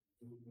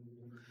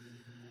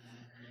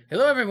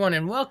Hello, everyone,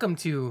 and welcome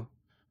to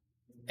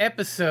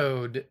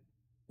episode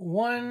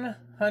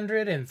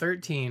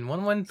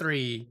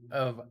 113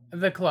 of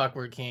the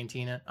Clockwork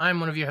Cantina. I'm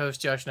one of your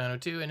hosts,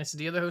 Josh902, and this is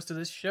the other host of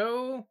this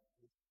show.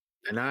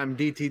 And I'm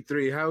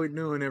DT3. How we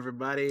doing,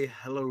 everybody?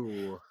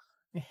 Hello.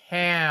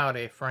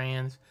 Howdy,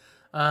 friends.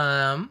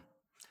 Today's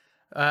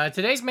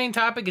main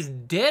topic is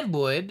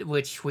Deadwood,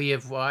 which we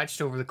have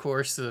watched over the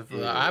course of, I've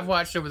Yeah.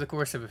 watched over the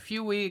course of a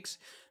few weeks.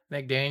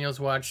 McDaniel's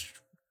watched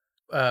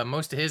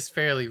most of his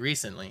fairly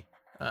recently.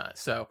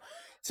 So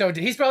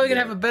he's probably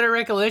gonna have Yeah. a better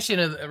recollection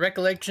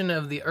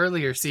of the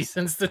earlier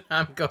seasons than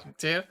I'm going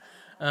to.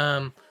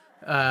 Um,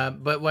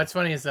 but what's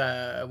funny is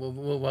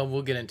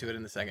we'll get into it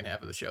in the second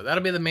half of the show.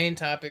 That'll be the main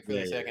topic for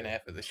the second Yeah.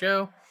 half of the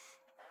show.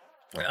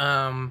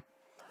 Um,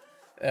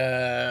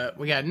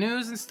 we got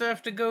news and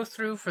stuff to go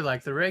through for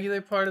like the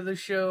regular part of the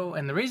show,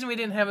 and the reason we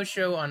didn't have a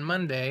show on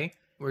Monday,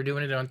 we're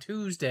doing it on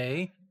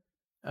Tuesday.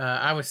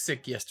 I was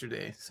sick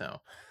yesterday,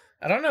 so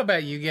I don't know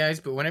about you guys,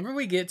 but whenever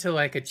we get to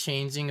like a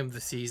changing of the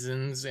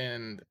seasons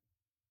and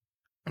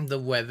the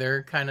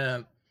weather kind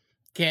of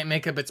can't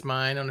make up its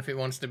mind on if it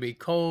wants to be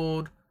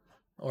cold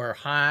or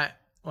hot,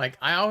 like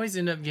I always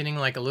end up getting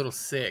like a little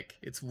sick.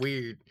 It's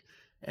weird.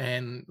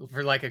 And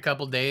for like a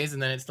couple days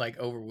and then it's like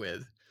over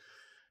with.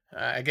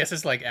 I guess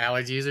it's like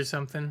allergies or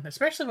something,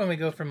 especially when we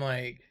go from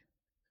like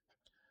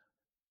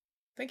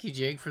thank you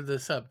Jake for the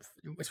sub.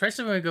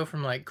 Especially when we go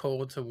from like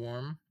cold to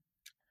warm.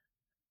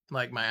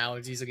 Like my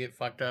allergies will get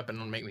fucked up and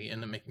it'll make me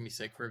end up making me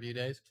sick for a few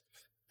days.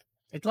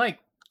 It's like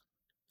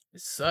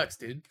it sucks,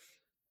 dude.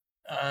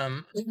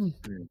 Um,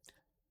 Mm.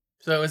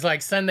 so it was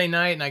like Sunday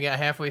night, and I got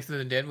halfway through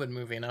the Deadwood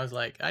movie, and I was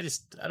like, I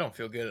don't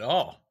feel good at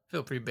all. I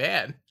feel pretty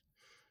bad.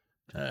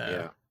 Uh,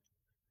 Yeah.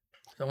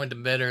 so I went to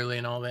bed early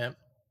and all that.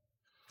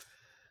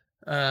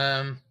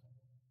 Um,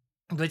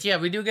 but yeah,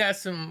 we got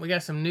some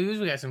news,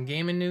 we got some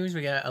gaming news,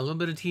 we got a little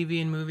bit of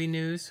TV and movie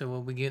news, so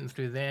we'll be getting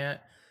through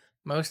that.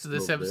 Most of A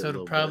this little bit, a episode will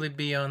little bit. probably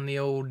be on the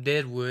old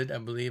Deadwood, I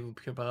believe, will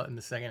come out in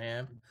the second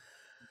half.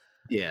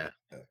 Yeah.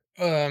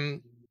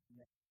 Um,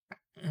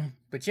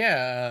 but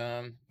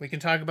yeah, we can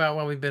talk about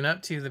what we've been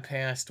up to the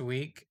past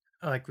week,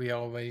 like we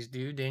always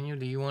do. Daniel,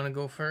 do you want to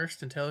go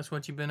first and tell us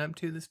what you've been up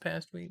to this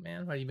past week,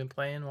 man? What you've been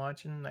playing,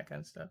 watching, that kind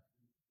of stuff?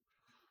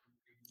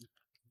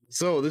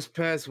 So this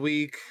past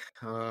week,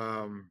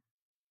 um,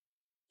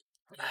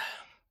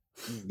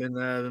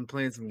 been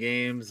playing some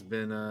games,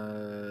 been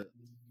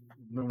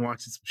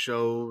watching some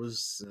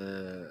shows.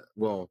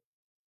 Well,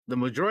 the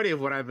majority of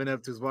what I've been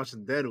up to is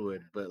watching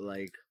Deadwood, but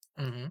like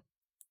Mm-hmm.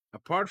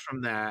 apart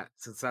from that,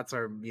 since that's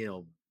our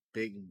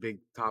big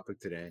topic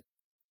today.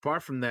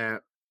 Apart from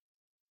that,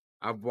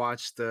 I've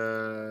watched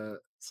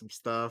some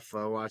stuff.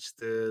 I watched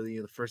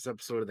the first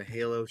episode of the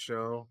Halo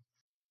show.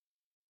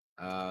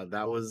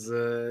 That was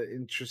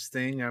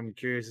interesting. I'm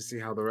curious to see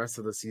how the rest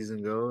of the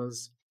season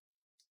goes.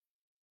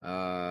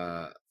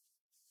 Uh,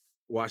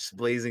 watched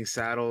Blazing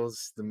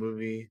Saddles, the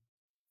movie.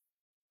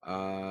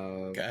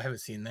 Uh, I haven't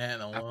seen that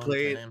in a I long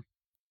played. time.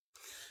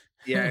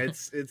 Yeah,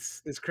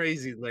 it's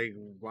crazy. Like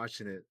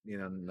watching it,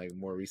 like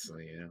more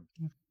recently.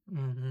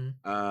 Mm-hmm.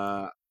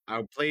 Uh,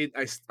 I played.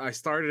 I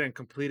started and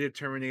completed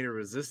Terminator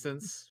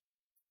Resistance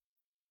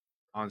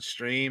on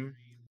stream,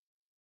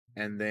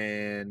 and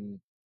then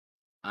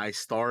I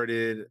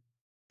started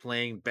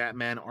playing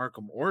Batman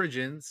Arkham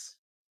Origins.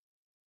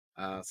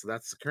 So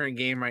that's the current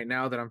game right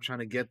now that I'm trying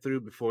to get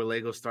through before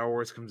Lego Star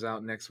Wars comes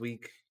out next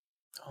week,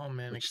 Oh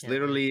man, I which can't wait.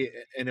 literally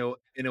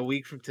in a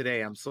week from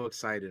today. I'm so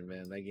excited,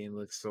 man. That game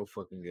looks so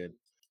fucking good.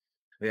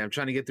 Yeah, I'm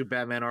trying to get through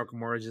Batman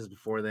Arkham Origins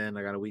before then.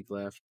 I got a week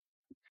left,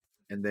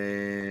 and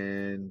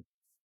then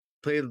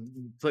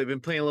been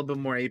playing a little bit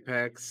more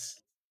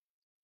Apex.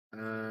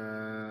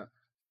 Uh,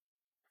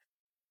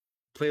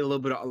 played a little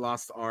bit of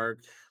Lost Ark.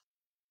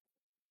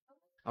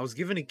 I was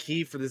given a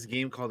key for this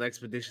game called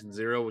Expedition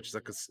Zero, which is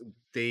like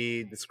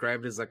they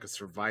described it as like a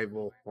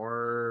survival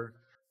horror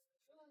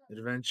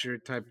adventure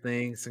type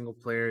thing, single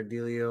player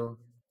dealio.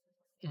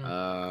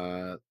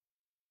 Mm. Uh,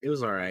 it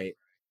was all right.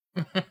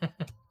 You're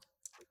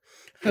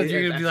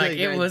gonna I be feel like, like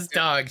it that. was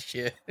dog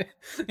shit.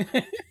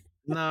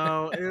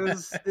 No,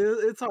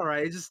 it's all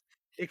right.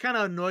 It kind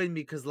of annoyed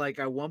me because like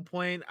at one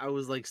point I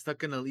was like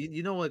stuck in a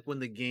like when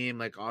the game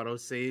like auto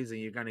saves and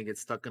you kind of get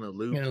stuck in a In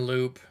loop a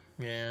loop,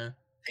 yeah.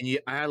 and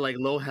I had like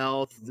low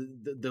health.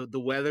 The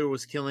weather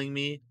was killing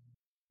me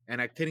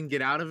and I couldn't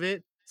get out of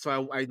it.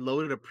 So I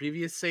loaded a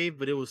previous save,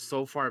 but it was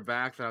so far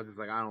back that I was just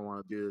like, I don't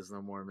want to do this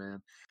no more,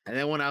 man. And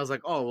then when I was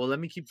like, oh well, let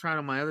me keep trying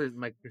on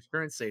my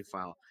current save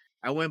file.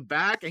 I went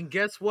back and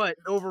guess what? It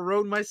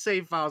overrode my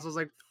save files. I was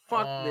like,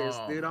 fuck this,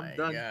 Oh dude. I'm my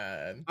done.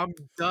 god, I'm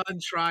done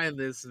trying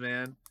this,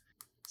 man.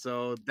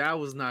 So that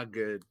was not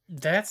good.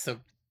 that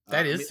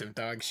I is mean, some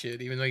dog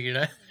shit. Even though you're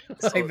not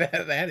like so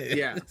that, that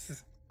yeah,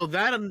 is. so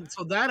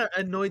that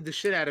annoyed the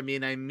shit out of me,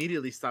 and I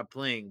immediately stopped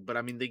playing. But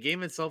I mean, the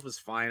game itself is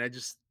fine.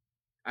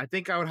 I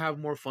think I would have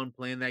more fun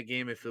playing that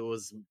game if it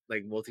was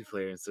like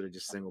multiplayer instead of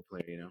just single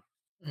player.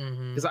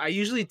 Because Mm-hmm. I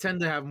usually tend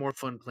to have more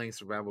fun playing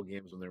survival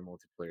games when they're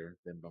multiplayer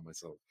than by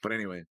myself. But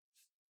anyway,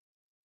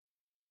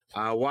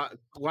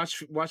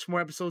 Watch more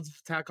episodes of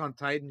Attack on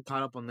Titan.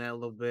 Caught up on that a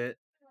little bit.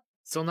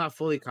 Still not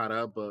fully caught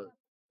up, but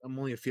I'm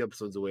only a few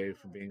episodes away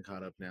from being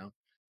caught up now.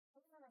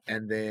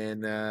 And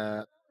then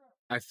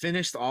I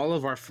finished all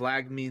of our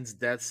Flag Means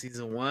Death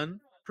season 1.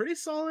 Pretty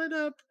solid.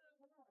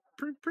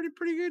 Pretty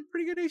good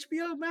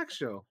HBO Max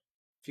show.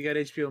 If you got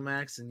HBO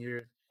Max and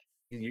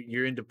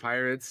you're into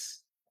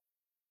pirates,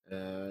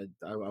 I'd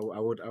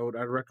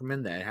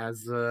recommend that. It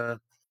has Taika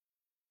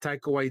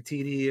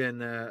Waititi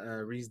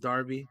and Reese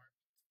Darby.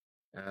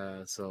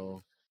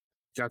 So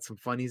got some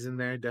funnies in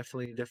there.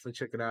 Definitely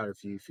check it out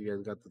if you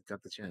guys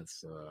got the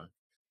chance.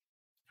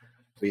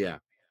 But yeah,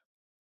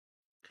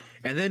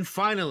 and then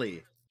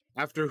finally,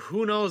 after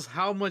who knows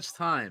how much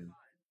time,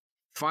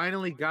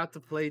 finally got to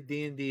play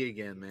D&D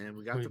again, man.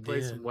 We got We to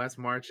play some did. West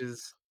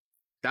Marches.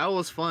 That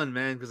was fun,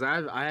 man. Because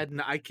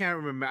I can't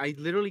remember. I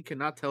literally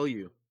cannot tell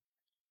you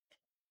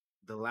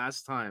the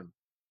last time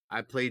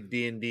I played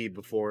D&D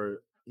before.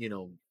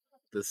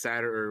 The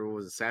Saturday, or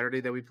was it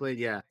Saturday that we played?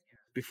 Yeah,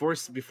 before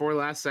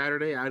last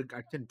Saturday, I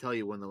couldn't tell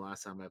you when the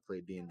last time I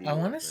played D&D I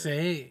want was, to man.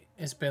 say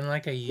it's been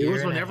like a It year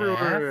was and a whenever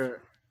half.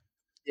 we're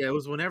Yeah, it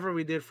was whenever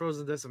we did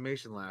Frozen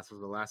Decimation last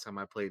was the last time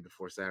I played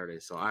before Saturday.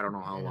 So I don't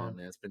know how Yeah. long,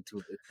 man. It's been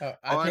too. I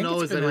All I think know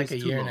it's is that been it like was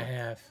a too year and a long.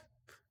 half.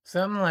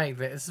 Something like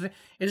that.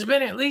 It's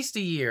been at least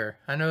a year.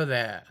 I know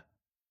that.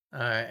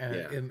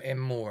 Yeah. And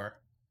more.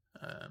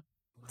 Uh,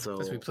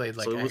 since we played So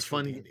like it was actual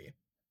fun. D&D.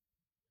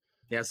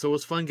 Yeah, so it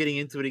was fun getting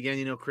into it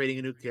again. Creating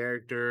a new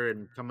character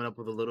and coming up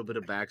with a little bit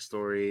of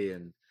backstory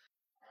and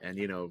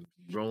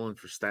rolling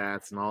for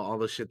stats and all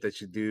the shit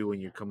that you do when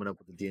you're coming up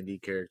with a D&D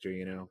character.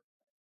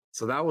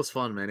 So that was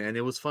fun, man, and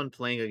it was fun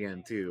playing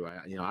again too.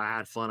 I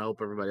had fun. I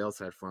hope everybody else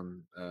had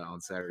fun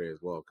on Saturday as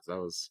well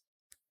because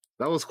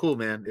that was cool,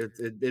 man.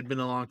 It'd been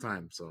a long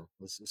time, so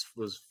it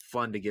was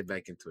fun to get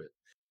back into it.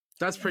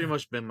 That's pretty Yeah.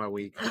 much been my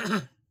week.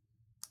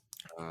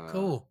 Uh,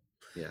 Cool.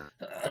 yeah,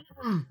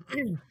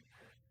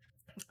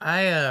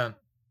 I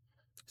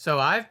so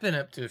I've been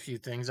up to a few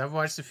things. I've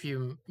watched a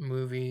few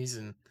movies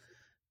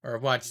or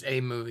watched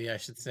a movie, I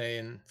should say,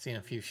 and seen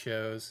a few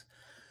shows.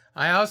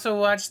 I also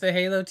watched the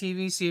Halo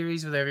TV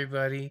series with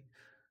everybody.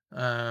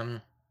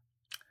 Um,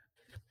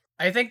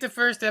 I think the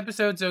first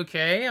episode's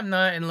okay. I'm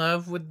not in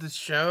love with the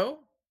show,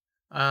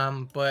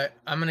 but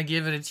I'm gonna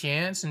give it a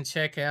chance and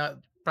check out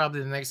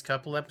probably the next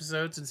couple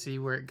episodes and see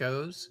where it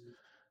goes.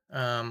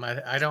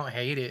 I don't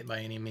hate it by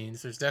any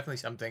means. There's definitely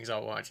some things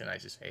I'll watch and I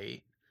just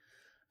hate.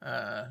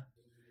 Uh,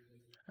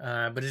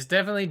 but it's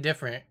definitely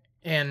different,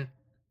 and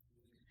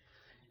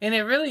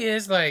it really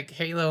is like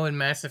Halo and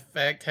Mass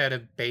Effect had a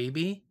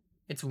baby.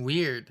 It's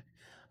weird,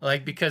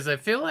 like because I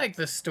feel like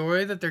the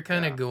story that they're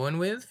kind of yeah, going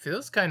with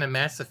feels kind of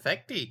Mass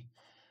Effecty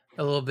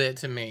a little bit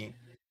to me.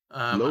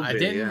 a little I bit,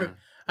 didn't yeah, I yeah.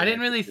 I didn't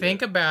could really see that.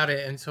 think about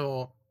it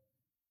until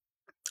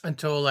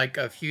like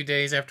a few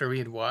days after we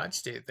had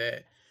watched it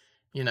that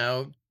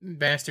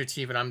Master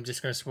Chief, and I'm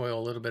just gonna spoil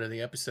a little bit of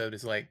the episode,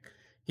 is like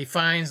he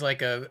finds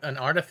like an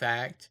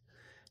artifact,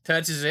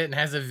 touches it, and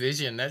has a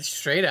vision. That's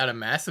straight out of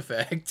Mass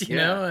Effect,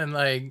 Yeah, and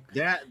like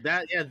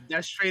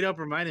that straight up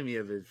reminded me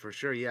of it for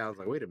sure. Yeah, I was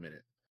like, wait a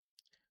minute.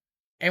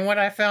 and what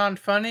I found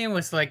funny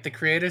was like the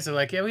creators are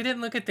like, yeah, we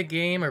didn't look at the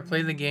game or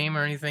play the game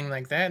or anything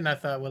like that, and I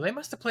thought, well, they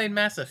must have played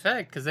Mass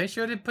Effect because they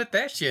sure did put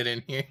that shit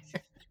in here,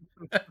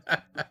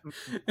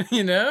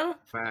 you know.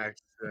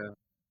 Facts.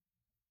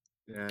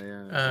 Yeah,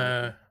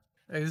 Uh,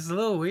 exactly. it was a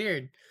little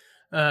weird.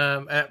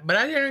 But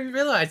I didn't even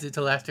realize it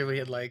till after we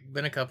had like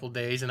been a couple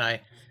days, and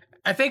I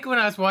think when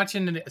I was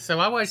watching it, so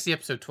I watched the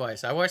episode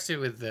twice. I watched it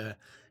with the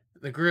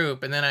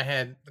group, and then I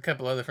had a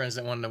couple other friends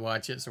that wanted to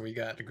watch it, so we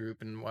got the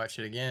group and watched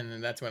it again,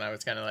 and that's when I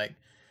was kind of like,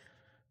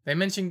 they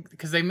mentioned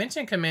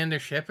Commander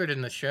Shepard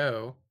in the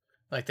show,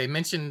 like they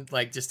mentioned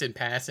like just in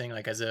passing,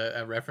 like as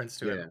a reference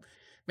to him, Yeah.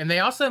 and they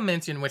also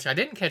mentioned, which I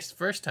didn't catch the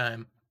first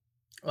time,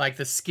 like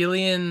the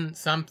Skillian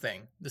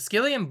something. The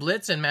Skillian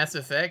Blitz in Mass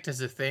Effect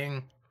is a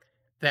thing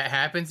that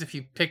happens if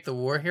you pick the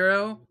war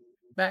hero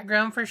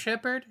background for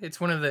Shepard. It's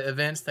one of the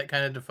events that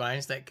kind of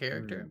defines that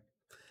character.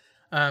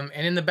 Mm.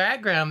 And in the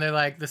background, they're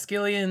like the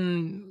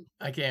Skillian.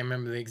 I can't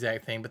remember the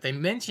exact thing, but they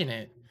mention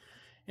it.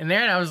 And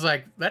there, and I was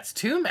like, that's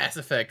two Mass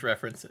Effect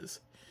references.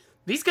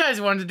 These guys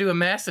wanted to do a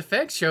Mass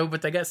Effect show,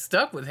 but they got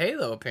stuck with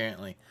Halo.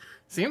 Apparently,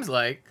 seems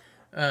like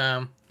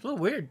a little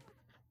weird.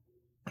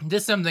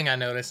 Just something I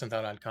noticed and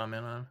thought I'd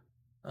comment on.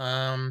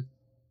 Um,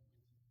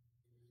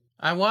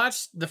 I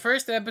watched the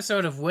first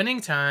episode of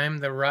Winning Time: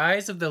 The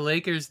Rise of the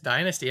Lakers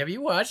Dynasty. Have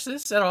you watched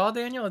this at all,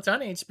 Daniel? It's on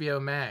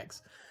HBO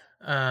Max.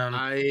 Um,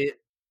 I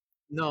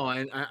No,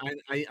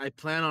 I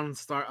plan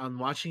on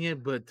watching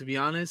it, but to be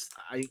honest,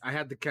 I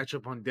had to catch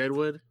up on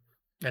Deadwood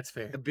that's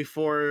fair.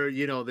 before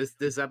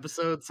this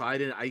episode, so I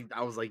didn't.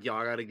 I was like, yo,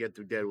 I gotta get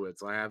through Deadwood,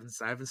 so I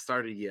haven't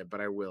started yet,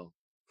 but I will.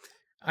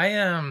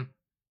 I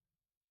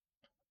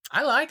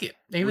I like it,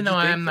 even What'd you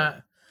though think I'm though?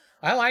 not.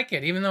 I like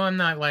it, even though I'm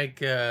not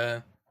like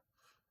a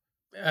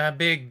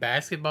big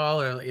basketball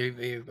or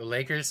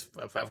Lakers.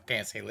 I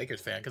can't say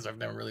Lakers fan because I've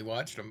never really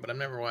watched them, but I've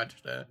never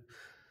watched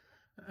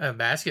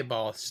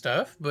basketball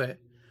stuff. But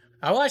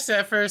I watched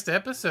that first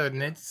episode,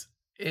 and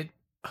it.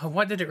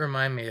 What did it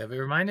remind me of? It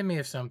reminded me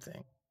of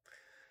something.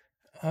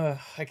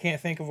 I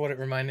can't think of what it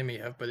reminded me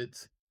of, but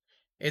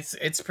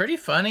it's pretty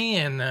funny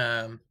and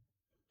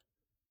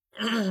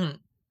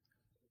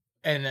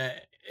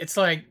it's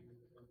like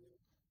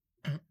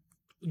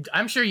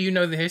I'm sure you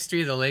know the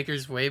history of the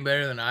Lakers way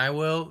better than I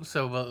will.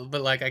 So,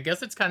 but like I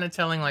guess it's kind of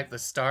telling like the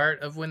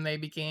start of when they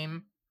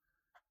became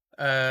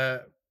uh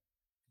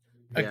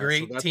a Yeah, so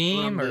great that's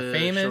team around or the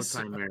famous.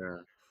 Showtime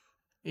era.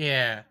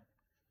 Yeah.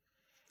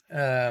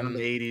 Around the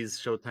Um. '80s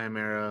Showtime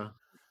era,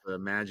 the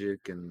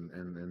Magic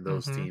and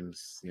those Hmm.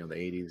 teams, you know, the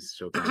 '80s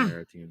Showtime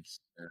era teams.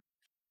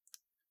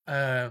 Yeah.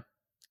 uh.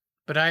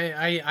 But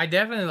I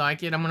definitely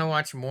like it. I'm gonna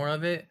watch more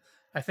of it.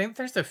 I think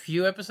there's a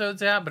few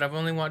episodes out, but I've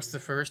only watched the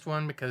first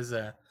one because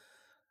I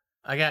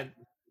got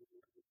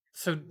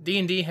so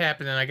D&D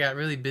happened and I got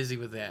really busy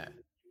with that.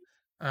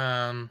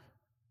 Um,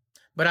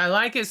 but I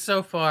like it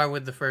so far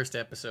with the first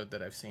episode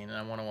that I've seen, and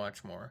I want to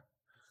watch more.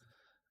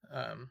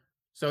 Um,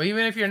 so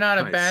even if you're not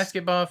a Nice.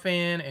 basketball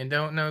fan and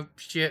don't know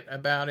shit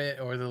about it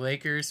or the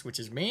Lakers, which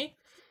is me,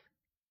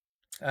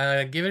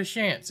 give it a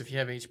chance if you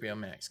have HBO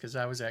Max because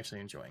I was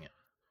actually enjoying it.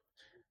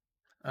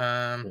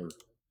 Um, Cool.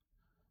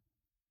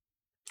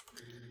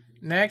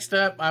 Next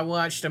up, I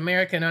watched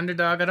American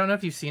Underdog. I don't know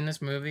if you've seen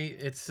this movie.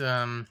 It's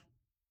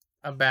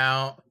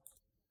about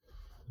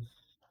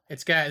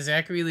it's got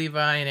Zachary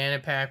Levi and Anna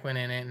Paquin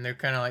in it, and they're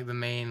kind of like the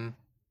main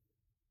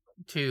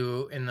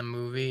two in the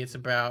movie. It's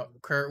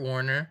about Kurt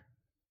Warner,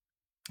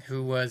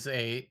 who was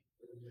a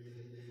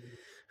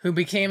who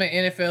became an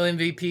NFL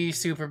MVP,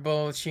 Super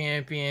Bowl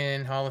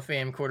champion, Hall of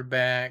Fame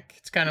quarterback.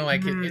 It's kind of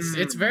like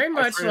it's very I've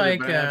much heard of it, like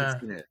but I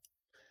haven't seen it.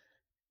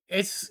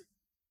 it's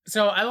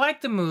so I like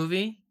the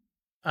movie.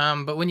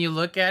 But when you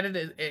look at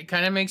it, it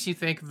kind of makes you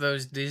think of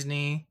those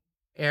Disney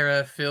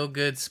era feel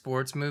good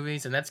sports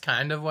movies, and that's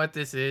kind of what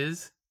this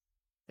is.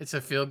 It's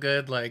a feel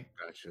good like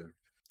Gotcha.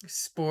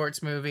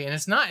 sports movie, and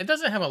it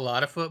doesn't have a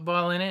lot of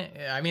football in it.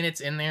 I mean, it's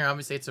in there.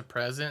 Obviously, it's a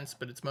presence,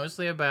 but it's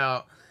mostly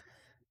about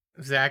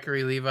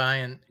Zachary Levi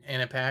and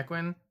Anna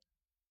Paquin,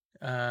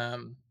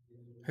 um,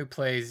 who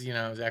plays,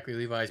 Zachary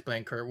Levi's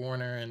playing Kurt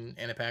Warner, and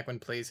Anna Paquin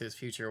plays his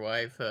future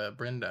wife,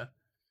 Brenda.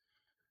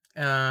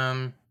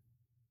 Um,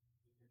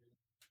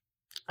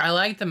 I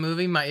like the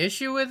movie. My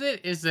issue with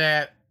it is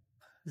that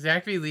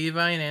Zachary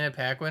Levi and Anna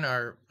Paquin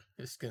are.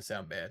 This is gonna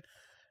sound bad.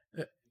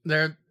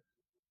 They're,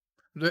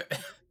 they're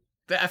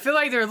I feel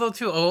like they're a little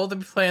too old to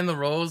be playing the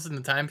roles in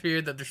the time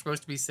period that they're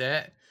supposed to be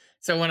set.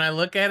 So when I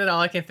look at it, all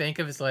I can think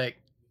of is like,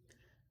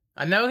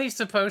 I know he's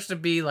supposed to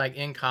be like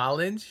in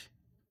college,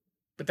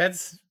 but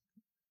that's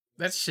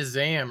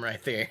Shazam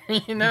right there.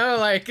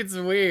 Like it's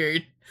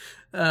weird.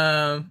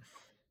 Um,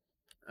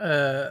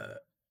 uh,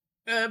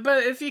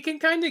 but if you can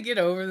kind of get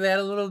over that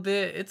a little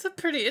bit,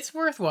 it's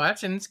worth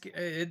watching.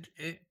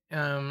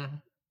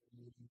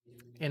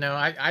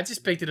 I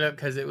just picked it up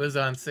because it was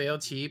on sale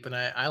cheap, and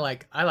I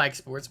like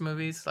sports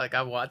movies. Like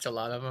I watch a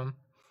lot of them.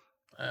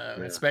 Yeah.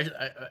 Especially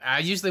I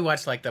usually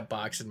watch like the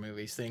boxing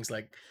movies, things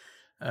like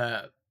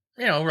uh,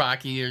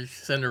 Rocky or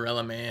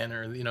Cinderella Man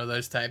or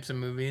those types of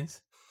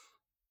movies.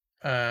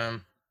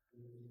 Um,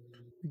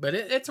 but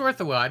it's worth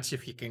a watch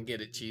if you can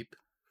get it cheap.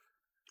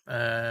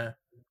 Uh,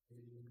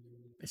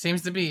 it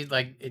seems to be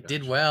like it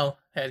did Gotcha. well,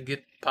 had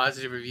good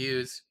positive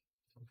reviews.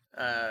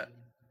 Uh,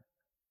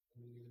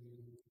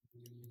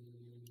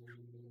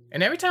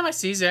 and every time I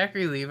see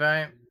Zachary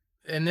Levi,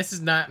 and this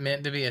is not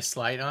meant to be a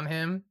slight on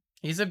him,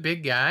 he's a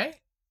big guy,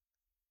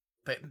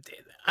 but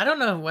I don't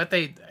know what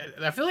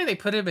I feel like they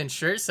put him in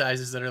shirt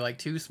sizes that are like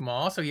too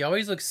small, so he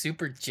always looks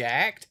super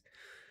jacked.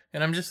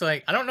 And I'm just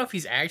like, I don't know if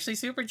he's actually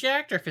super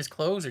jacked or if his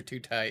clothes are too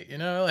tight.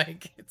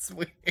 Like it's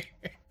weird.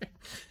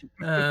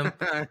 um,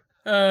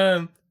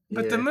 um,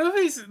 but the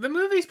Yeah.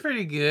 movie's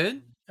pretty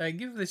good.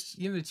 Give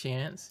it a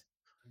chance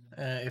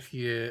if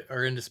you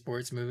are into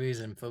sports movies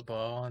and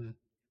football and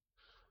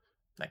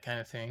that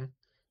kind of thing.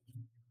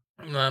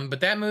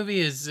 But that movie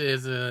is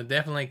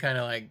definitely kind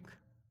of like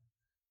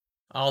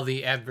all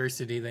the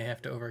adversity they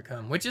have to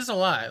overcome, which is a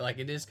lot. Like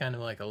it is kind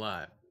of like a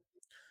lot.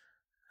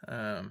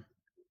 Um,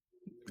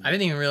 I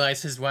didn't even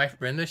realize his wife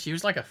Brenda, she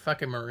was like a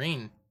fucking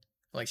Marine.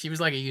 Like she was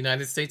like a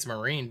United States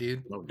Marine,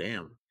 dude. Oh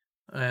damn.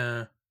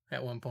 Uh,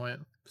 at one point,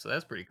 so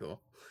that's pretty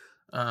cool.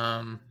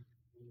 Um,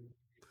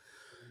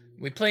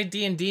 we played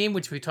D&D,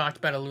 which we talked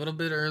about a little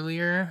bit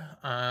earlier.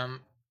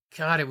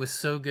 God, it was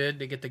so good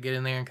to get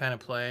in there and kind of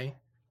play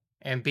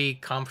and be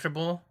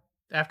comfortable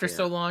after Yeah.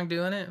 so long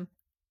doing it.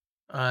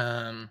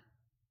 Um,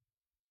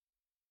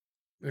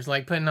 it was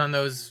like putting on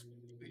those.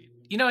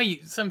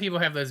 Some people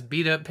have those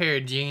beat up pair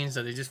of jeans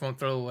that they just won't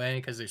throw away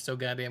because they're so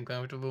goddamn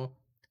comfortable.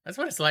 That's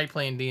what it's like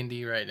playing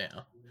D&D right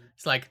now.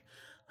 It's like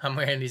I'm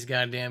wearing these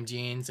goddamn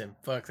jeans and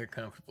fuck, they're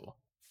comfortable.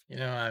 You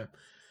know,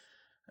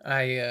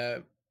 I uh,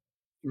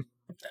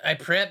 I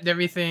prepped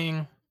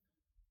everything,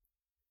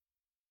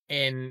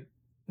 and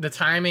the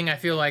timing I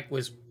feel like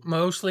was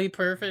mostly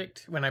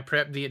perfect when I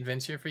prepped the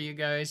adventure for you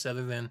guys.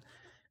 Other than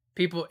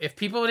if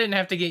people didn't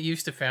have to get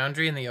used to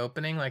Foundry in the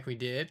opening like we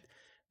did,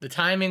 the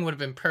timing would have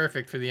been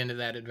perfect for the end of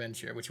that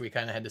adventure, which we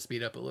kind of had to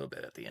speed up a little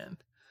bit at the end.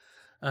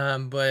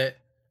 But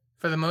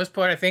for the most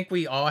part, I think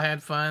we all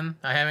had fun.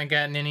 I haven't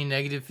gotten any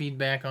negative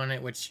feedback on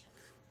it, which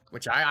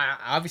I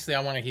obviously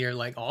I want to hear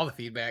like all the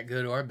feedback,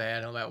 good or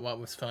bad, about what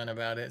was fun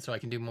about it, so I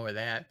can do more of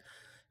that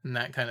and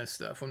that kind of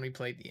stuff when we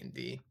play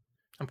D&D.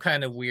 I'm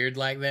kind of weird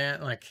like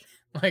that, like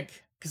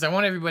because I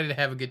want everybody to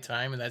have a good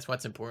time, and that's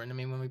what's important to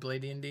me when we play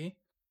D&D.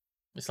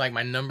 It's like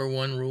my number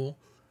one rule.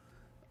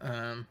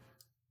 Um,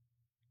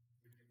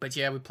 but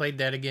yeah, we played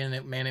that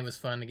again. Man, it was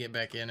fun to get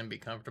back in and be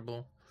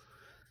comfortable.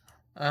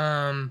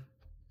 Um,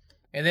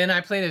 and then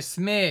I played a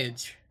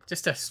smidge,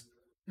 just a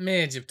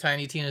smidge of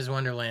Tiny Tina's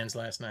Wonderlands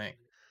last night.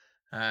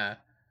 Uh,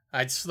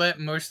 I'd slept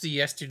most of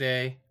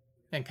yesterday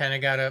and kind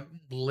of got up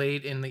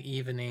late in the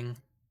evening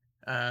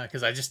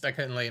because I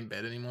couldn't lay in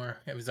bed anymore.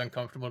 It was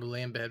uncomfortable to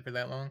lay in bed for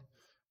that long.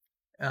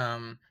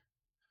 Um,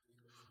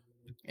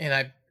 and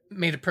I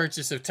made a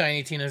purchase of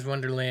Tiny Tina's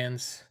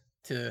Wonderlands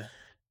to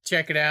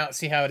check it out,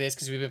 see how it is,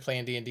 because we've been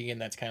playing D&D, and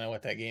that's kind of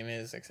what that game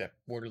is, except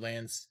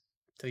Borderlands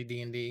to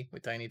D&D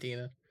with Tiny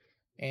Tina.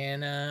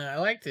 And I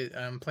liked it.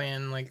 I'm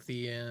playing like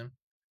the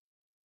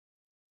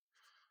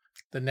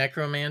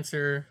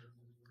necromancer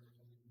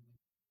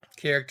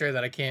character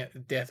that I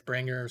can't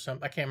Deathbringer or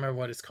something. I can't remember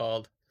what it's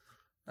called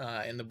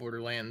in the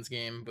Borderlands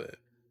game, but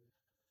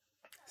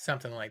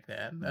something like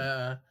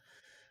that.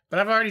 But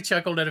I've already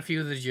chuckled at a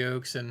few of the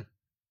jokes, and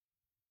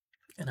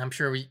I'm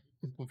sure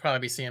we'll probably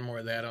be seeing more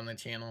of that on the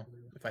channel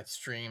if I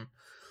stream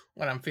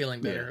when I'm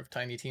feeling better Yeah. of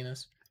Tiny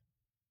Tina's.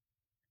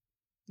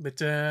 But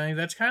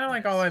that's kind of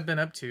like all Nice. I've been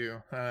up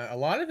to. A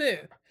lot of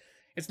it,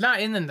 it's not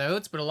in the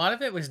notes, but a lot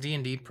of it was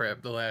D&D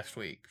prep the last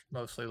week.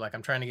 Mostly, like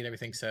I'm trying to get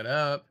everything set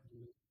up.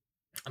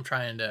 I'm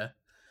trying to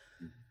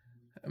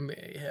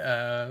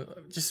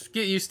just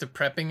get used to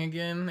prepping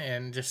again,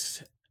 and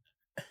just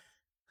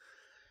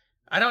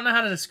I don't know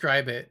how to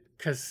describe it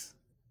because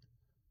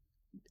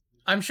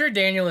I'm sure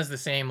Daniel is the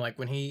same. Like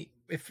when he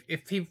if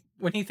he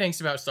when he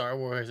thinks about Star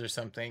Wars or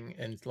something,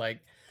 and like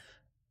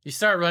you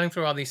start running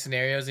through all these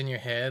scenarios in your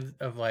head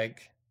of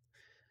like,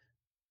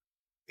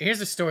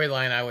 here's a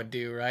storyline I would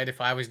do, right, if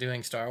I was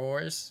doing Star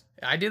Wars.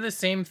 I do the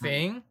same Mhm.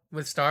 thing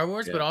with Star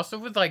Wars, but Yeah. also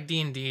with like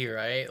D&D,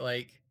 right?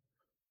 Like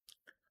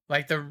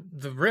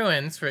the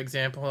ruins, for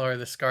example, or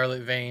the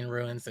Scarlet Vein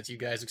ruins that you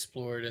guys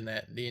explored in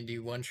that D&D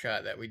one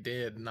shot that we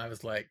did, and I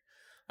was like,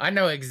 I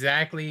know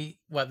exactly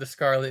what the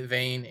Scarlet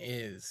Vein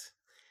is.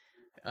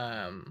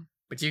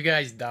 But you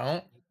guys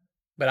don't.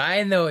 But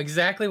I know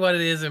exactly what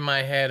it is in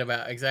my head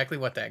about exactly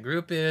what that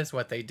group is,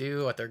 what they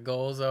do, what their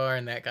goals are,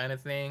 and that kind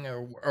of thing,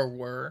 or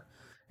were,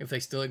 if they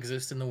still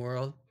exist in the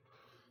world.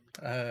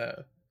 Uh,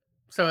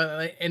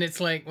 and it's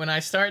like when I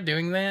start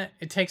doing that,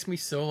 it takes me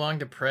so long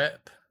to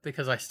prep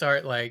because I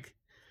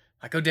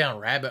go down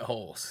rabbit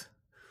holes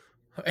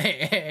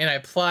and I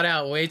plot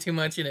out way too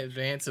much in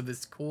advance of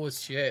this cool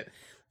shit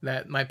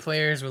that my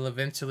players will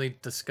eventually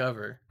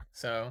discover.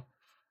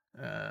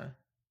 Uh,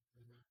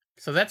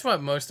 so that's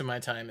what most of my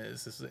time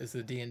is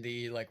the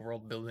D&D like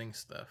world building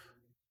stuff.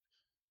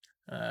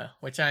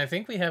 Which I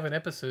think we have an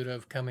episode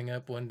of coming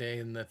up one day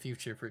in the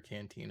future for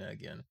Cantina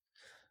again.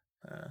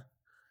 Uh,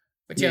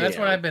 but yeah, Yeah, that's yeah,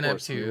 what I've of been up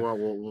course. to.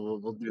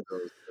 We'll do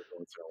those every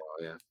once in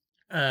a while.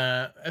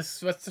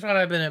 That's what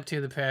I've been up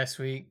to the past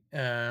week.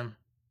 Daniel,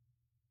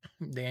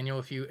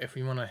 if you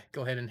want to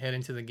go ahead and head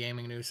into the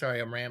gaming news. Sorry,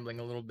 I'm rambling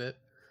a little bit.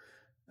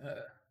 Uh,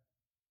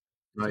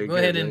 No, so you're go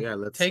good. ahead Yeah,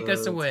 and yeah. take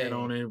us Let's head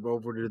on away. in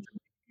over to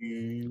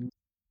the.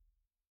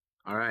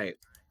 All right.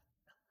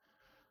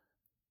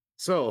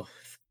 So,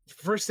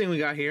 first thing we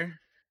got here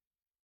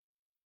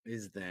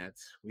is that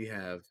we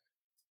have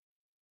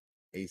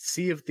a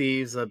Sea of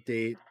Thieves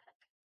update,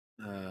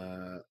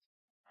 uh,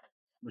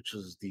 which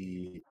was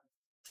the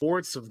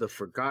Forts of the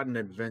Forgotten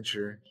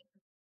Adventure.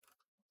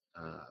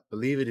 I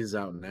believe it is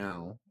out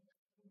now,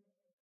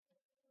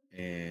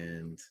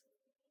 and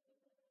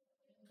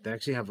they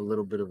actually have a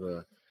little bit of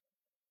a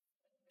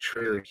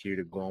trailer here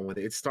to go on with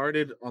it. It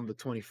started on the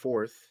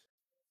 24th,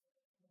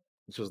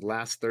 which was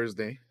last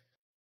Thursday,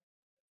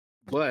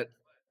 but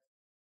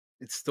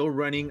it's still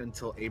running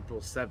until April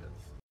 7th.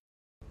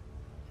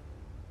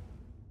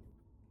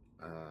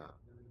 Uh,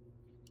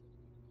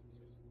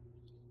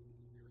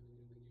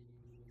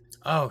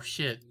 Oh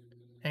shit!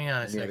 Hang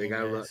on a and yeah, second,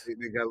 guys.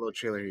 they got a little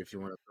trailer here if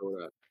you want to throw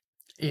it up.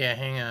 Yeah,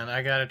 hang on.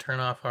 I gotta turn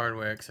off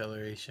hardware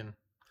acceleration.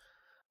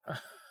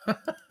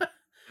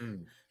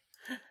 Mm.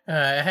 I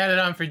had it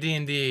on for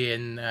D&D,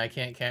 and I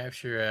can't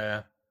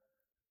capture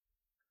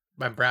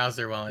my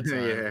browser while it's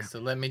on. Yeah. So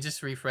let me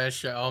just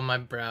refresh all my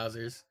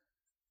browsers.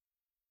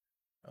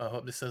 I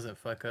hope this doesn't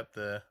fuck up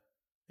the.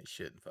 It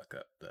shouldn't fuck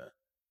up the.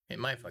 It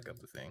might fuck up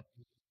the thing.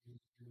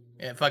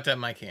 Yeah, it fucked up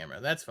my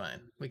camera. That's fine.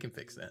 We can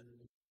fix that.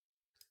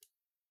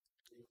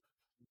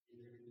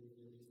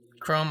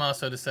 Chrome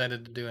also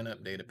decided to do an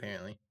update,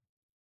 apparently.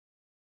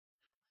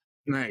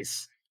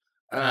 Nice.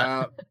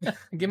 Uh, Uh,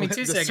 give me but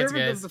 2 the seconds,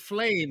 servant of guys. the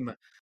flame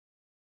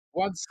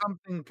wants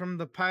something from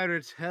the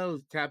pirates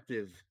held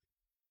captive.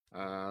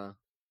 Uh,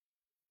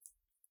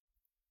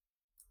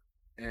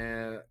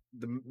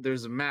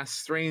 there's a masked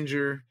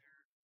stranger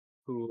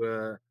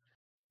who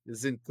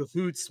is in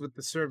cahoots with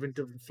the servant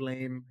of the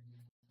flame,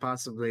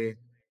 possibly.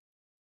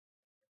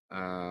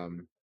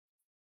 Um,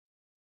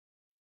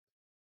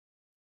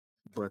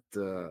 but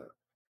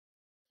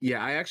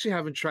yeah, I actually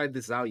haven't tried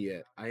this out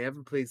yet. I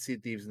haven't played Sea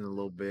of Thieves in a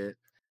little bit.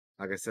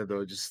 Like I said,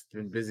 though, just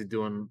been busy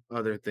doing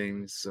other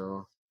things.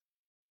 So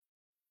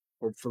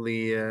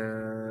hopefully,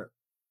 I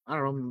don't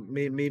know,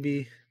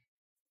 maybe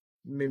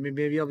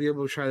I'll be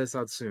able to try this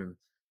out soon.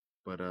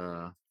 But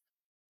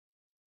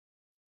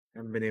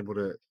haven't been able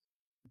to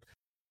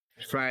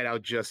try it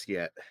out just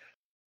yet.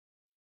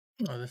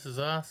 Oh, this is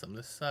awesome.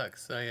 This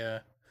sucks.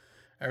 I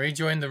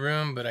rejoined the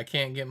room, but I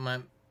can't get my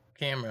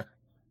camera.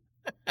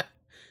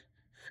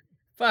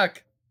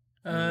 Fuck.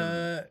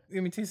 Mm.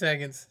 Give me 2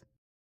 seconds.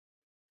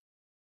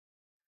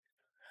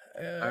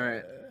 All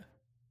right.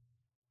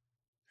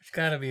 There's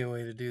got to be a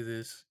way to do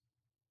this.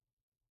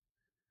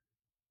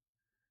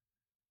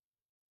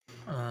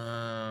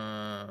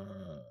 Uh,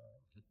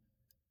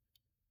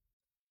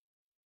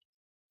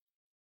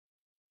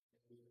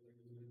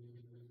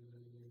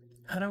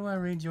 how do I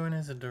rejoin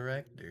as a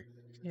director?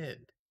 Shit.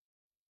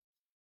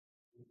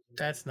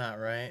 That's not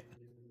right.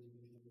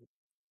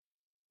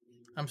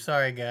 I'm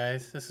sorry,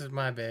 guys. This is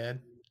my bad.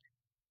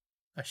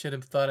 I should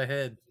have thought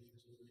ahead.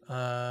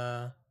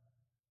 Uh,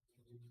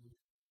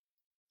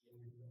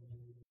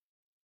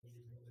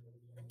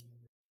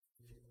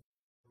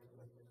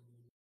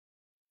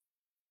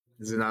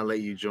 Does it not let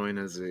you join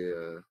no,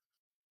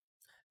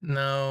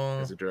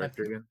 as a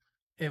director again?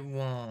 it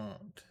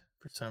won't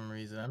for some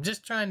reason. I'm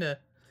just trying to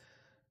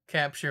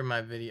capture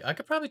my video. I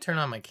could probably turn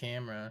on my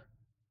camera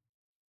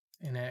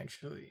and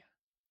actually.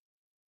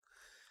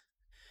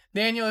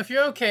 Daniel, if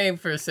you're okay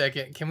for a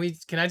second,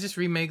 can I just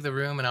remake the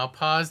room and I'll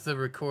pause the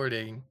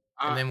recording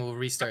and I then we'll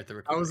restart the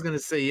I was recording. gonna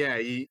say yeah,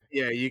 you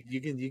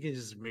can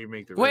just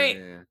remake the room. Wait,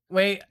 Yeah.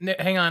 wait,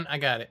 hang on. I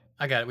got it.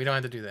 I got it. We don't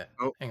have to do that.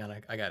 Oh Hang on.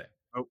 I got it.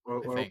 oh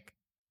oh I oh. think.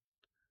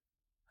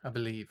 I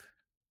believe.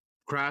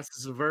 Cross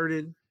is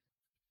averted.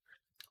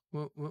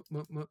 Whoop, whoop,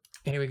 whoop, whoop.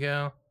 Here we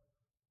go.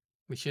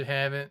 We should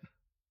have it.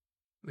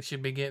 We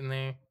should be getting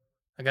there.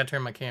 I gotta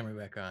turn my camera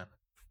back on.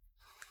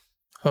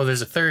 Oh,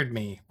 there's a third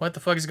me. What the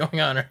fuck is going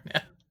on right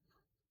now?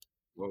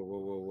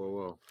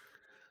 Whoa.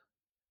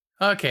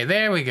 Okay,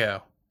 there we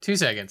go. 2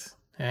 seconds.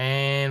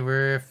 And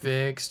we're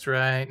fixed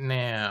right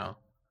now.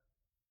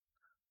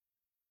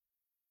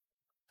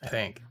 I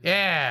think.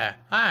 Yeah.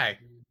 Hi.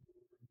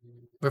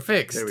 We're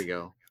fixed. There we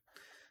go.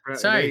 There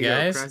Sorry, you go.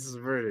 guys. Cross is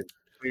averted.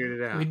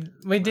 Cleared it out.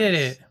 We did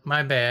Nice. it.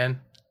 My bad.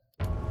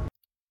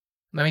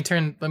 Let me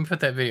put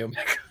that video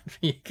back on for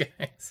you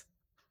guys.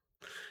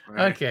 All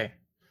right. Okay.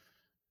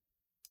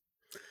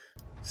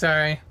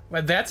 Sorry.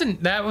 But that's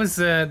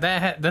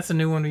a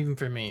new one even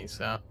for me,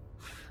 so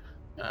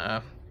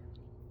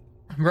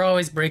we're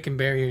always breaking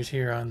barriers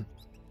here on.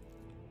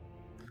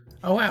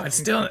 Oh wow, it's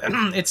still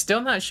it's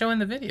still not showing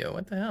the video.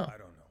 What the hell? I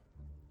don't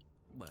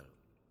know. Well,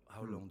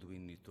 how long do we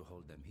need to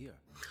hold them here?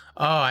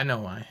 Oh, I know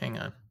why. Hang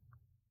on.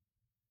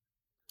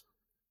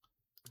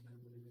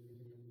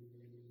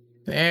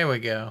 There we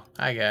go.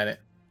 I got it.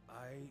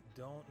 I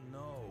don't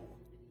know.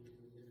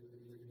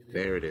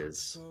 There it is.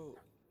 So,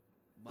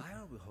 why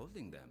are we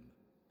holding them?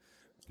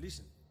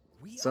 Listen,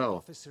 we are So,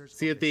 officers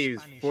Sea of the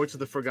Thieves, Spanish Forts of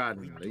the Navy.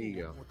 Forgotten. We There you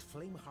do go. what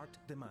Flameheart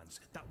demands.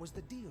 That was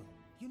the deal.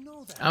 You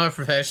know that. I'm a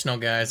professional,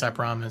 guys. I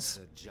promise.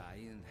 The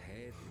giant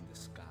head in the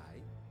sky?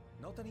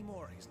 Not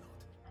anymore, he's not.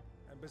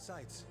 And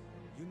besides,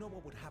 you know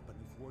what would happen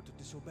if we were to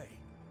disobey.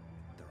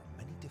 There are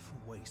many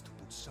different ways to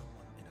put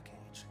someone in a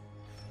cage.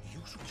 You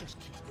should just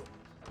keep going.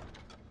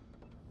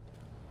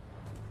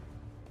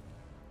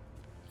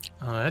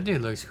 Oh, that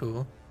dude looks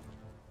cool.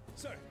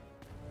 Sir.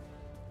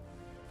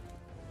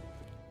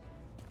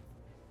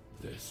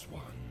 This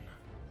one.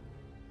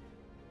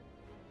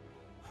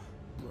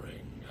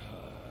 Bring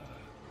her.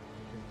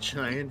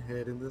 Giant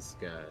head in the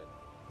sky.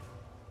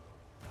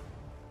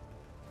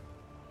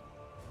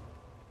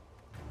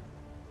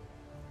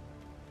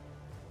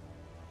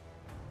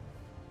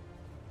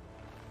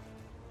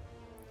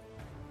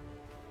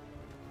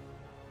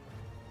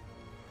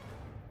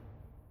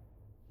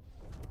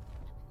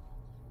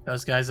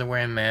 Those guys are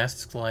wearing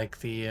masks like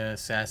the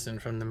assassin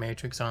from the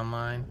Matrix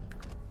Online.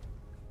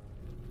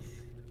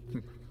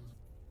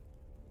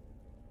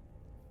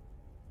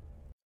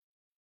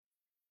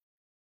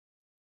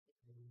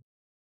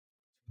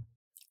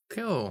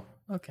 Cool.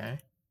 Okay.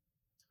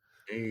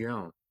 There you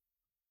go.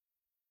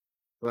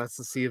 Well, that's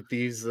the Sea of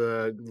Thieves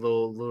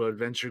little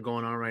adventure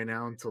going on right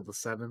now until the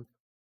 7th.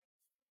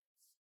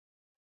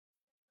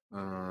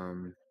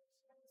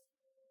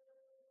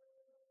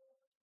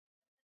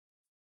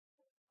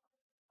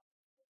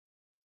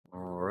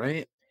 All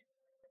right.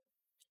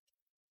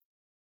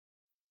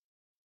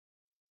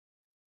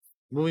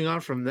 Moving on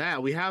from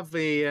that, we have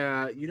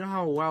a you know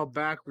how a while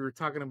back we were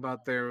talking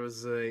about there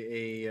was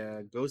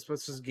a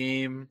Ghostbusters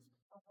game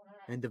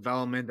in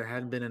development that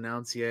hadn't been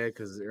announced yet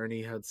because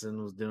Ernie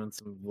Hudson was doing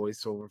some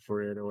voiceover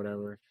for it or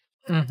whatever.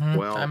 Mm-hmm. I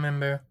Well,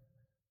 remember.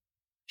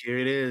 Here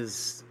it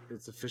is.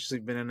 It's officially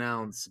been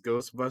announced.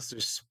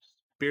 Ghostbusters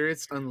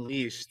Spirits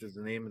Unleashed is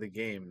the name of the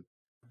game.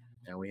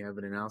 And we have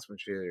an announcement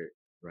trailer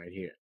right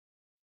here.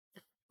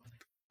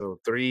 So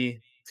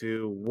 3,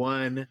 2,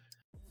 1,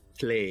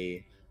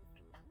 play.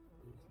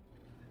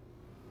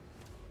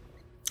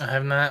 I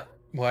have not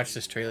watched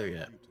this trailer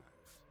yet.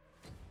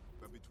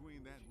 But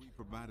between that, we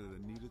provided a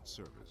needed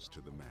service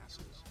to the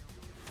masses.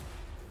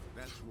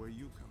 That's where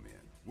you come in.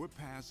 We're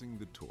passing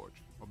the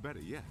torch, or better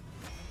yet,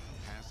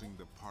 passing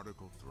the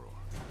particle thrower,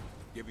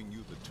 giving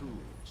you the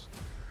tools.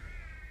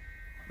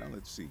 Now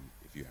let's see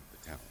if you have the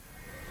talent.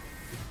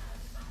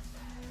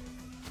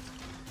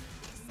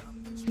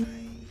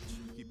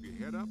 Keep your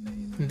head up.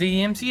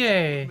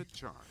 DMCA. Limit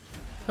charge.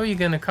 Who are you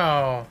gonna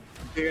call?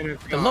 The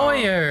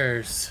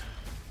lawyers.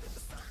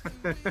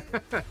 We're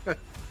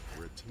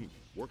a team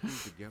working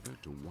together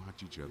to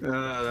watch each other.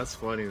 That's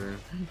funny, man.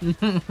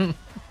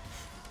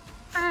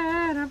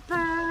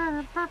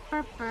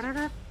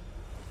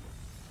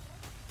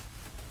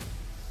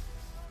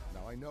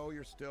 Now, I know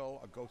you're still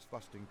a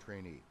ghost-busting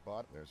trainee,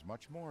 but there's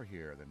much more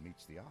here than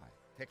meets the eye.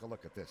 Take a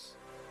look at this.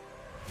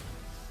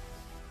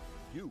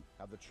 You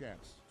have the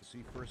chance to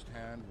see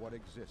firsthand what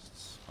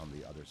exists on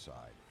the other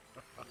side.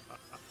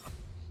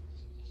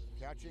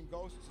 Catching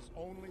ghosts is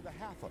only the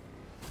half of it.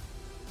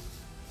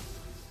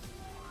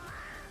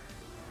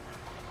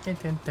 You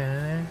want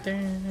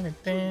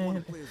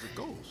to play as a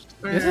ghost.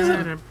 This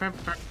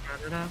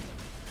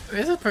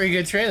is a pretty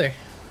good trailer.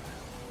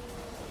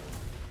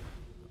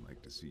 I'd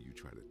like to see you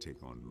try to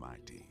take on my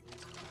team.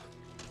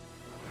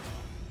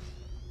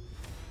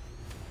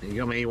 There you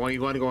go, man. You want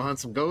to go hunt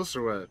some ghosts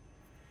or what?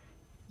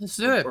 Let's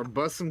do it. Or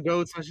bust some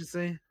goats, I should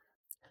say.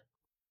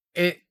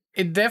 It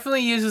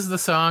definitely uses the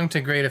song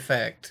to great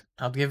effect.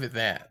 I'll give it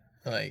that.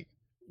 Like,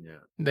 Yeah.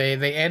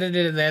 they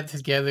edited that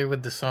together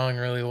with the song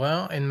really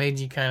well and made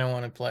you kind of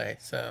want to play.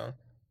 So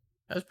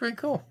that was pretty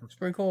cool. It's a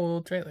pretty cool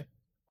little trailer.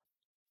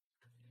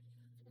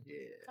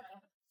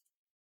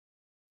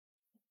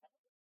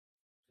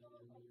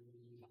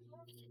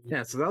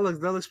 Yeah, so that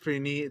looks pretty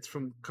neat. It's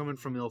coming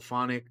from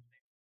Ilphonic.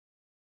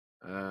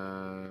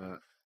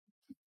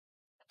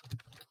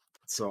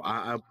 So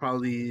I'll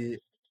probably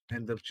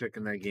end up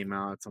checking that game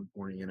out at some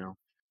point, you know.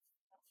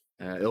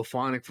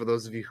 Ilphonic, for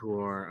those of you who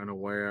are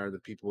unaware, are the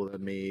people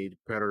that made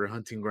Predator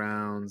Hunting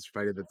Grounds,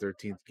 Friday the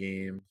 13th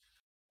game.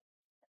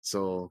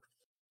 So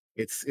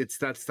it's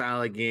that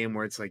style of game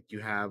where it's like you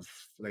have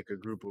like a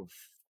group of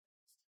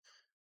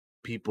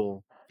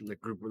people,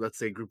 let's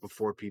say a group of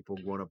 4 people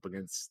going up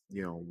against,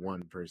 you know,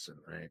 one person,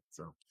 right?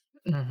 So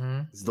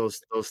it's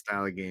those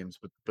style of games.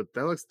 But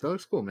that looks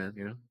cool, man,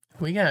 you know.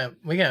 We got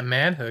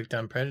mad hooked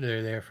on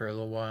Predator there for a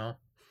little while.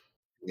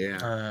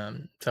 Yeah.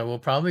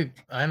 So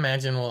I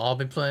imagine we'll all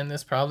be playing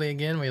this probably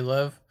again. I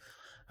love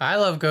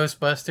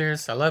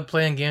Ghostbusters. I love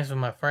playing games with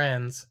my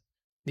friends.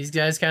 These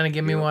guys kind of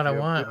give me what I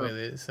want with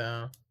it.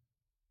 So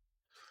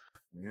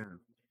Yeah.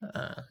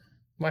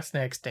 what's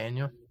next,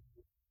 Daniel?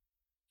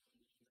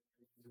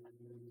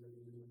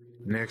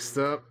 Next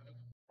up,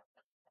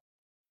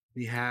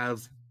 we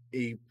have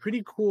a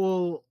pretty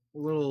cool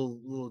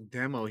little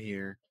demo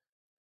here.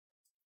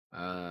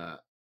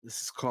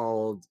 This is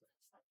called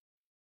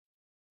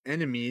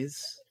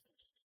Enemies,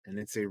 and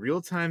it's a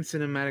real-time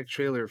cinematic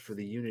trailer for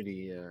the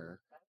Unity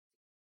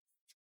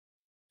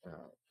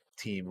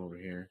team over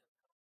here.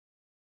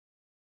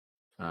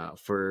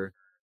 For,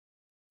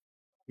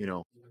 you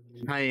know,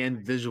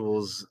 high-end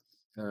visuals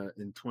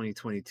in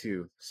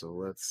 2022. So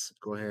let's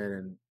go ahead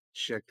and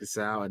check this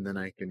out, and then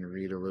I can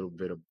read a little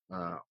bit of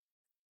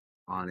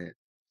on it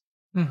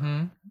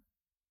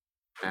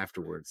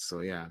afterwards. So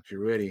yeah, if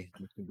you're ready,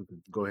 we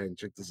can go ahead and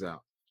check this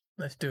out.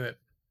 Let's do it.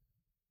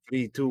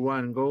 3, 2,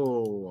 1,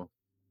 go.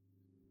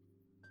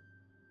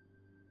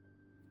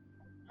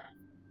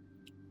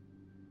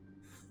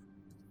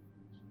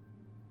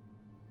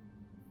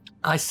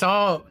 I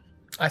saw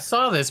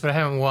this, but I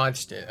haven't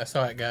watched it. I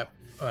saw it got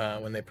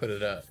when they put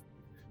it up.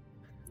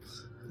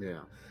 Yeah.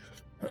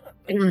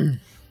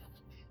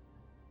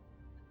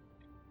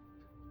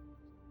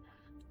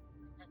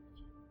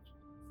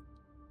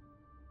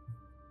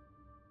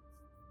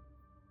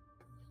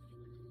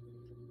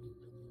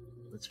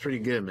 It's pretty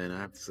good, man, I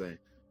have to say.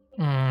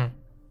 I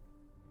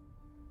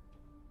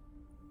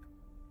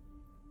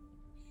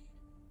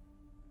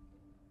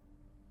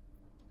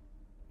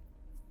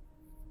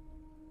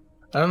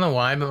don't know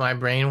why, but my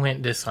brain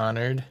went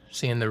Dishonored,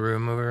 seeing the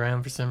room move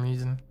around for some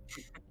reason.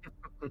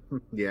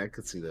 Yeah, I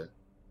could see that.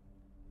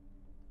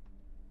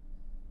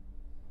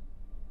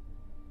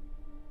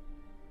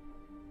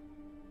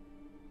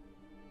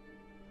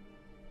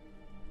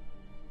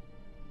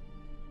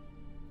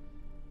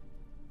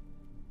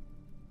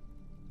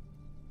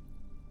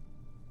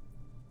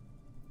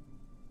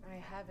 I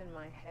have in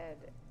my head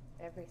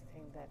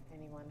everything that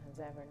anyone has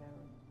ever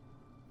known.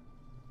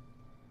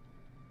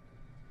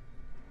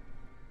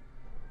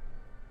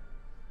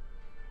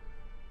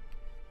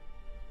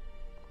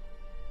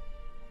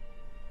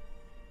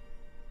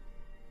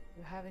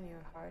 You have in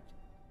your heart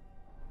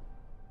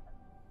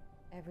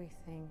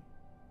everything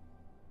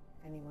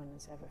anyone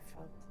has ever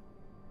felt.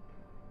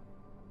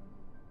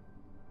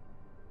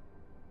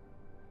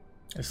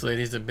 This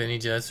lady's a Benny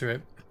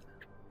Gesserit.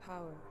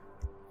 Power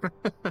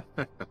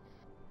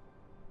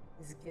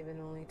is given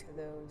only to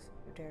those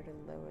who dare to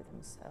lower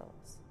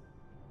themselves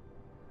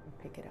and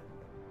pick it up.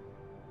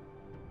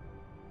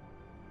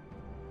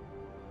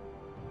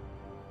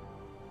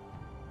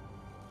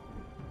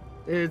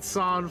 It's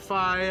on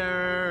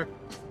fire.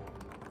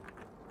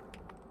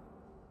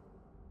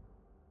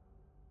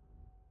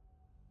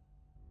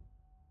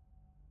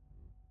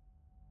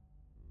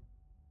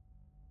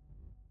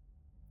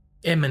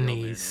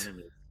 Enemies.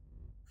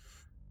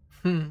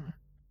 Enemies.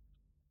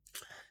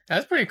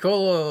 That's pretty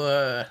cool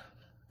little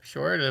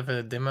short of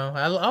a demo.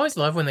 I always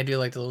love when they do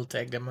like the little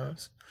tech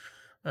demos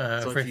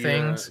So for if you,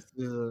 things.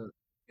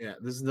 yeah,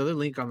 there's another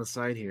link on the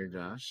side here,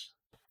 Josh.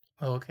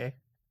 Oh, okay.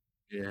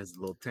 It has a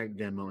little tech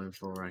demo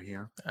info right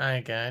here.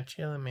 I got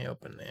you. Let me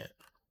open that.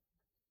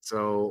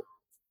 So,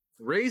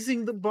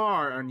 raising the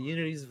bar on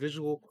Unity's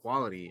visual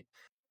quality,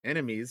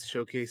 Enemies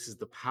showcases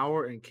the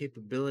power and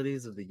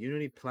capabilities of the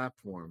Unity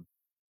platform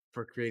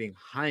for creating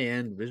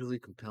high-end, visually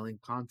compelling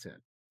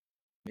content,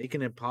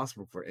 making it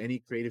possible for any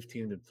creative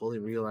team to fully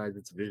realize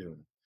its vision.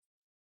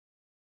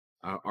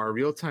 Our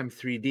real-time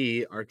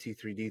 3D,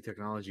 RT3D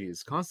technology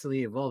is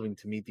constantly evolving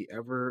to meet the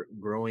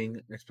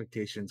ever-growing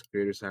expectations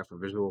creators have for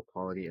visual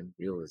quality and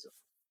realism.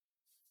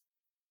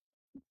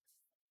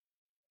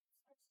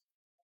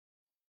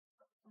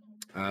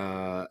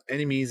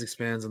 Enemies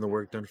expands on the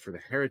work done for the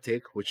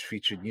Heretic, which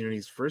featured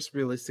Unity's first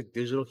realistic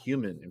digital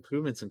human.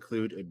 Improvements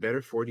include a better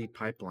 4D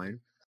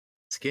pipeline,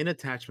 skin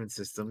attachment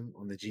system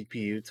on the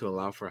GPU to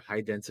allow for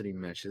high-density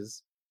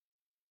meshes.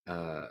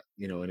 An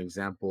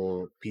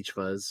example, Peach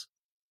Fuzz.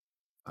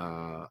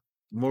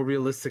 More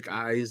realistic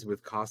eyes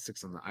with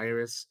caustics on the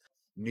iris,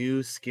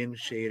 new skin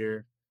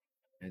shader,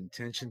 and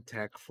tension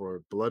tech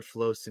for blood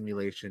flow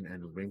simulation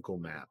and wrinkle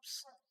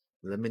maps,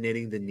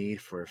 eliminating the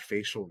need for a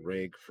facial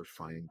rig for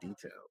fine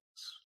details.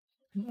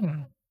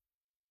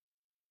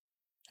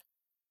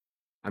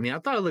 I mean, I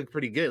thought it looked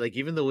pretty good. Like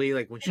even the way,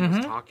 like when she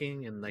was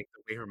talking and like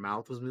the way her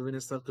mouth was moving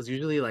and stuff. Because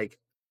usually, like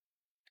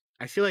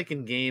I feel like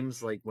in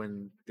games, like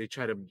when they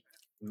try to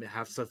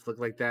have stuff look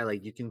like that,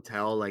 like you can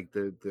tell like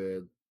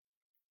the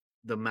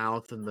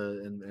mouth and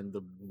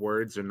the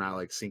words are not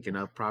like syncing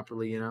up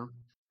properly, you know.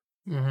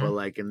 But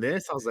like in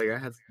this, I was like, I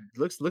had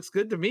looks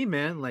good to me,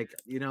 man. Like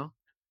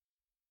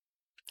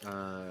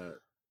uh,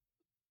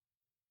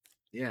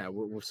 yeah.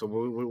 So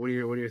what are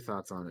your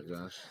thoughts on it,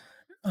 Josh?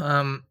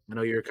 I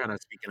know you're kind of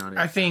speaking on it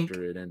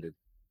after it ended.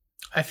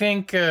 I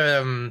think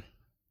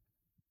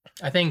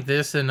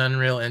this and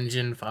Unreal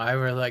Engine 5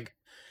 are like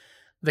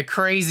the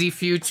crazy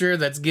future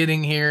that's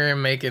getting here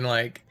and making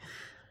like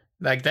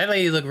that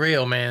lady look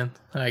real, man.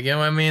 Like, you know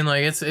what I mean?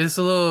 Like it's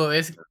a little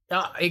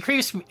it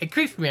creeps me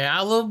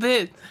out a little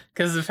bit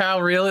because of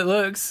how real it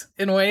looks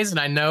in ways, and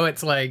I know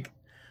it's like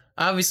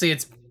obviously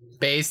it's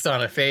based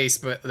on a face,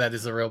 but that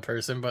is a real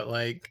person, but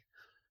like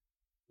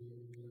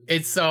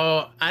it's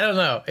so I don't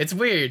know. It's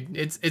weird.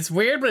 It's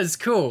weird, but it's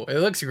cool. It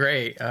looks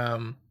great.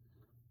 But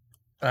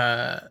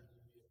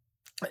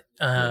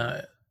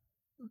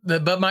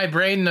my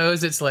brain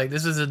knows it's like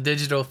this is a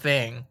digital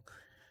thing.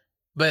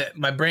 But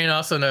my brain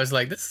also knows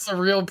like this is a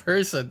real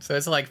person, so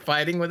it's like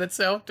fighting with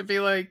itself to be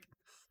like,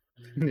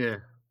 yeah,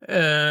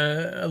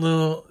 a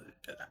little.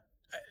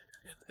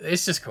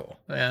 It's just cool,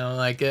 you know.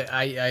 Like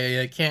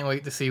I can't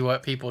wait to see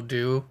what people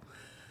do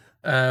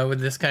with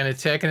this kind of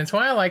tech, and it's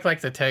why I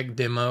like the tech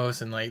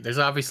demos and like. There's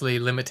obviously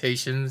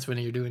limitations when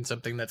you're doing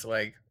something that's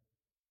like,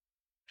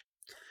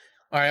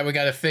 all right, we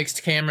got a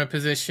fixed camera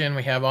position,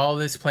 we have all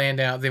this planned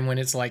out. Then when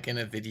it's like in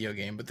a video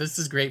game, but this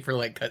is great for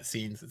like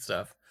cutscenes and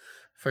stuff,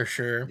 for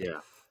sure.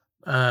 Yeah.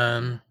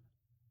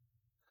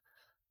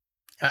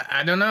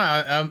 I don't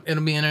know.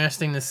 It'll be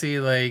interesting to see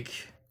like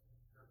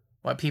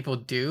what people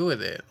do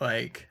with it.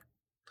 Like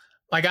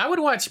I would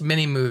watch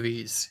mini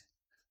movies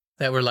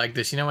that were like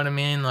this. You know what I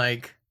mean?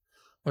 Like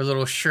or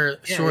little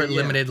short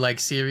limited like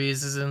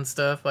series and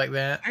stuff like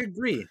that. I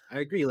agree.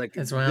 Like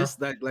as well. This,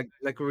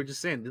 like we were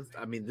just saying. This,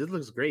 I mean, this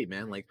looks great,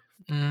 man. Like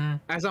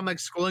as I'm like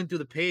scrolling through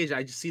the page,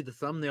 I just see the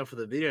thumbnail for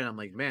the video, and I'm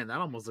like, man, that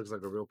almost looks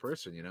like a real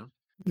person, you know?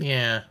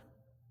 Yeah.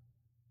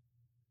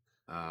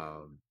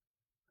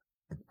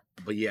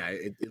 But yeah,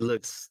 it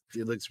looks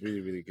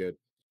really really good.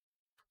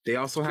 They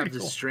also have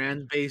this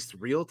strand-based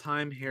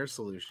real-time hair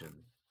solution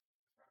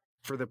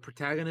for the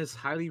protagonist's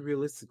highly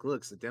realistic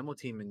looks. The demo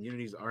team and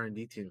Unity's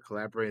R&D team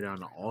collaborated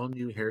on an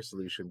all-new hair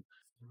solution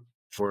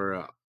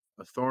for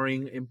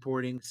authoring,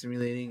 importing,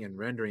 simulating, and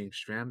rendering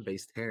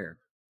strand-based hair.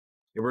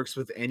 It works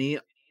with any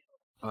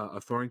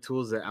authoring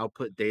tools that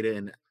output data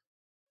in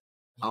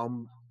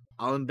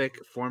Alembic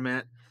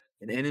format.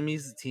 And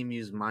Enemies, the team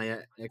used Maya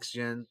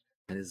XGen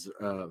and is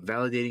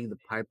validating the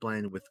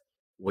pipeline with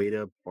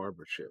Weta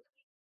Barbershop.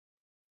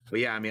 But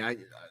yeah, I mean, I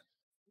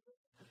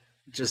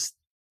just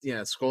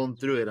scrolling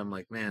through it, I'm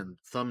like, man,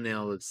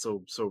 thumbnail looks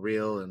so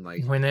real, and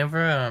like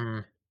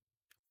whenever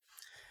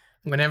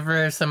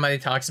somebody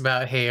talks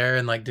about hair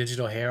and like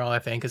digital hair, all I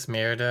think is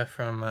Merida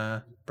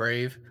from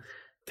Brave.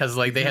 because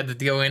like they had to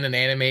go in and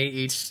animate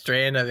each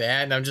strand of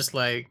that, and I'm just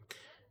like,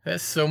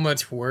 that's so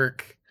much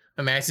work.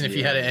 Imagine if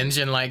you had Yeah, an man.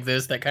 engine like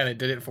this that kind of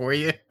did it for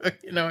you.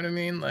 You know what I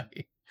mean?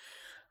 Like,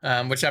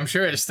 which I'm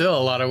sure it's still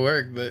a lot of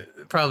work,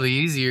 but probably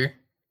easier.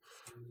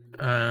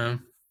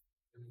 Um,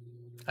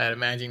 I'd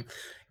imagine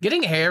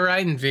getting hair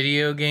right in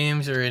video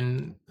games or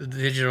in the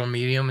digital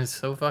medium is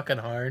so fucking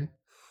hard.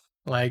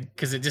 Like,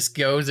 because it just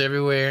goes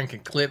everywhere and can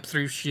clip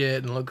through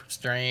shit and look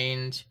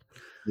strange.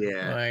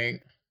 Yeah.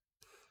 Like,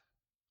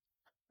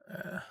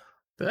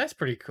 but that's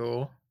pretty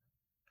cool.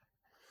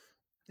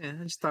 Yeah,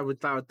 I just thought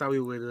we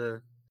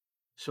would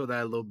show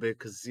that a little bit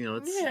because Yeah,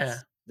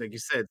 it's like you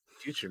said,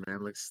 future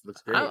man looks I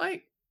great.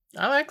 like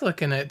I like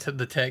looking at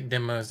the tech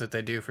demos that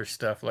they do for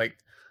stuff. Like,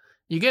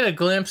 you get a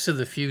glimpse of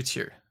the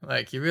future.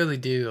 Like, you really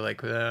do. Like,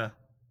 kind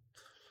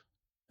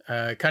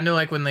of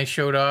like when they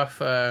showed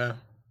off.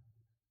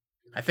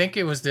 I think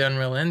it was the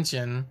Unreal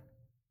Engine,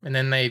 and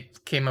then they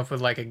came up with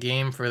like a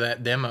game for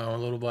that demo a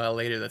little while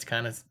later. That's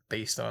kind of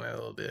based on it a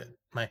little bit.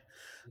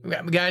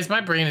 Guys,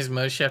 my brain is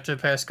mush after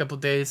the past couple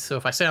days. So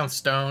if I sound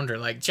stoned or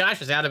like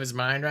Josh is out of his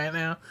mind right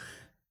now,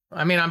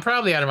 I mean I'm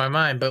probably out of my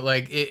mind, but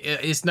like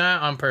it's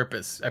not on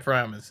purpose. I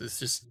promise. It's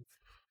just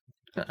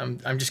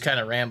I'm just kind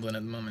of rambling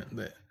at the moment,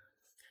 but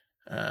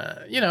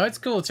it's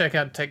cool to check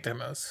out tech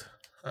demos.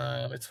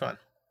 It's fun.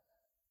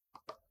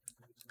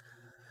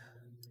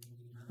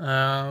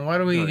 What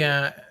do we Oh,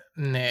 yeah. got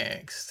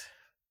next?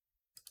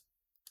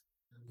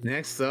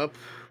 Next up,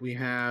 we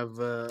have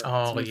Oh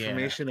some yeah.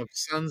 information of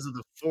Sons of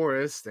the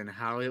Forest and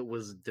how it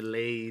was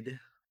delayed.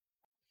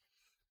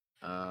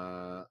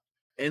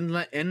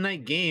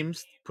 Night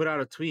Games put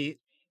out a tweet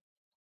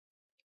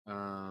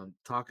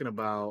talking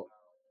about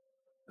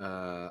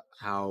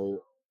how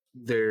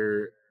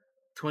their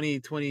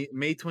 2020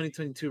 May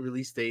 2022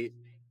 release date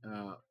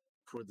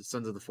for the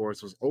Sons of the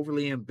Forest was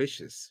overly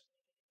ambitious,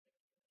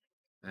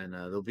 and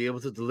they'll be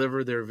able to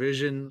deliver their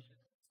vision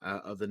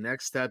of the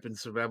next step in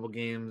survival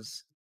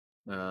games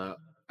uh,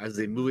 as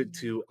they move it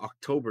to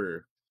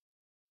October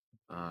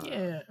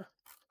Yeah.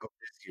 of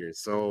this year.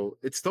 So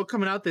it's still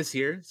coming out this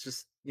year. It's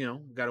just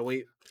gotta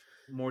wait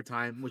more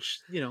time, which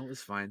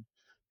is fine.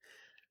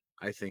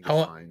 I think I it's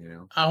want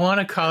fine. I want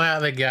to call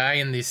out the guy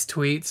in these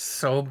tweets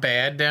so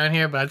bad down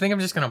here, but I think I'm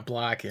just gonna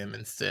block him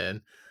instead.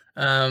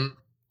 Um,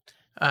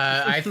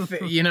 I think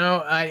that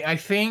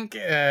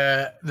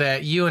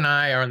you and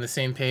I are on the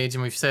same page,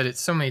 and we've said it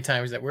so many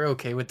times that we're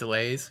okay with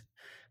delays.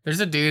 There's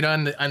a dude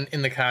in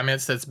the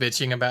comments that's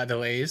bitching about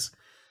delays.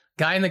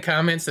 Guy in the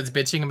comments that's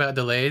bitching about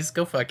delays,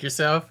 go fuck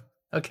yourself.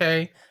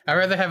 Okay, I'd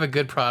rather have a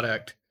good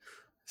product.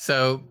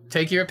 So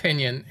take your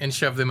opinion and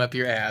shove them up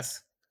your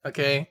ass.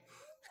 Okay,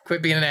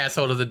 quit being an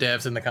asshole to the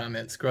devs in the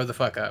comments. Grow the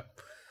fuck up.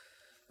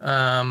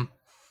 Um,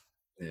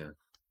 Yeah.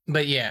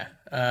 but yeah,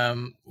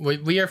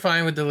 we are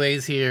fine with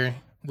delays here.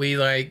 We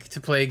like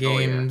to play Oh yeah.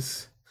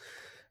 games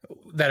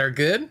that are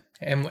good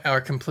and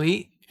are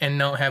complete and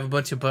don't have a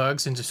bunch of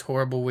bugs and just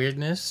horrible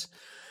weirdness.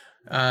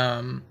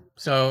 And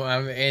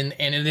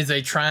it is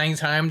a trying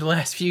time the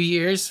last few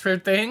years for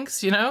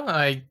things, has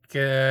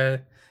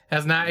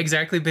not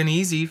exactly been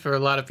easy for a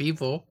lot of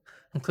people,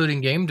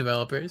 including game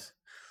developers.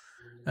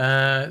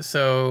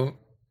 So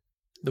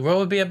the world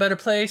would be a better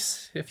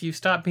place if you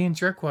stopped being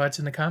jerkwads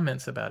in the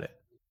comments about it.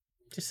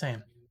 Just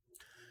saying.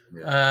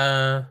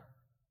 Yeah.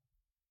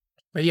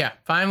 But yeah,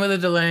 fine with a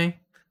delay.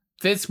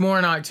 Fits more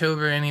in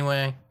October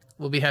anyway.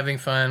 We'll be having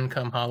fun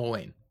come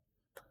Halloween.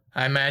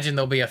 I imagine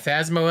there'll be a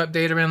Phasmo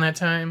update around that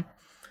time.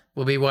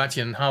 We'll be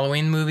watching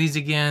Halloween movies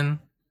again.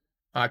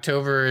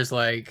 October is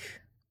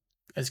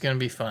it's going to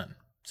be fun.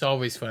 It's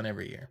always fun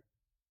every year.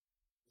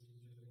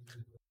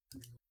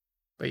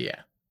 But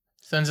yeah,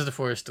 Sons of the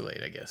Forest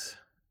delayed, I guess.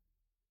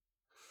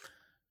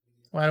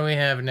 What do we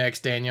have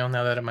next, Daniel,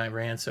 now that my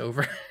rant's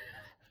over?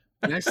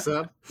 Next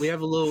up, we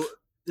have a little.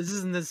 This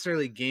isn't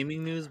necessarily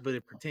gaming news, but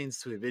it pertains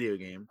to a video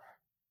game,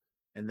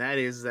 and that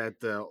is that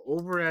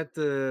over at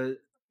the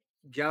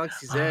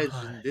Galaxy's Edge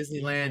in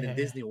Disneyland and Yeah.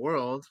 Disney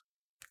World,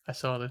 I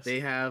saw this. they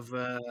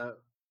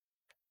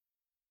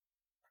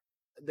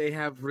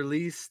have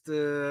released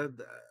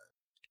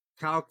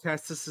Cal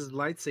Kestis's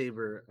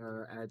lightsaber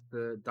at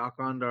the Doc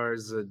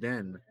Ondar's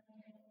den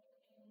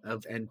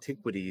of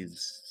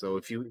antiquities. So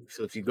if you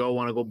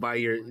want to go buy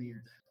your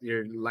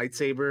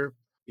lightsaber,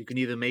 you can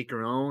either make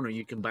your own or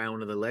you can buy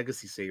one of the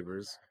legacy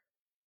sabers.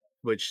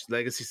 Which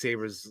legacy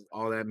sabers,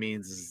 all that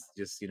means is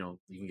just you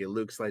can get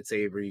Luke's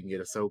lightsaber, you can get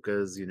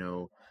Ahsoka's,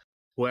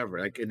 whoever,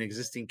 like an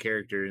existing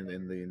character in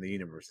the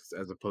universe,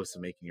 as opposed to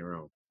making your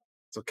own.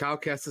 So Cal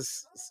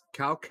Kestis's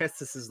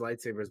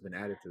lightsaber has been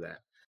added to that,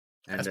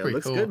 and That's it pretty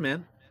looks cool. good,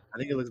 man. I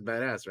think it looks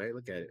badass, right?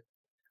 Look at it.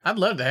 I'd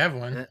love to have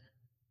one.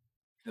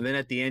 And then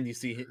at the end, you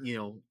see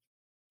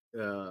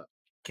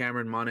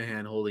Cameron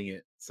Monaghan holding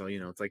it. So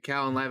it's like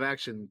Cal in live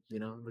action.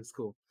 It looks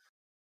cool.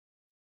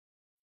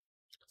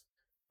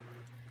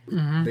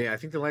 Mm-hmm. But yeah, I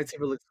think the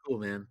lightsaber looks cool,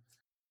 man.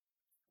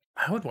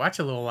 I would watch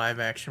a little live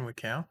action with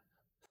Cal.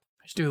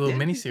 Just do a little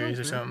miniseries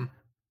or something.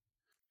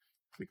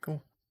 Be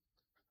cool.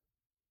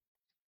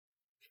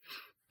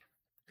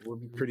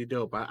 would be pretty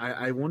dope.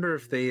 I wonder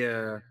if they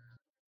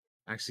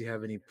actually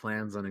have any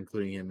plans on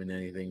including him in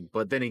anything.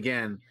 But then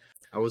again,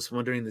 I was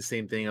wondering the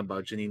same thing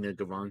about Janina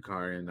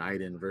Gavankar and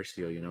Aiden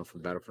Versio,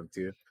 from Battlefront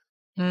 2.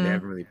 They Mm.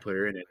 haven't really put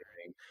her in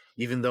anything.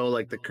 Even though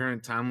like the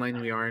current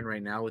timeline we are in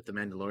right now with the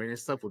Mandalorian and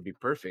stuff would be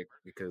perfect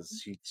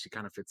because she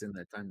kind of fits in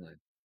that timeline.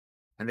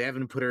 And they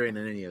haven't put her in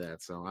any of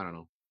that, so I don't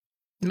know.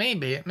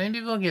 Maybe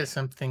we'll get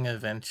something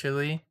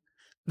eventually.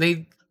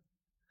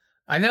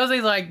 I know they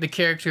like the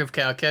character of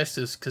Cal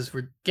Kestis because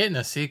we're getting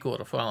a sequel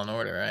to Fallen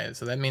Order, right?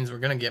 So that means we're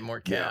gonna get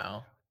more Yeah.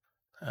 Cal.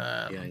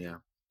 Yeah.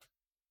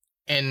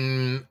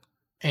 And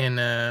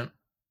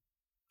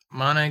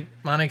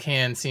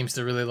Monacan seems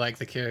to really like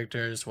the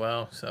character as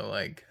well. So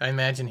like, I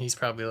imagine he's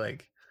probably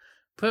like,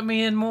 put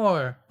me in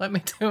more, let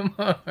me do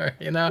more.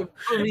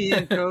 Put me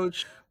in,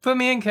 coach. Put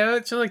me in,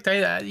 coach. Look,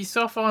 you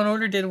saw Fallen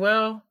Order did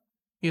well.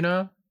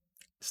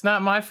 It's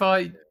not my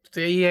fault.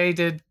 The EA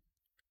did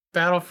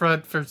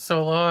Battlefront for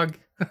so long.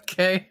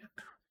 Okay.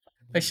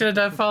 I should have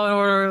done Fallen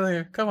Order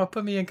earlier. Come on,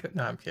 put me in.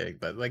 No, I'm kidding.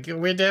 But like,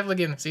 we're definitely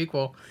getting a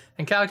sequel,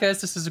 and Cal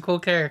Kestis is a cool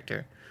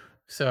character.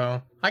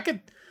 So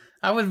I'd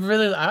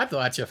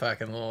watch a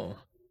fucking little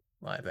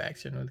live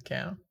action with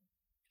Cal.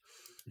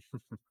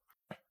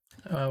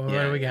 What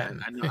do we got?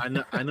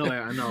 I know.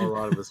 A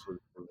lot of us would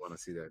want to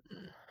see that.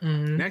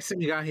 Mhm. Next thing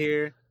we got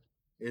here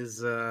is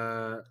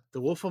The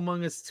Wolf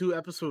Among Us 2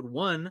 Episode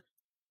 1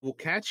 will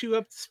catch you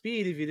up to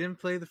speed if you didn't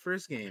play the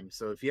first game.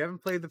 So if you haven't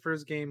played the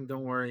first game,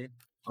 don't worry.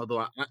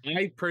 Although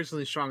I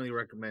personally strongly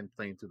recommend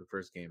playing through the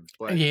first game.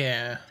 But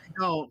Yeah.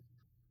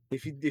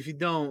 if you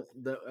don't,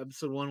 the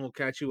Episode 1 will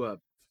catch you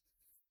up.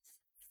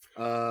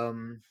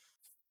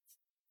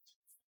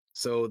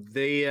 So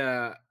they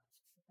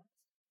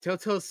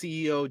Telltale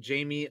CEO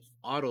Jamie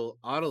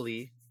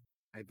Ottley,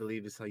 I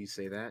believe is how you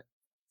say that,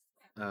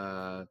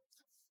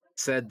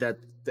 said that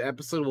the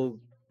episode will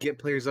get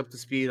players up to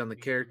speed on the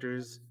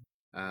characters.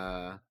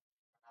 In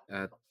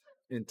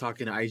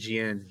talking to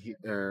IGN,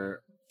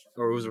 or it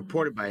was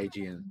reported by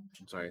IGN.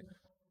 I'm sorry.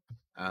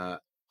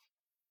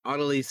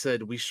 Ottley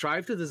said, "We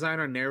strive to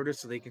design our narratives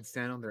so they can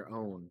stand on their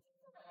own,"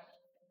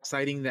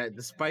 citing that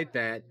despite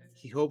that,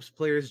 he hopes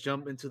players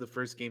jump into the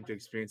first game to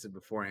experience it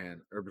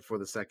beforehand or before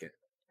the second,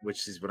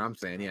 which is what I'm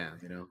saying. Yeah,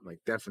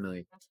 like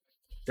definitely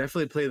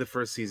play the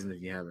first season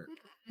if you haven't.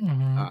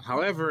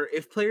 However,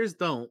 if players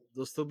don't,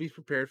 they'll still be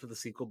prepared for the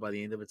sequel by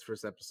the end of its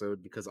first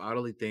episode because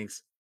Ottley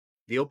thinks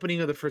the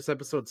opening of the first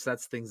episode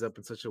sets things up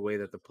in such a way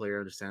that the player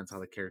understands how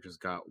the characters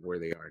got where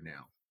they are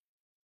now.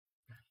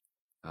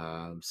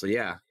 So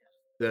yeah,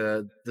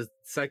 the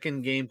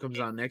second game comes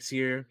out next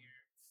year,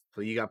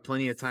 so you got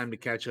plenty of time to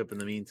catch up in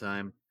the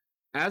meantime.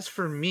 As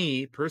for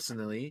me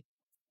personally,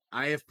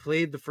 I have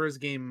played the first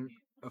game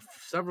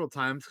several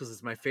times because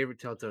it's my favorite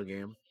Telltale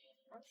game.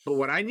 But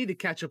what I need to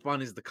catch up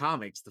on is the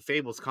comics, the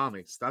Fables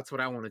comics. That's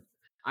what I want to.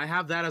 I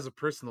have that as a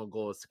personal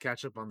goal, is to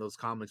catch up on those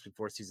comics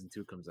before season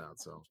 2 comes out.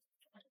 So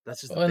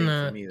that's just the thing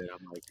for me that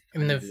I'm like, I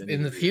need to do.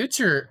 In the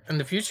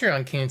future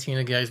on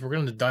Cantina, guys, we're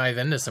going to dive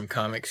into some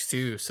comics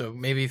too. So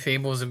maybe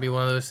Fables would be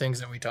one of those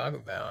things that we talk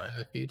about in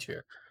the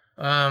future.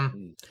 I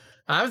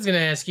was going to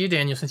ask you,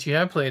 Daniel, since you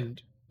have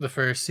played the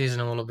first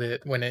season a little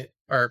bit,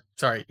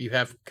 you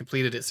have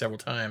completed it several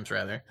times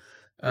rather.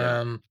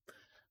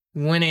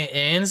 When it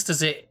ends,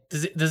 does it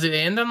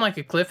end on like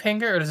a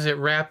cliffhanger, or does it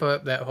wrap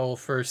up that whole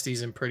first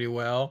season pretty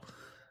well?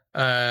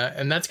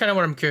 And that's kind of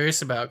what I'm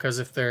curious about, because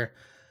if they're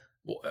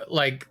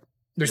like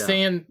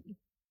saying,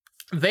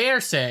 they are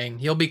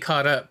saying you'll be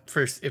caught up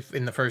first if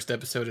in the first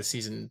episode of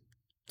season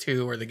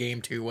 2 or the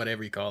game 2,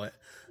 whatever you call it.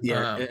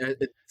 Yeah,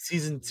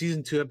 season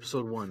 2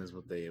 episode 1 is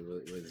what it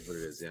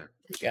is. Yeah,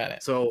 got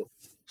it.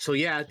 So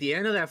yeah, at the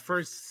end of that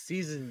first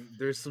season,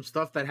 there's some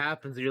stuff that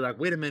happens, and you're like,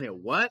 wait a minute,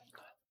 what?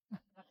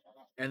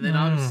 And then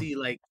obviously,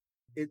 like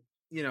it,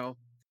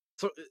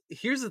 So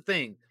here's the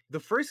thing: the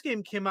first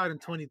game came out in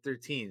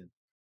 2013.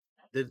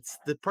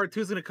 The part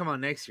 2 is going to come out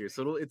next year,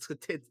 so it's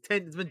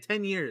been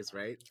 10 years,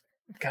 right?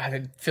 God,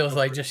 it feels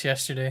like just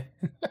yesterday.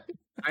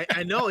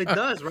 I know it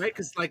does, right?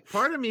 Because like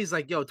part of me is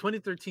like, yo,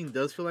 2013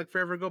 does feel like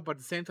forever ago, but at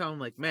the same time, I'm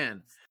like,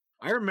 man,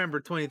 I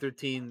remember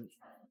 2013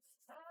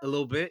 a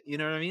little bit. You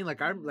know what I mean?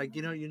 Like I'm like,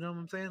 you know what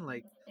I'm saying?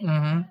 Like,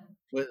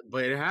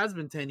 but it has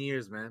been 10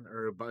 years, man,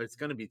 but it's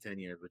gonna be 10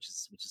 years, which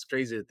is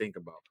crazy to think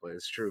about, but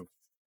it's true.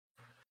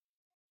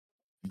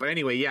 But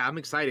anyway, yeah, I'm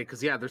excited because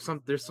there's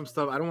some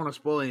stuff. I don't want to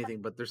spoil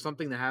anything, but there's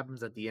something that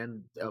happens at the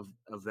end of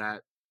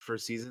that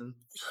first season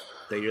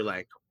that they're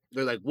like,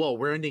 whoa,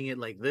 we're ending it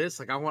like this.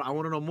 Like I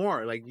want to know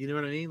more. Like, you know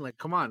what I mean? Like,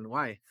 come on,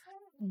 why?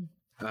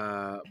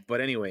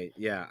 But anyway,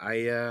 yeah,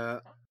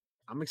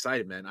 I'm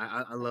excited, man.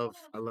 I love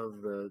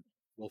the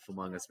Wolf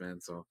Among Us, man.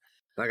 So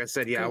like I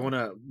said, yeah, cool. I want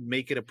to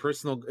make it a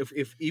personal.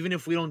 If even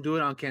if we don't do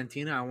it on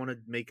Cantina, I want to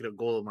make it a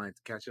goal of mine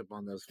to catch up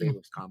on those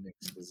Fables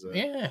comics.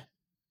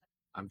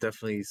 I'm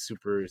definitely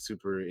super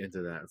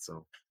into that.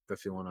 So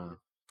definitely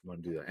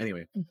want to do that.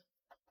 Anyway,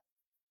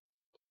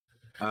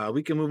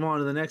 we can move on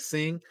to the next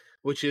thing.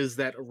 which is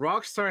that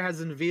Rockstar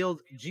has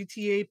unveiled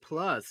GTA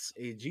Plus,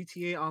 a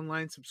GTA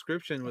Online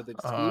subscription with Oh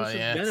exclusive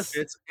yes.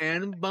 benefits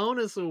and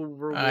bonus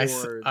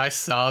rewards. I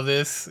saw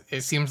this.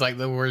 It seems like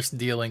the worst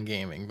deal in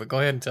gaming, but go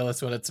ahead and tell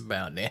us what it's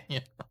about,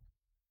 Daniel.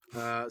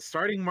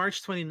 Starting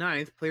March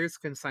 29th, players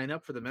can sign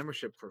up for the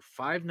membership for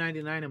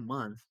 $5.99 a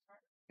month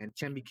and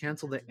can be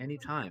canceled at any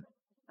time.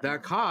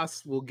 That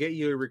cost will get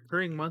you a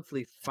recurring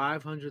monthly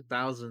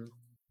 500,000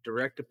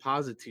 direct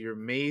deposit to your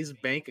Maze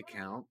bank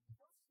account,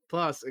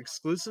 plus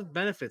exclusive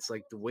benefits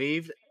like the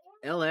waived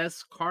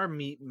LS car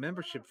meet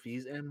membership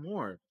fees and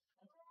more.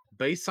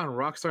 Based on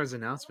Rockstar's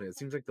announcement, it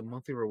seems like the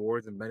monthly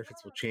rewards and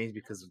benefits will change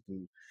because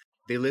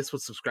they list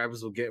what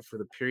subscribers will get for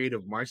the period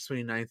of March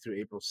 29th through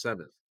April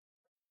 7th.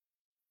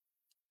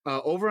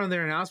 Over on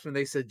their announcement,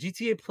 they said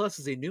GTA Plus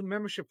is a new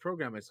membership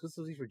program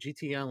exclusively for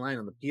GTA Online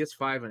on the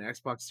PS5 and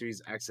Xbox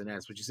Series X and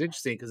S, which is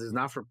interesting because it's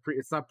not for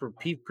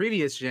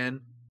previous gen;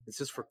 it's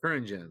just for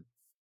current gen.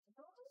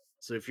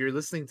 So if you're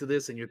listening to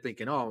this and you're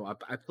thinking, "Oh,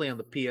 I play on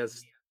the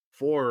PS4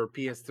 or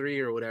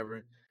PS3 or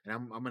whatever, and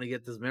I'm gonna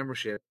get this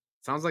membership,"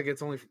 sounds like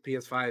it's only for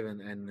PS5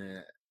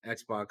 and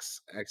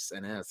Xbox X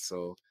and S.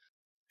 So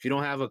if you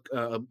don't have a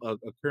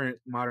current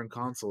modern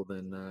console,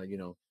 then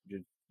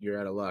you're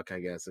out of luck,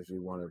 I guess, if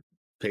you want to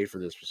pay for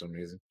this for some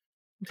reason.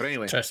 But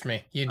anyway, Trust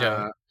me, you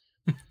don't.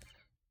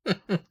 I'm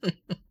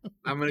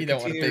gonna You don't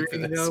want to continue pay for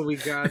reading. this. We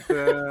got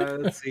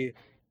let's see.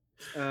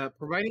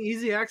 Providing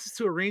easy access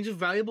to a range of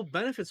valuable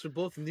benefits for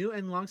both new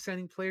and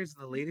long-standing players in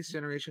the latest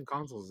generation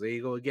consoles. There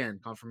you go again,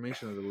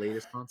 confirmation of the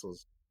latest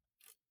consoles.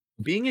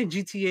 Being a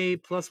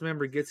GTA Plus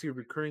member gets you a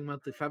recurring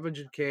monthly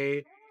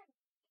 500K,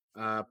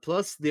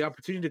 plus the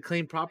opportunity to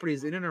claim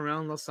properties in and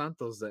around Los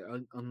Santos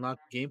that unlock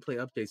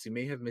gameplay updates you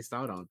may have missed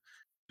out on.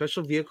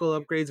 Special vehicle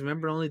upgrades,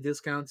 member-only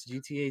discounts,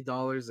 GTA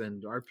dollars,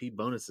 and RP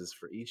bonuses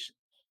for each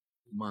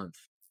month.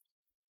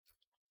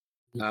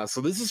 So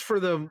this is for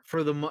the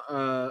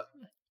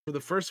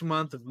first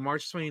month of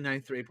March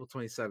 29th through April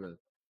 27th.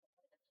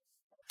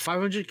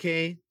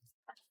 500K.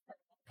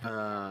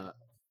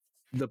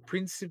 The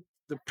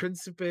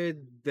Principe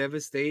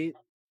Devastate,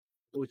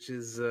 which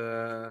is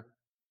I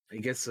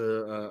guess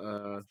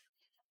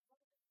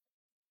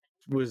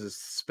what is this?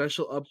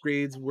 Special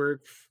upgrades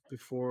work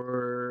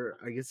before,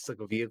 I guess it's like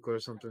a vehicle or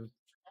something.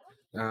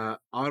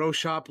 Auto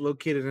shop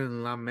located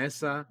in La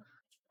Mesa.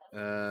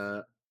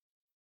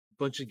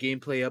 Bunch of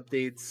gameplay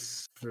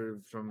updates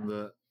from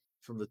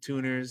the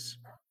tuners.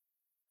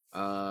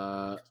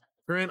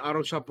 Current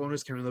auto shop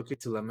owners can relocate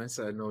to La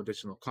Mesa at no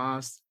additional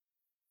cost.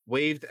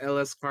 Waived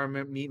LS car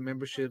meet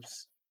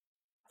memberships.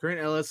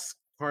 Current LS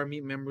car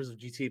meet members of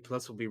GTA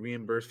Plus will be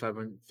reimbursed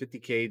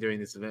 550K during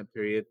this event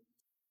period.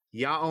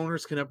 Yacht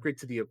owners can upgrade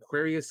to the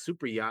Aquarius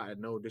Super Yacht at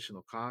no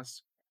additional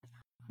cost.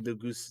 The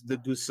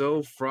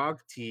Gusseau Frog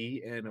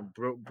Tee and a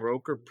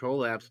Broker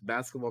Prolapse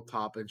basketball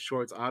top and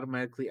shorts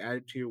automatically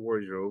added to your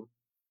wardrobe.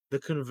 The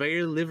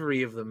Conveyor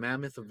livery of the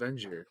Mammoth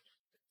Avenger,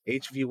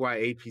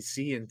 HVY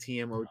APC and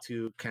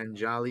TM02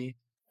 Kanjali.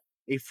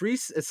 A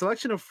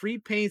selection of free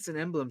paints and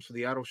emblems for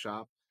the auto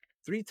shop.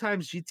 3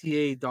 times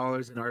GTA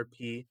dollars in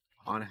RP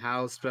on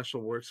Howe's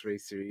Special Works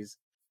Race Series.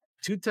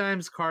 2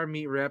 times car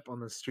meet rep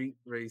on the Street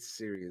Race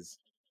Series.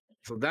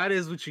 So that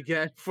is what you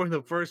get for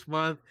the first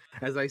month.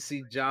 As I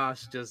see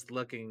Josh just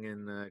looking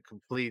in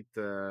complete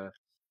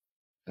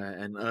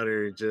and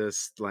utter,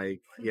 just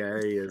like, yeah,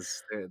 there he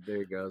is. There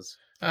he goes.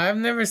 I've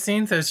never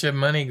seen such a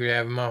money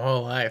grab in my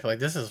whole life. Like,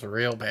 this is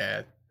real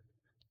bad.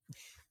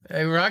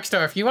 Hey,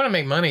 Rockstar, if you want to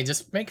make money,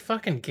 just make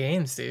fucking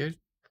games, dude.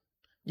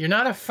 You're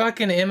not a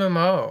fucking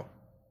MMO.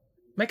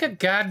 Make a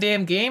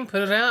goddamn game,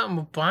 put it out, and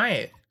we'll buy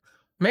it.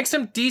 Make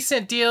some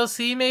decent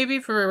DLC, maybe,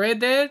 for Red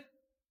Dead.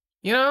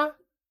 You know?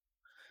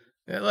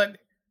 Like,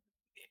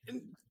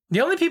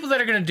 the only people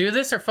that are gonna do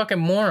this are fucking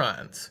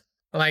morons.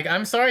 Like,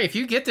 I'm sorry, if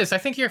you get this, I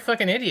think you're a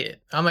fucking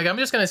idiot. I'm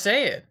just gonna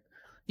say it.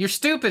 You're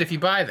stupid if you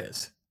buy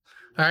this.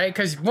 Alright?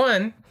 Because,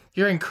 one,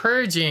 you're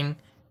encouraging,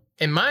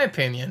 in my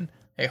opinion,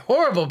 a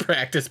horrible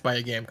practice by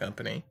a game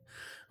company,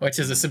 which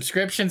is a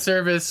subscription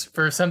service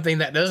for something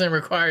that doesn't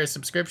require a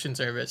subscription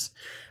service.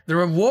 The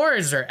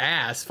rewards are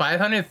ass.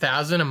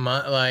 500,000 a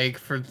month, like,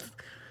 for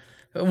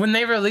when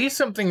they release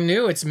something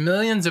new, it's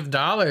millions of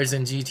dollars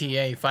in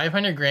GTA.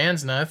 500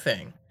 grand's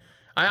nothing.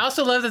 I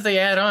also love that they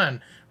add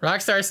on.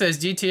 Rockstar says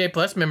GTA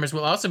Plus members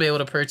will also be able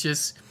to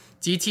purchase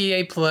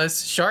GTA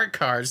Plus shark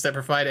cards that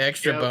provide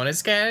extra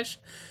bonus cash.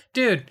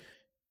 Dude,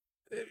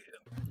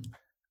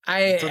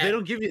 So they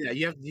don't give you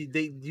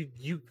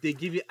that. They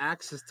give you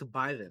access to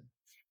buy them.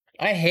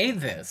 I hate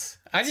this.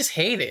 I just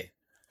hate it.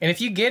 And if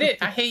you get it,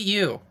 I hate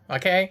you.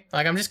 Okay?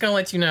 Like, I'm just gonna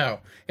let you know.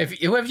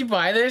 If you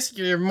buy this,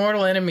 you're a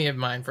mortal enemy of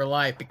mine for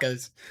life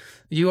because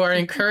you are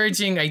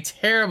encouraging a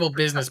terrible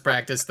business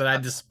practice that I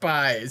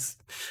despise.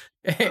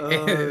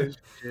 Oh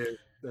shit.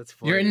 That's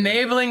funny. You're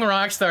enabling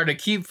Rockstar to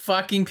keep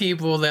fucking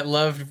people that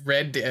love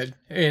Red Dead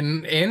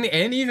and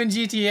even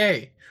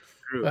GTA.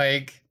 True.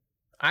 Like,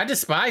 I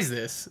despise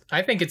this.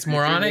 I think it's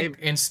moronic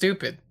and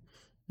stupid.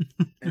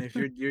 And if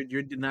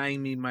you're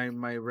denying me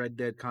my Red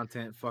Dead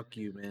content, fuck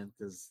you, man,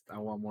 because I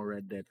want more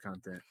Red Dead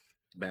content.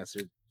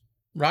 bastard.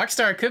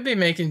 Rockstar could be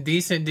making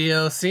decent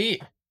DLC,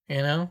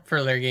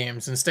 for their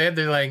games. Instead,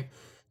 they're like,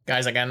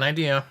 guys, I got an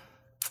idea.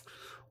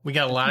 We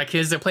got a lot of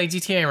kids that play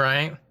GTA,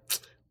 right?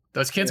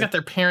 Those kids got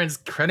their parents'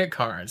 credit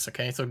cards,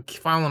 okay? So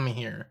follow me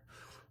here.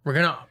 We're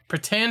going to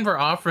pretend we're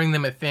offering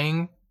them a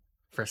thing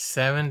for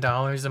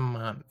 $7 a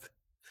month.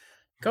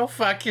 Go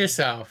fuck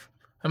yourself.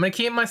 I'm going to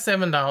keep my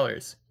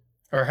 $7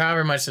 or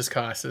however much this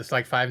costs. It's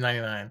like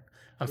 $5.99.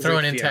 I'm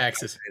throwing in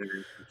taxes.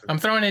 I'm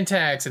throwing in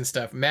tax and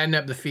stuff, adding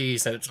up the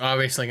fees that it's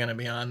obviously going to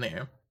be on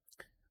there.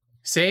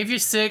 Save your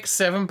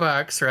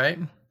 $6-7, right?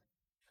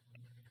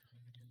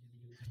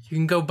 You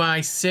can go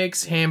buy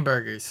 6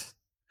 hamburgers,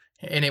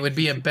 and it would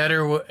be a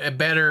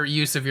better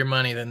use of your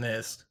money than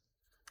this.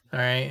 All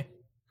right,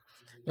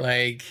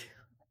 like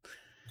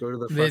Go to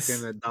the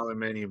fucking dollar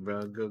menu,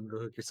 bro. Go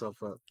hook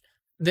yourself up.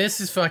 This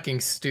is fucking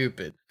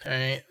stupid. All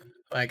right,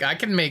 like I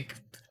can make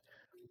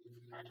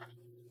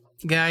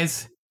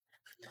guys.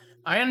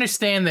 I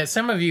understand that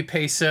some of you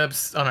pay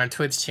subs on our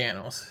Twitch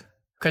channels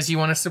because you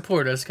want to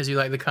support us because you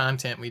like the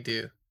content we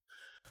do.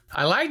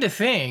 I like to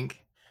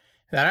think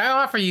that I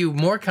offer you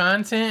more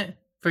content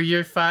for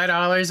your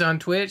 $5 on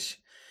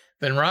Twitch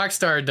than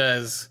Rockstar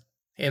does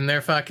in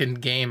their fucking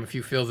game if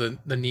you feel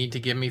the need to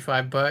give me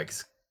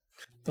 $5.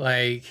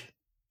 Like,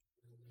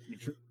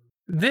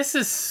 this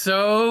is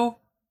so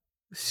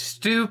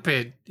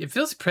stupid. It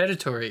feels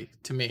predatory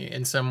to me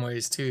in some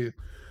ways too.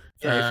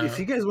 Yeah, if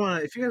you guys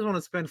want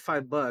to spend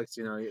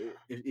 $5,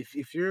 if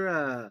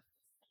you're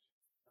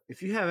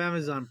if you have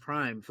Amazon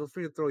Prime, feel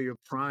free to throw your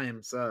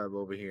Prime sub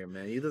over here,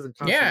 man. It doesn't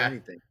cost you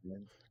anything,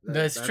 man.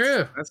 That's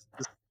true.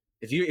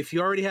 If you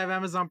already have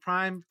Amazon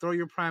Prime, throw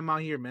your Prime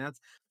out here, man.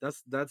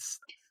 That's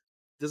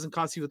doesn't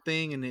cost you a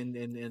thing, and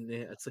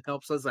it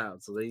helps us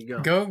out. So there you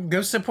go.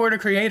 Go support a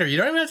creator. You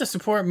don't even have to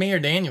support me or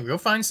Daniel. Go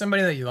find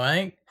somebody that you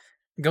like.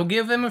 Go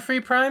give them a free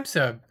Prime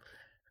sub,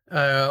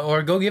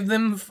 or go give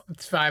them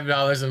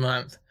 $5 a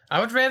month. I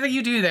would rather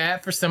you do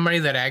that for somebody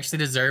that actually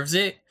deserves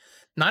it,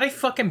 not a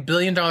fucking $1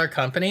 billion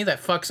company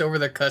that fucks over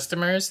their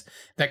customers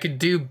that could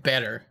do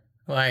better.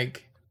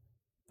 Like,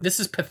 this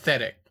is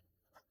pathetic.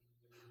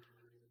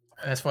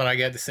 That's what I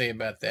got to say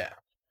about that.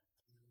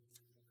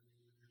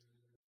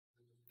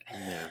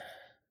 Yeah.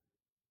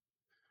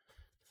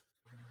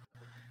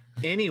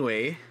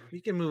 Anyway,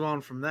 we can move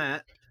on from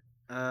that.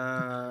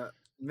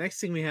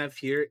 Next thing we have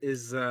here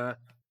is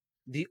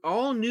the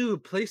all-new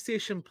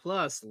PlayStation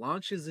Plus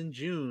launches in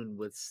June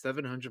with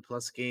 700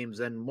 plus games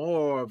and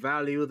more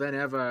value than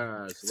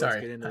ever. So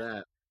let's get into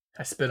that.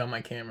 I spit on my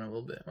camera a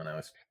little bit when I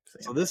was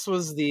saying So this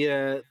was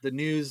the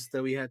news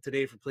that we had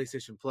today for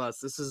PlayStation Plus.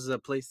 This is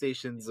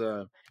PlayStation's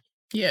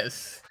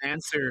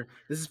answer.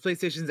 This is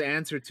PlayStation's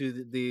answer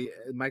to the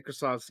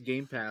Microsoft's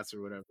Game Pass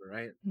or whatever,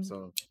 right?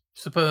 So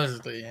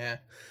supposedly, yeah.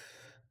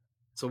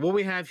 So what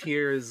we have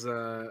here is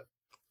they're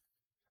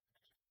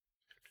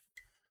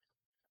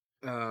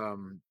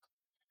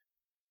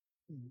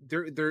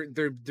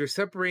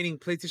separating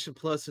PlayStation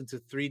Plus into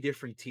 3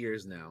 different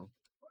tiers now.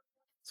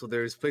 So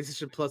there's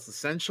PlayStation Plus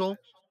Essential,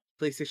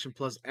 PlayStation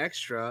Plus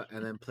Extra,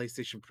 and then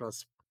PlayStation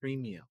Plus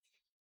Premium.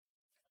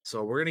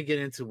 So we're gonna get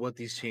into what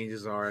these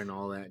changes are and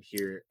all that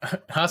here.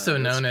 Also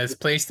known as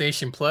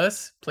PlayStation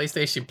Plus,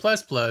 PlayStation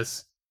Plus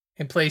Plus,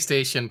 and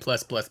PlayStation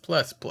Plus Plus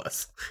Plus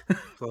Plus.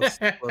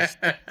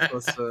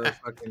 plus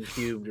fucking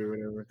cubed or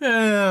whatever.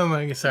 Oh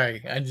my god!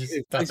 Sorry, I just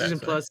thought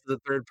PlayStation Plus is the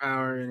third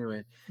power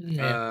anyway.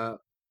 Yeah.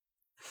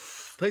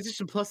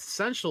 PlayStation Plus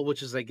Essential,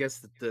 which is I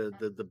guess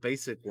the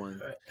basic one.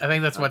 I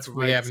think that's what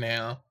we have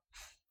now.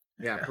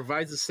 Yeah,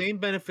 provides the same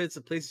benefits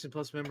that PlayStation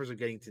Plus members are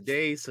getting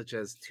today, such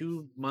as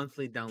 2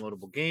 monthly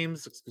downloadable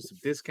games,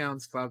 exclusive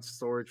discounts, cloud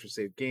storage for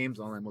saved games,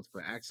 online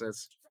multiplayer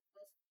access.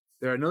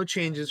 There are no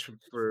changes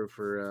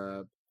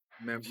for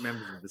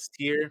members of this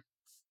tier.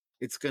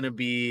 It's going to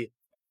be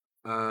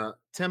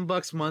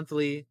 $10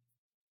 monthly,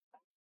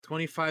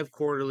 25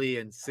 quarterly,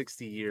 and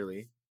 60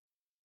 yearly.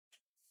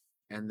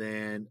 And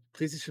then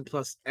PlayStation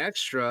Plus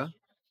Extra,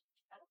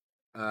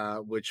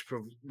 which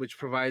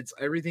provides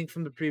everything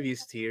from the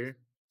previous tier,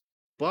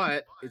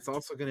 but it's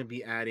also going to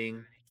be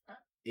adding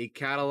a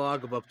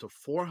catalog of up to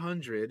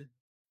 400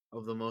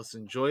 of the most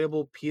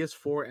enjoyable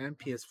PS4 and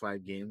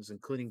PS5 games,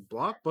 including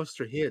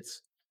blockbuster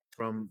hits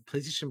from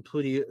PlayStation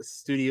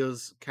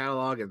Studios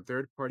catalog and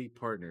third-party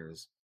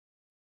partners.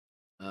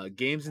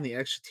 Games in the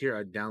extra tier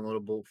are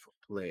downloadable for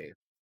play.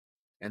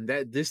 And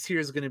that this tier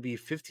is going to be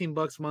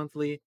 $15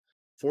 monthly,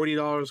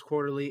 $40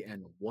 quarterly,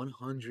 and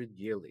 $100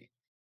 yearly.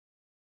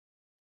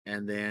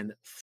 And then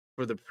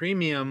for the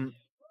premium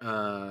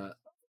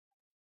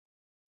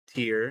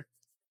tier,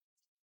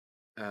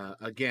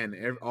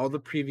 again, all the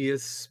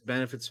previous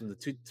benefits from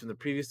the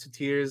previous 2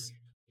 tiers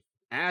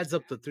adds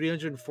up to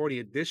 340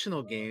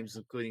 additional games,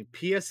 including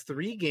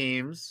PS3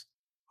 games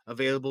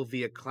available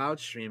via cloud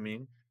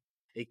streaming,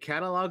 a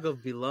catalog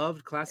of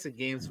beloved classic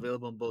games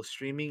available in both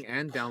streaming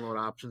and download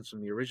options from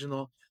the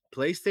original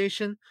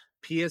PlayStation,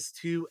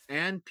 PS2,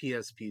 and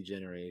PSP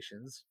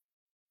generations.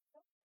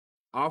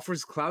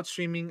 Offers cloud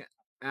streaming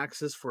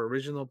access for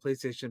original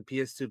PlayStation,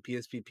 PS2,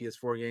 PSP,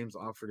 PS4 games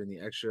offered in the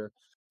extra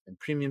and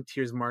premium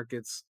tiers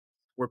markets,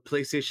 where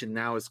PlayStation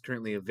Now is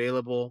currently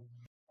available.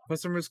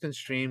 Customers can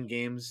stream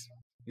games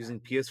using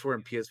PS4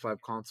 and PS5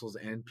 consoles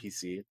and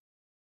PC.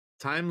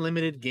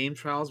 Time-limited game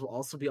trials will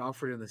also be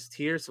offered in this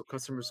tier, so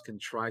customers can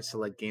try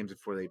select games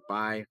before they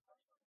buy.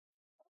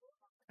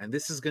 And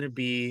this is going to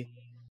be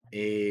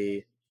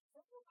a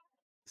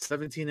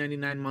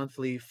 $17.99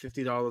 monthly,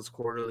 $50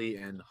 quarterly,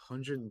 and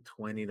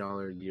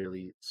 $120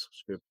 yearly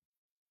subscription.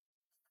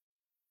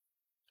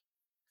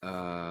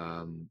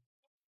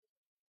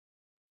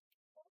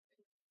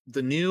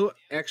 The new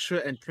extra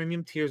and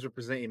premium tiers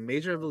represent a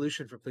major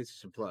evolution for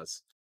PlayStation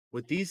Plus.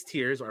 With these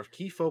tiers, our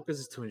key focus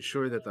is to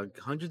ensure that the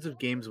hundreds of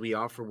games we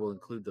offer will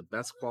include the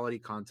best quality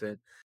content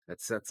that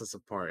sets us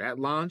apart. At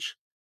launch,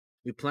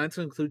 we plan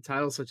to include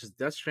titles such as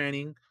Death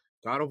Stranding,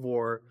 God of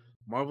War,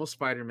 Marvel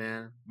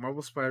Spider-Man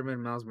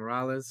Miles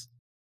Morales,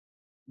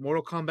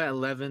 Mortal Kombat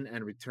 11,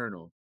 and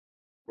Returnal.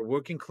 We're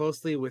working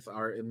closely with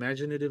our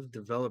imaginative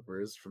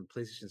developers from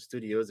PlayStation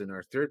Studios and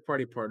our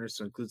third-party partners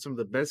to include some of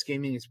the best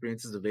gaming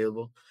experiences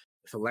available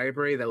with a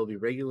library that will be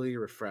regularly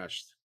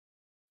refreshed.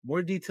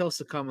 More details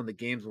to come on the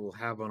games we'll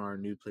have on our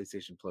new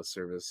PlayStation Plus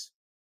service.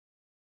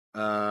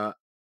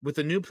 With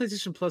the new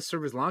PlayStation Plus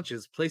service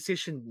launches,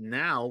 PlayStation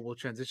Now will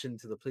transition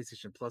to the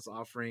PlayStation Plus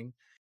offering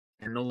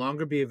and no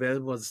longer be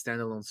available as a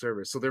standalone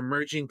service. So they're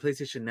merging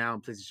PlayStation Now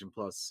and PlayStation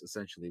Plus,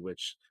 essentially,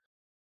 which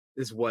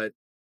is what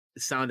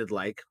it sounded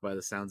like by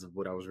the sounds of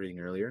what I was reading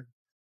earlier.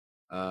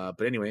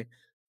 But anyway,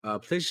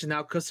 PlayStation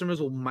Now customers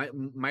will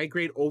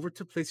migrate over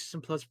to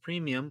PlayStation Plus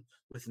Premium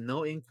with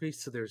no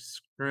increase to their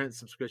current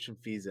subscription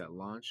fees at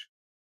launch.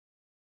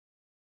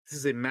 This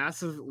is a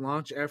massive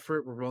launch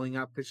effort. We're rolling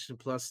out PlayStation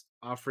Plus,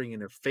 offering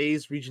in a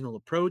phased regional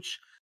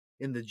approach.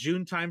 In the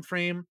June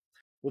timeframe,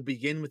 we'll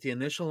begin with the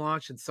initial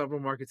launch in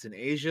several markets in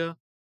Asia,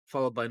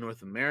 followed by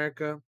North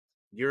America,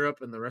 Europe,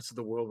 and the rest of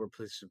the world where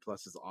PlayStation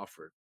Plus is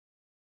offered.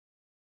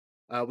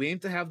 We aim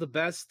to have the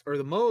best or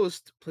the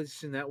most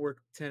PlayStation Network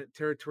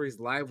territories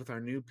live with our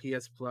new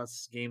PS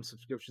Plus game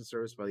subscription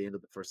service by the end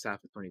of the first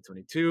half of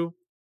 2022.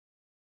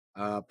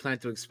 Plan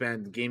to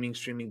expand the gaming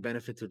streaming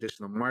benefit to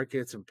additional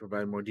markets and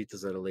provide more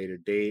details at a later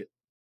date.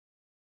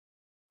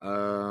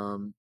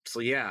 So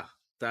yeah,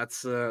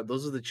 that's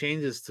those are the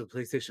changes to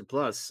PlayStation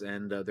Plus,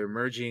 and they're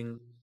merging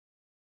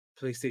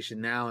PlayStation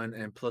Now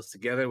and Plus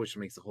together, which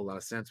makes a whole lot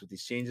of sense with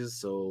these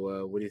changes.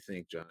 So what do you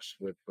think, Josh?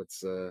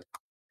 What's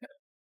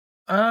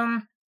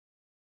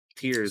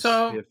tiers?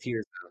 So We have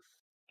tiers now.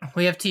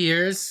 we have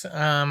tiers.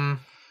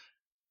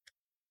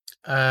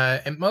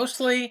 It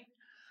mostly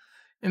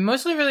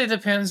really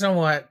depends on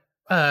what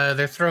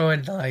they're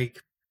throwing.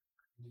 Like,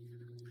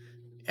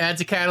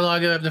 adds a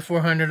catalog of up to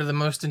 400 of the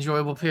most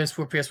enjoyable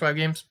PS4, PS5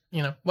 games.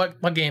 You know,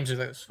 what games are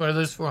those? What are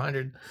those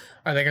 400?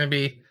 Are they going to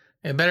be?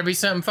 It better be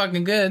something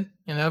fucking good.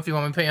 You know, if you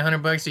want me to pay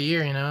 $100 a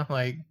year, you know,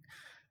 like,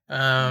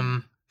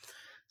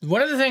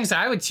 one of the things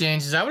I would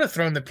change is I would have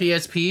thrown the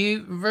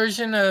PSP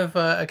version of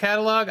a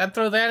catalog. I'd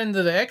throw that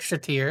into the extra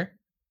tier.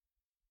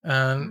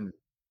 Because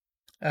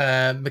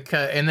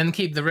and then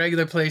keep the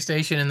regular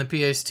PlayStation and the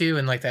PS2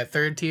 in like that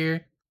third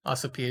tier,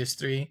 also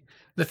PS3.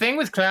 The thing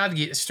with cloud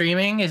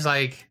streaming is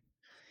like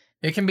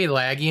it can be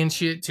laggy and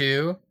shit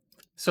too.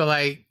 So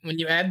like when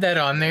you add that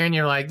on there and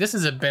you're like, this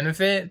is a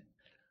benefit,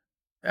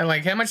 and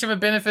like how much of a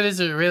benefit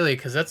is it really?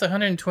 Because that's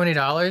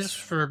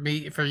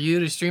 $120 for you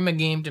to stream a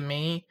game to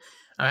me.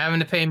 I'm having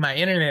to pay my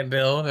internet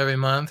bill every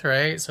month,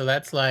 right? So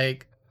that's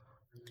like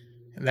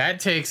that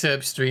takes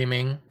up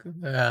streaming.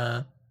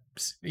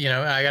 You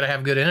know, I gotta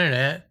have good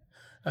internet.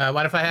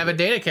 What if I have a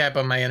data cap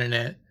on my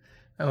internet?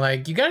 And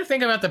like, you gotta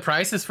think about the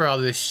prices for all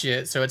this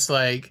shit. So it's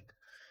like,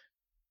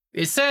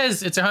 it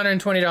says it's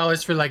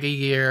 $120 for like a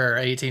year or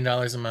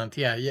 $18 a month.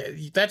 Yeah,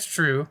 that's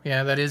true.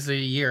 Yeah, that is a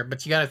year.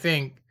 But you gotta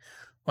think,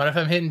 what if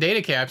I'm hitting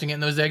data caps and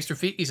getting those extra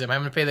fees? I'm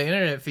having to pay the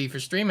internet fee for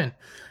streaming.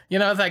 You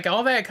know, it's like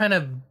all that kind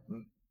of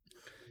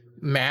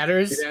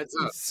matters. It adds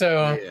up.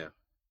 So Yeah.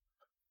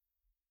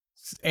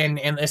 And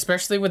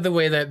especially with the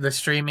way that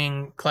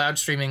the cloud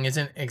streaming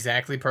isn't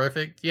exactly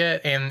perfect yet,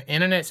 and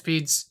internet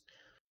speeds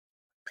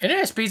in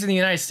the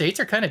United States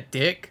are kind of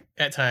dick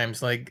at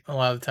times. Like a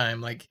lot of the time,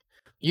 like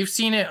you've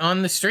seen it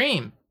on the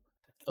stream.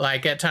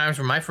 Like at times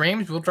where my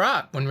frames will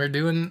drop when we're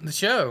doing the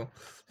show.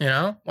 You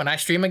know, when I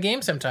stream a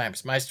game,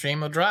 sometimes my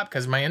stream will drop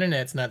because my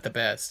internet's not the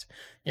best.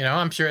 You know,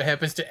 I'm sure it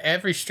happens to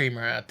every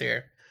streamer out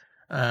there.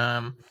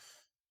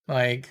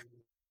 Like,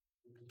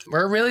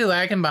 we're really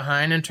lagging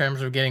behind in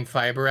terms of getting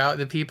fiber out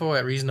to people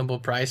at reasonable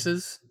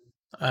prices.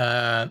 So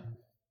I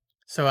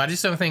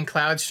just don't think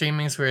cloud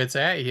streaming is where it's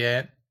at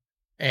yet.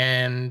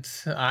 And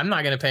I'm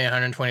not going to pay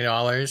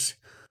 $120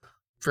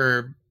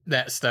 for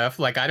that stuff.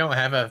 Like, I don't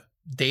have a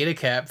data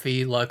cap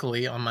fee,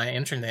 luckily, on my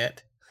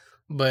internet.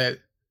 But,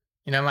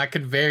 you know, I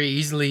could very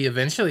easily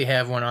eventually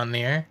have one on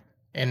there.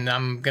 And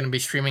I'm going to be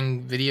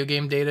streaming video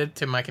game data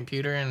to my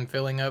computer and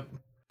filling up,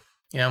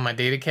 you know, my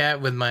data cap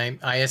with my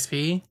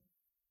ISP.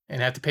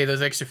 And have to pay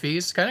those extra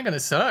fees. It's kind of going to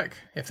suck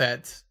if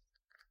that's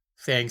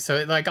thing.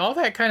 So like all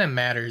that kind of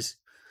matters.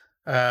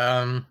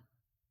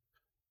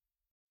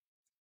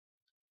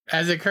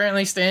 as it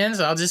currently stands,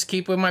 I'll just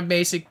keep with my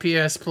basic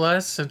PS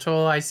Plus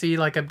until I see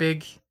like a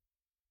big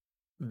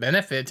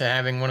benefit to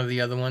having one of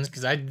the other ones,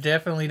 because I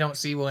definitely don't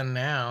see one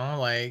now,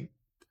 like,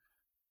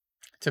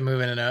 to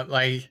moving it up.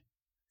 Like,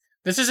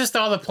 this is just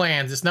all the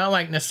plans. It's not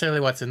like necessarily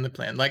what's in the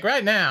plan. Like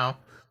right now,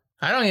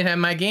 I don't even have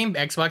my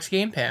Xbox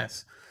Game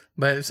Pass.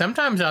 But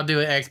sometimes I'll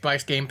do an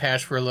Xbox Game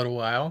Pass for a little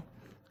while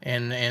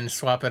and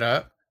swap it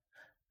up.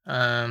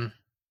 Um,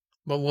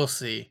 but we'll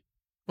see.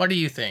 What do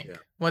you think? Yeah.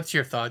 What's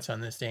your thoughts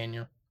on this,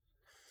 Daniel?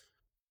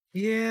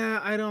 Yeah,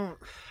 I don't.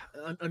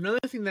 Another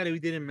thing that we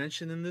didn't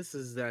mention in this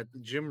is that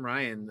Jim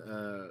Ryan,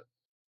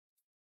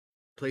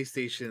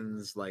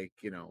 PlayStation's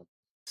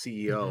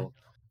CEO,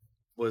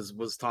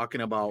 was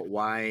talking about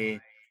why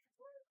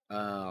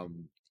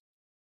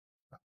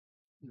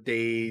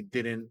they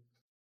didn't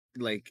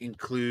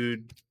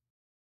include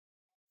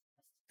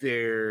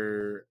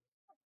their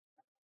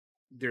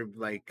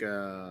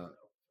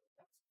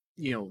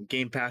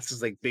Game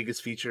Pass's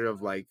biggest feature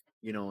of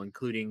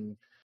including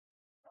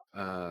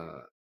uh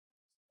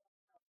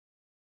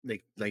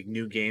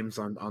new games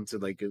onto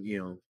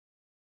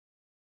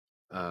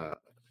uh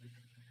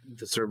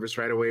the service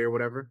right away or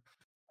whatever.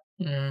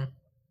 Mm.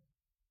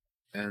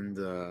 And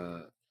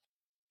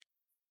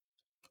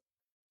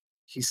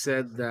he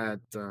said that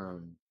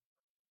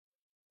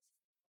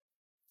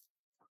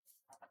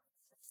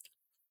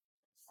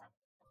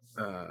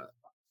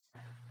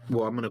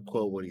well, I'm gonna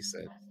quote what he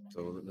said,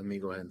 so let me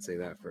go ahead and say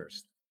that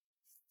first.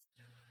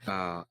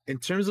 In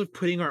terms of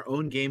putting our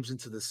own games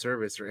into the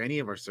service or any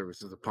of our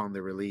services upon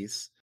their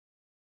release,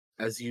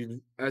 as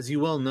you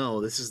well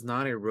know, this is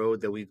not a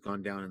road that we've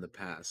gone down in the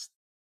past,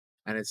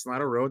 and it's not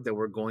a road that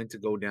we're going to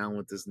go down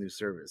with this new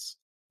service.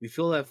 We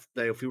feel that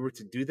if we were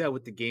to do that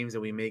with the games that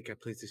we make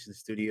at PlayStation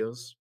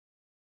Studios,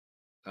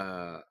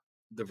 the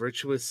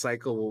virtuous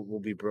cycle will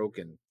be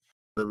broken.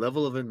 The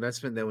level of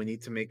investment that we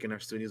need to make in our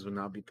studios will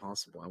not be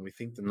possible, and we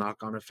think the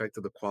knock-on effect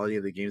of the quality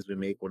of the games we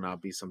make will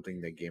not be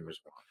something that gamers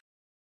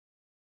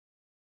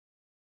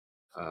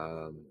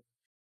want.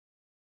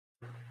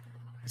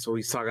 So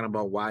he's talking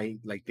about why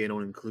they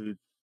don't include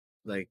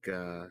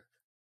their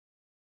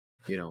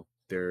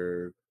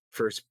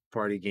first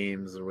party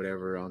games or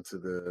whatever onto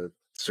the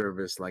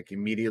service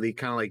immediately,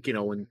 kind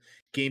of when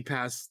Game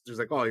Pass, there's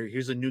oh,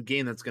 here's a new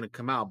game that's going to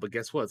come out, but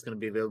guess what, it's going to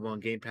be available on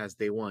Game Pass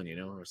day one,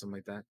 or something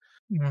like that.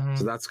 Mm-hmm.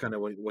 So that's kind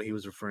of what he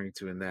was referring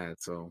to in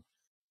that. So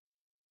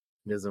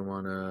he doesn't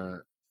want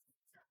to,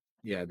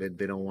 they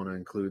don't want to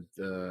include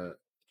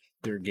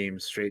their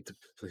games straight to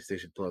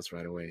PlayStation Plus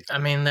right away. I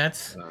mean,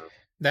 that's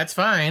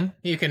fine.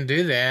 You can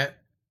do that,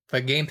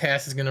 but Game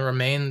Pass is going to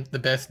remain the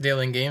best deal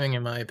in gaming,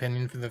 in my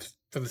opinion, for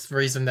the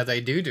reason that they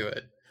do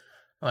it.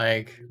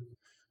 Like,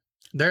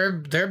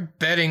 they're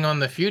betting on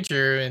the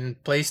future, and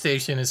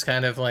PlayStation is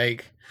kind of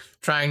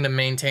trying to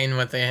maintain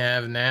what they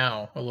have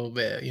now a little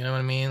bit. You know what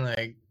I mean?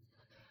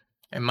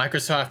 And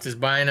Microsoft is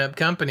buying up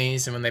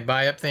companies, and when they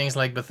buy up things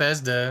like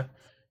Bethesda,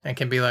 and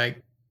can be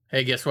like,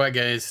 hey, guess what,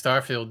 guys?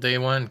 Starfield day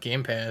one,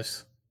 Game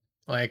Pass.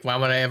 Why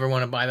would I ever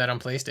want to buy that on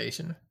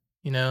PlayStation?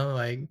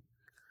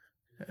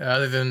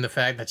 Other than the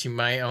fact that you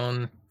might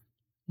own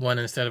one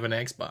instead of an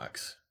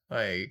Xbox.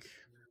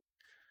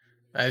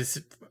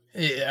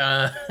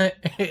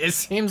 It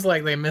seems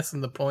like they're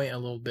missing the point a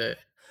little bit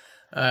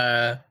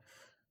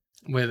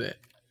with it.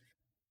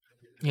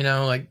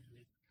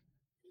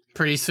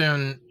 Pretty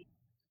soon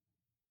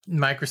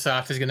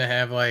Microsoft is gonna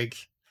have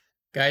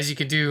guys, you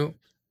can do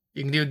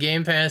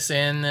Game Pass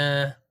and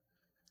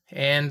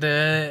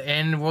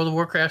World of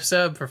Warcraft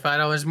sub for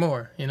 $5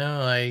 more.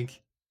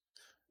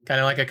 Kind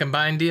of like a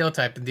combined deal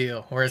type of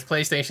deal. Whereas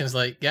PlayStation's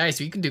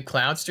guys, you can do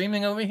cloud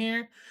streaming over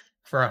here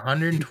for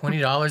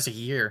 $120 a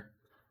year.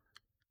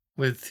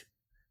 But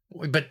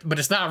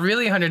it's not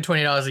really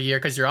 $120 a year,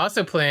 because you're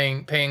also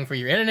paying for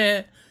your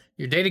internet,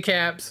 your data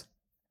caps,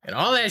 and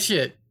all that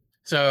shit.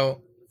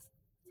 So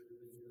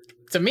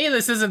to me,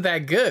 this isn't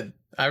that good.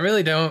 I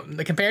really don't.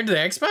 Compared to the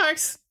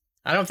Xbox,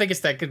 I don't think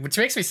it's that good, which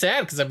makes me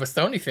sad because I'm a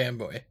Sony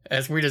fanboy,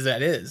 as weird as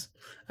that is.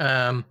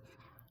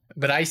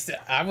 But I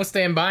will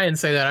stand by and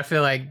say that I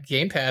feel like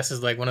Game Pass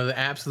is one of the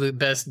absolute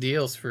best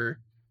deals for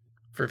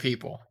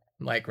people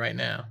right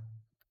now.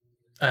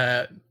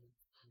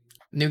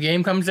 New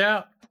game comes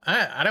out,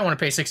 I don't want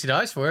to pay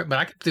 $60 for it, but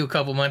I could do a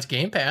couple months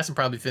Game Pass and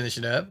probably finish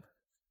it up.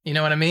 You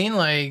know what I mean?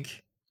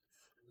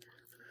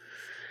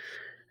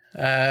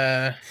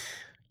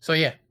 So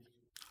yeah,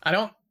 I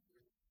don't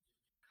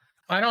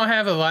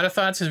have a lot of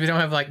thoughts because we don't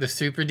have the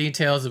super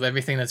details of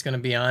everything that's going to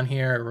be on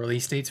here or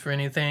release dates for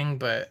anything,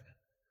 but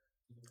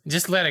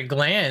just at a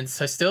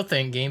glance, I still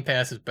think Game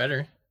Pass is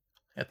better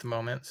at the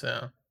moment,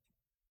 so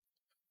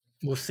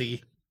we'll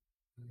see,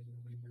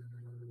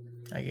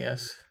 I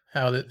guess,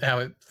 how it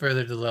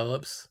further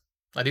develops.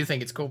 I do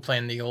think it's cool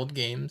playing the old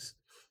games,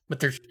 but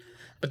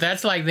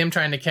that's them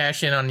trying to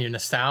cash in on your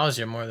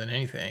nostalgia more than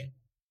anything.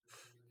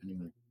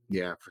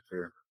 Yeah, for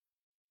sure.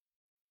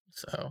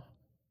 So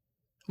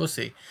we'll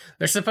see.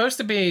 There's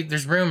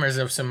rumors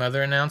of some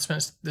other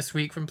announcements this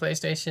week from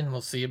PlayStation.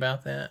 We'll see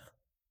about that.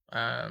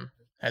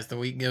 as the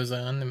week goes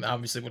on. And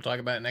obviously, we'll talk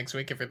about it next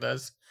week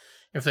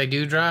if they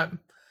do drop.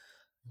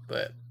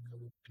 But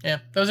yeah,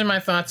 those are my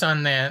thoughts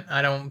on that.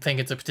 I don't think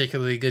it's a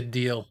particularly good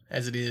deal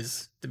as it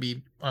is, to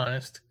be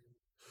honest.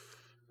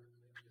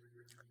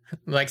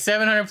 Like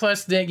 700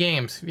 plus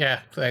games, yeah,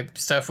 like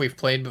stuff we've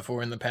played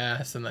before in the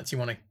past, and that you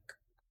want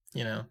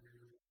to,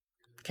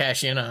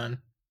 cash in on.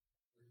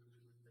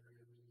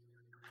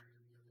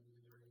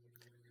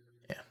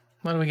 Yeah,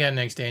 what do we got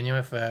next, Daniel?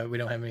 If we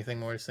don't have anything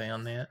more to say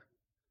on that,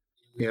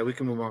 Yeah, we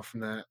can move on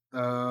from that.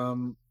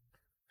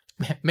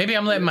 maybe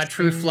I'm letting my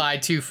truth fly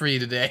too free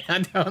today. I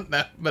don't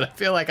know, but I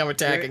feel like I'm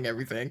attacking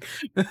everything.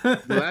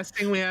 The last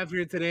thing we have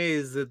here today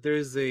is that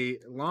there's a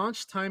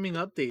launch timing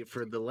update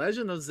for The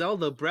Legend of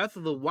Zelda Breath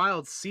of the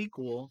Wild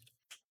sequel,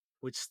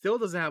 which still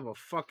doesn't have a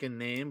fucking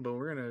name, but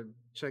we're gonna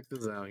check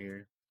this out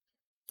here.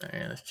 All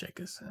right, let's check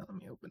this out.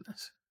 Let me open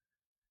this.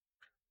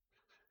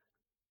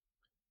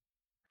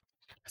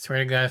 I swear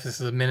to God, if this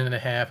is a minute and a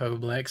half of a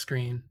black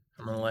screen,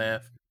 I'm gonna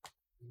laugh.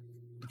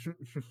 All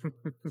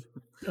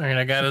right,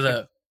 I got it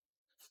up.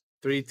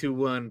 3, 2,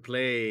 1,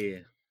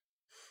 play.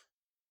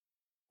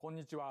 こん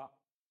にちは。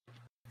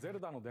ゼル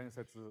ダの伝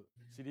説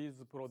シリー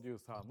ズプロデュー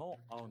サーの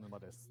青沼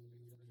です。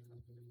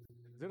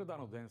ゼルダ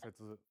の伝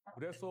説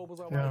ブレスオブ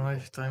ザワイ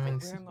ルド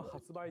続編の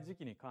発売時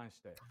期に関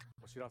して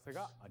お知らせ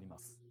がありま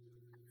す。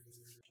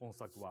本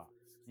作は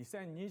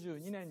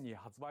2022年に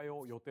発売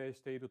を予定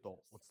していると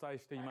お伝え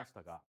していまし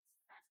たが、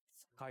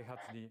開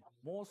発に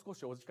もう少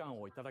しお時間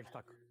をいただき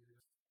たく、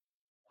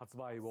発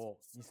売を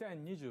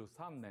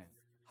2023年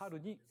春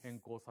に変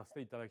更させ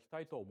ていただきた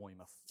いと思い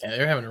ます。Yeah,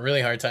 they're having a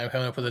really hard time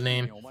coming up with a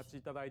name. お待ち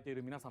いただいてい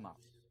る皆様、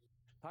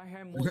大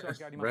変申し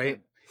訳ありませ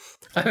ん。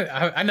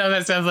 I know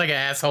that sounds like an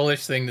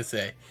asshole-ish thing to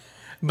say,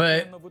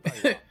 but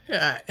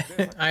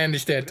I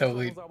understand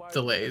totally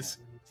delays.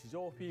 地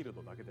上フィール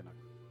ドだけでなく、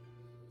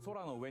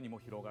空の上にも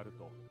広がる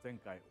と前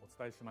回お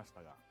伝えしまし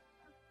たが、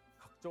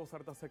拡張さ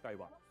れた世界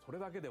はそれ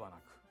だけではな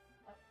く、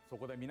そ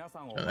こで皆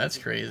さんを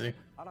that's crazy.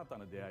 新た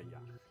な出会い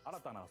や新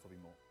たな遊び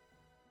も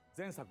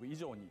前作以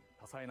上に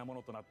多彩なも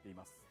のとなってい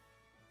ます。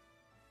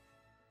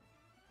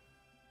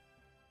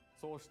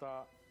そうし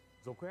た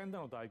続編で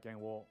の体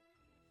験を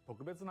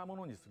特別なも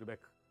のにするべ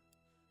く、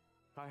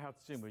開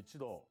発チーム一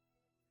同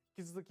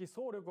引き続き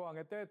総力を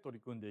挙げて取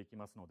り組んでいき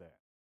ますので、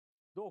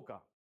どう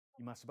か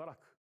今しばらく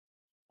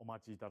お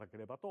待ちいただけ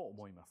ればと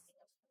思います。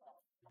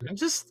 I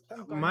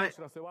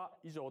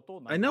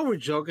know we're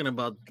joking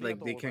about like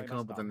they can't come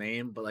up with a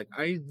name, but like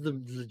I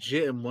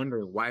legit am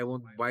wondering why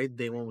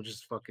they won't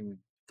just fucking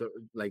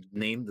like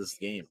name this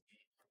game.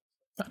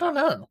 I don't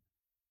know.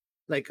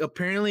 Like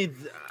apparently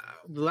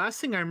the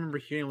last thing I remember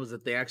hearing was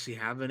that they actually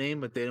have a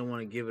name, but they don't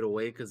want to give it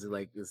away because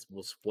this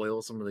will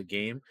spoil some of the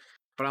game.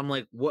 But I'm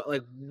like,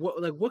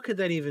 what could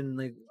that even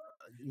like?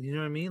 You know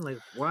what I mean? Like,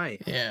 why?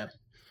 Yeah.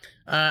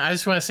 I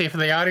just want to say for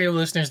the audio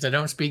listeners that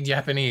don't speak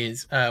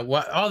Japanese,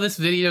 what all this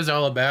video is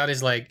all about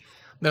is like,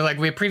 they're like,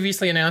 we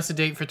previously announced a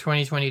date for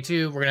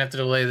 2022. We're gonna have to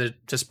delay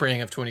to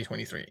spring of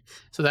 2023.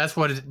 So that's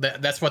what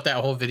that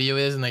whole video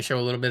is, and they show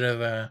a little bit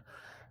of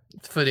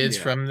footage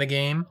from the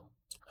game.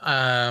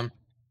 But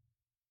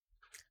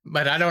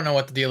I don't know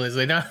what the deal is.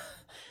 They don't.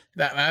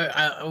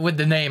 That with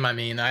the name, I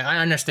mean, I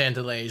understand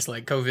delays.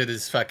 Like COVID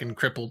has fucking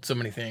crippled so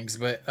many things,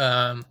 but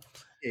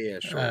yeah,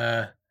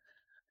 sure.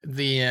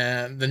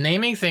 The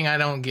naming thing I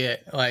don't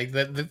get. Like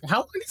how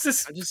long is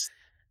this?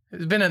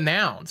 It's been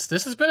announced.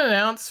 This has been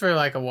announced for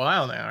like a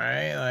while now,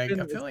 right? Like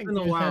I feel like it's been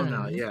a while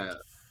now. Yeah,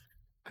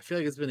 I feel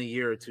like it's been a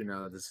year or two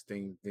now that this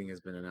thing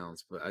has been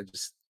announced. But I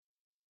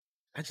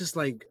just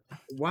like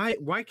why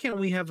don't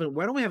we have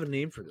a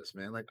name for this,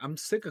 man? Like I'm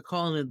sick of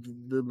calling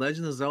it the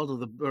Legend of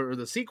Zelda or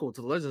the sequel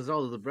to the Legend of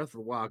Zelda: The Breath of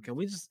the Wild.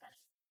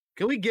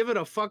 Can we give it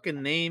a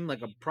fucking name,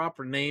 like a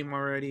proper name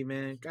already,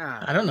 man?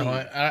 God, I don't know.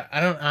 I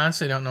don't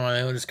honestly don't know why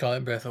they would just call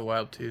it Breath of the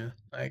Wild 2.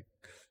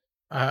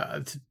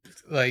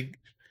 Like,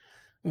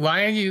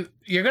 why are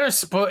you're gonna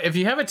spoil if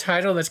you have a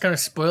title that's gonna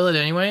spoil it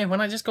anyway? Why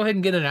not just go ahead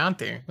and get it out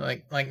there?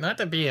 Like not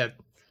to be a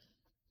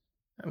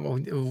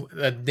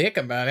dick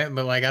about it,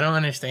 but like I don't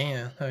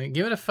understand. Like,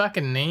 give it a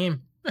fucking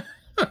name.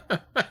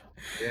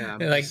 Yeah,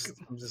 I'm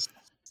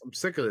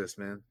sick of this,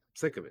 man. I'm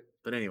sick of it.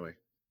 But anyway,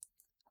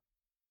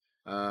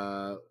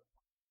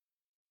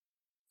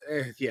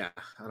 yeah,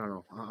 I don't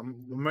know.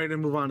 I'm ready to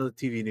move on to the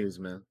TV news,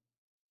 man.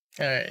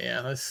 All right,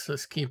 yeah,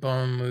 let's keep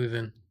on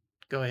moving.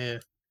 Go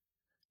ahead.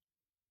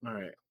 All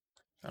right.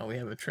 Oh, we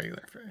have a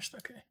trailer first.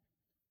 Okay.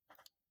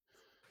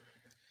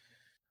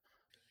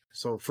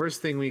 So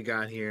first thing we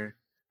got here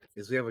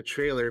is we have a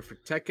trailer for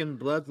Tekken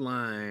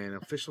Bloodline,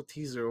 official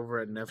teaser over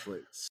at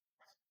Netflix.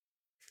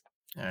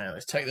 All right,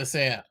 let's check this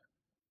out.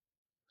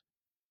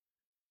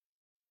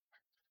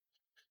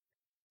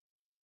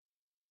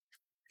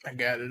 I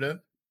got it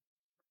up.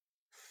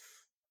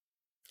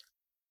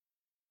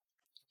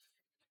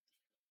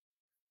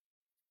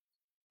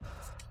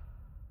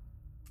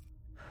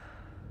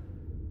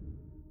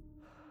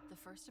 The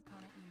first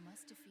opponent you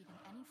must defeat in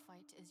any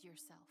fight is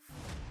yourself.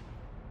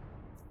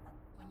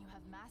 When you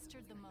have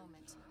mastered the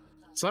moment.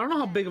 So I don't know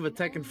how big of a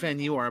Tekken fan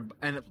you are,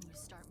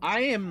 I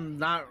am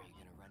not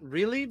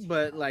really,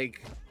 but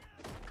like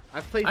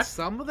I've played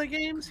some of the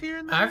games here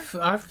and there.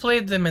 I've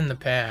played them in the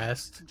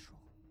past.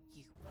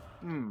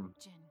 Hmm.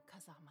 Jin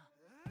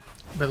Kazama.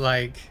 But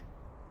like,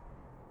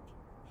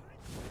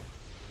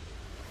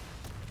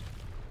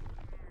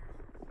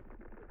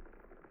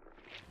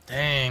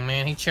 dang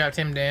man, he chopped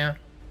him down.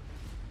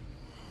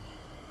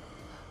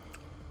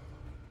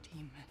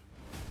 Demon.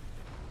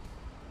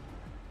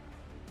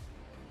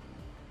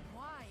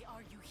 Why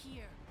are you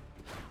here?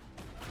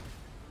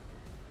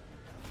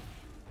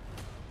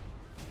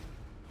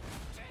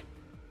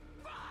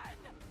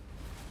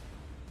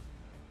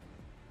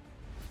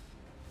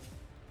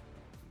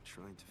 I'm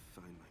trying to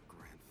find my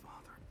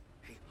grandfather.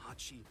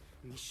 Heihachi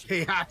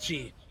Mishi.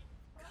 Heihachi.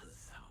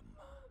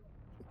 Kazama,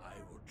 I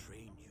will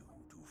train you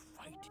to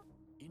fight.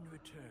 In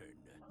return,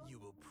 you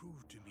will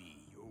prove to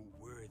me you're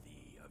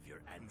worthy of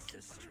your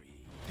ancestry.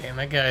 Damn,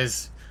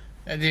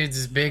 that dude's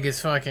as big as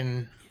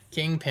fucking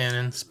Kingpin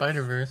in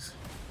Spider-Verse.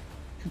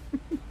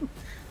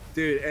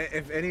 Dude,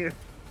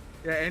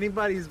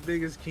 anybody's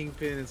big as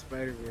Kingpin in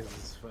Spider-Verse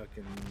is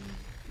fucking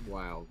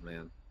wild,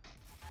 man.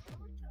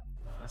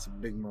 That's a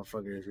big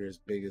motherfucker if you're as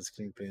big as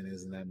Kingpin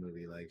is in that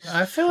movie. Like,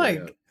 I feel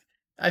like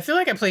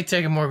I played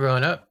Tekken more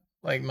growing up.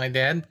 Like my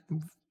dad,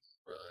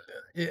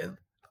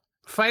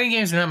 fighting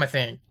games are not my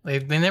thing.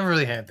 Like they never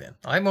really have been.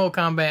 I like Mortal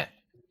Kombat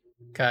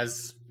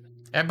because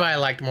everybody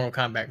liked Mortal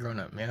Kombat growing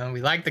up. You know,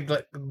 we like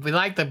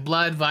the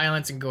blood,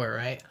 violence, and gore.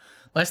 Right?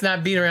 Let's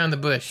not beat around the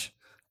bush.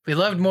 We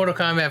loved Mortal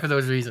Kombat for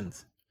those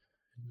reasons.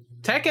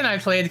 Tekken I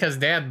played because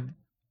Dad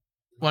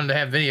wanted to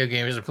have video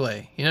games to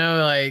play. You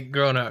know, like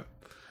growing up.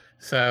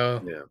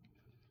 So yeah.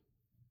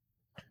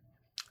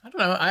 I don't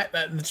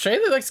know. The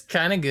trailer looks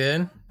kind of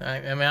good. I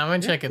mean, I'm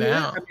gonna check it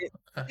out.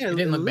 I mean, it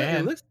didn't look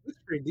bad. It looks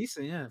pretty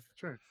decent, yeah, for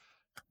sure.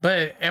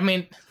 But I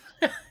mean,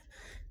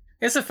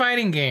 it's a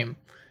fighting game.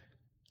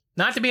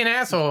 Not to be an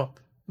asshole,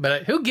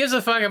 but who gives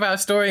a fuck about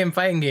story in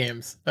fighting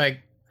games? Like,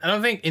 I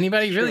don't think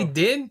anybody really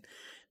did.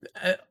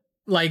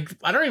 Like,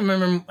 I don't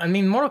remember. I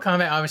mean, Mortal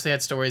Kombat obviously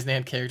had stories and they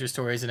had character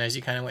stories, and as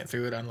you kind of went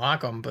through it,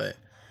 unlock them. But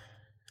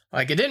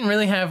like, it didn't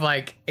really have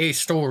like a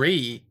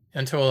story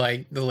until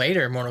like the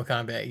later Mortal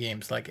Kombat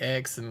games, like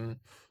X and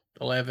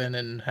 11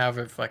 and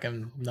however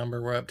fucking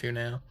number we're up to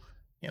now.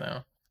 You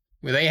know,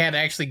 where they had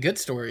actually good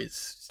story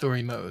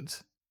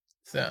modes.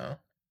 So,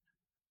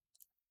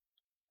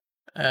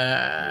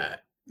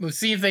 we'll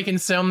see if they can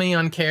sell me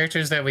on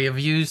characters that we have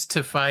used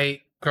to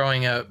fight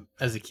growing up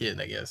as a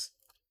kid, I guess.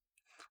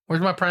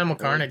 Where's my Primal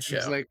Carnage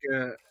show? Like,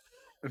 it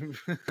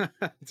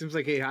seems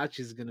like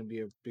Heihachi is going to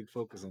be a big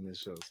focus on this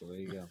show, so there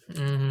you go.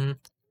 Mm-hmm.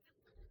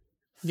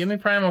 Give me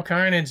Primal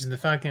Carnage, the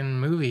fucking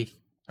movie.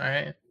 All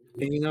right.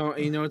 And you know,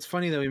 it's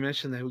funny that we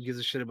mentioned that who gives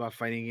a shit about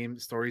fighting game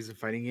stories and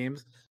fighting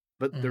games.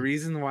 But the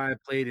reason why I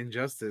played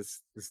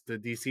Injustice, the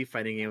DC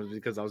fighting game, was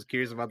because I was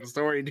curious about the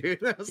story, dude.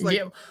 I was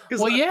like,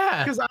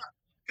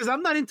 because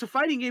I'm not into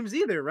fighting games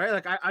either, right?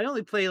 Like I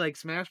only play like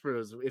Smash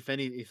Bros. If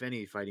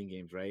any fighting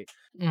games, right?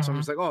 Mm-hmm. So I'm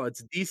just like, oh,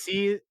 it's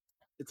DC,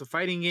 it's a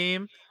fighting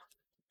game,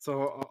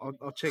 so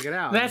I'll check it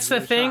out. That's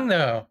the thing,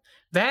 though.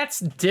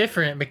 That's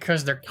different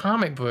because they're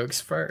comic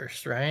books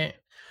first, right?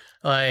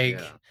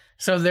 Like,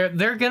 so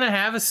they're gonna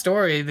have a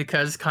story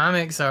because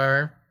comics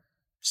are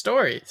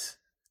stories,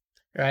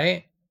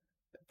 right?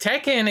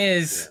 Tekken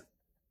is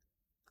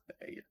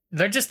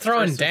they're just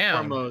throwing First and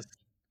down. foremost,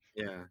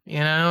 yeah. You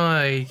know,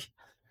 like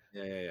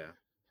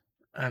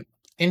yeah.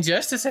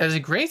 Injustice has a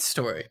great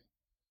story.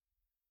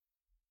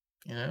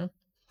 You know,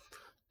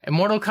 and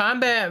Mortal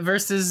Kombat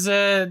versus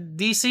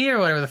DC or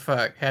whatever the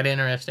fuck had an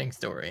interesting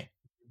story.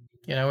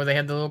 You know, where they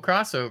had the little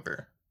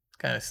crossover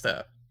kind of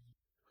stuff.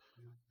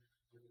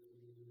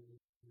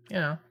 You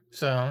know,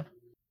 so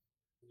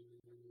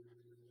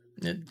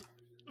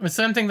with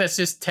something that's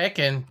just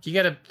Tekken,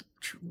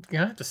 you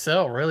have to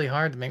sell really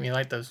hard to make me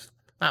like those,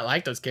 not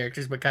like those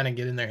characters, but kind of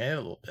get in their head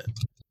a little bit.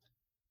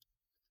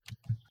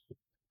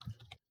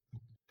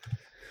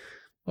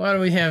 What do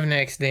we have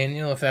next,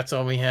 Daniel? If that's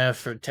all we have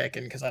for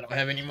Tekken, because I don't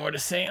have any more to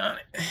say on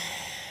it.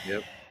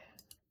 Yep.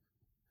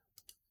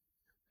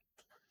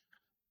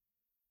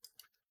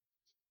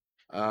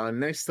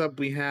 Next up,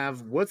 we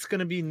have what's going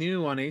to be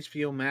new on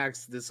HBO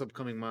Max this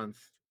upcoming month.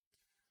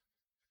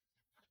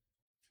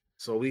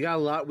 So we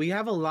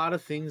have a lot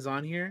of things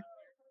on here.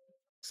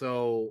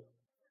 So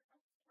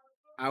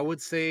I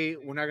would say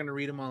we're not going to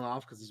read them all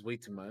off because it's way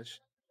too much.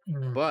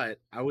 But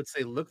I would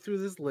say look through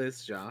this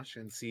list, Josh,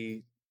 and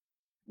see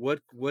what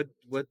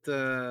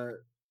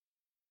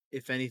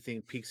if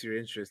anything piques your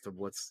interest of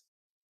what's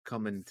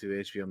coming to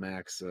HBO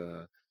Max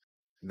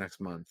next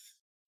month.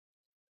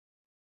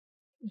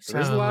 So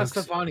there's a lot of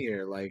stuff on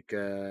here, like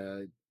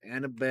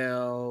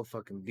Annabelle,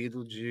 fucking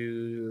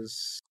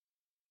Beetlejuice,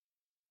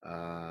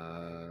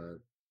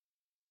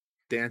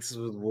 Dances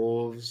with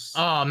Wolves.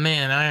 Oh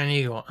man, Iron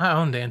Eagle. I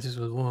own Dances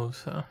with Wolves,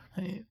 so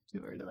I ain't too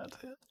worried about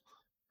that.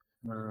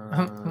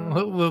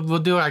 We'll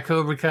do our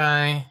Cobra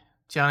Kai,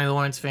 Johnny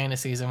Lawrence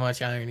fantasies, and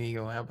watch Iron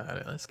Eagle. How about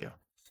it? Let's go.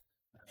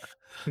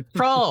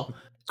 Crawl.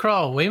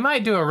 We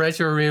might do a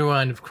retro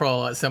rewind of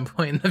Crawl at some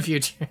point in the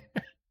future.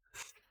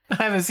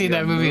 I haven't seen You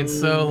got that movie in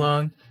so Moon.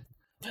 long.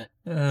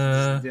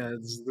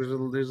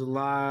 There's a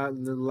lot of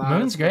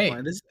Moon's stuff great.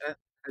 on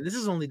this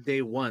is only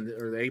day one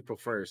or April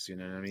 1st. You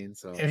know what I mean?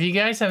 So If you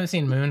guys haven't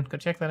seen Moon, go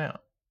check that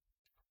out.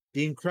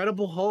 The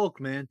Incredible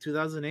Hulk, man,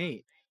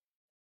 2008.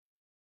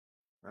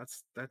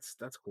 That's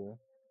cool.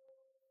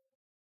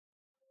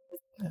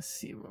 Let's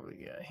see what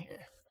we got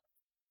here.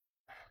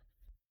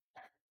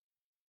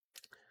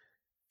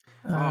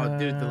 Oh,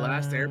 dude, The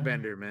Last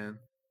Airbender, man,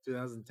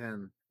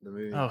 2010, the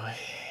movie. Oh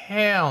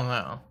hell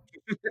no!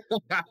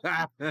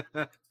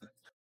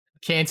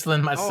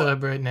 Canceling my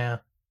sub right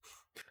now.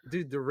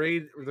 Dude, the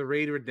Raid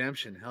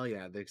Redemption, hell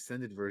yeah, the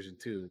extended version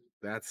too.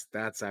 That's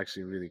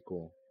actually really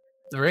cool.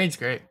 The Raid's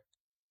great.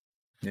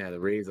 Yeah, the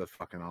Raids are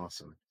fucking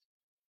awesome.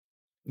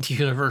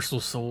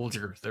 Universal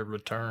Soldier, The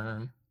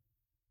Return.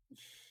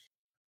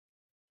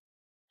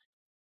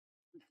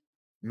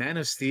 Man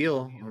of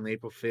Steel on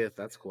April 5th.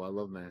 That's cool. I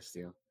love Man of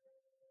Steel.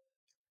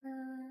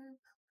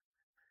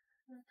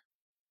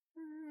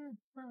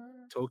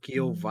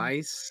 Tokyo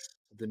Vice,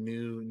 the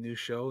new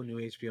show, new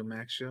HBO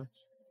Max show.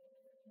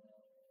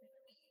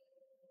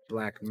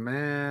 Black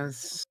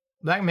Mass.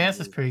 Black Mass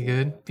is pretty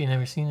good if you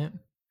never seen it.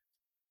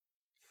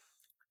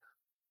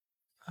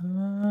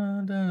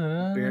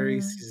 Barry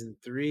season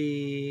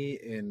 3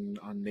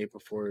 on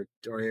April 4th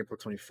or April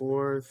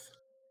 24th.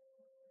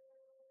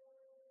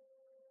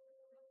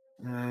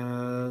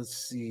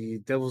 Let's see,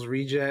 Devil's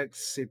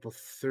Rejects, April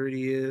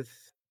 30th.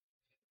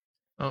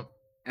 Oh,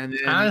 and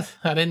then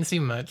I didn't see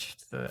much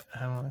that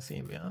I want to see,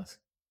 to be honest.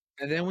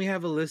 And then we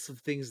have a list of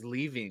things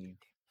leaving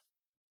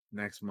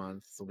next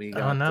month. So we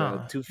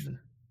got Too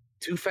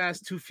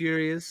Fast, Too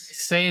Furious.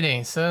 Say it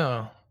ain't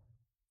so.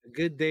 A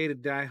Good Day to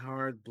Die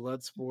Hard,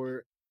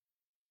 Bloodsport.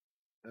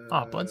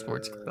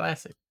 Bloodsport's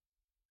classic.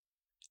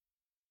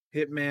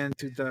 Hitman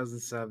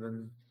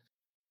 2007.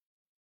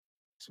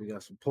 So we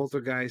got some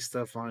Poltergeist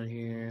stuff on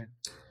here.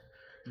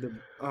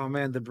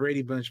 The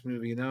Brady Bunch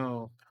movie.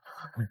 No,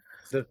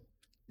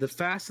 the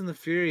Fast and the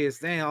Furious.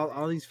 Dang,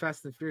 all these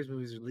Fast and the Furious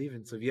movies are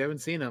leaving. So if you haven't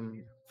seen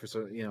them,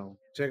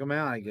 check them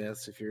out. I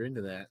guess if you're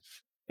into that.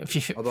 If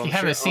you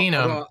haven't seen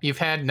them, you've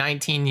had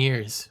 19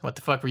 years. What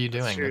the fuck were you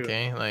doing?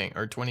 Okay,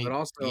 or 20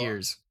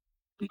 years.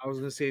 I was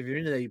gonna say, if you're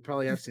into that, you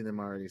probably have seen them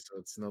already, so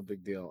it's no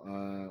big deal.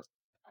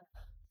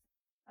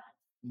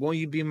 Won't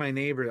You Be My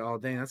Neighbor? Oh,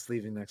 dang, that's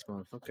leaving next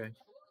month. Okay.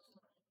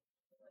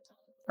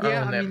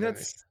 Yeah, I mean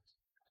that's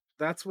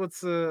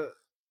what's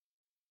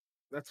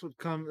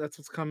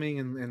coming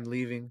and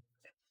leaving.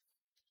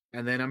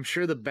 And then I'm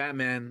sure the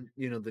Batman,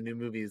 the new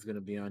movie is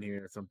gonna be on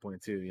here at some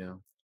point too.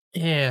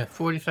 Yeah,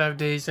 45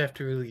 days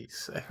after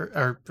release. I heard,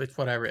 or that's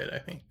what I read. I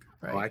think.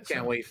 Right. Oh, I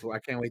can't wait to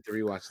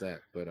rewatch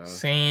that. But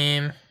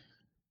same.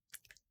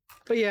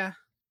 But yeah,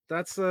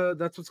 that's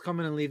what's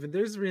coming and leaving.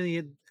 There's really,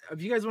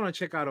 if you guys want to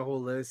check out a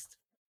whole list,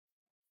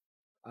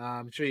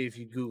 I'm sure if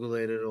you Google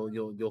it,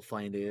 you'll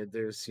find it.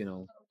 There's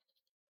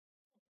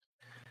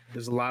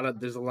there's a lot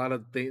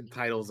of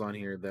titles on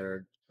here that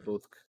are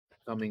both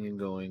coming and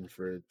going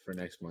for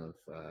next month.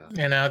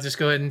 And I'll just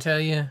go ahead and tell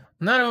you,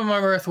 none of them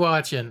are worth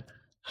watching.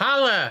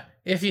 Holla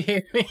if you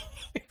hear me.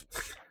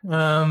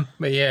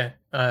 But yeah,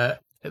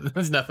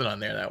 there's nothing on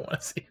there that I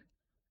want to see,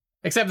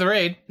 except the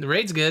Raid. The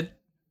Raid's good.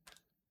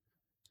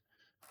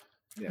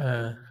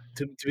 Yeah.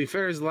 To be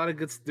fair, there's a lot of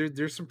good.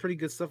 There's some pretty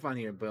good stuff on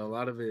here, but a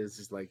lot of it is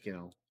just like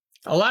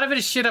a lot of it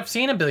is shit I've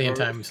seen a billion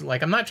times.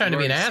 Like, I'm not trying to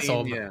be an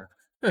asshole. Yeah,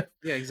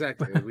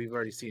 exactly. We've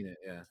already seen it.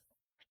 Yeah.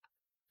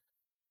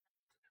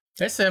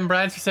 There's Seven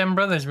Brides for Seven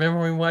Brothers. Remember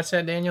when we watched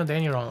that, Daniel?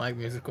 Daniel don't like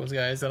musicals,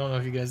 guys. I don't know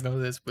if you guys know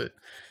this, but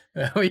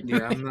we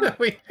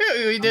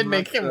did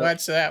make him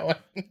watch that one.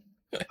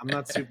 I'm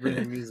not super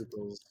into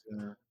musicals.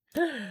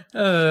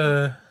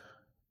 I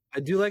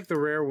do like the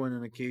rare one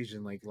on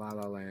occasion, like La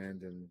La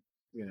Land, and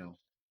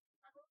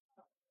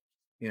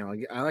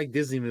I like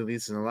Disney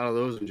movies, and a lot of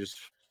those are just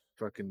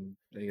fucking,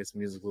 I guess,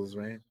 musicals,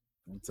 right?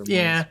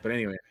 Yeah. But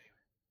anyway.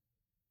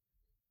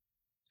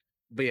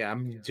 But yeah,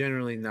 I'm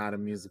generally not a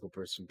musical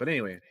person. But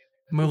anyway.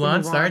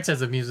 Mulan starts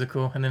as a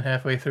musical, and then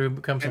halfway through it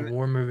becomes a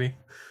war movie.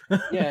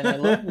 Yeah, and I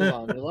love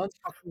Mulan. Mulan's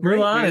fucking great.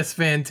 Mulan man. is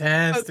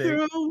fantastic. A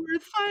girl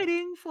worth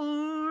fighting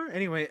for.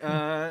 Anyway,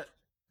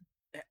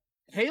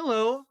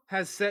 Halo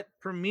has set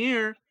a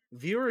premiere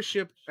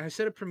viewership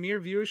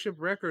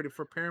record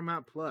for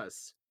Paramount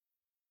Plus.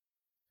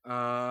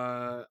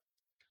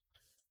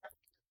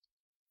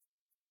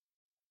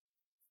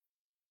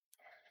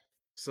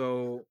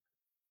 So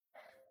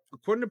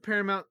according to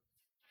Paramount,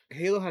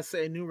 Halo has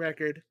set a new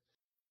record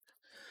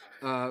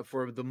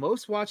for the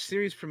most watched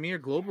series premiere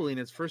globally in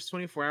its first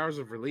 24 hours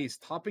of release,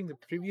 topping the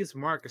previous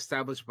mark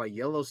established by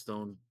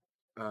Yellowstone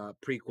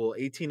prequel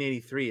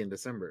 1883 in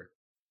December.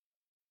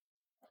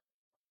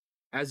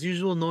 As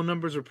usual, no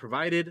numbers were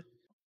provided.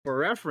 For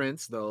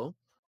reference, though,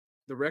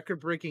 the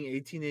record-breaking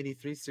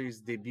 1883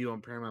 series debut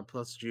on Paramount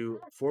Plus drew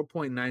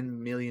 4.9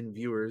 million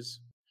viewers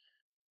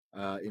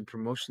in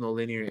promotional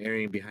linear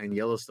airing behind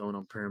Yellowstone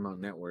on Paramount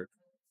Network.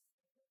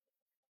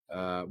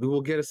 We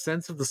will get a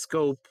sense of the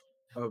scope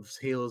of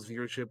Halo's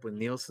viewership when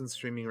Nielsen's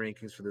streaming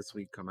rankings for this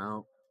week come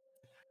out.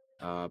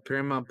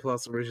 Paramount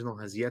Plus original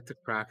has yet to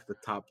crack the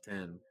top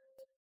 10.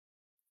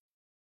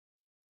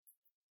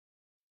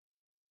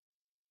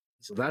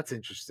 So that's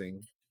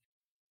interesting.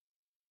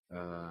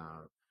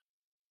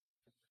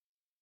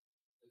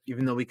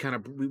 Even though we kind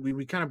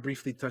of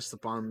briefly touched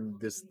upon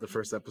the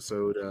first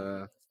episode,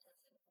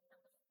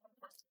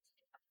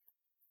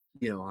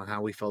 on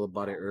how we felt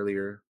about it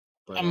earlier.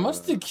 But I'm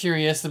mostly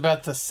curious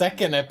about the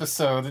second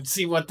episode and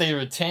see what they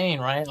retain,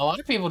 right? A lot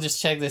of people just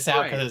check this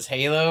out because it's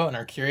Halo and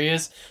are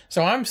curious.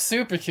 So I'm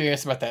super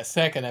curious about that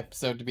second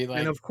episode to be like.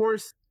 And of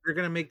course, they're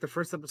gonna make the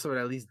first episode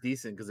at least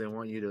decent because they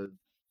want you to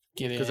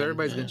get in. Because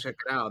everybody's gonna check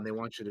it out and they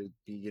want you to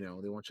be,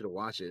 they want you to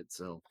watch it.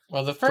 So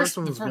well, the first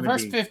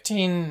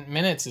 15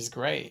 minutes is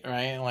great,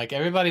 right? Like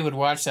everybody would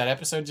watch that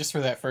episode just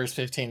for that first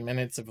 15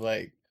 minutes of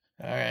like,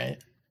 all right,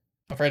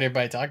 I've heard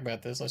everybody talk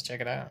about this. Let's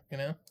check it out.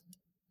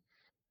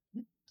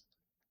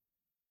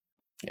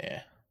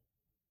 Yeah.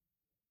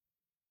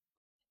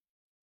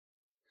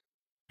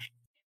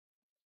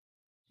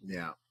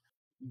 Yeah.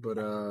 But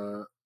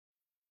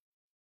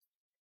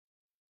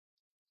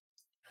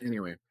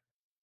anyway.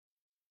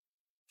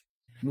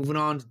 Moving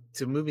on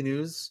to movie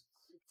news.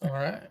 All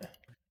right.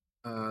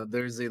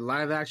 There's a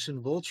live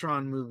action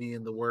Voltron movie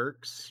in the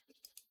works.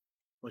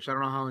 Which I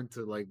don't know how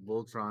into like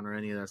Voltron or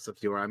any of that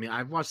stuff you are. I mean,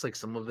 I've watched like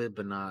some of it,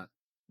 but not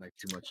like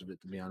too much of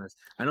it, to be honest.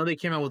 I know they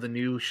came out with a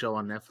new show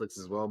on Netflix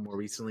as well more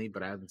recently,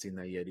 but I haven't seen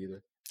that yet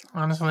either.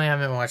 Honestly, I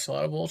haven't watched a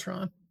lot of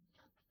Voltron.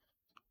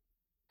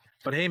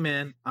 But hey,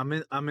 man,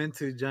 I'm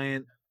into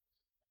giant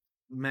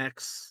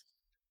mechs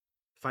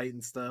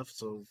fighting stuff,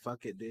 so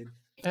fuck it, dude.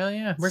 Hell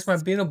yeah! Where's my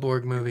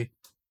Beetleborg movie?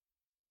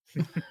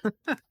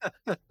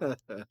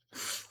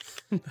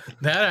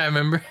 That I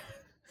remember.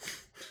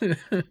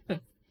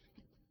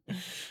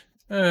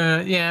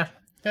 Yeah,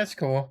 that's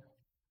cool.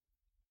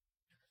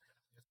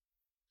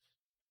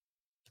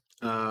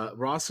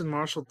 Ross and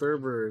Marshall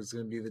Thurber is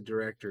going to be the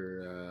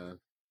director.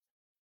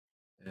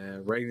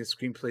 Writing the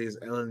screenplay is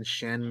Ellen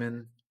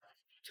Shanman.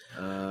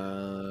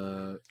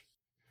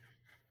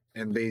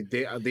 And they've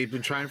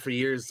been trying for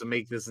years to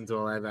make this into a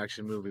live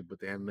action movie, but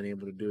they haven't been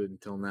able to do it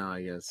until now,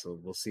 I guess. So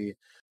we'll see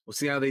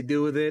how they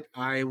do with it.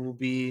 I will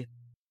be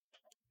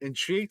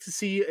intrigued to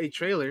see a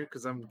trailer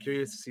because I'm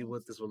curious to see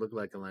what this will look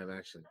like in live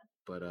action.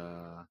 But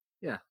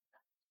yeah.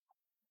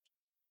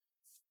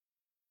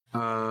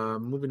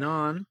 Moving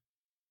on.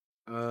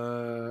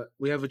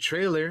 We have a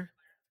trailer.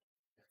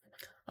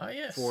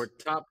 Yes. For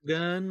Top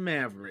Gun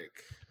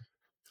Maverick.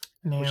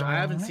 Which I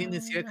haven't seen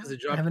this yet because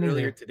it dropped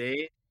earlier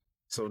today.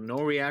 So no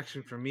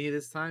reaction from me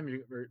this time,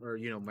 or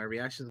my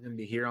reaction is gonna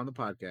be here on the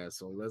podcast.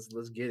 So let's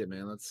get it,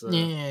 man. Let's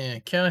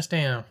count us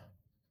down.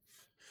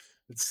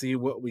 Let's see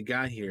what we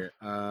got here.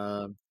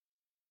 Let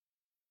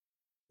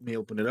me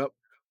open it up.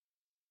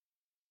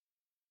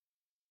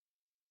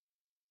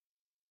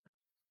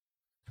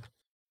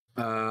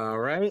 All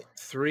right,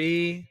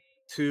 3,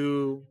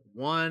 2,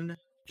 1,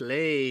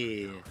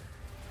 play.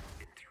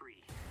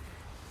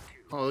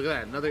 Oh, look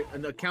at that!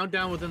 Another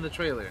countdown within the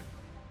trailer.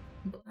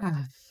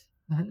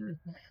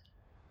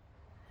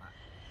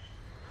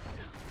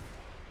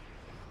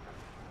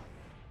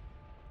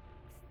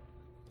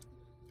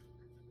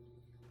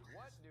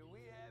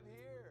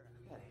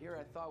 Here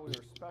I thought we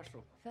were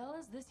special.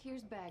 Fellas, this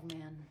here's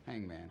Bagman.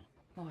 Hangman.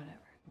 Whatever.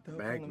 What the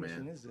Bagman.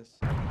 mission is this?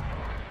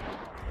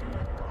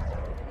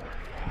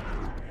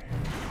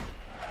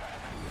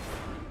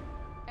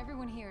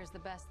 Everyone here is the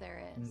best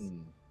there is.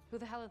 Who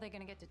the hell are they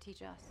gonna get to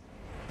teach us?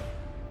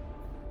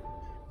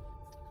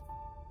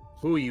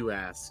 Who, you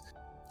ask?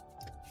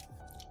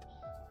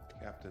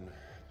 Captain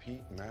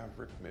Pete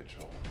Maverick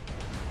Mitchell.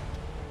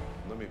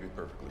 Let me be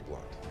perfectly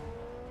blunt.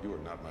 You are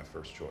not my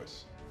first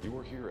choice. You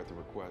are here at the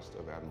request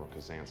of Admiral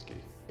Kazansky,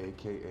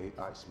 a.k.a.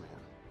 Iceman.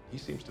 He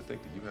seems to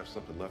think that you have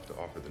something left to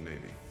offer the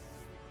Navy.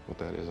 What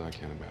that is, I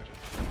can't imagine.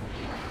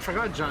 I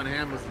forgot John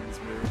Hamm was in this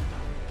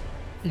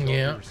movie.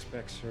 Yeah.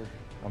 Respect, sir.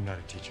 I'm not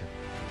a teacher.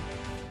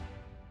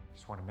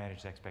 Just want to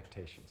manage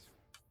expectations.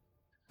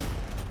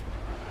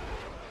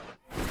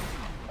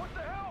 What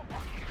the hell?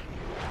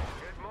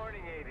 Good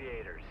morning,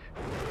 aviators.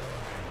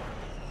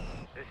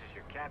 This is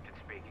your captain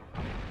speaking.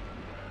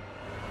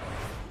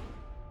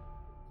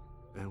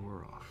 And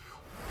we're off.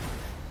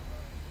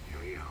 Here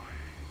we go.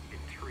 In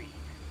 3,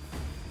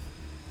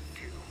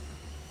 2,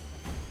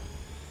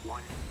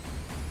 1.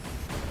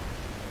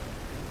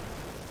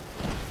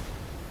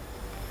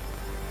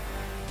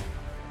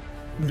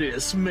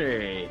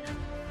 Dismay.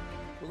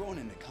 We're going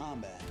into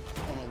combat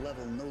on a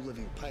level no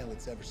living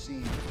pilot's ever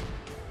seen.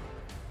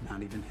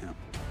 Not even him.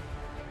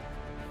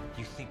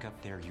 You think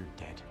up there you're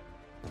dead.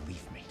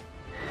 Believe me.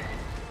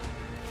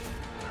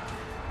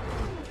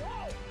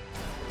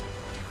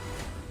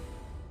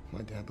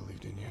 My dad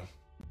believed in you.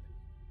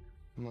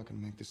 I'm not gonna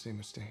make the same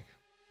mistake.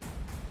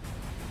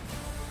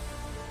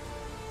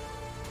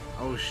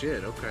 Oh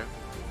shit, okay.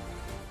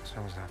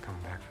 Someone's not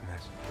coming back from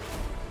this.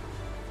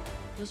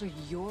 Those are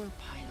your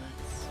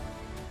pilots.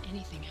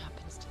 Anything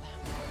happens to them.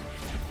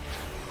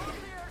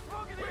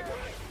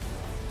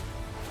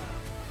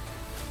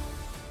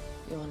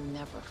 You'll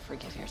never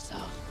forgive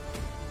yourself.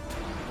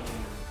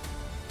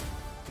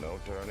 No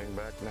turning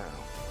back now.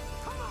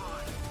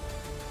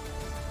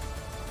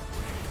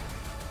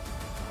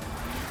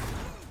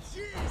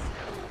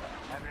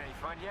 Having any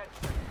fun yet?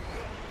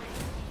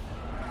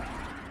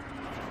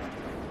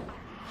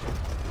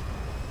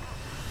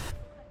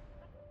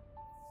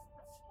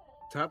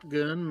 Top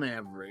Gun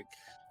Maverick.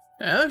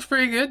 Yeah, that looks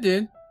pretty good,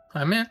 dude.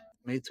 I'm in.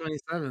 May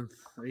 27th.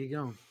 There you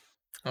go.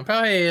 I'll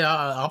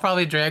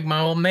probably drag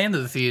my old man to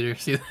the theater.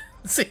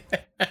 See,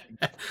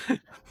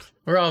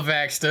 we're all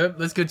vaxxed up.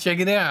 Let's go check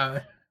it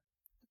out.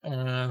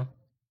 I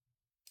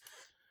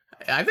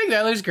think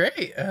that looks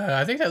great.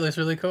 I think that looks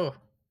really cool.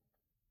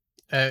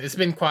 It's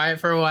been quiet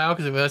for a while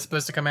because it was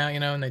supposed to come out,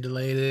 and they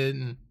delayed it.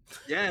 And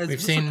Yeah, it's we've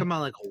supposed seen to come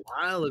out like a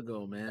while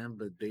ago, man.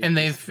 But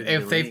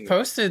they've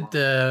posted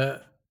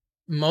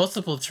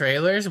multiple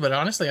trailers, but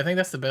honestly, I think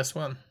that's the best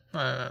one.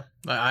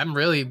 I'm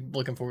really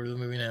looking forward to the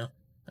movie now.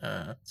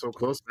 So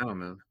close now,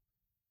 man.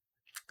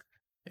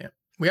 Yeah,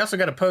 we also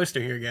got a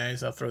poster here,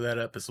 guys. I'll throw that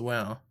up as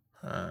well.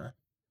 It's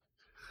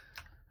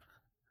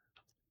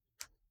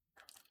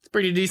a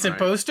pretty decent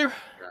poster.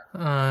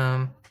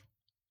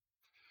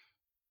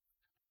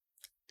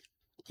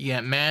 You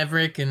got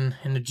Maverick and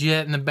the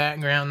jet in the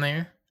background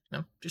there.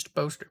 No, just a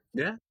poster.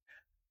 Yeah.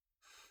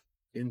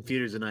 In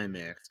theaters and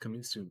IMAX.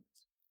 Coming soon.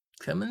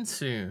 Coming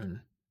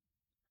soon.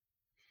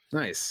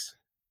 Nice.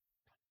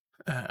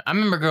 I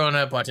remember growing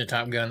up watching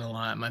Top Gun a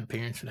lot. My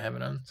parents would have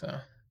it on, so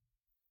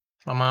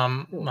my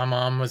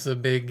mom was a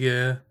big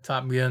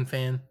Top Gun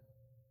fan.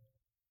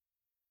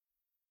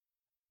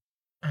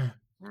 All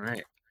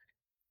right.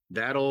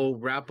 That'll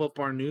wrap up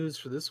our news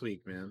for this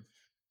week, man.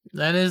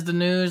 That is the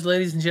news,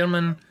 ladies and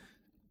gentlemen,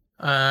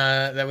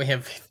 that we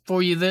have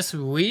for you this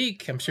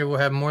week. I'm sure we'll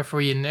have more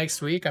for you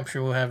next week. I'm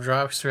sure we'll have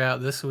drops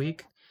throughout this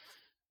week.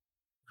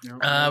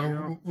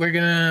 We're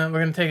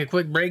gonna take a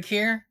quick break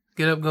here.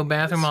 Get up, go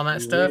bathroom, all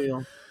that stuff.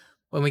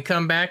 When we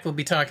come back, we'll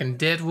be talking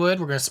Deadwood.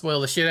 We're gonna spoil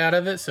the shit out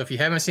of it. So if you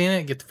haven't seen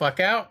it, get the fuck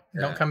out.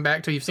 Yeah. Don't come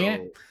back till you've seen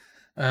it.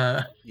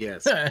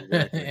 Yes.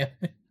 Exactly.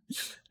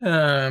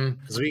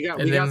 Because we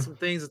got some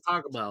things to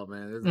talk about,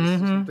 man. There's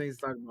some things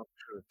to talk about for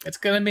sure. It's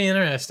gonna be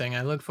interesting.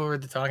 I look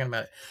forward to talking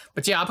about it.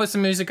 But yeah, I'll put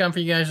some music on for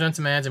you guys, run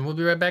some ads, and we'll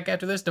be right back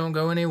after this. Don't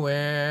go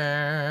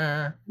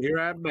anywhere. Be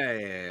right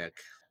back.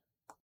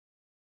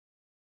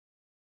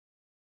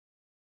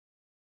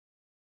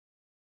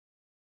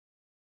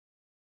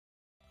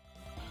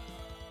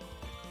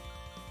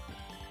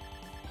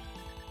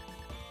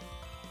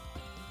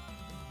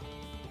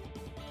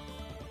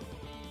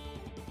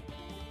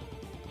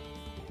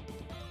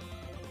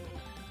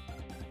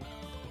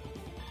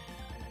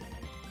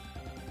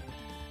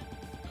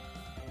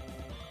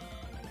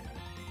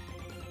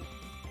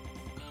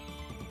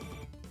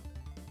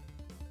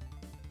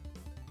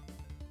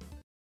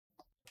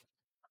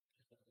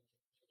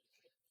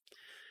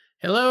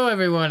 Hello,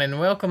 everyone, and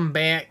welcome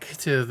back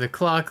to the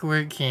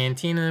Clockwork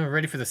Cantina. We're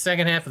ready for the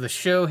second half of the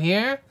show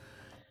here.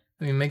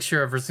 Let me make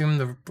sure I've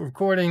resumed the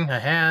recording. I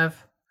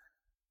have.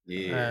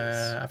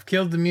 Yes. I've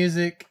killed the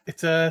music.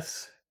 It's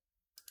us.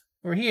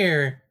 We're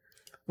here.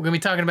 We're going to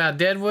be talking about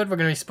Deadwood. We're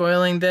going to be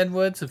spoiling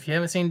Deadwood. So if you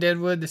haven't seen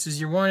Deadwood, this is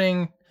your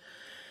warning.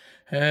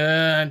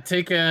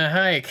 Take a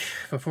hike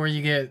before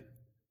you get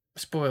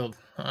spoiled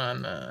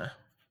on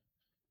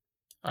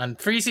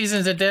 3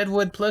 seasons of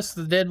Deadwood plus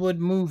the Deadwood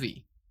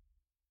movie.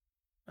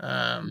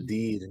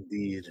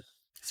 Indeed.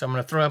 So I'm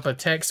going to throw up a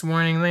text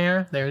warning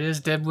there. There it is,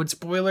 Deadwood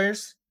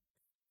spoilers.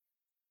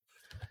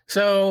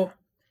 So,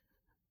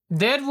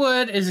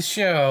 Deadwood is a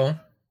show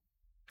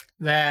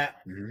that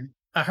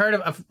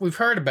we've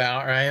heard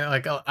about, right?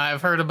 Like,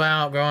 I've heard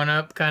about growing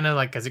up, kind of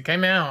like, because it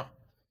came out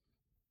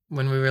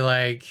when we were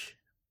like...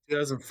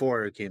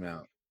 2004 it came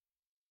out.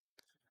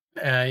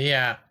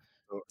 Yeah.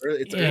 So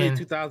it's early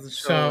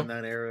 2000s show in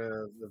that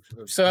era.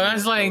 So I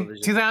was like,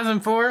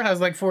 2004, I was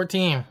like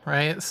 14,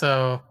 right?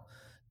 So...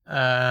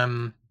 yeah,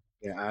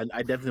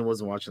 I definitely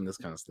wasn't watching this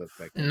kind of stuff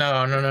back then.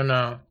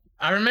 No.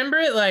 I remember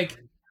it like...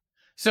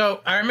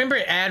 So I remember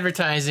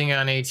advertising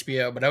on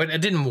HBO, but I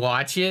didn't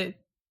watch it.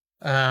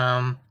 But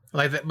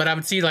I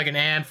would see like an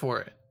ad for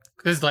it,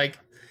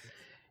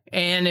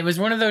 and it was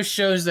one of those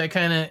shows that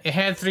it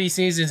had 3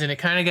 seasons and it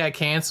kind of got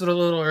canceled a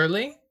little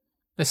early.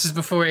 This is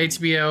before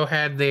HBO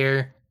had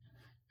their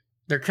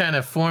kind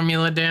of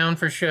formula down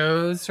for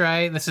shows,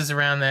 right? This is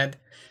around that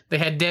they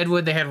had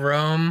Deadwood, they had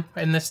Rome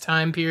in this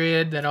time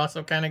period that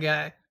also kind of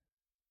got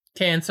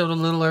canceled a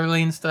little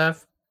early and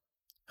stuff.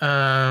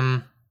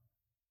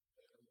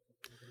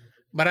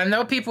 But I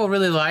know people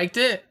really liked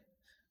it.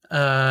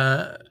 Growing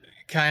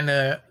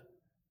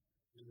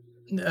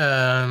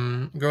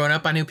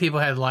up, I knew people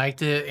had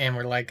liked it and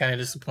were like kind of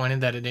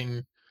disappointed that it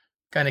didn't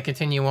kind of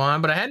continue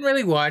on. But I hadn't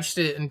really watched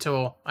it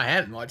until I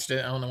hadn't watched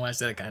it. I don't know why I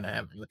said I kind of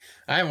haven't.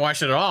 I haven't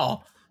watched it at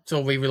all. So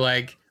we were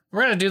like,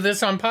 we're going to do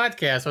this on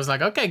podcast. I was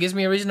like, okay, gives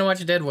me a reason to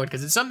watch Deadwood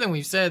because it's something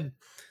we've said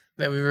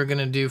that we were going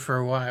to do for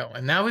a while.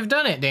 And now we've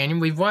done it, Daniel.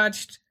 We've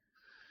watched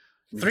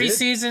 3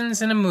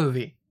 seasons and a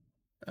movie.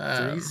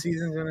 3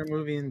 seasons in a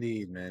movie,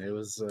 indeed, man. It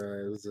was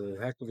a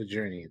heck of a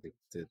journey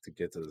to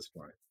get to this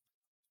point.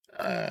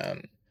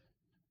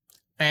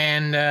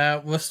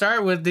 And we'll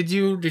start with did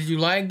you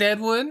like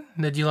Deadwood?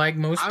 Did you like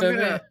most of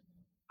it?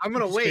 I'm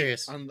gonna Just wait.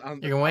 curious. I'm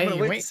You're gonna wait.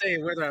 gonna wait to say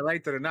whether I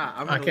liked it or not.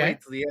 I'm gonna Okay.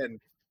 wait till the end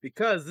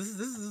because this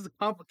is a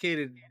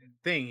complicated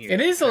thing here.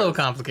 It is a little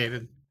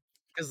complicated.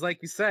 Because, like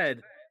you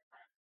said,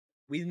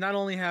 we not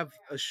only have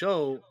a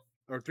show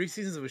or 3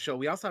 seasons of a show,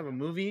 we also have a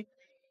movie,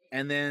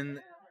 and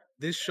then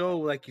this show,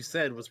 like you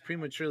said, was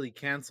prematurely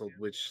canceled,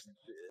 which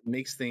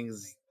makes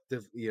things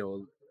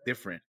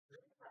different.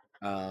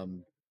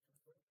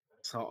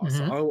 So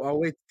I'll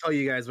wait to tell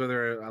you guys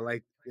whether I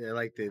liked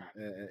it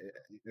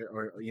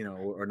or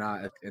or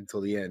not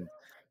until the end,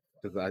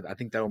 because I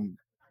think that'll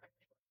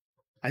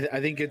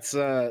I think it's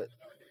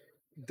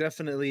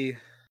definitely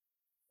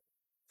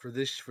for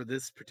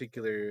this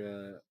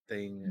particular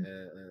thing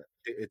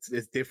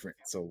it's different,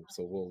 so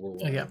we'll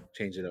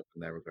change it up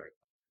in that regard.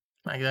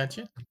 I got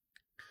you.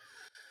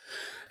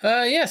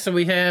 Yeah, so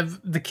we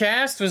have the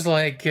cast was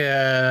like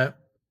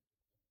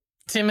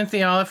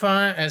Timothy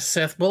Oliphant as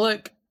Seth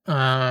Bullock.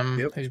 A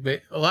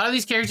lot of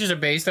these characters are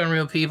based on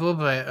real people,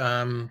 but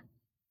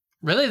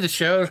really the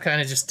show kind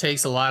of just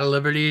takes a lot of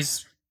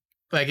liberties.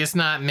 Like, it's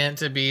not meant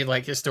to be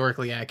like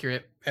historically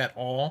accurate at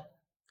all,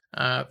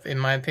 in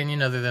my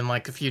opinion, other than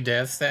like a few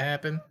deaths that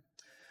happen.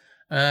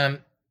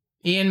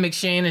 Ian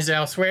McShane is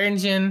Al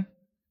Swearingen.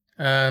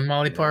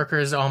 Molly Parker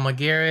is Alma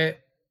Garrett.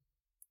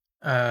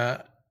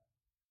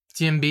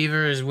 Jim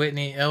Beaver is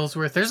Whitney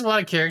Ellsworth. There's a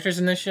lot of characters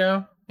in this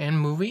show and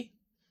movie.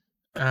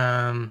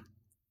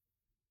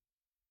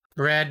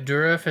 Brad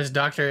Dourif as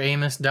Dr.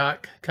 Amos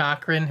Doc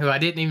Cochran, who I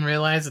didn't even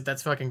realize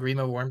that's fucking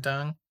Grima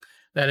Wormtongue.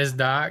 That is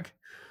Doc.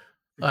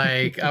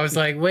 Like, I was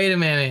like, wait a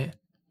minute.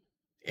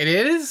 It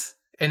is?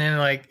 And then,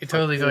 like, it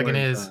totally fucking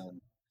is.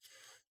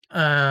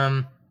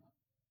 John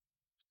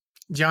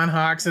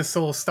Hawkes is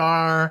Soul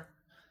Star.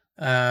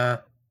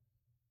 Paula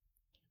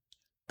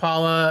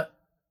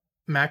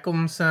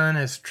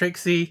Mackelson is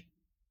Trixie.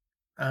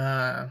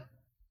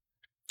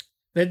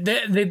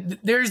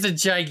 There's a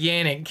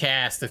gigantic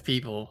cast of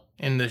people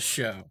in this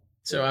show,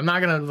 so I'm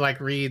not gonna like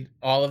read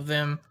all of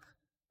them.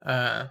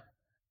 But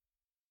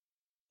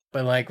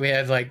like we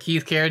had like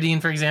Keith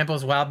Carradine, for example,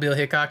 is Wild Bill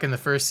Hickok in the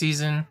first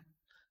season.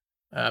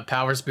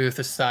 Powers Booth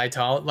is Cy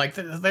Tall. Like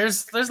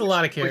there's a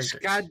lot of characters.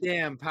 Which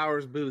goddamn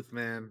Powers Booth,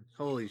 man!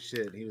 Holy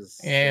shit, he was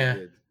so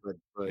good.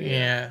 But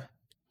yeah.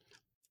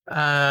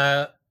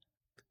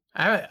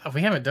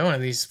 We haven't done one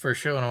of these for a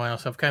show in a while,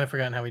 so I've kind of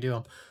forgotten how we do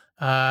them.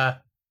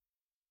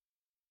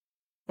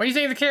 What do you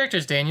think of the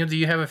characters, Daniel? Do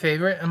you have a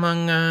favorite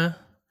among them?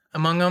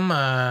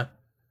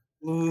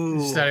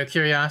 Just out of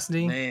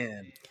curiosity,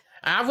 man.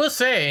 I will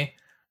say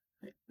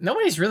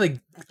nobody's really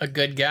a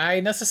good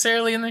guy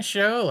necessarily in this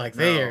show. Like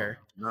No.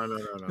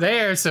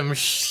 They are some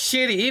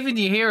shitty. Even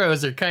the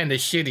heroes are kind of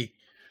shitty.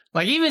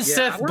 Like even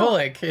Seth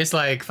Bullock is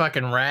like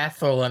fucking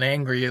wrathful and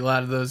angry a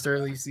lot of those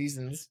early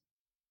seasons.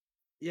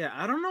 Yeah,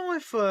 I don't know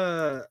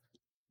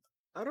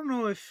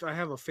if I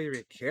have a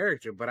favorite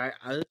character, but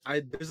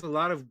I there's a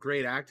lot of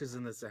great actors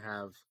in this that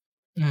have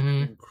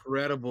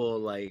incredible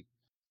like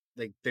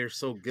they're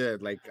so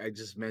good. Like I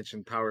just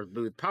mentioned Powers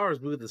Booth. Powers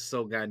Booth is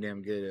so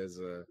goddamn good as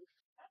a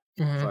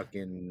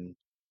fucking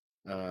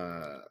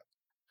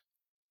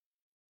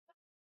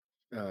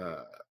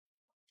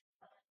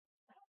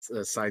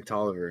Cy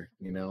Tolliver,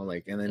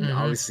 like, and then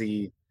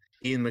obviously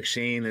Ian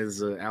McShane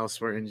is Al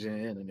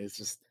Swearingen, and it's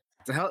just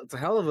it's a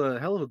hell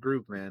of a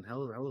group, man.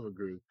 Hell of a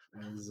group.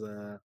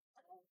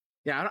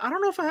 Yeah, I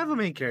don't know if I have a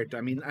main character.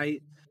 I mean, I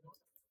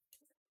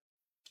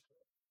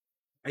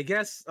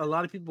guess a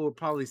lot of people would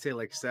probably say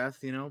like Seth,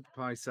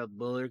 probably Seth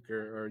Bullock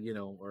or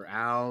or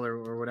Al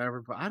or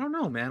whatever. But I don't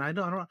know, man. I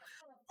don't know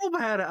if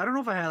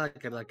I had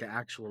like an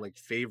actual like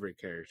favorite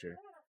character.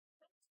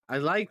 I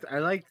liked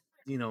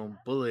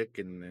Bullock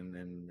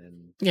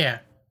and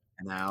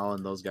Al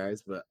and those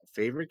guys, but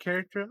favorite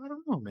character, I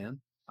don't know,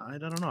 man. I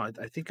don't know. I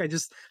think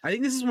this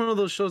is one of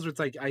those shows where it's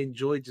like I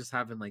enjoy just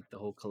having like the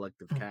whole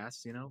collective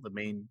cast, the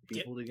main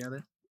people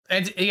together.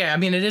 And yeah, I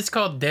mean it is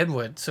called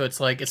Deadwood, so it's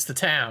like it's the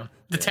town.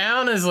 The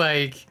town is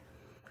like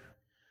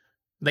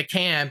the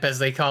camp, as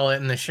they call it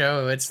in the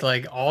show. It's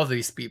like all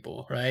these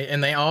people, right?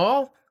 And they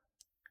all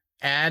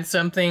add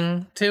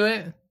something to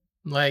it,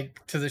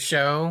 like to the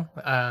show,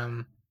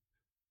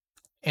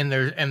 and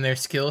their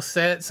skill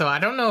set. So I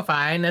don't know if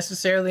I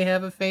necessarily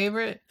have a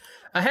favorite.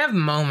 I have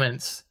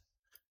moments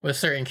with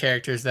certain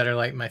characters that are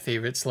like my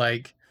favorites,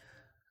 like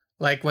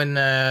when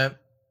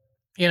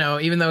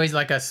even though he's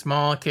like a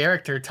small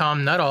character,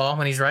 Tom Nuttall,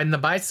 when he's riding the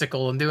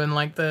bicycle and doing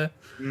like the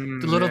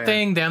little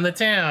thing down the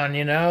town,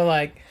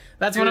 like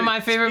that's one of my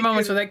favorite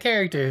moments with that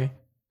character.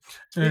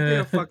 Speaking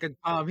of fucking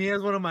Tom, he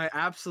has one of my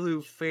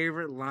absolute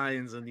favorite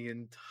lines in the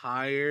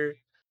entire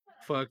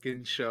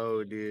fucking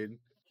show, dude.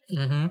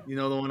 You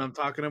know the one I'm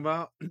talking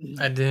about?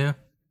 I do.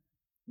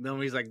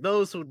 Then he's like,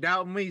 "Those who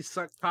doubt me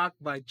suck cock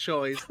by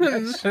choice."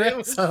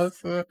 That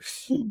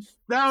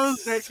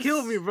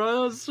killed me, bro.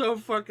 That was so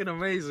fucking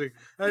amazing.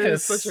 That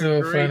is such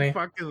a great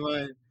fucking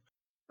line.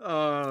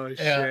 Oh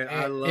shit,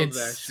 I love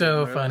that. It's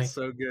so funny.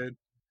 So good.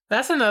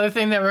 That's another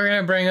thing that we're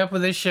gonna bring up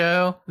with this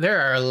show. There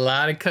are a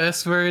lot of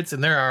cuss words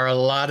and there are a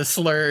lot of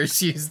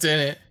slurs used in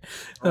it.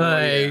 Oh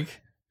yeah.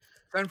 Like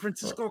San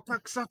Francisco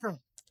cocksucker.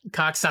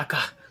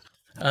 cocksucker.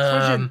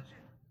 Switching.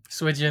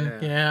 Switching,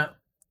 yeah.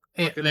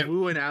 Fucking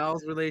Wu and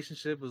Al's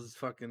relationship was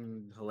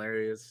fucking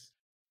hilarious.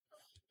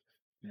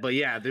 But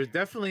yeah, there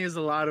definitely is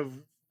a lot of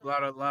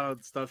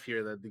stuff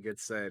here that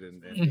gets said,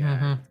 and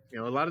yeah, you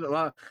know, a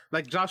lot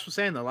like Josh was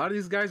saying, a lot of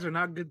these guys are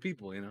not good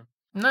people, you know.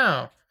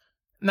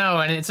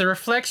 No, and it's a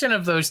reflection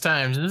of those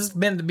times. This is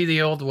meant to be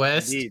the old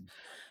West. Indeed.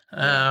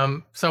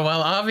 So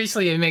while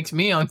obviously it makes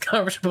me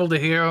uncomfortable to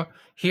hear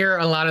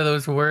a lot of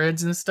those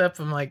words and stuff,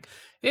 I'm like,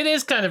 it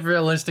is kind of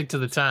realistic to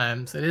the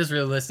times. It is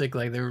realistic.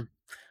 Like there were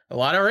a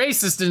lot of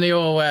racists in the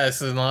old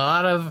West, and a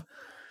lot of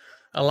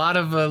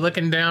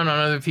looking down on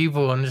other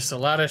people, and just a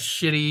lot of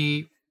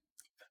shitty.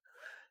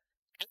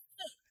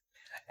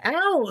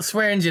 Al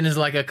Swearingen is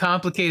like a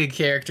complicated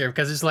character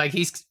because it's like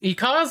he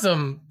calls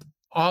them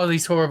all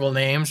these horrible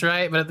names,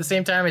 right? But at the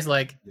same time, he's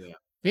like,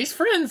 he's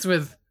friends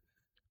with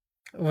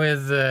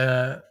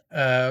I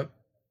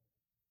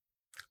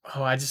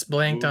just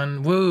blanked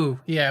on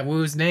Wu. Yeah,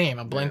 Wu's name.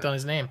 I blanked on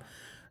his name.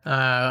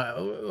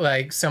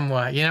 Like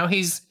somewhat, you know,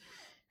 he's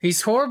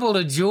horrible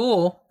to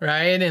Jewel,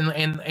 right?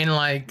 And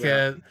like,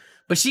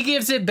 but she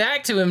gives it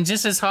back to him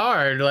just as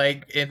hard.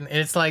 Like,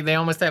 it's like they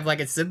almost have like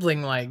a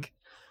sibling like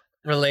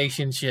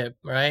relationship,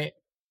 right?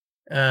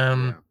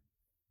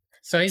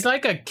 So he's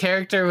like a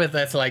character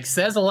that's like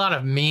says a lot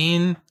of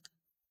mean,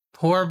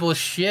 horrible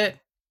shit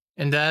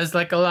and does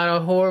like a lot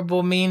of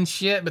horrible, mean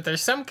shit. But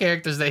there's some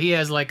characters that he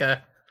has like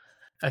a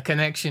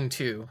connection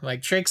to.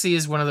 Like Trixie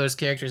is one of those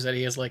characters that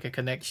he has like a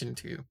connection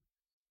to.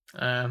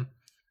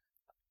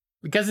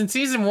 Because in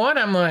season 1,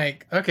 I'm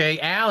like, okay,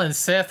 Al and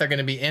Seth are going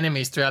to be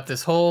enemies throughout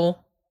this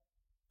whole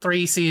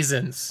 3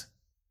 seasons.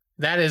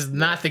 That is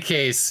not the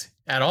case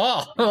at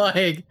all.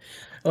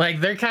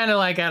 like they're kind of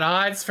like at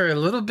odds for a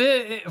little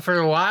bit, for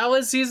a while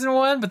in season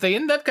 1, but they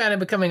end up kind of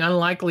becoming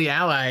unlikely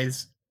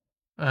allies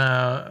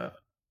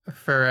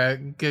for a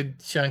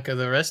good chunk of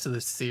the rest of the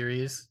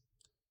series.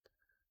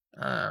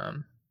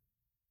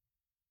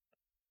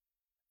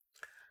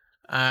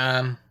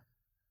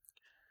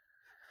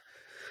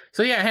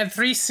 So yeah, I had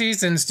 3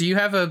 seasons. Do you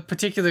have a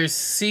particular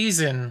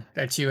season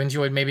that you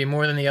enjoyed maybe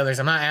more than the others?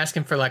 I'm not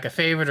asking for like a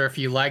favorite or if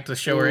you liked the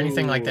show or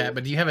anything like that,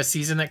 but do you have a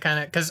season that kind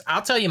of, because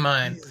I'll tell you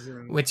mine,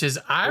 which is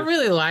I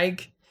really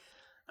like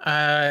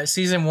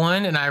season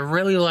 1, and I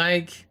really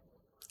like,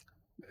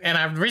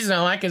 and the reason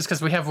I like it is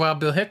because we have Wild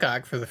Bill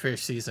Hickok for the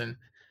first season.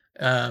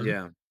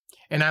 And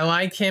I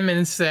like him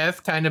and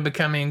Seth kind of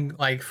becoming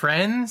like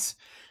friends.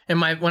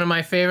 And one of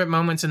my favorite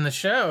moments in the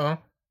show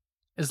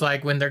is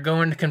like when they're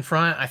going to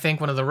confront, I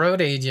think, one of the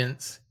road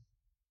agents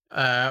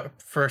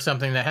for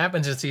something that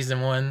happens in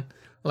season 1.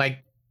 Like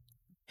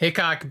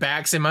Hickok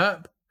backs him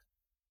up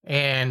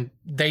and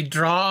they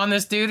draw on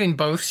this dude and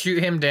both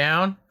shoot him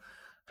down.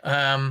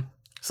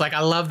 It's like, I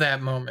love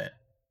that moment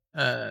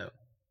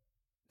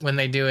when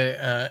they do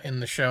it in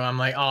the show. I'm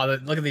like, oh,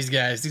 look at these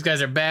guys. These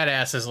guys are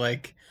badasses.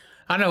 Like,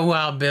 I know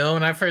Wild Bill,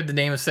 and I've heard the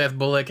name of Seth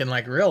Bullock in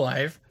like real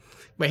life,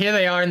 but here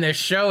they are in this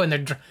show, and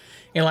they're,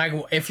 you know, like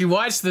if you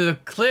watch the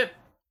clip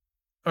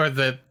or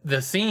the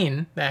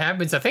scene that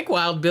happens, I think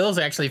Wild Bill's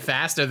actually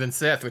faster than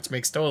Seth, which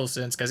makes total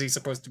sense because he's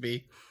supposed to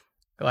be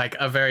like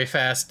a very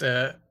fast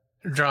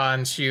draw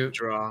and shoot.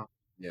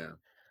 Yeah.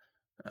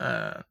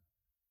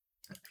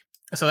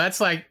 So that's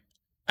like,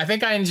 I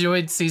think I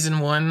enjoyed season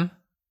 1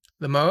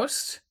 the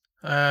most.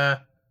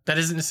 That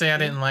isn't to say I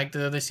didn't like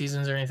the other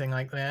seasons or anything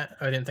like that.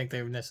 I didn't think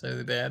they were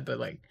necessarily bad, but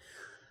like,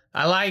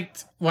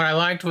 what I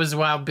liked was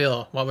Wild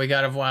Bill, what we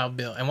got of Wild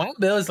Bill. And Wild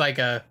Bill is like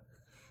a,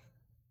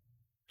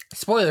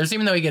 spoilers,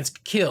 even though he gets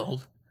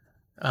killed,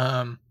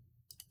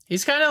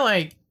 he's kind of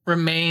like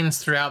remains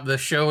throughout the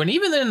show, and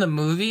even in the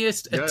movie,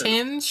 it's a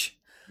tinge.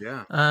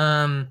 Yeah.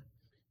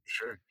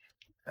 Sure.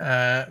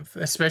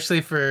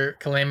 Especially for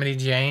Calamity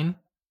Jane.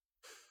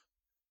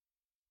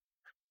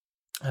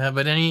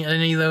 But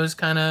any of those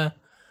kind of,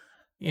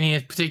 any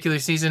particular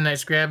season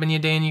that's grabbing you,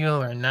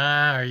 Daniel, or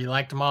nah, or you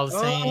liked them all the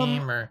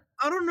same, or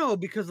I don't know,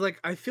 because like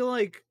I feel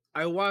like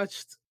I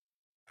watched,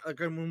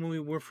 like when we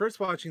were first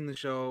watching the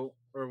show,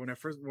 or when I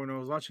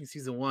was watching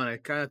season 1,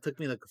 it kind of took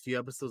me like a few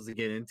episodes to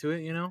get into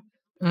it, you know.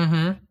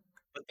 But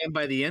then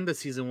by the end of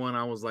season 1,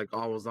 I was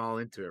all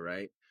into it,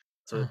 right?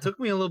 So it took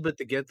me a little bit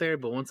to get there,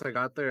 but once I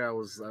got there, I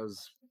was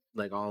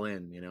like all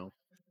in, you know.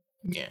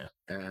 Yeah.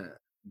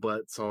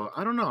 But so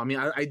I don't know. I mean,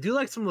 I do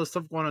like some of the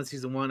stuff going on in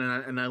season 1,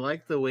 and I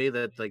like the way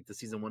that like the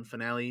season 1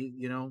 finale,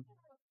 you know,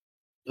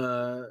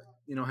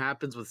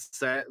 happens with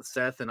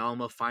Seth and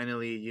Alma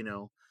finally, you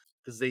know,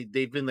 because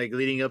they've been like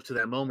leading up to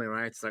that moment,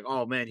 right? It's like,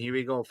 oh man, here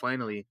we go,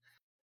 finally.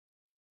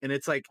 And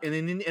it's like,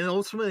 and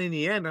ultimately in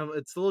the end,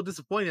 it's a little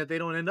disappointing that they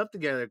don't end up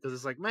together, because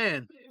it's like,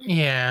 man,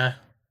 yeah,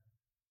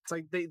 it's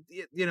like they,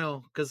 you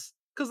know, because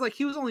like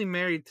he was only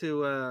married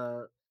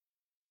to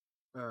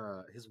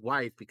his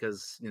wife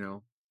because, you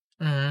know,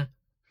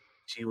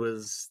 she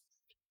was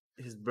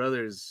his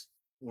brother's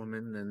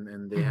woman,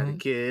 and they had a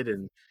kid,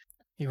 and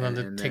He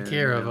wanted and to take then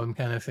care of him,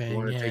 kind of he thing.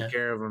 wanted to Yeah. take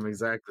care of him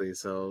exactly.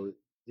 So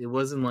it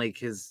wasn't like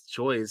his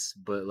choice,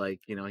 but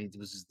like he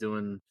was just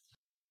doing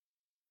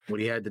what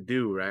he had to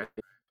do, right?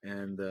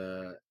 And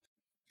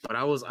but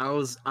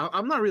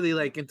I'm not really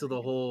like into the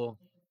whole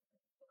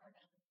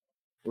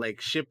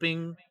like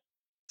shipping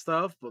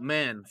stuff, but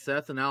man,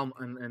 Seth and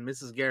and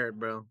Mrs. Garrett,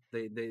 bro,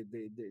 they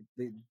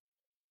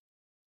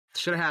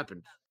should have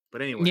happened.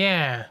 But anyway,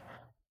 Yeah.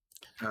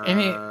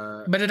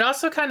 But it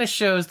also kind of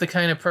shows the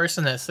kind of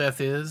person that Seth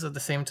is at the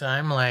same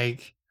time,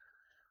 like,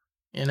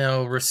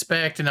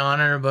 respect and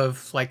honor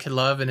above like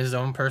love and his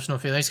own personal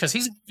feelings, because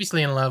he's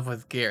obviously in love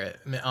with Garrett,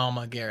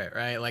 Alma Garrett,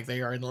 right? Like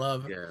they are in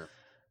love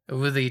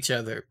with each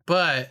other,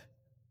 but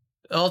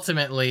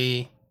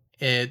ultimately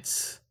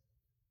it's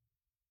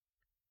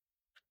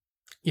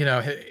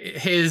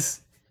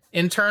his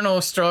internal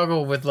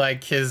struggle with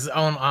like his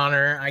own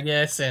honor, I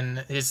guess, and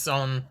his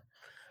own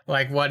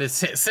like what is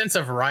his sense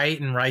of right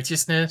and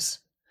righteousness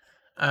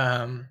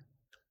kind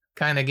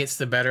of gets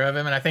the better of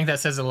him, and I think that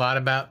says a lot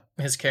about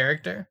his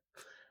character.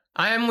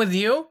 I am with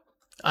you.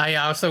 I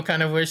also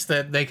kind of wish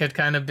that they could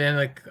kind of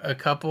been a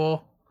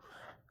couple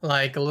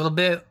like a little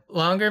bit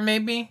longer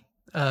maybe.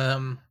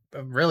 But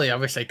really I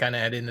wish they kind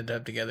of had ended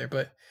up together,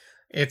 but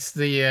it's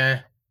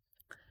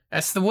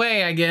that's the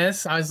way, I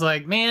guess. I was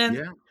like, man,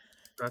 yeah,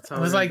 that's how I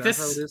was like that's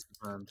how it this, is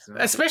sometimes.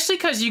 especially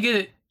because you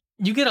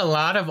get a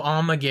lot of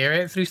Alma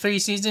Garrett through 3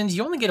 seasons.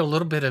 You only get a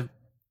little bit of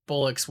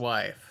Bullock's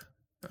wife,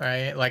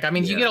 right? Like, I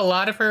mean, you get a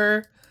lot of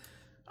her,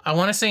 I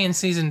want to say, in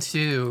season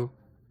 2.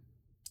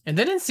 And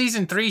then in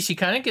season 3, she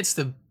kind of gets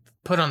to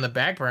put on the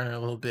back burner a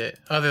little bit,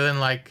 other than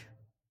like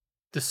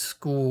the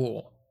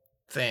school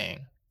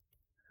thing,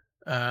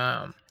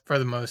 for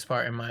the most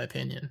part, in my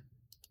opinion.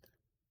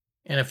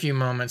 And a few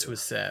moments with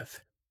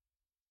Seth.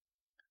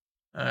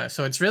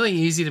 So it's really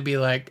easy to be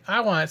like,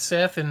 I want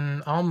Seth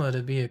and Alma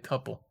to be a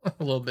couple a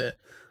little bit,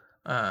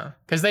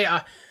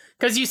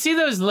 because you see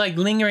those like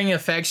lingering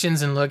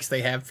affections and looks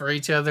they have for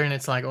each other, and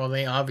it's like, oh,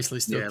 they obviously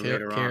still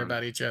care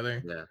about each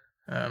other.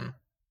 Yeah.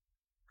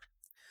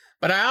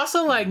 But I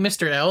also like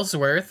Mr.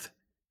 Ellsworth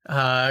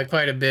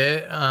quite a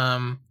bit.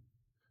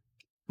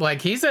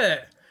 Like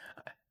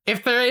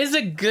if there is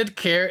a good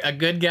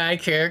guy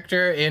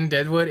character in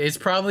Deadwood, it's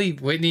probably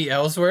Whitney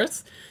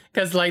Ellsworth,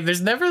 because like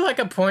there's never like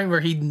a point where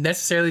he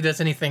necessarily does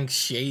anything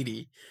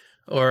shady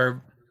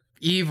or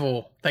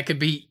evil that could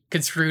be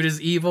construed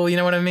as evil. You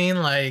know what I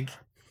mean? Like,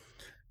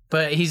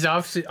 but he's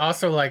obviously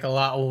also like a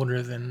lot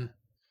older than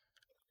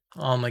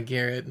Alma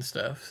Garrett and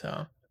stuff.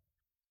 So.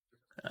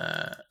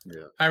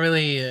 I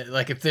really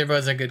like if there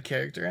was a good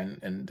character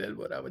in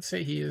Deadwood, I would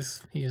say he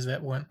is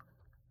that one.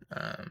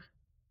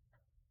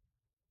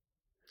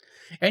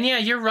 And yeah,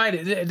 you're right.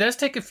 It does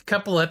take a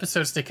couple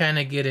episodes to kind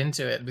of get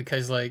into it,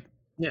 because like,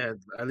 yeah,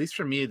 at least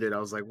for me it did. I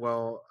was like,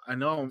 well, I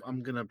know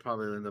I'm gonna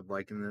probably end up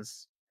liking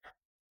this,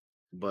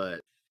 but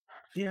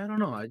yeah, I don't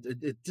know.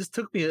 It just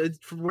took me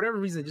for whatever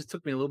reason. It just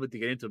took me a little bit to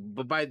get into it.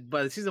 But by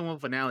the season 1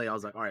 finale, I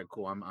was like, all right,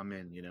 cool, I'm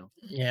in.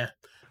 Yeah,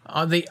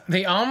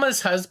 the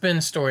Alma's husband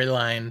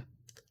storyline.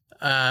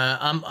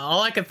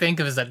 All I could think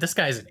of is that this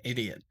guy's an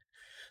idiot.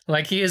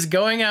 Like, he is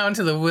going out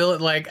into the will.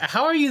 Like,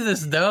 how are you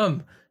this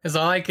dumb? Is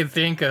all I could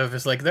think of.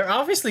 Is like, they're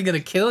obviously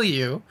gonna kill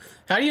you.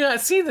 How do you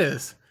not see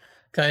this?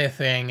 Kind of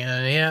thing.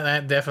 And yeah,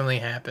 that definitely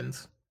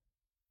happens.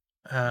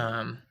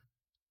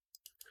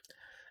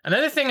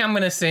 Another thing I'm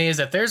gonna say is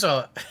that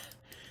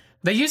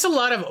they use a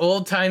lot of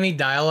old-timey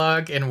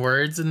dialogue and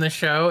words in the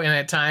show, and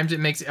at times it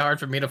makes it hard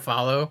for me to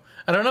follow.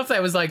 I don't know if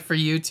that was like for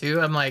you too.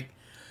 I'm like,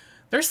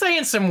 they're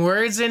saying some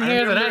words in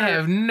here that I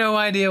have no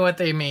idea what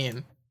they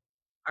mean.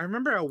 I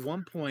remember at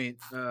one point,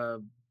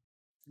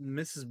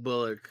 Mrs.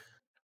 Bullock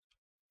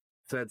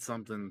said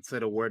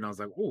a word, and I was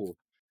like, "Oh,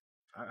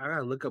 I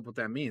gotta look up what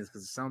that means,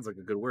 because it sounds like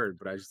a good word,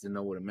 but I just didn't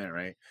know what it meant,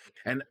 right?"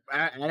 And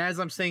as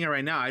I'm saying it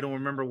right now, I don't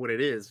remember what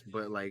it is,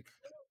 but like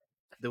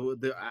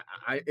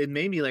it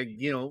made me like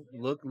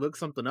look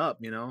something up,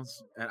 and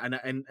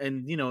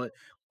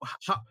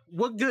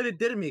what good it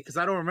did to me, because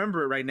I don't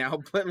remember it right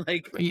now, but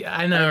like yeah,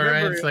 I know,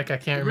 right? It's like I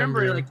can't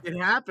remember like it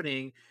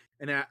happening,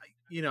 and I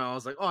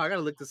was like, oh, I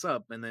gotta look this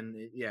up, and then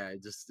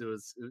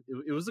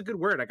it was a good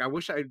word. Like I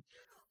wish I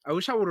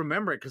would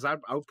remember it, because I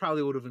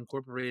probably would have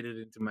incorporated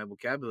it into my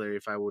vocabulary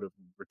if I would have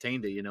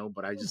retained it,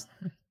 but I just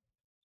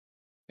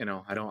I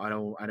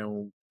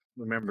don't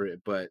remember it.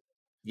 But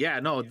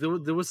yeah, no,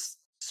 there was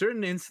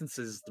certain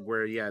instances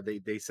where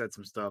they said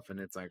some stuff, and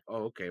it's like,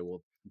 oh, okay,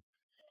 well,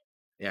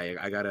 yeah,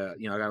 I gotta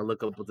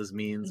look up what this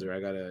means, or I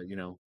gotta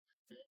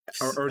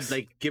or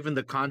like, given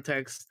the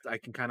context, I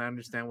can kind of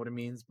understand what it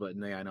means. But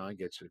yeah, I know, I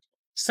get you.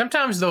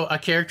 Sometimes though, a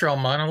character will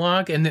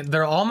monologue, and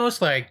they're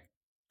almost like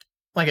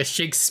a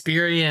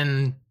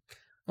Shakespearean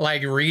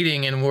like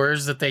reading in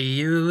words that they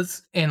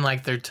use, in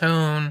like their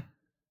tone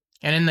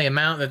and in the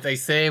amount that they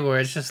say, where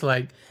it's just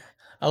like,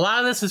 a lot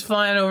of this is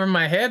flying over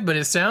my head, but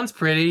it sounds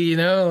pretty,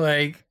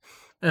 like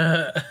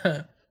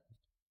at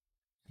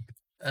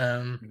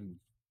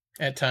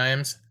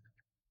times,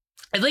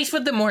 at least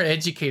with the more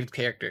educated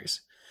characters.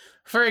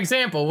 For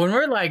example, when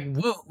we're like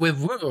with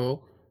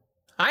Wu,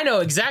 I know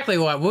exactly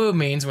what woo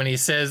means when he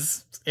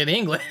says in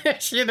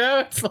English. You know,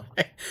 it's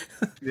like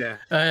Yeah.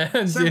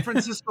 San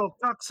Francisco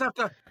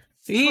cocksucker.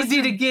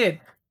 easy to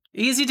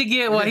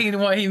get what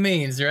he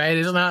means, right?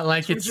 It's not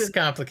like it's Switching.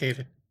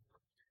 complicated.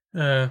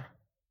 The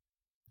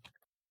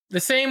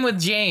same with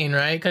Jane,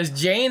 right? Because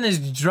Jane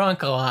is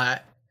drunk a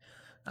lot.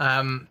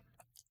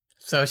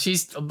 So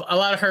she's a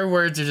lot of her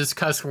words are just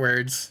cuss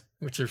words,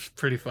 which are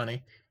pretty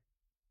funny.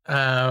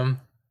 I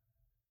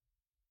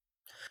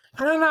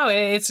don't know.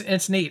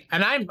 It's neat,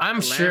 and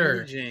I'm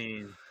sure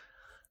Jane.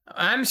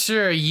 I'm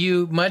sure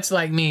you, much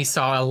like me,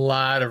 saw a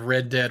lot of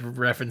Red Dead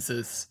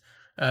references.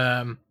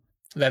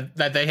 That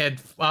they had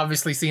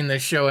obviously seen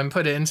this show and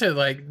put it into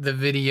like the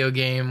video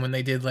game when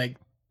they did like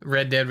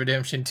Red Dead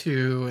Redemption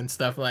 2 and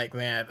stuff like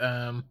that.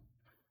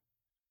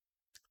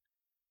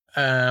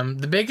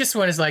 The biggest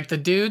one is like the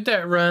dude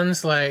that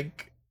runs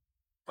like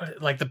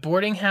the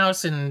boarding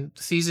house in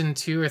season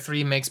 2 or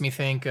 3 makes me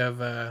think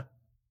of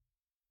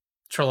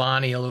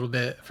Trelawney a little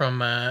bit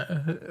from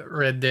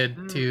Red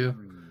Dead 2.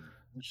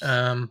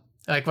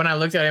 Like when I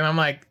looked at him, I'm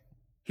like,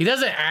 he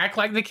doesn't act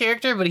like the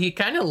character, but he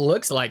kind of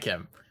looks like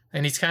him,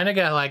 and he's kind of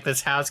got like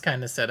this house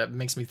kind of setup.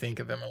 Makes me think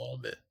of him a little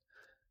bit.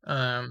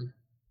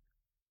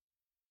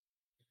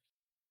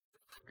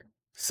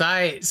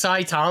 Cy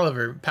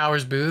Tolliver,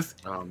 Powers Booth.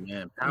 Oh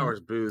man, Powers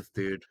Booth,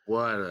 dude.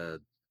 What a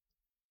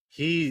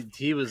his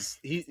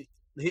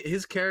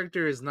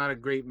character is not a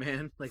great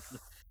man,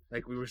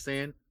 like we were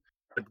saying.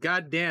 But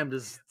goddamn,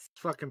 does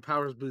fucking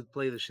Powers Booth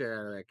play the shit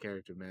out of that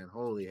character, man.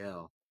 Holy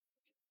hell.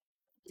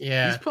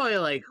 Yeah. He's probably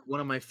like one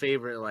of my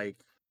favorite like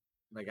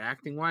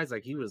acting wise.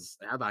 Like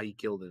I thought he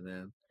killed it,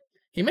 man.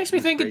 He makes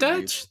me think of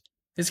Dutch. Dude.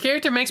 His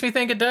character makes me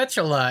think of Dutch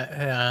a lot.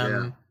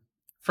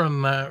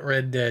 From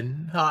Red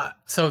Dead.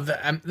 So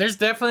there's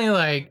definitely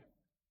like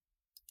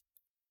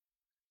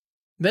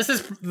this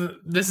is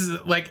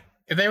like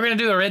if they were gonna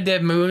do a Red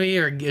Dead movie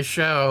or a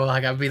show,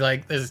 like I'd be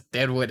like, this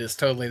Deadwood is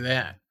totally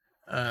that.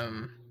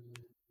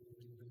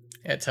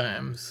 At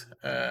times.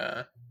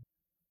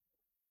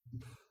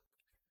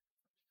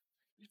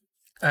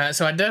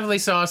 So I definitely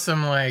saw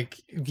some like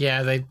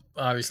they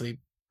obviously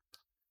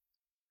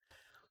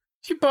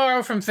you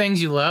borrow from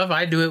things you love.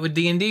 I do it with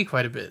D&D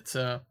quite a bit,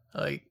 so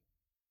like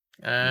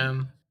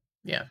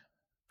yeah.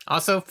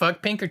 Also,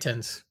 fuck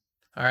Pinkertons.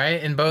 All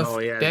right, in both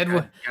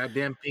Deadwood,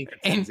 goddamn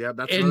Pinkertons.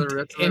 That's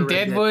in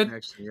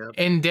Deadwood,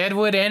 in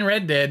Deadwood and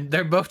Red Dead,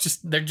 they're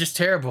just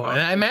terrible. And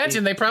I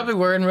imagine they probably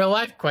were in real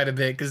life quite a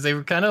bit because they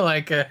were kind of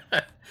like they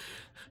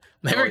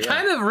were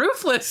kind of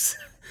ruthless.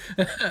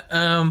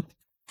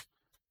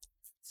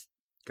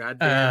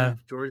 Goddamn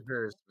George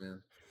Harris,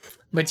 man.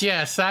 But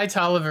yeah, Cy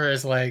Tolliver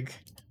is like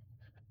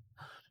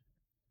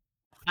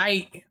all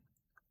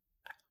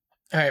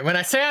right, when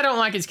I say I don't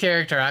like his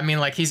character, I mean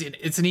like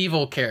it's an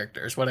evil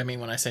character is what I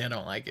mean when I say I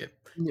don't like it.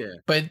 Yeah.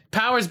 But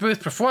Powers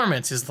Booth's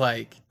performance is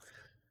like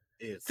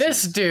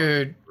this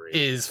dude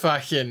is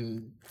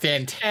fucking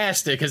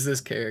fantastic as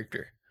this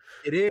character.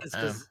 It is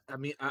because I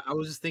mean I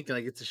was just thinking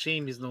like it's a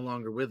shame he's no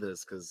longer with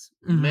us because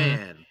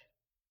man,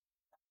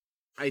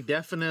 I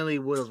definitely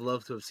would have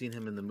loved to have seen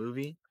him in the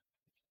movie,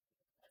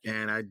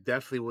 and I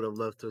definitely would have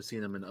loved to have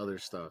seen him in other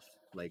stuff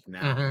like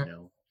now. You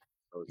know,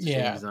 so it's a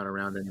shame he's not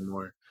around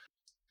anymore.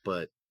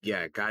 But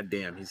yeah,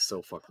 goddamn, he's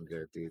so fucking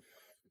good, dude.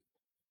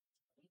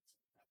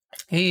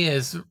 He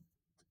is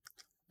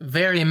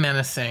very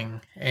menacing,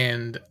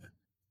 and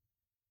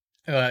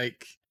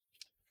like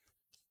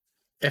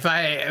if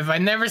I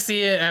never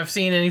see it, I've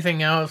seen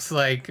anything else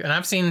like, and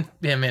I've seen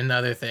him in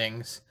other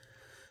things,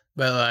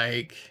 but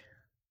like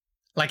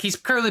he's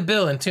Curly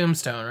Bill in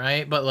Tombstone,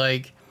 right? But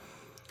like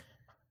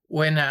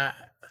when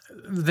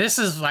this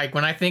is like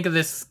when I think of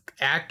this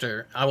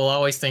actor, I will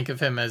always think of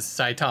him as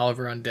Cy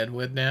Tolliver on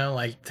Deadwood now.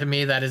 Like to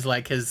me, that is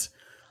like his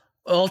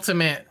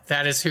ultimate,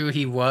 that is who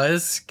he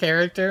was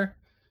character.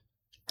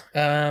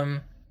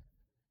 Because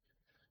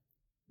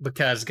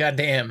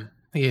goddamn,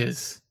 he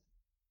is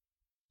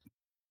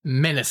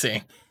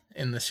menacing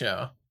in the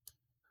show.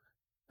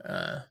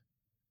 And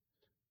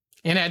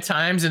at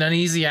times an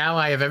uneasy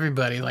ally of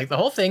everybody. Like the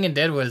whole thing in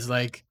Deadwood is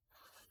like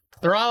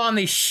they're all on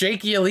these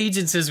shaky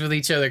allegiances with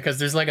each other because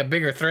there's like a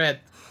bigger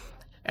threat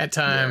at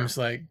times.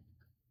 Like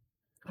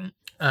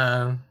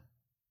what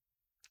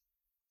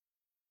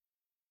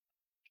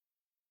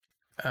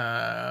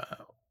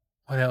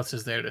else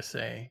is there to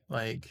say?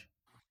 Like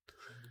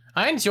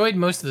I enjoyed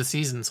most of the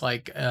seasons.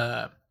 Like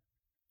like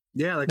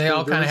they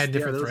all kind of had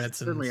different threats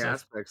and certainly stuff.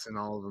 aspects in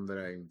all of them that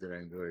I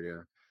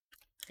enjoyed.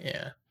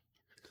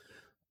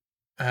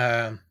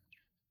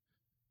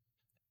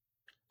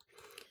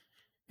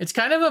 It's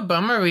kind of a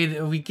bummer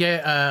we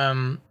get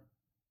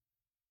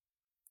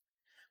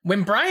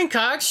when Brian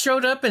Cox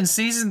showed up in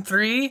season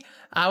 3,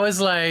 I was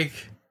like,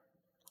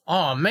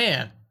 oh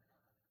man.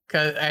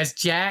 Cause as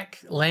Jack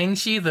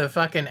Langshey, the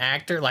fucking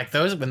actor, like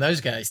when those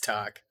guys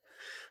talk.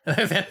 Them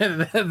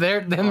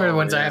are the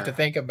ones I have to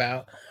think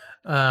about.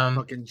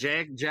 Fucking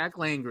Jack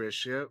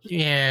Langrish, yep.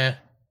 Yeah.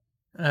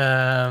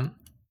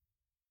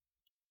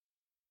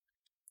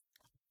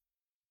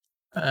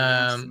 He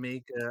wants to Um,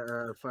 make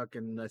a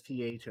fucking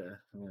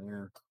theater.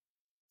 Yeah.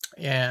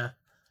 yeah.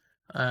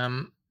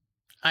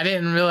 I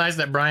didn't realize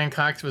that Brian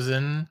Cox was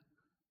in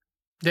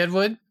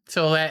Deadwood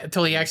till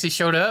he actually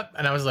showed up,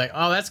 and I was like,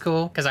 oh, that's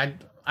cool because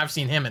I've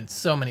seen him in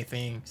so many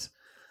things.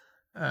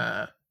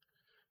 So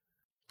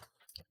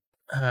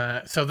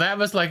that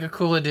was like a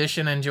cool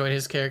addition. I enjoyed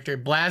his character.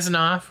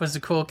 Blazanov was a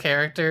cool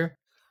character.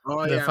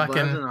 Oh The yeah, fucking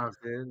Blazanov,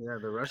 dude. Yeah,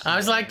 the Russian. I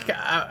was guy, like,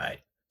 yeah.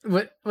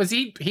 what was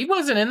he? He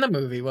wasn't in the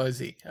movie, was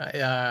he? No.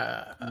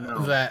 I was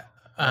I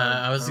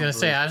gonna don't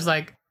say, believe I was so.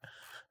 like,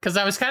 because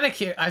I was kind of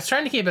I was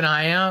trying to keep an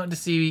eye out to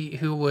see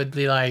who would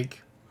be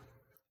like,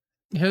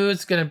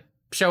 who's gonna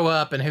show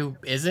up and who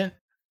isn't.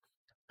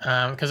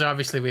 Because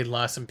obviously we'd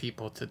lost some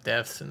people to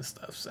deaths and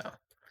stuff. So,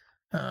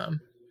 um,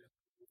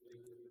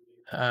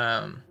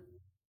 um,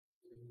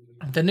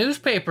 the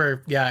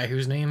newspaper guy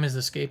whose name is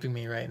escaping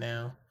me right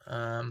now.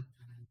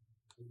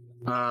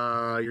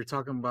 You're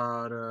talking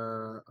about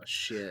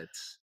shit.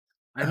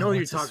 I know Oh,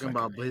 you're what's his talking fucking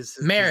about, name? but his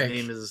Merrick.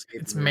 name is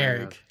It's escaping me right now.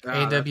 Merrick. Ah,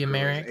 that's A.W. what it was.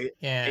 Merrick.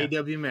 Yeah.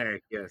 A.W.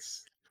 Merrick,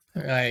 yes.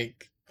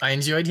 Like, I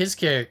enjoyed his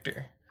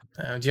character.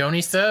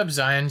 Joni Stubbs,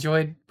 I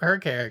enjoyed her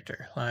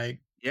character. Like,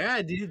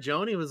 Yeah, dude,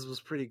 Joni was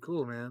pretty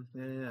cool, man.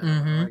 Yeah.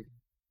 mm-hmm. Like,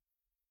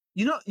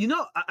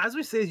 as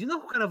we say, you know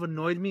who kind of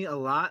annoyed me a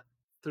lot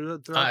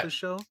throughout the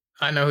show?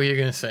 I know who you're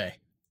gonna say.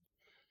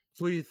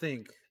 Who do you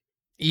think?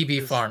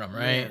 E.B. Farnham,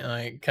 right? Man.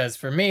 Like, because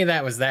for me,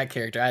 that was that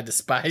character. I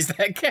despise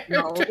that character.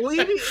 No, well,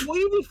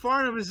 E.B.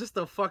 Farnham is just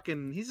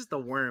he's just a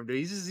worm, dude.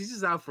 He's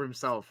just out for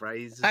himself, right?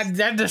 He's just,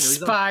 I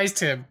despised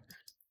him.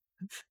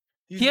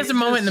 He has a he's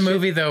moment in the just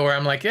movie though where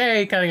I'm like,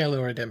 hey, he kind of got a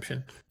little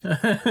redemption.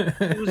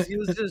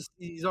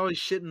 he's always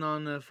shitting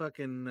on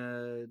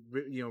fucking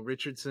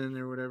Richardson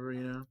or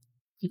whatever,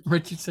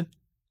 Richardson.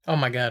 Oh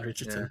my God,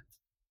 Richardson. Yeah.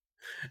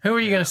 Who are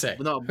you gonna say?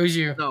 No, who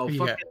you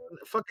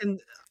fucking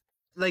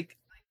like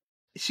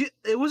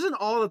it wasn't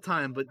all the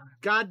time, but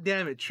god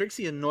damn it,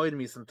 Trixie annoyed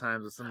me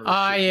sometimes with some of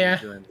the shit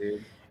she was doing,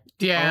 dude.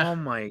 Yeah. Oh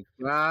my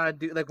god,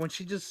 dude. Like when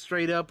she just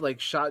straight up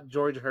like shot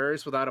George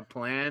Hurst without a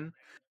plan.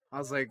 I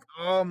was like,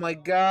 oh my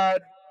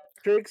god,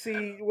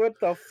 Trixie, what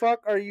the fuck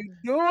are you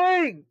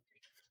doing?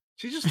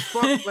 She just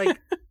fucked like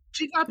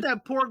she got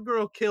that poor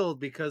girl killed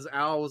because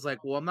Al was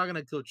like, well, I'm not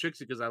gonna kill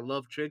Trixie because I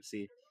love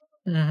Trixie.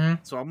 Mm-hmm.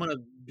 So I'm gonna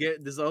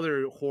get this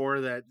other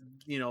whore that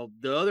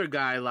the other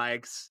guy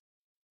likes,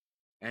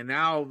 and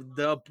now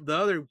the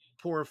other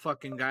poor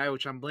fucking guy,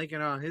 which I'm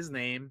blanking on his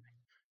name,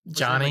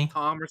 Johnny, like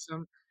Tom or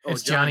something. Oh,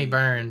 it's Johnny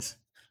Burns,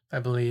 I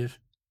believe.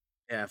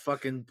 Yeah,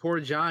 fucking poor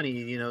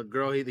Johnny,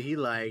 girl he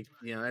liked,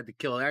 had to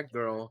kill that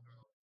girl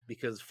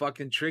because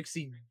fucking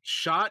Trixie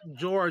shot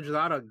George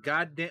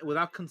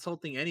without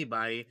consulting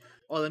anybody.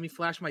 Oh, let me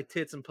flash my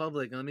tits in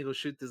public and let me go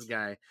shoot this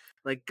guy.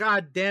 Like,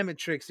 god damn it,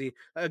 Trixie.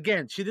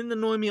 Again, she didn't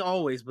annoy me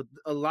always, but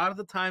a lot of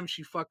the time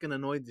she fucking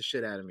annoyed the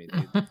shit out of me,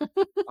 dude.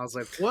 I was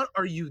like, what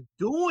are you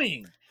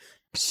doing?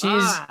 She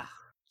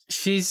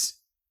is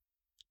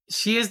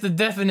the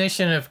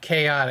definition of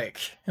chaotic.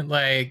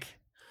 Like,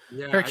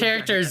 her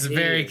character is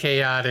very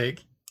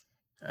chaotic.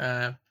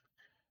 That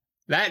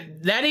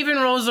even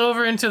rolls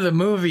over into the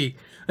movie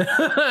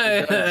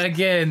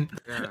again,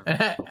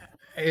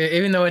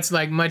 even though it's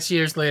like much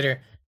years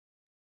later.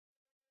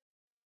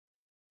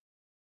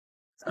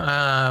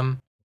 But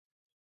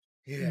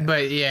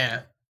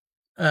yeah,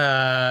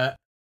 I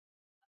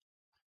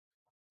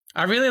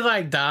really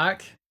like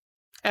Doc.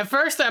 At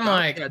first, I'm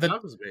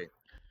Doc was great.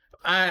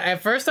 At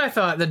first, I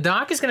thought the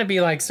Doc is gonna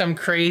be like some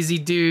crazy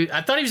dude.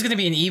 I thought he was gonna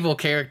be an evil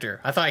character.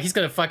 I thought he's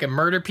gonna fucking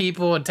murder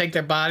people and take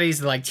their bodies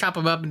and like chop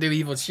them up and do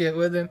evil shit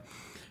with them.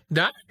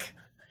 Doc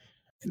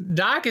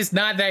is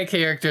not that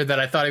character that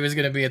I thought he was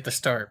gonna be at the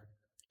start.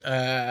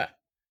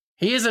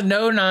 He is a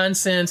no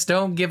nonsense,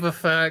 don't give a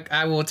fuck,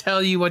 I will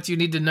tell you what you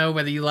need to know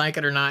whether you like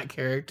it or not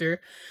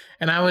character.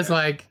 And I was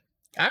like,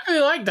 I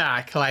really like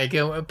Doc. Like,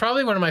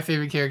 probably one of my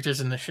favorite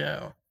characters in the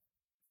show.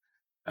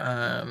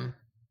 Yeah,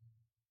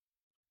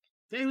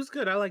 he was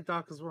good. I like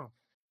Doc as well.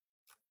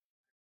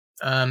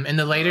 In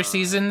the later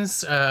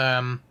seasons,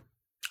 I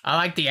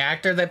like the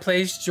actor that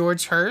plays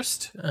George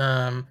Hurst.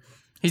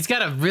 He's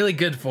got a really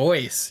good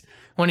voice.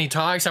 When he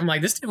talks, I'm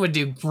like, this dude would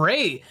do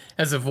great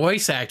as a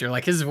voice actor.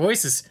 Like, his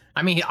voice is,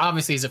 I mean,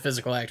 obviously he's a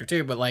physical actor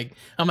too, but like,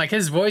 I'm like,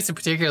 his voice in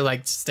particular,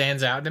 like,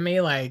 stands out to me.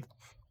 Like,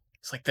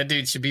 it's like, that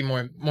dude should be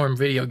more in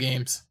video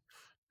games.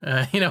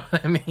 You know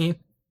what I mean?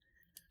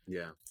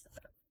 Yeah.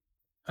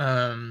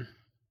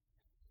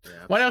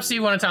 What else do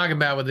you want to talk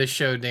about with this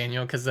show,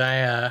 Daniel? Because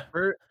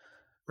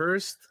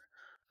first,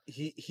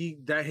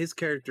 his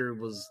character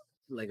was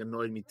like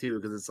annoyed me too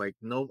because it's like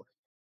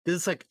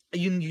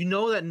you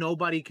know that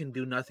nobody can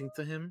do nothing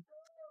to him,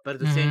 but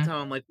at the same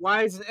time I'm like,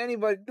 why isn't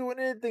anybody doing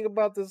anything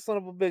about this son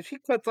of a bitch? He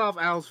cuts off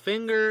Al's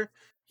finger.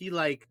 He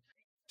which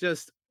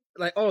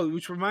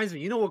reminds me,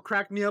 you know what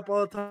cracked me up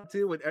all the time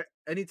too? When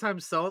anytime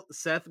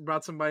Seth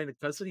brought somebody into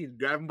custody, he'd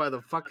grab him by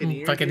the fucking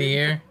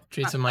ear.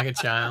 Treats him like a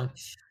child.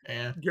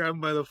 Yeah. Grab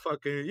him by the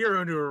fucking ear. You're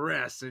under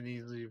arrest, and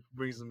he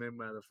brings him in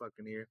by the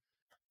fucking ear.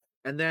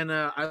 And then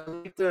I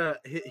liked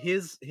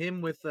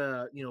him with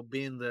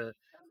being the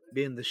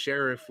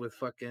sheriff with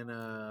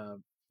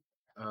fucking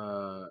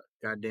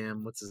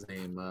goddamn, what's his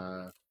name?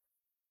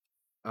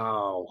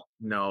 Oh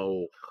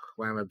no,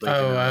 why am I blanking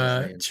out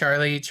on his name?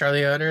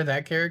 Charlie Utter,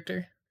 that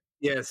character.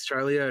 Yes,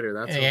 Charlie Utter.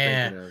 That's what I'm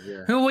Yeah, thinking of.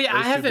 Yeah, who I those two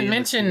haven't being the two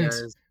mentioned,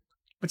 guys.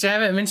 which I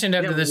haven't mentioned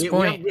up Yeah, to this we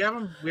point.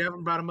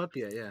 haven't brought him up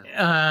yet.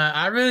 Yeah.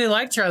 I really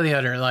like Charlie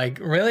Utter. Like,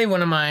 really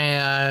one of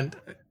my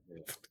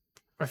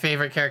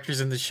favorite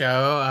characters in the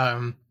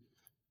show.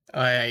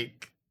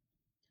 Like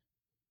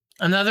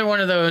another one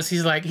of those.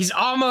 He's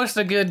almost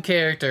a good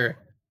character,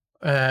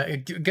 a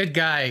good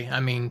guy. I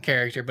mean,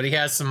 character, but he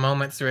has some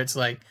moments where it's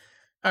like,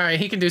 all right,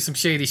 he can do some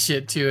shady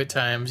shit too at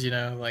times.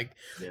 Like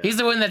he's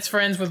the one that's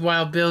friends with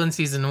Wild Bill in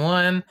season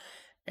 1,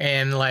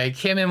 and like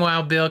him and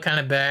Wild Bill kind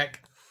of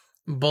back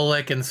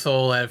Bullock and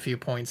Soul at a few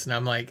points, and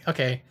I'm like,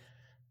 okay,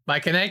 by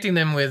connecting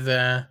them with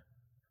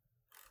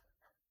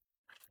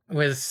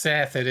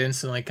Seth, it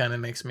instantly kind of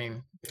makes me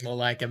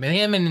like him.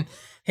 And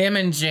him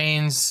and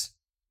Jane's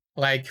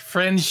like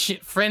friend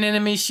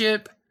enemy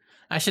ship,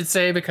 I should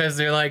say, because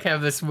they're like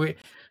have this weird.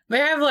 They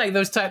have like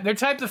they're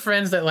types of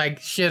friends that like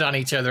shit on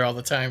each other all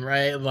the time,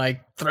 right? Like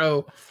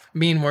throw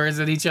mean words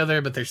at each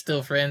other, but they're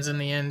still friends in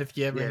the end if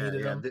you ever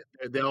needed them.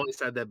 They always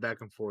had that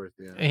back and forth.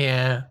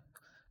 Yeah.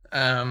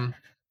 Yeah.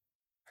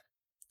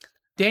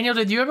 Daniel,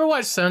 did you ever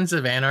watch Sons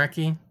of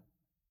Anarchy?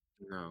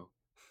 No.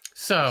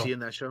 So is he in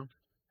that show?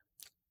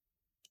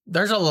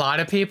 There's a lot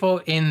of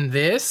people in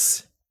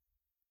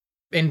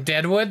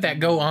Deadwood that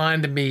go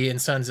on to be in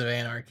Sons of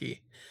Anarchy.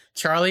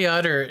 Charlie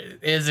Utter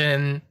is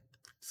in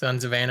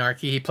Sons of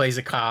Anarchy. He plays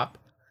a cop.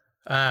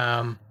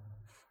 The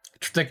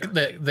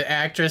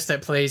actress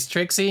that plays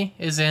Trixie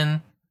is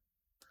in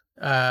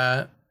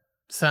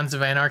Sons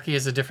of Anarchy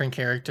as a different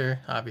character,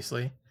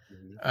 obviously.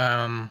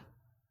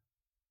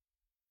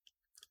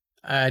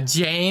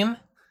 Jane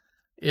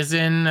is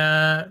in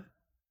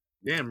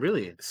Damn,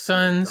 really?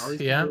 Sons,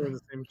 yeah.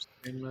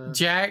 Same,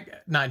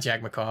 not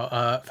Jack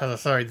McCall.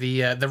 Sorry,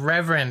 the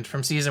Reverend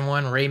from season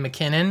 1, Ray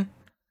McKinnon,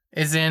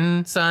 is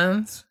in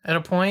Sons at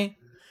a point.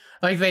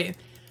 Like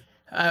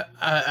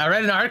I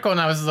read an article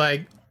and I was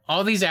like,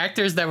 all these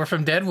actors that were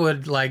from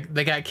Deadwood, like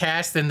they got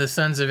cast in the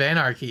Sons of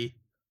Anarchy,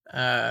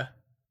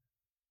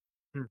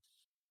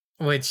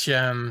 which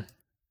yeah,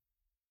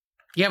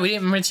 we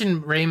didn't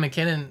mention Ray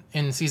McKinnon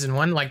in season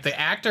 1. Like the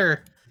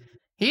actor.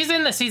 He's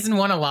in the season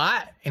 1 a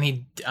lot, and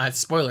he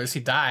spoilers, he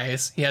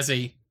dies. He has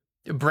a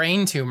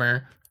brain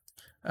tumor.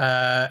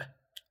 That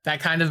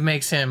kind of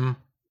makes him.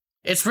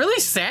 It's really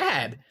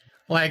sad.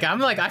 Like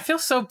I feel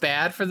so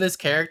bad for this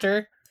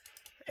character,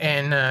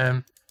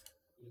 and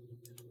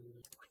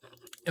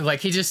like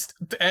he just,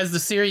 as the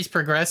series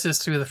progresses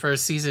through the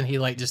first season, he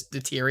like just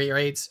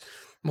deteriorates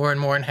more and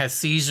more and has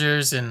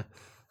seizures and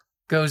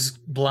goes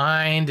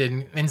blind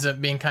and ends up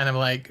being kind of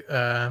like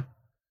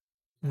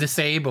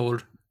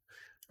disabled.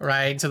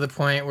 Right, to the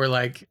point where,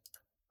 like,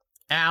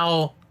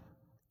 Al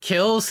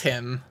kills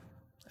him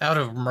out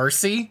of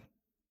mercy.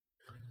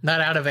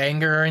 Not out of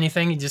anger or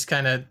anything. He just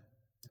kind of,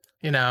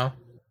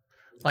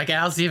 like,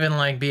 Al's even,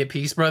 like, be a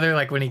peace brother.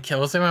 Like, when he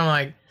kills him, I'm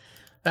like,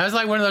 that was,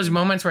 like, one of those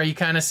moments where you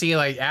kind of see,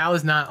 like, Al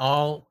is not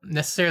all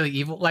necessarily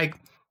evil. Like,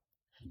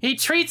 he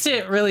treats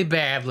it really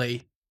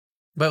badly.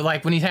 But,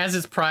 like, when he has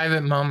his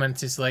private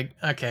moments, it's like,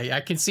 okay,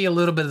 I can see a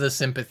little bit of the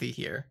sympathy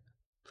here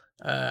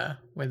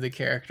with the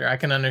character. I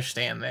can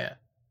understand that.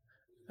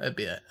 A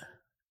bit.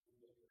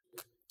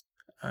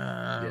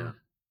 Yeah.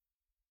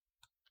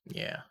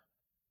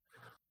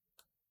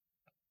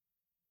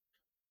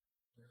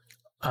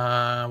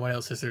 What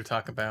else is there to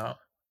talk about?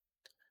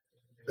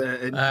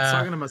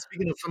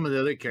 Speaking of some of the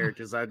other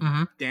characters,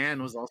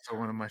 Dan was also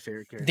one of my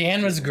favorite characters.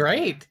 Dan was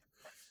great.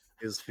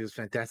 He was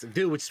fantastic,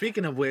 dude. Which,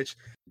 speaking of which,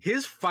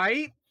 his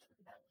fight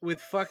with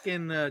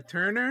fucking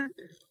Turner,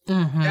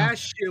 that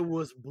shit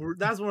was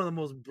that's one of the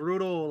most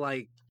brutal,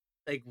 like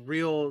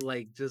real,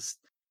 like just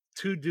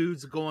two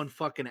dudes going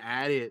fucking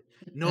at it.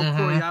 No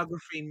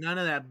choreography, none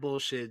of that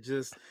bullshit.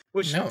 Just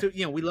we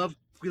love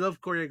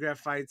choreographed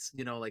fights,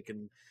 like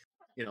in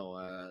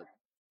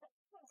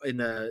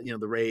the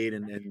Raid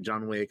and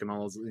John Wick and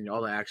all those,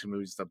 all the action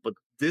movies and stuff. But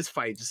this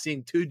fight, just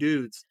seeing two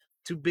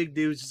big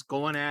dudes just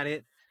going at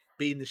it,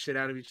 beating the shit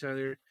out of each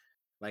other.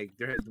 Like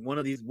one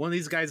of these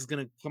guys is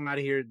gonna come out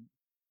of here,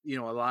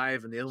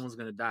 alive, and the other one's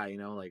gonna die.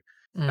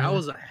 That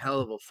was a hell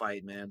of a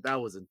fight, man.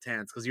 That was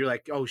intense because you're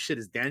like, oh shit,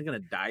 is Dan gonna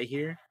die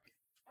here?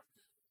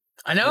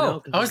 I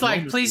know. I was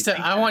like, please,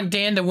 I want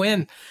Dan to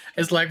win.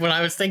 It's like what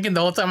I was thinking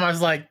the whole time. I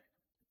was like,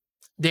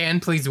 Dan,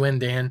 please win,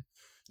 Dan.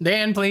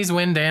 Dan, please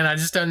win, Dan. I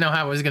just don't know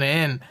how it was gonna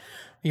end.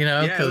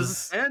 Yeah, it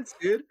was intense,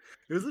 dude.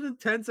 It was an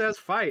intense ass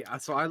fight.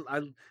 So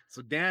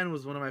Dan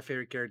was one of my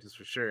favorite characters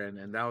for sure,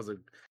 and that was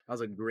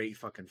a great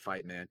fucking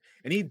fight, man.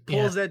 And he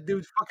pulls that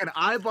dude's fucking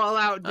eyeball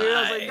out, dude.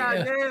 I was like,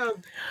 God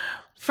damn.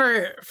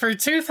 For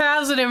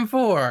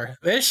 2004,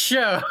 this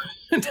show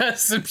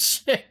does some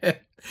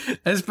shit,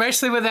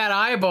 especially with that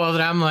eyeball.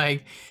 That I'm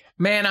like,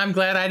 man, I'm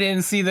glad I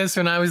didn't see this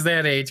when I was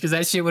that age, because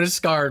that shit would have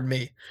scarred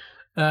me.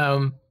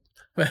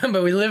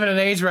 But we live in an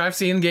age where I've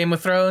seen Game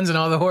of Thrones and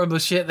all the horrible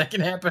shit that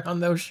can happen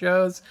on those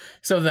shows.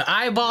 So the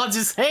eyeball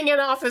just hanging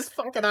off his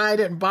fucking eye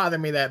didn't bother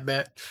me that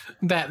bad.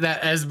 That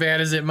as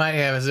bad as it might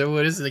have as it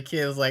would as a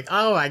kid. I was like,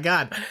 oh my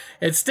god.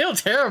 It's still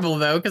terrible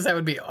though, because that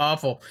would be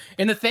awful.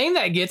 And the thing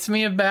that gets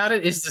me about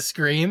it is the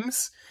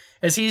screams.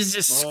 As he's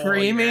just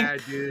screaming. Yeah,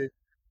 dude.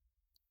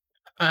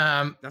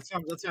 That's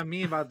what I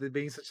mean about it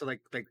being such a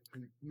like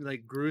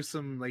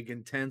gruesome, like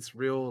intense,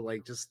 real,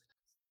 like just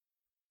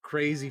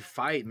crazy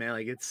fight, man.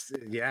 Like it's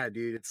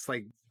dude. It's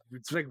like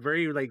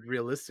very like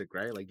realistic,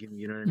 right? Like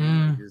you know what I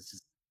mean? Like it's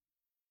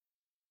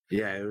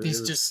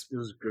just it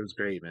was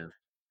great, man.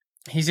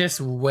 He's just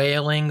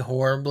wailing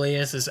horribly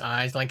as his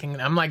eyes like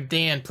I'm like,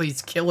 Dan,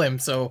 please kill him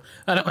so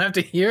I don't have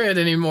to hear it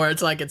anymore.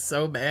 It's like it's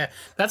so bad.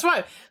 That's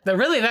why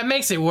that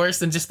makes it worse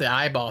than just the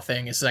eyeball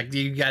thing. It's like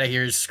you gotta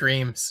hear his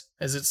screams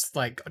as it's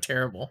like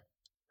terrible.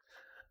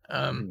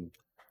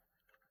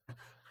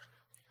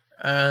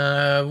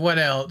 What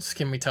else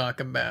can we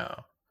talk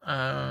about?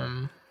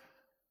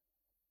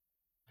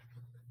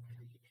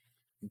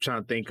 I'm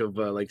trying to think of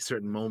like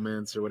certain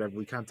moments or whatever.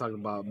 We kind of talked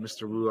about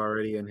Mr. Wu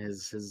already and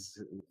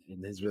his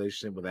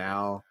relationship with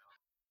Al.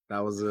 That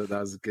was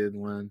a good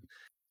one.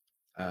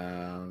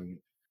 I'll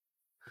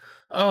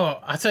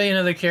tell you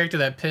another character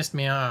that pissed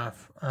me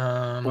off.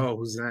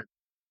 Who's that?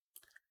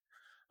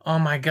 Oh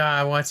my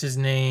god, what's his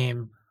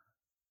name?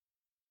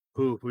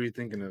 Who are you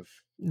thinking of?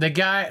 The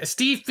guy,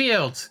 Steve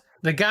Fields,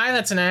 the guy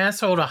that's an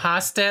asshole to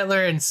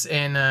Hostetler and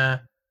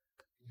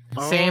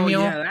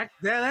Samuel. Yeah,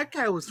 that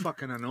guy was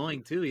fucking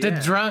annoying too. Yeah,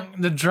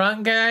 the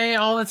drunk guy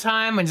all the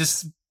time and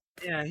just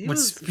he would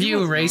was spew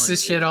racist annoying,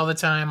 shit all the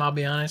time. I'll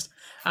be honest.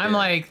 I'm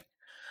like,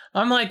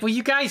 will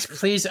you guys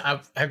please? I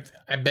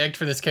begged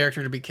for this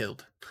character to be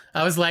killed.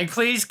 I was like,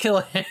 please kill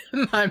him.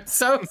 I'm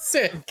so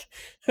sick.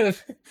 And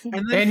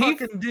then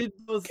fucking dude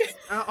was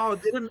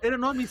it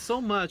annoyed me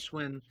so much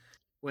when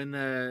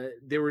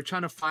they were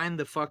trying to find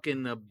the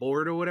fucking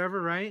board or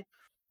whatever, right?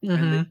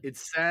 And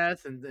it's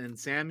Seth and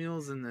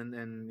Samuels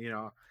and you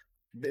know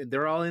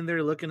they're all in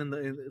there looking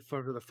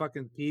for the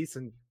fucking piece,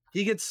 and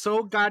he gets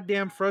so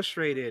goddamn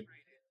frustrated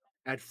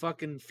at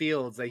fucking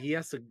Fields that he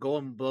has to go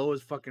and blow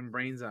his fucking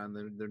brains on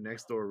their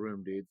next door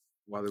room, dude,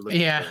 while they're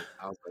looking for it.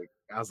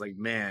 I was like,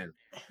 man,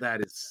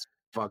 that is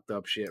fucked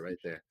up shit right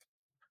there.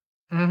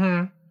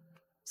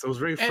 So it was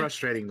very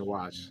frustrating to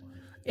watch.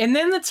 And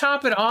then to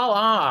top it all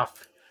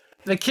off,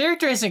 the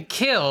character isn't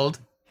killed.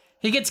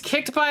 He gets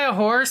kicked by a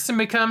horse and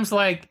becomes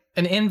like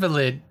an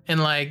invalid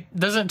and like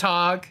doesn't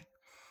talk,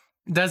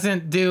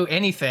 doesn't do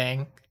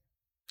anything.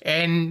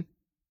 And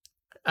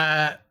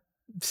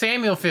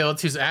Samuel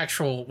Fields, who's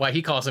what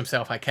he calls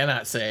himself, I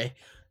cannot say.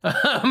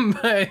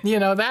 But you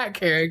know, that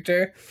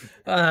character,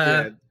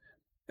 the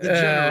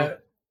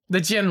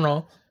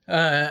general,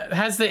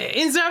 has the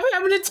ends up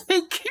having to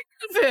take care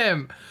of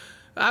him.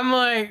 I'm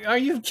like, are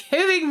you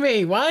kidding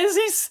me? Why is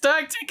he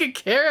stuck taking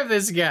care of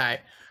this guy?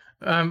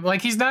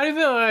 Like he's not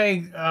even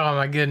like, oh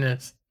my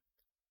goodness.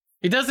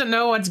 He doesn't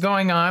know what's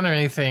going on or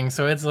anything,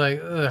 so it's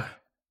like, ugh.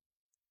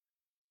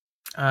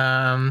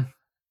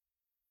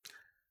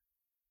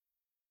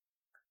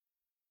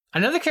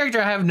 Another character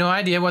I have no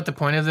idea what the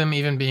point of them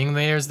even being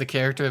there is the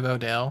character of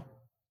Odell.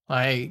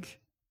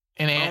 Like,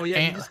 he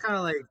just kind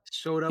of like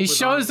showed up. He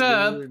shows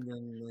up. And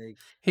then, like...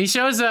 He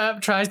shows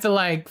up, tries to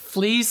like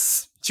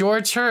fleece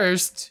George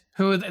Hurst,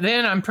 who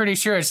then I'm pretty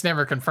sure it's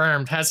never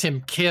confirmed has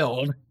him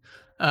killed.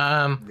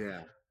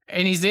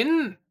 And he's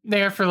in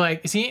there for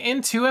like, is he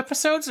in 2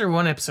 episodes or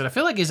 1 episode? I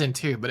feel like he's in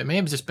 2, but it may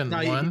have just been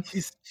the one.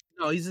 He's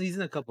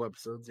in a couple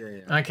episodes.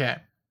 Yeah. Okay.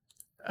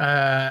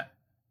 And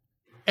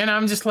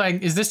I'm just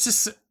like, is this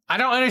just? I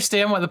don't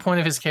understand what the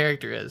point of his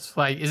character is.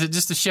 Like, is it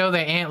just to show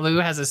that Aunt Lou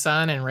has a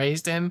son and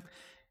raised him,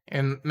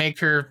 and make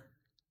her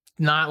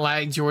not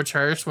like George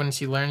Hurst when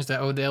she learns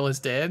that Odell is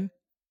dead?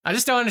 I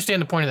just don't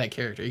understand the point of that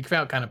character. He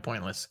felt kind of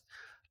pointless.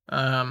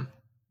 I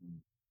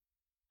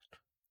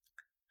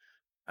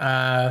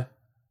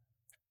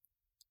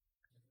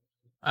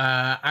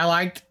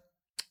liked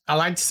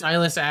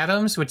Silas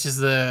Adams, which is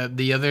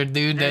the other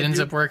dude that ends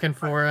up working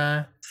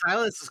for.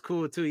 Silas is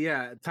cool too.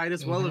 Yeah,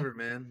 Titus Welliver,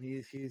 man.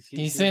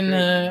 He's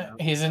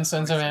in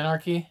Sons of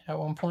Anarchy at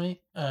one point.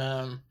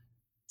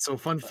 So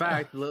fun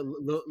fact,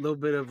 little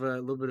bit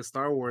of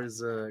Star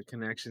Wars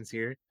connections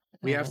here.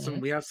 We have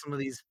some of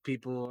these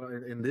people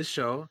in this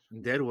show,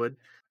 in Deadwood,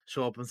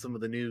 show up in some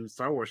of the new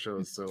Star Wars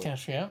shows. So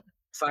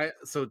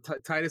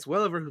Titus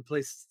Welliver, who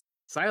plays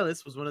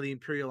Silas, was one of the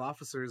Imperial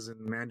officers in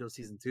Mando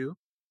season 2.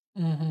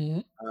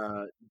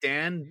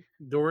 Dan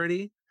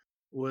Doherty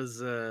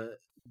was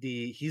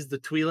he's the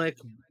Twi'lek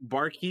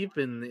barkeep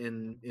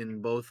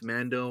in both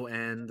Mando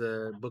and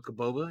Book of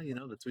Boba. You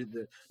know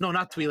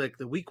not Twi'lek,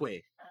 the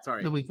Weequay.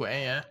 Sorry, the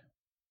Weequay. Yeah,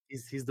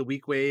 he's the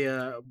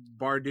Weequay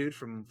bar dude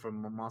from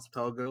Mos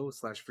Pelgo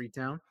 /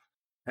 Freetown,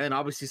 and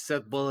obviously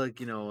Seth Bullock.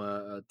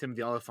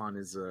 Timothy Oliphant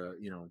is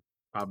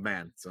Bob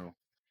Man. So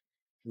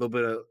a little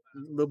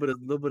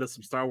bit of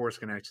some Star Wars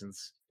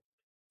connections.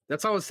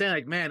 That's all I was saying.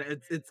 Like, man,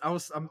 I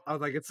was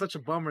like, it's such a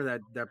bummer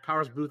that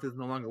Powers Booth is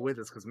no longer with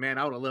us because, man,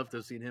 I would have loved to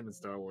have seen him in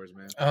Star Wars,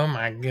 man. Oh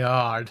my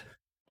god.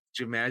 Could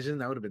you imagine?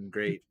 That would have been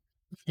great.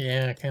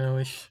 Yeah, I kind of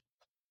wish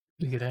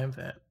we could have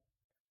that.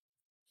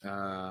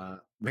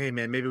 Man,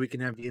 maybe we can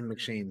have Ian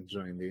McShane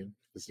join, dude,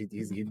 because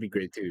he'd be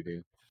great too,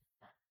 dude.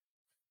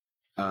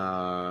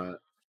 But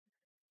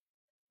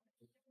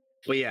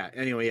yeah.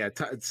 Anyway, yeah.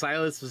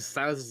 Silas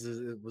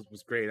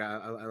was great.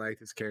 I liked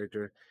his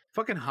character.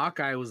 Fucking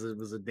Hawkeye was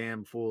a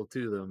damn fool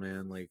too, though,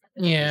 man. Like,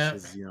 Yeah.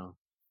 you know.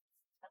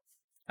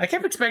 I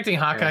kept expecting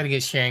Hawkeye to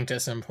get shanked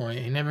at some point.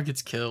 He never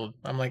gets killed.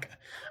 I'm like,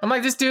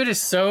 this dude is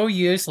so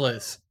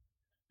useless.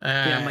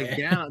 Yeah, I'm like,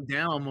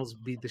 Dan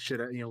almost beat the shit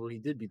out. Well, he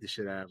did beat the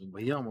shit out of him,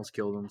 but he almost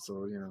killed him.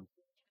 So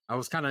I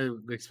was kind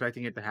of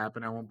expecting it to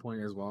happen at one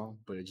point as well,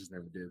 but it just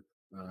never did.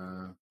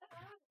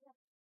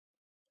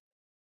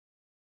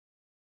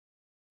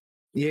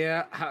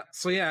 Yeah.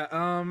 So yeah.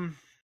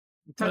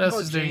 What else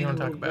is there you want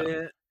to talk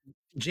about?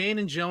 Jane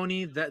and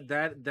Joni.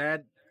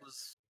 That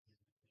was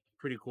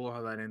pretty cool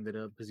how that ended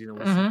up because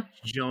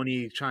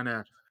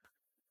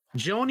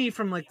Joni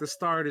from like the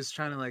start is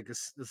trying to like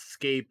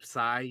escape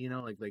Sai,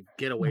 like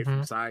get away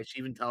from Sai. She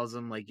even tells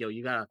him like, "Yo,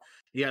 you gotta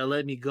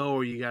let me go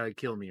or you gotta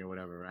kill me or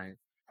whatever," right?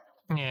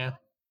 Yeah.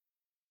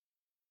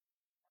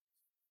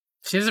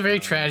 She has a very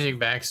tragic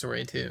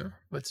backstory too,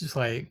 which is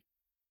like,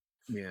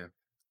 yeah,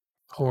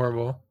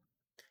 horrible.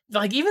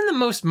 Like even the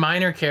most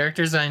minor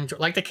characters I enjoy,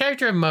 like the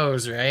character of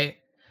Mose, right?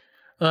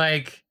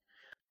 Like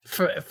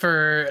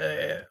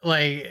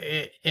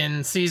like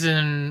in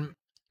season,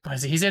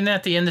 he's in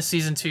at the end of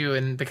season 2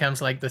 and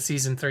becomes like the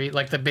season 3,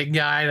 like the big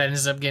guy that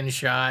ends up getting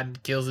shot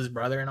and kills his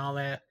brother and all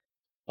that.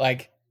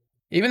 Like,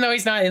 even though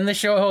he's not in the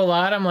show a whole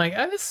lot, I'm like,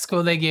 oh, this is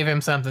cool. They gave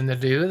him something to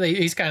do.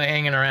 He's kind of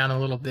hanging around a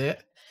little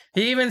bit.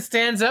 He even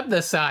stands up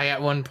to Sai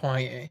at one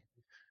point,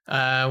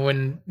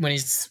 when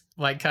he's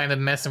like kind of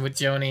messing with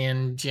Joni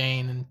and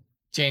Jane, and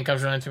Jane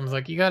comes running to him and is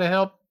like, you gotta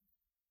help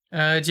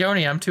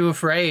Joni, I'm too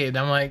afraid.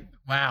 I'm like,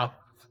 wow.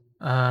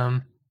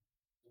 At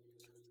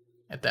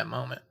that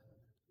moment.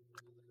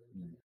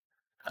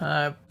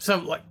 So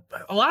like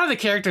a lot of the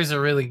characters are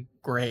really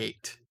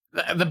great.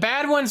 The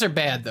bad ones are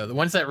bad though. The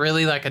ones that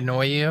really like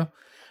annoy you.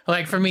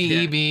 Like for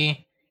me, EB,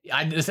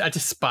 I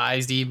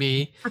despised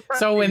EB.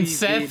 So when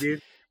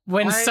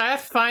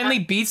Seth finally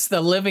beats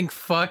the living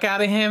fuck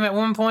out of him at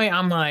one point,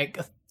 I'm like,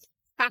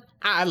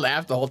 I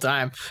laughed the whole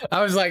time.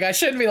 I was like, I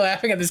shouldn't be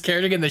laughing at this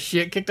character getting the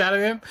shit kicked out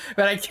of him,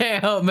 but I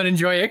can't help but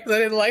enjoy it because I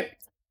didn't like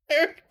the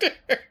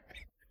character.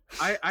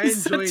 I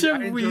enjoyed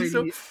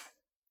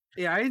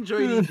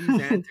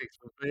EB's antics,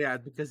 but yeah,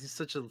 because he's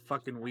such a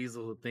fucking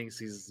weasel who thinks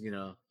he's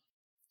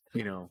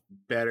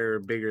better,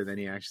 bigger than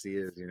he actually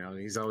is.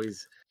 He's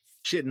always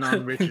shitting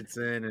on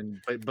Richardson, and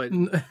but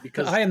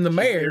because I am the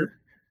mayor.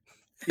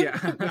 Yeah,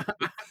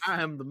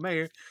 I am the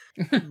mayor.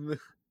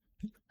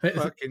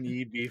 Fucking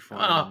EB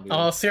farm.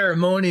 All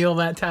ceremonial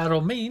that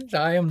title means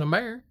I am the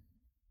mayor.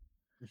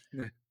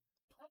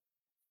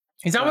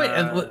 He's always.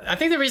 I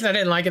think the reason I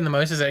didn't like him the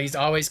most is that he's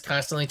always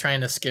constantly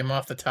trying to skim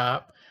off the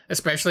top,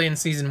 especially in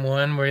season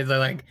 1, where they're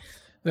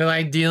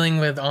like dealing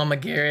with Alma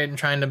Garrett and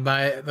trying to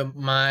buy the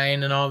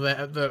mine and all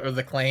that, or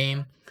the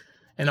claim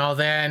and all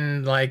that,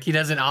 and like he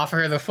doesn't offer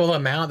her the full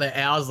amount that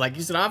Al's like,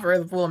 you should offer her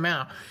the full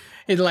amount.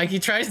 He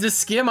tries to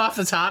skim off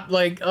the top.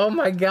 Like, oh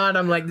my god,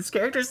 I'm like, this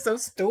character is so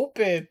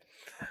stupid.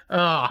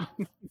 Oh.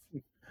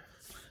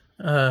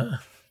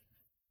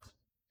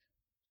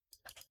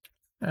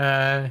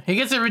 He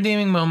gets a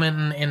redeeming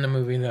moment in the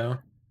movie though.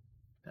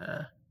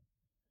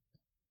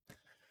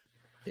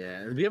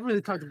 Yeah, we haven't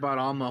really talked about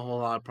Alma a whole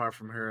lot apart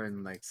from her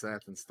and like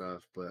Seth and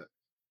stuff, but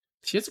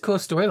she has cool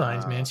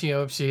storylines, man.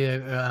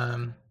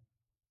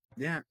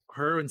 Yeah,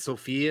 her and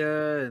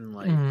Sophia and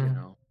like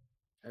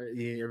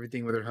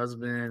everything with her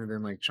husband, and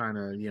then like trying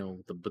to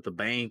with the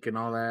bank and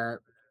all that.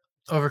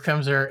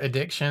 Overcomes her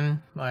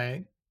addiction,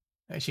 like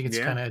she gets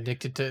kind of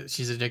addicted to.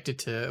 She's addicted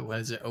to, what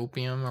is it,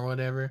 opium or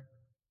whatever?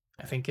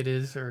 I think it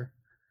is. Or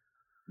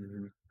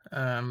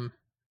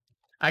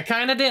I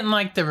kind of didn't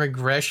like the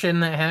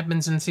regression that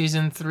happens in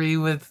season 3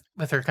 with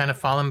her kind of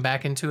falling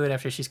back into it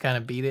after she's kind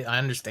of beat it. I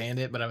understand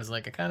it, but I was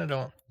like, I kind of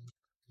don't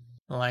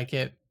like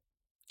it.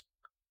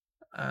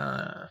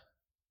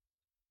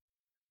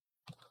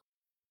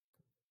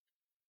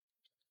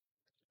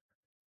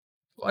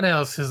 What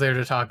else is there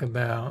to talk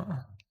about?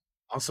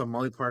 Also,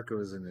 Molly Parker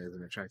was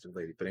an attractive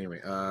lady, but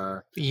anyway.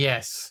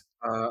 Yes.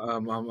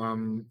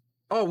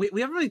 Oh,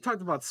 we haven't really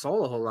talked about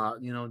Soul a whole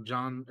lot.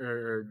 John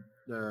or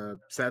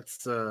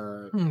Seth's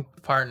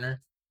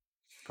partner.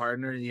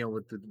 With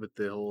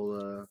the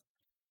whole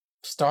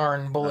Star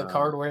and Bullock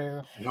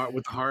hardware,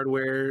 with the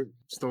hardware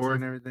store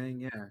and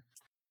everything. Yeah,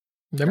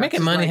 they're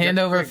making money hand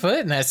over foot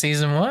in that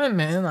season 1,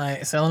 man.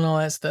 Like selling all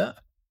that stuff.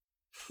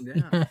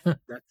 Yeah,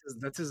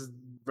 that's his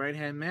right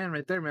hand man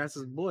right there, man. That's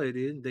his boy,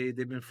 dude. They've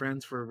been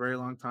friends for a very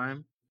long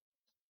time.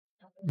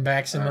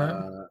 Backs him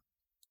up,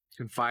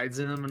 confides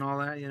in him and all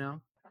that,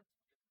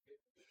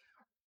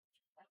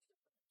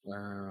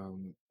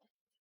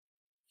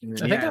 I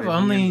think I've and then he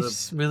only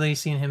ends up. really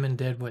seen him in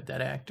Deadwood.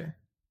 That actor.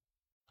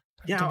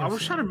 Yeah, I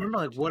was trying to remember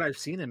like what I've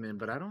seen him in,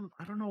 but I don't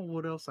know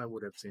what else I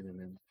would have seen him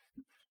in.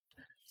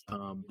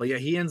 But yeah,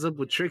 he ends up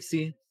with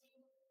Trixie,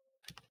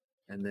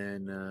 and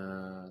then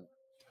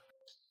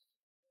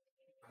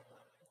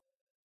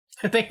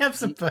they have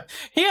some.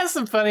 He has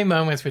some funny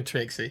moments with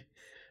Trixie.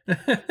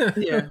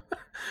 yeah,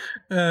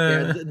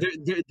 yeah,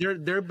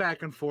 their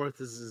back and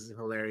forth is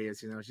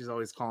hilarious. You know, she's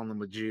always calling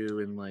him a Jew,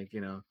 and like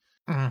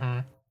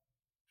Mhm.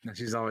 and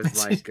she's always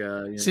like,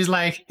 she's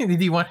like, "Do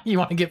you want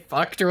to get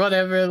fucked or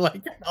whatever?"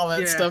 Like all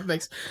that Yeah. stuff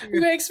makes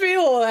me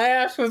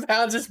laugh with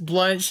how just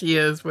blunt she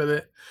is with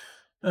it.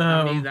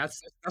 I mean,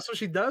 that's what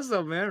she does,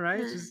 though, man.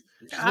 Right? She's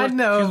I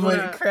know, but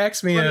it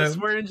cracks me up. One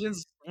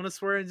of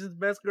Swear Engine's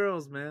best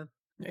girls, man.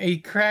 He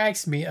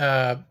cracks me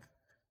up.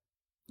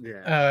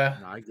 Yeah.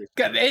 No, I get you.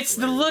 God, it's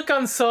the look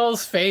on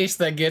Saul's face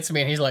that gets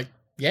me, and he's like,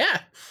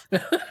 "Yeah."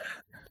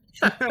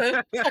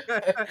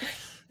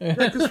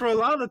 Because for a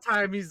lot of the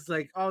time, he's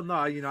like, "Oh no,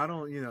 I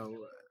don't."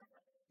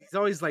 He's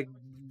always like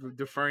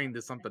deferring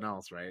to something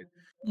else, right?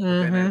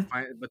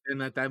 But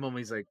then at that moment,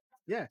 he's like,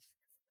 "Yeah,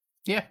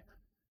 yeah."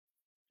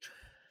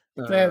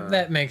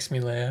 That makes me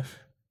laugh.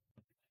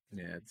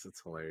 Yeah, it's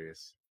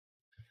hilarious.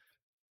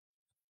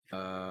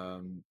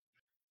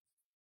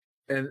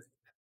 And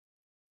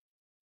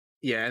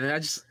yeah, and I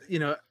just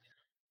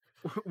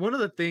one of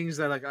the things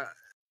that like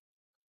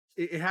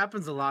it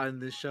happens a lot in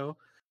this show.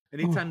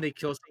 Anytime they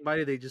kill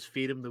somebody, they just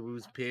feed him the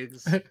Woo's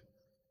pigs.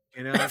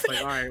 It's like,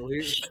 all right, well,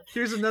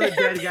 here's another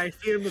dead guy.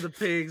 Feed him to the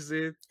pigs,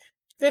 dude.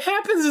 It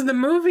happens in the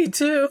movie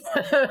too.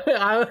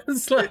 I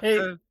was like,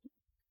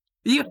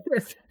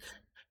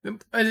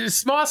 a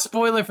small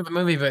spoiler for the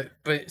movie, but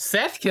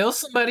Seth kills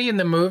somebody in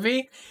the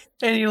movie,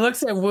 and he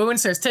looks at Wu and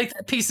says, "Take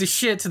that piece of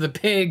shit to the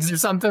pigs," or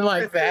something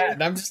like that.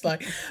 And I was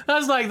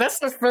like, that's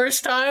the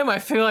first time I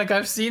feel like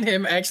I've seen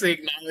him actually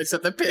acknowledge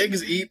that the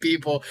pigs eat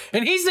people,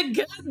 and he's a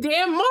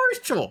goddamn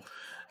marshal.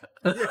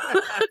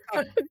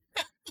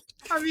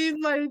 I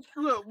mean, like,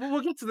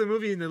 we'll get to the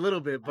movie in a little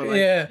bit, but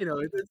like,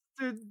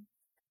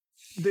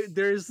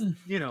 there's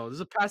there's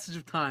a passage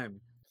of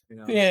time.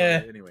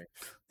 Yeah. So anyway,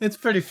 it's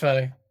pretty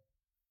funny.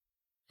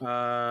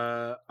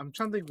 I'm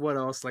trying to think what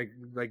else like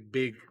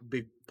big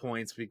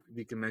points we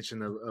can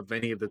mention of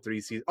any of the 3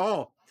 seasons.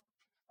 Oh,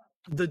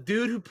 the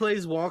dude who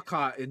plays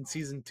Walcott in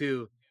season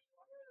 2,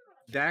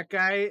 that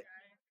guy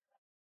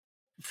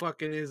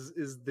fucking is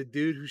the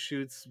dude who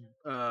shoots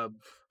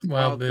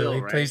Wild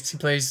Bill, right? He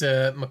plays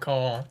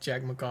McCall,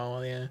 Jack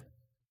McCall, yeah.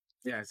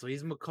 Yeah, so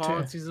he's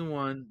McCall in season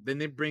 1. Then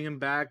they bring him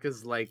back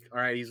as like, all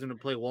right, he's gonna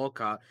play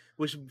Walcott,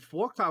 which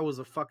Walcott was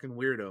a fucking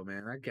weirdo,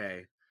 man. That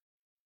guy.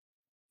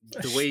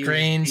 The way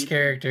strange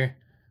character.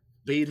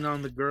 Beating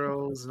on the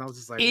girls, and I was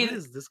just like, what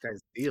is this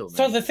guy's deal, man?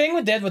 So the thing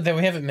with Deadwood that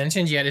we haven't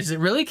mentioned yet is it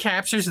really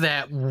captures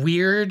that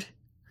weird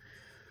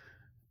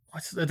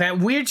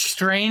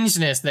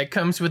strangeness that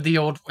comes with the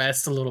Old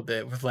West a little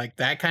bit, with like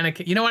that kind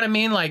of, you know what I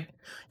mean? Like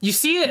you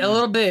see it a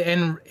little bit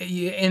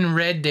in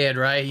Red Dead,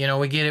 right?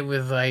 We get it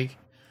with like.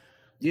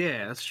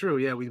 Yeah, that's true.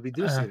 Yeah, we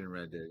do see it in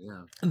Red Dead.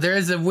 Yeah,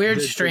 there's a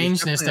weird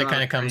strangeness that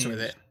kind of comes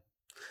with it.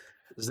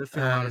 There's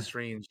definitely a lot of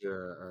strange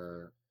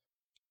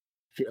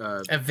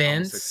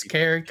events,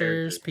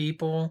 characters,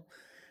 people.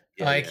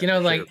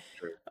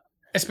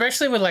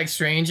 Especially with like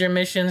stranger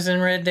missions in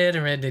Red Dead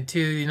and Red Dead 2,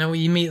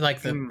 you meet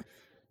like the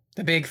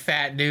big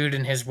fat dude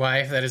and his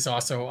wife that is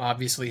also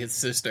obviously his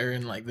sister,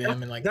 and like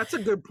them, and like that's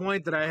a good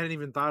point that I hadn't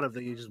even thought of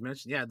that you just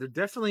mentioned. Yeah, they're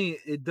definitely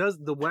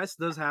the West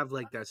does have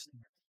like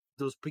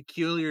those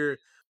peculiar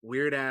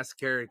weird ass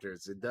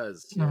characters. It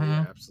does.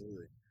 Yeah,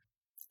 absolutely.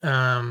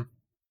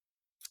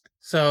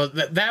 So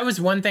that was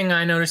one thing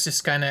I noticed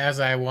just kind of as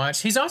I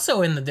watched. He's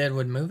also in the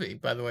Deadwood movie,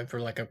 by the way, for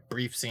like a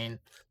brief scene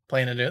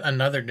playing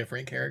another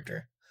different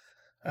character.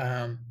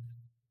 Does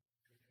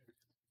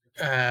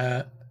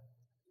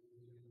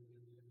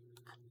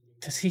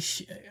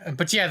he?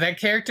 But yeah, that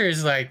character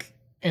is like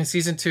in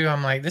season 2.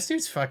 I'm like, this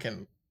dude's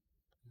fucking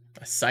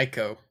a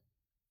psycho,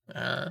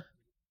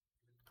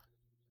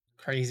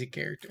 crazy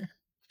character.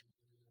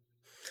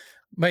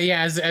 But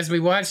yeah, as we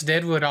watched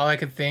Deadwood, all I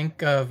could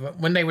think of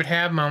when they would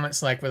have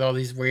moments like with all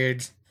these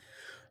weird,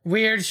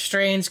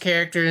 strange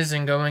characters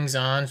and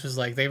goings-ons was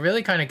like they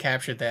really kind of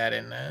captured that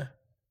in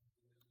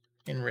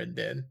Red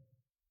Dead,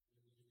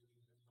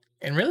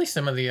 and really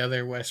some of the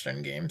other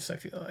Western games. I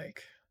feel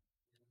like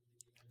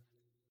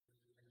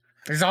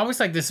there's always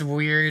like this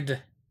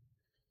weird,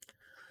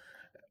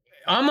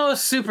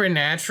 almost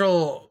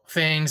supernatural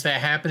things that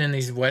happen in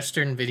these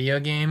Western video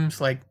games,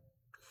 like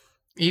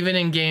even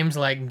in games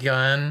like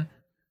Gun.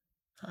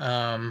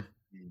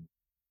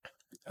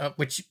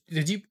 Which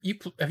did you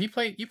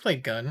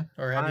played Gun,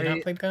 or have you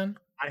not played Gun?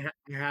 I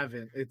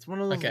haven't. It's one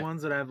of those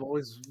ones that I've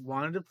always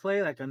wanted to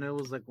play. Like I know it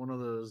was like one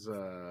of those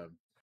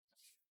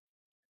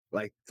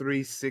like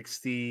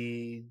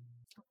 360,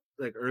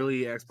 like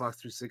early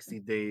Xbox 360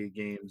 day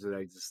games that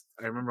I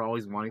remember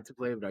always wanting to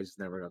play, but I just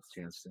never got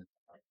the chance to.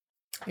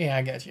 Yeah,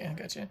 I got you.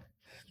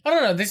 I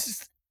don't know.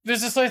 There's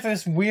just like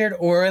this weird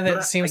aura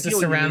that seems to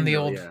surround the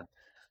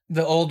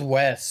the Old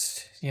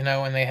West, you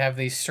know, when they have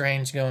these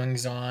strange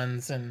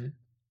goings-ons and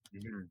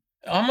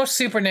almost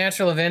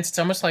supernatural events. It's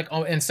almost like,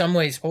 in some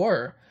ways,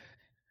 horror.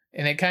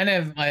 And it kind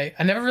of, like,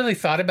 I never really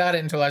thought about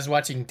it until I was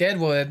watching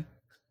Deadwood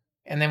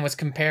and then was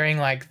comparing,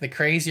 like, the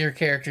crazier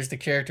characters to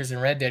characters in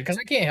Red Dead. Because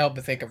I can't help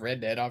but think of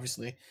Red Dead,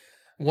 obviously.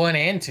 1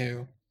 and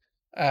 2.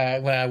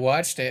 When I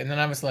watched it, and then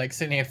I was like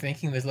sitting here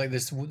thinking there's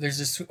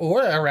this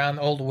aura around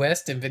Old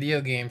West in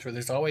video games where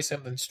there's always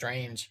something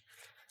strange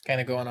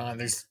kind of going on.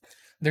 There's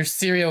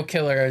serial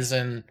killers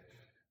and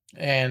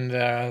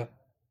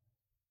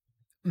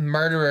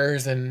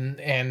murderers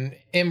and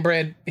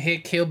inbred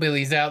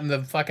hillbillies out in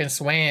the fucking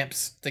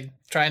swamps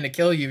trying to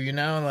kill you, you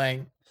know,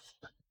 like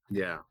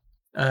Yeah.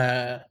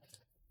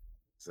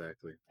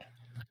 Exactly.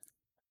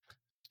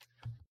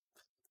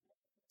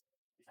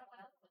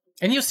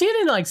 And you'll see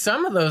it in like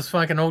some of those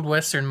fucking old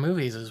Western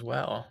movies as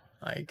well.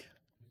 Like,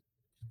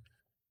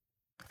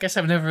 I guess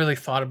I've never really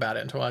thought about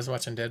it until I was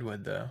watching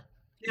Deadwood, though.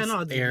 Yeah,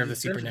 no, The air of the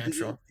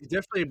supernatural. You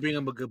definitely bring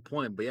up a good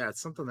point, but yeah,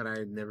 it's something that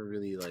I never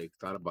really like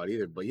thought about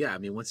either. But yeah, I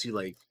mean, once you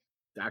like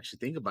actually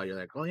think about it, you're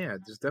like, oh yeah,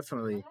 there's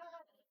definitely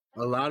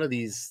a lot of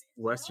these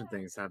Western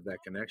things have that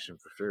connection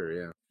for sure.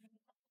 Yeah.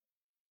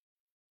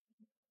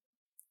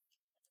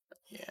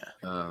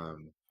 Yeah.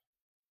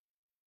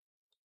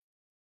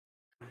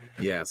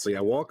 Yeah. So yeah,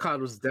 Walcott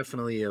was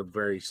definitely a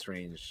very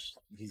strange.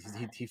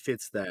 He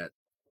fits that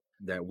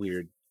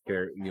weird,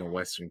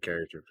 Western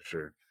character for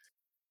sure.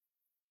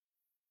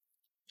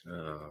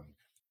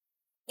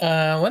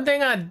 One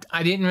thing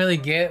I didn't really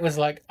get was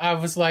like, I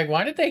was like,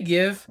 why did they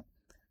give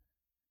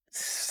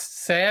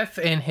Seth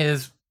and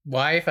his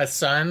wife a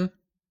son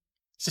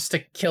just to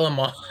kill him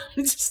off?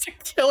 Just to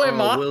kill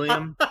him off.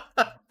 William.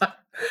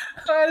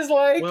 I was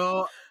like,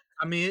 well,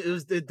 I mean,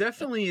 it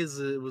definitely is.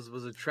 It was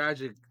a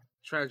tragic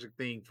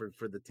thing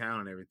for the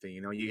town and everything.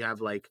 You know, you have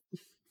like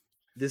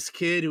this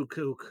kid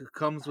who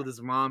comes with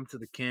his mom to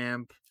the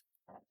camp,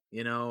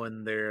 you know,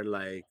 and they're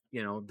like,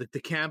 you know, the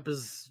camp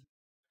is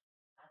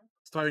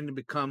starting to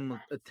become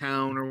a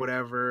town or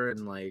whatever,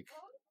 and like,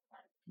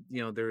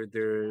 you know, they're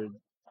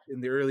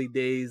in the early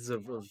days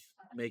of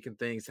making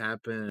things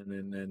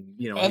happen, and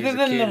you know, other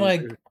than the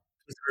like,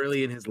 who's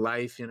early in his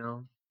life, you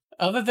know.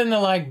 Other than the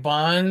like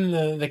bond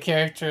the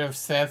character of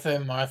Seth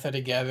and Martha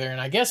together,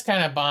 and I guess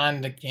kind of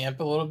bond the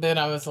camp a little bit,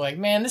 I was like,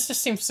 man, this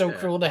just seems so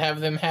cruel to have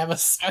them have a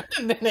son,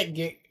 and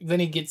then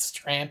he gets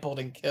trampled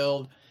and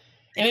killed,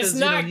 and it's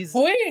not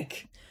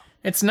quick.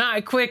 It's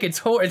not quick. It's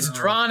it's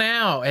drawn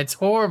out. It's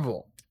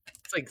horrible.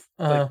 It's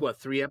like what,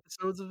 3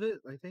 episodes of it?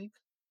 I think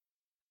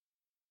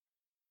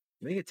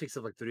it takes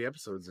up like 3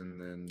 episodes,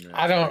 and then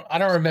I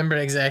don't remember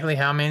exactly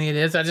how many it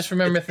is. I just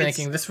remember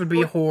thinking this would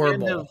be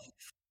horrible.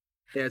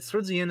 Yeah, it's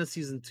towards the end of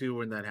season 2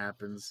 when that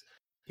happens.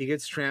 He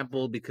gets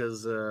trampled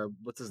because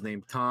what's his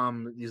name?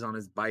 Tom, he's on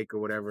his bike or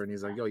whatever, and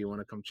he's like, yo, you want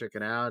to come check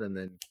it out? And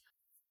then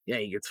yeah,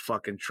 he gets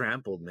fucking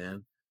trampled,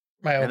 man.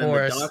 By a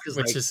horse,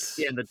 which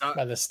is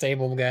by the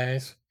stable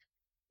guys.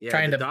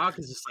 Yeah, the doc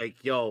is just like,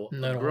 yo,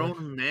 a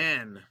grown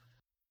man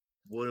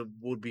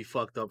would be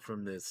fucked up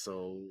from this.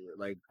 So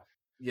like,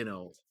 you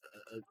know,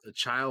 a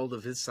child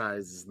of his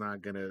size is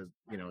not gonna,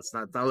 you know, it's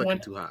not looking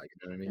too hot. You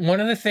know what I mean? One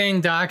of the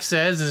things Doc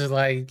says is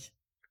like,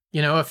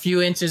 you know, a few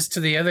inches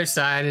to the other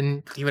side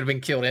and he would have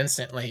been killed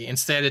instantly.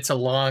 Instead, it's a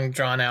long,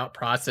 drawn-out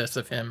process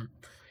of him.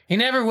 He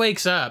never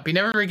wakes up. He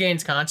never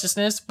regains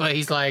consciousness, but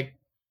he's like,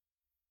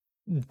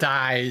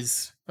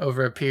 dies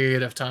over a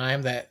period of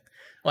time that,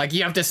 like,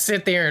 you have to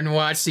sit there and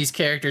watch these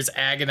characters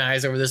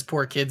agonize over this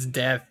poor kid's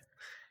death.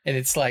 And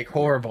it's, like,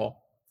 horrible.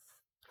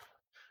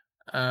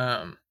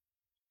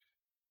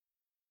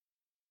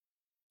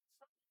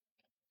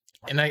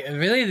 And I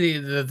really,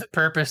 the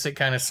purpose it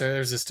kind of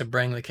serves is to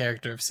bring the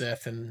character of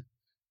Seth and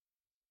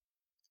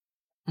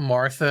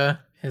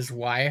Martha, his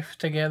wife,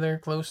 together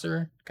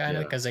closer, kind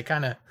of, because they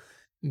kind of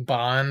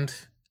bond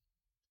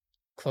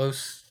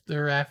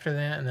closer after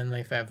that, and then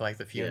they have like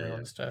the funeral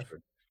and stuff.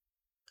 Sure.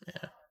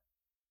 Yeah.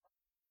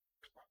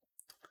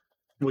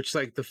 Which,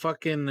 like, the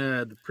fucking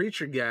the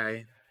preacher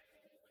guy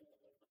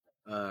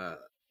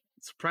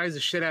surprised the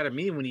shit out of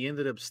me when he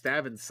ended up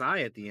stabbing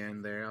Cy at the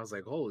end there. I was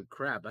like, holy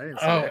crap, I didn't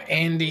see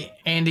that.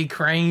 Andy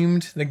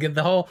Cramed,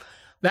 the whole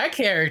that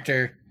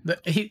character.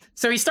 He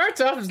starts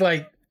off as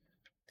like,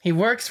 he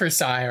works for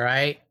Cy,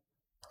 right?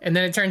 And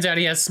then it turns out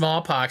he has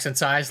smallpox, and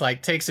Cy's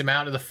like takes him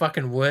out to the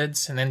fucking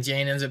woods, and then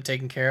Jane ends up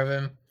taking care of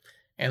him,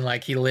 and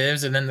like he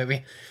lives, and then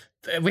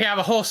we have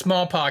a whole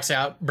smallpox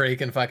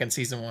outbreak in fucking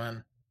season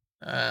 1.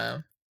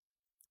 And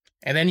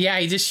then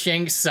he just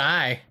shanks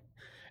Cy.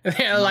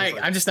 And like,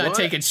 I'm just not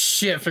taking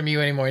shit from you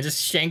anymore. He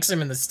just shanks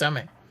him in the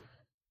stomach.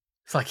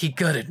 It's like, he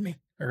gutted me,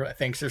 or I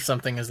think there's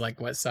something is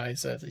like what Cy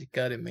says. He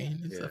gutted me.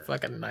 It's a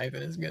fucking knife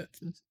in his guts.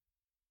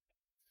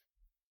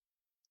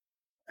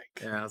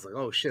 Yeah, I was like,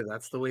 oh shit,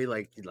 that's the way.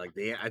 Like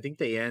I think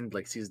they end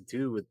like season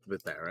 2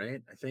 with that,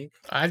 right? I think.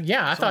 I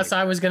thought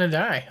Cy was gonna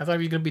die. I thought he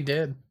was gonna be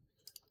dead.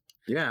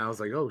 Yeah, I was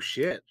like, oh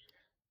shit.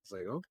 It's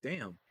like, oh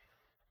damn.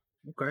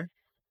 Okay.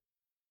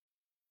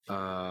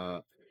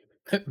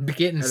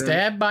 Getting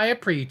stabbed by a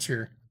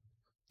preacher.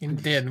 In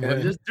And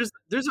Deadwood.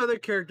 there's other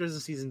characters in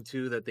season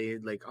 2 that they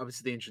like.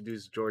 Obviously, they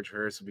introduced George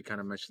Hurst, who we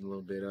kind of mentioned a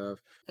little bit of,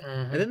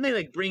 and then they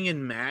like bring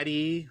in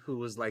Maddie, who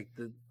was like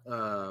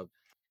the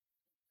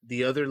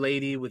other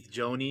lady with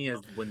Joni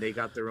as when they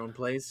got their own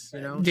place.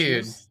 You know,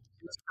 Dude. she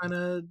was kind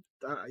of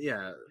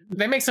yeah.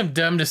 They make some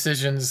dumb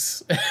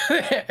decisions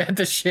at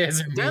the Shiz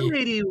and That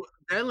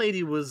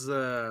lady was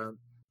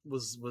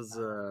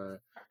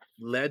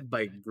led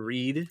by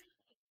greed,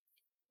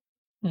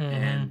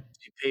 and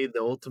she paid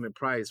the ultimate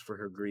price for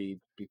her greed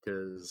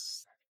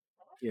because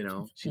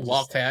she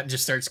Lawfat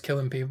just starts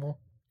killing people.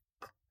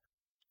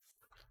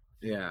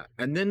 Yeah,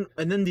 and then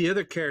the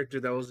other character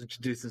that was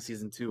introduced in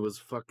season 2 was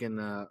fucking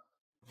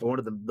one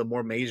of the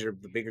more major,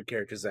 the bigger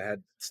characters that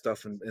had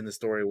stuff in the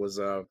story was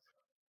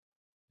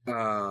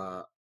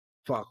fuck,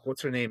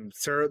 what's her name?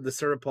 The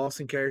Sarah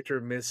Paulson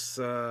character, Miss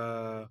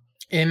It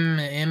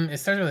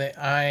starts with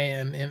I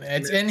am.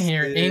 It's in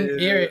here.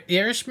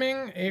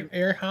 Irishming,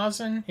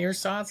 Irshausen,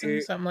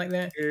 something like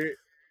that.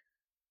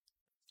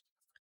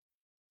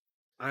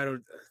 I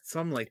don't,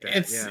 something like that.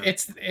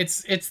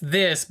 It's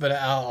this, but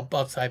I'll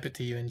type it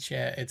to you in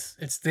chat.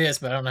 It's this,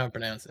 but I don't know how to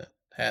pronounce it.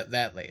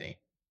 That lady.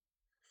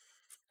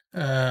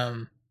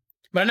 But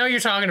I know you're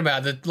talking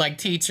about the like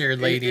teacher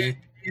lady.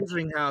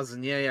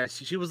 Isringhausen, yeah.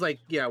 She was like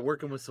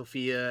working with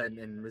Sophia and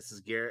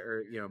Mrs.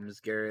 Garrett, or Miss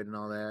Garrett and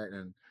all that,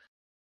 and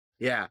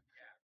yeah,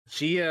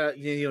 she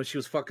she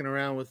was fucking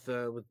around with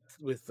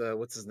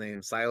what's his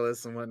name,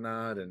 Silas and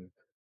whatnot, and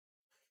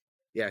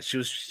yeah, she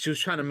was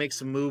trying to make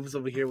some moves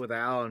over here with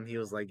Al, and he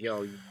was like,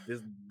 "Yo,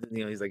 this,"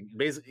 he's like,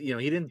 basically,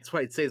 he didn't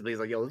quite say it, but he's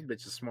like, "Yo, this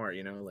bitch is smart,"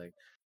 like,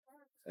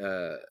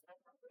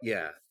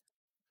 yeah,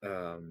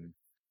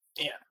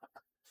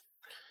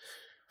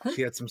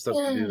 she had some stuff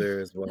to do there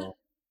as well.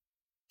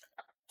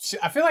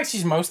 I feel like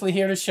she's mostly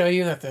here to show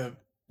you that the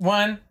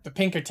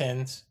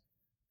Pinkertons,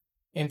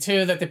 and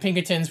 2, that the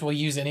Pinkertons will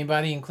use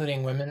anybody,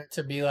 including women,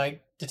 to be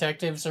like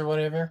detectives or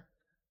whatever,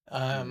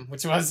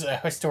 which was a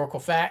historical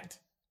fact.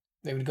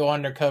 They would go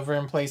undercover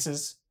in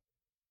places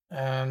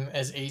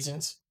as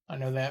agents. I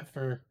know that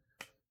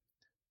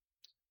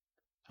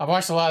I've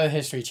watched a lot of the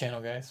History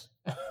Channel, guys.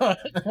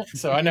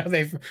 So I know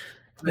they've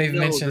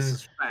mentioned. This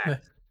is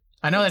fact.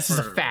 I know this is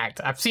a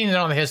fact. I've seen it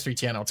on the History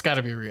Channel. It's got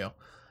to be real.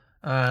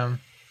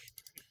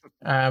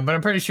 But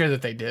I'm pretty sure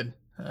that they did.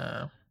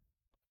 Yeah.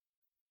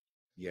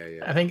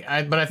 I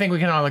think we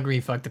can all agree.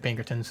 Fuck the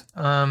Pinkertons.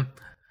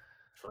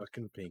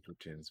 Fucking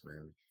Pinkertons,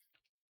 man.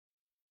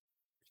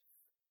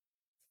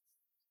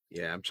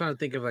 Yeah, I'm trying to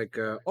think of like,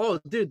 oh,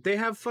 dude, they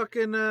have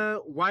fucking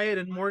Wyatt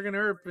and Morgan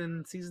Earp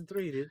in season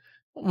 3, dude.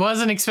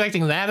 Wasn't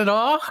expecting that at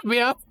all.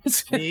 Me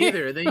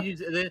either.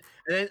 Then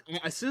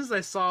as soon as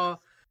I saw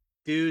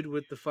dude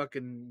with the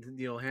fucking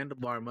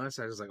handlebar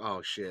mustache, I was like,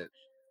 oh shit.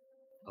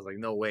 I was like,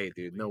 no way,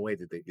 dude. No way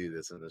did they do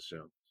this in this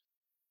show.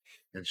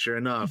 And sure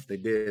enough, they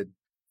did.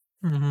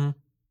 Mm-hmm.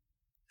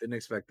 Didn't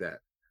expect that,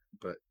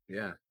 but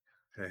yeah,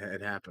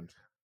 it happened.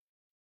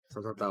 So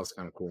I thought that was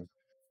kind of cool.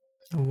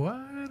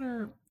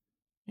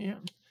 Yeah.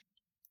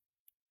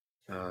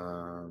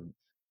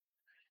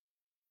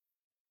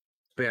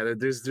 But yeah,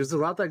 there's a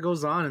lot that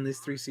goes on in these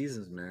 3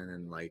 seasons, man,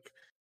 and like,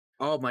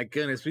 oh my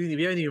goodness, we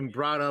haven't even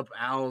brought up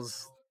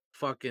Al's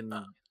fucking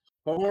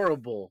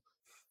horrible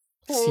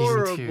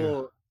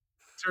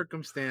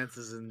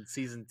circumstances in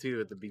season 2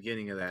 at the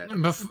beginning of that.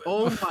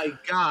 Oh my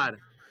god,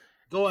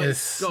 go ahead,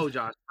 go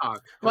Josh,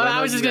 talk. Well,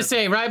 I was just gonna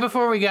say right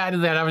before we got to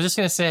that, I was just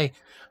gonna say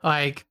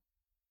like,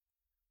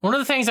 one of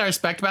the things I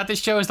respect about this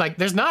show is like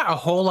there's not a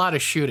whole lot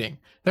of shooting.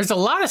 There's a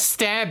lot of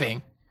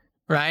stabbing,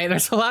 right?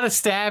 There's a lot of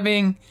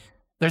stabbing.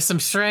 There's some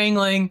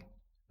strangling.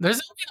 There's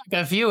only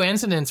like a few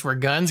incidents where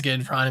guns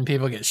get drawn and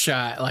people get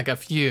shot, like a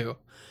few.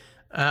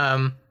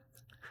 And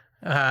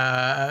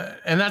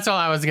that's all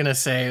I was gonna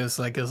say. It was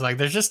like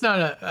there's just not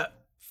a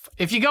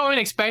if you go in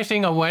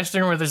expecting a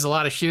Western where there's a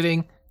lot of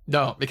shooting,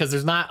 don't, because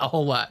there's not a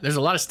whole lot. There's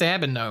a lot of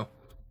stabbing though,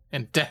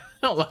 and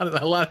a lot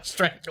of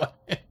strangling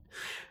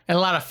and a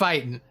lot of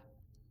fighting.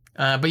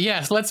 But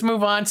yes, let's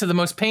move on to the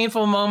most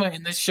painful moment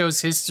in this show's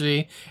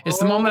history. It's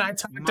the moment I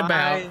talked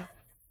about.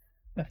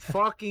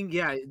 Fucking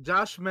yeah,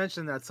 Josh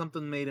mentioned that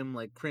something made him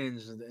like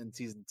cringe in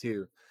season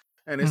 2,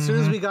 and as soon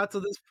as we got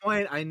to this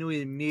point, I knew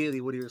immediately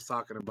what he was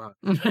talking about.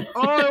 Oh,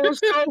 it was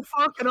so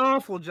fucking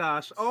awful,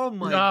 Josh. Oh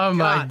my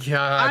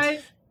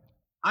god.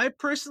 I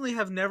personally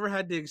have never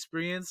had to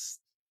experience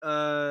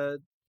stones,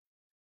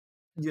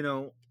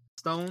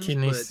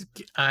 Kidneys.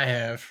 but I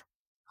have.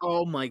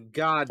 Oh my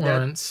god,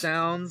 that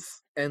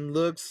sounds and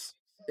looks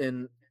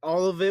and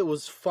all of it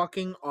was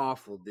fucking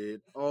awful,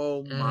 dude.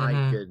 Oh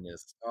my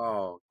goodness.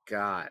 Oh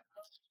god.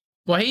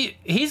 Well,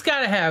 he's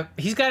got to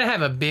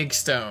have a big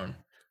stone,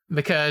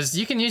 because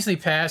you can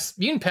pass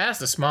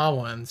the small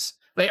ones.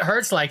 It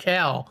hurts like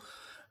hell,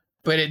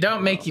 but it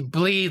don't make you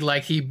bleed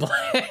like he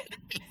bled.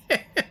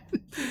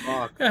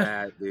 Fuck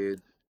that,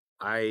 dude.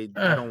 I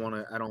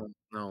don't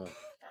know.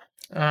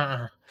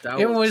 That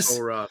was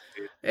so rough,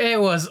 dude. It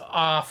was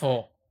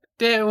awful.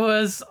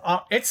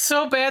 It's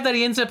so bad that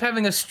he ends up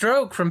having a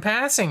stroke from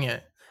passing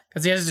it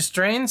because he has to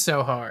strain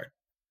so hard.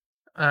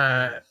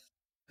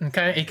 And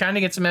he kind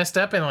of gets messed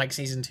up in like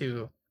season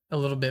 2 a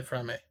little bit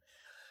from it.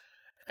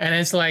 And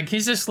it's like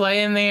he's just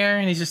laying there,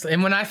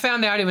 and when I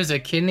found out it was a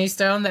kidney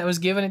stone that was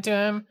giving it to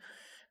him,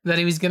 that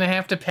he was gonna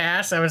have to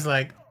pass, I was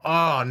like,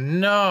 oh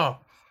no.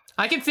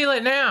 I can feel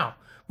it now.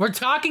 We're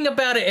talking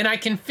about it and I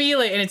can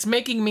feel it, and it's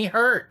making me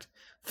hurt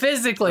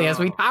physically as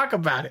we talk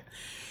about it.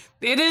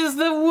 It is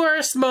the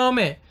worst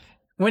moment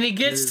when he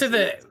gets to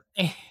the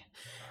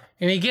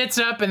and he gets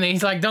up and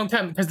he's like, don't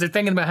come, because they're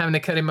thinking about having to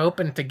cut him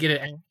open to get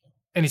it out,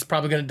 and he's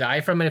probably gonna die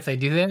from it if they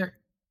do that.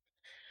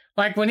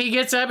 Like when he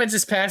gets up and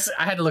just passes,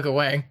 I had to look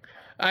away.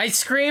 I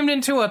screamed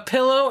into a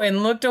pillow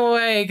and looked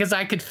away because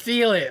I could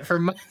feel it for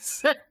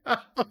myself.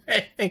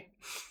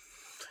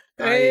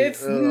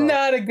 It's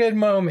not a good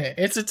moment.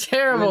 It's a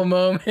terrible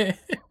moment.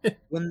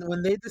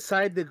 when they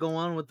decide to go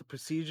on with the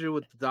procedure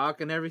with the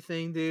doc and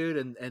everything, dude,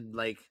 and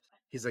like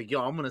he's like,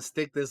 yo, I'm gonna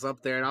stick this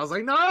up there, and I was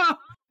like, no,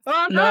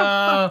 oh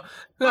no.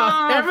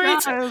 Oh,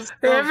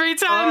 every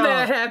time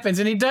that happens,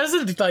 and he does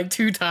it like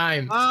 2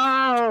 times.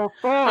 Oh,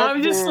 fuck,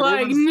 I'm just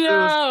like,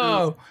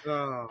 no,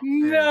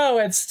 no,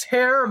 it's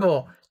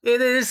terrible.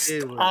 It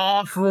is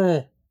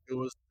awful. It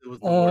was the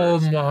oh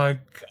worst. My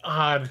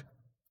god.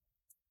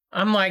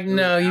 I'm like, It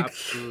no, was you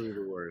absolutely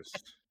the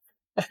worst.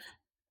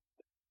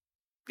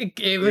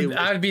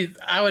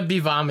 I would be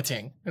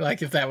vomiting,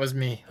 like if that was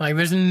me. Like,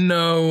 there's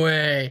no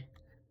way.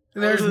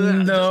 There's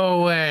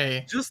no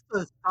way. Just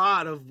the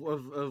thought of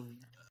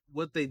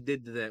what they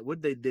did to that,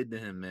 what they did to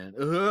him, man.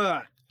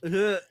 Ugh.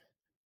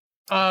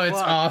 Oh, it's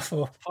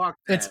awful. Fuck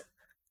that.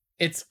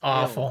 It's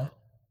awful.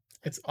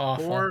 It's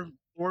awful.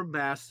 Poor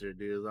bastard,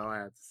 dude. Is all I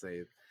have to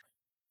say.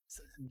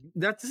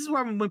 This is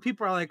why when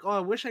people are like, "Oh, I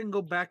wish I can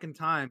go back in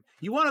time."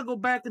 You want to go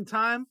back in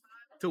time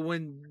to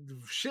when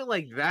shit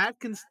like that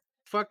can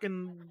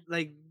fucking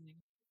like?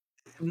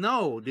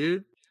 No,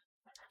 dude.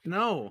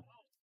 No.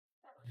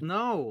 You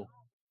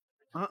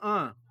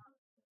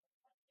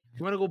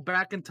want to go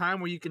back in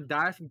time where you can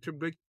die from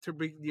from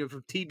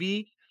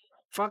TB?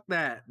 Fuck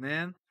that,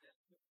 man.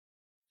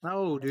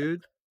 No,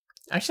 dude.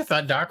 I actually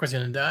thought Doc was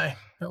gonna die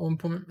at one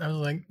point. I was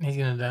like, he's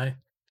gonna die.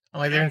 I'm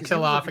like, they're gonna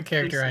kill off a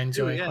character I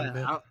enjoy quite a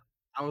bit.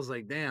 I was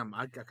like, damn.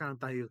 I kind of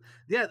thought you.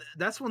 Yeah,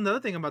 that's one other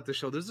thing about the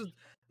show.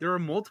 There are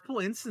multiple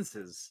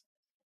instances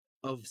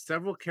of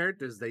several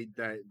characters that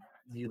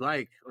you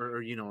like,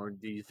 or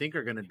do you think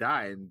are gonna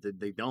die, and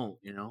they don't.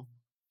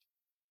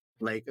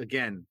 Like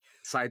again,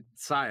 Sai.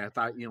 I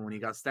thought when he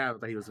got stabbed, I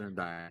thought he was gonna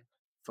die.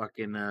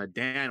 Fucking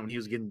Dan, when he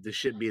was getting the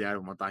shit beat out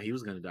of him, I thought he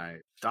was gonna die.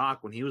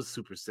 Doc, when he was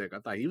super sick, I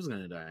thought he was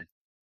gonna die.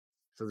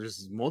 So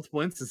there's multiple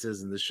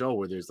instances in the show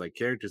where there's like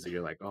characters that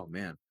you're like, oh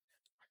man,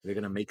 they're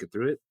gonna make it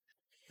through it,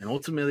 and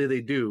ultimately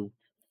they do.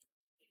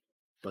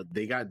 But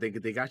they got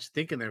you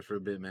thinking there for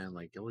a bit, man.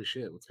 Like, holy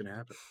shit, what's gonna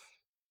happen?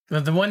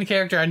 But the one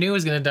character I knew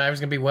was gonna die was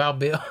gonna be Wild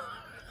Bill.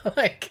 I'm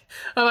like,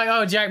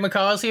 oh, Jack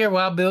McCall's here,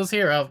 Wild Bill's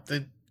here. Oh,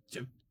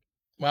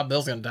 Wild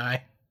Bill's gonna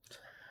die.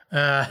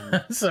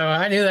 So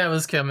I knew that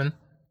was coming.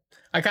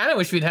 I kind of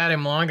wish we'd had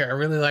him longer. I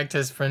really liked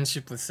his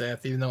friendship with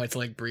Seth, even though it's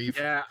like brief.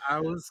 Yeah, I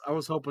was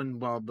hoping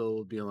Wild Bill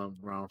would be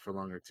around for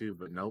longer too,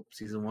 but nope.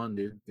 Season 1,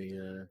 dude,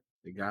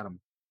 they got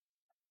him.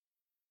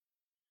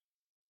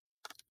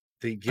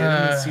 They get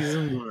him in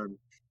season 1,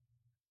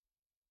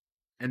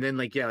 and then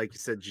like you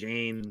said,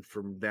 Jane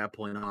from that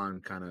point on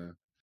kind of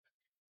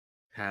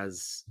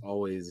is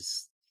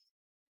always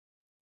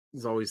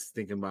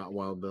thinking about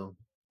Wild Bill.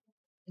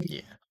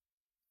 Yeah.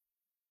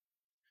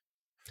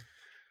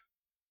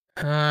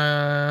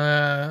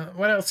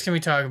 What else can we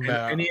talk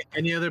about?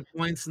 Any other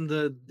points in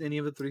any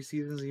of the 3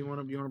 seasons you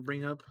want to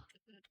bring up?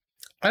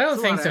 I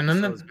don't think so.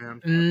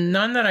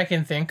 None that I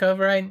can think of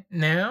right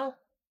now.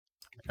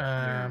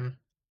 I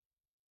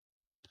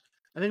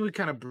think we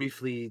kind of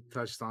briefly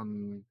touched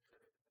on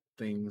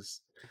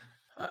things.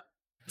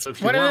 So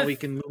if you want, we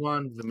can move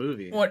on to the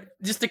movie.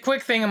 Just a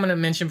quick thing I'm going to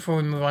mention before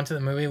we move on to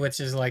the movie, which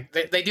is like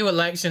they do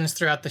elections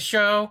throughout the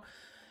show.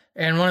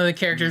 And one of the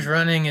characters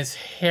running is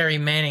Harry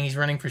Manning. He's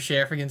running for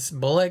sheriff against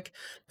Bullock.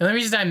 The only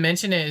reason I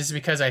mention it is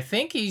because I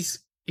think he's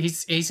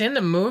in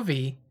the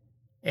movie,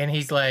 and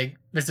he's like,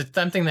 there's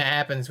something that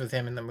happens with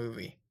him in the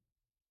movie,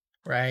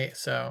 right?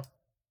 So,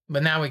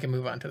 but now we can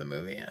move on to the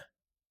movie. Yeah.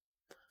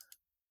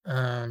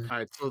 All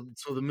right. So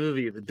the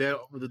movie, the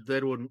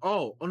Deadwood.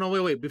 Oh no!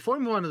 Wait. Before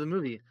we move on to the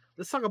movie,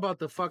 let's talk about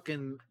the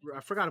fucking.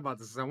 I forgot about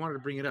this. I wanted to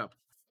bring it up.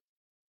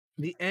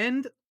 The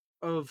end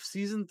of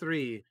season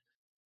 3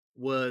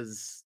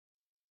 was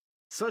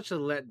such a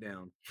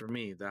letdown for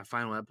me, that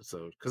final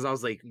episode, because I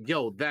was like,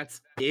 yo,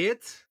 that's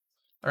it?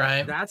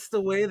 Right. That's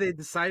the way they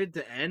decided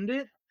to end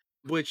it?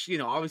 Which,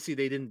 obviously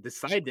they didn't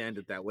decide to end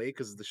it that way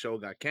because the show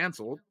got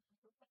canceled.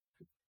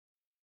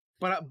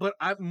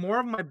 But more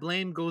of my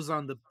blame goes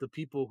on the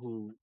people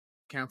who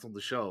canceled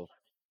the show.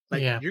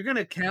 Like, you're going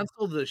to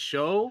cancel the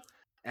show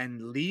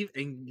and leave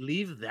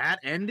that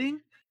ending?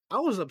 I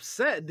was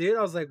upset, dude.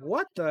 I was like,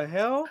 what the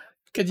hell?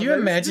 Could you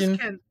imagine?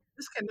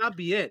 This cannot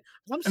be it.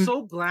 I'm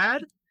so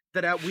glad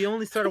that we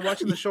only started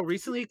watching the show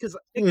recently because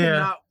it Yeah.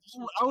 cannot.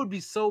 I would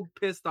be so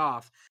pissed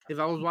off if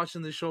I was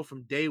watching the show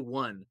from day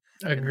one,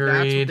 and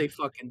that's what Agreed. they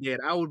fucking did.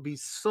 I would be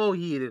so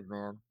heated,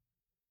 man.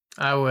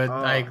 I would.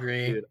 I Oh,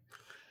 agree. dude,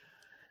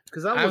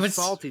 because I I was was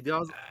salty. Dude.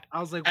 I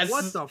was like, as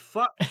what the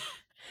fuck?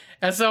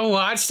 as I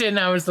watched it, and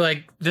I was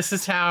like, this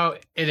is how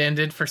it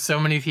ended for so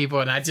many people,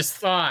 and I just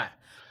thought,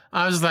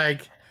 I was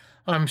like,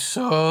 I'm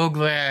so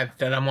glad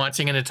that I'm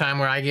watching in a time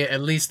where I get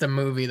at least a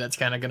movie that's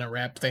kind of gonna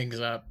wrap things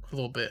up a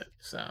little bit.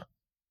 So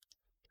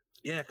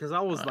Yeah, because I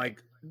was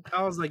like,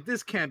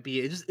 this can't be.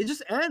 It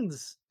just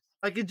ends.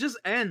 Like it just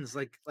ends.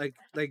 Like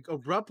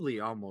abruptly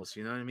almost.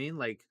 You know what I mean?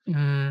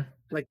 mm,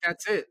 Like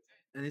that's it.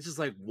 And it's just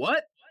like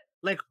what?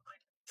 Like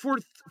for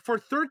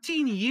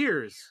 13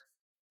 years,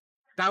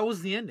 that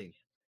was the ending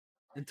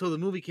until the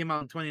movie came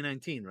out in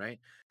 2019, right?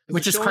 'Cause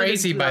which the is show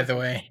ended in crazy, by 2000 the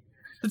way.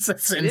 It's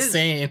It is.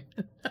 insane.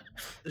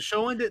 The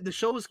show ended. The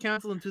show was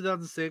canceled in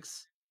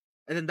 2006,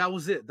 and then that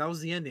was it. That was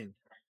the ending.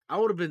 I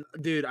would have been,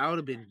 dude. I would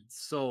have been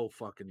so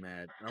fucking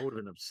mad. I would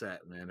have been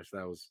upset, man, if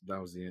that was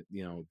the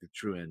the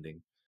true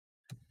ending.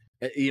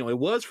 It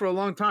was for a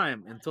long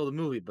time until the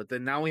movie, but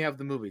then now we have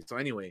the movie. So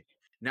anyway,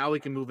 now we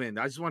can move in.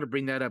 I just want to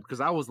bring that up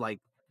because I was like,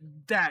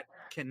 that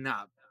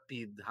cannot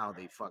be how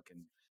they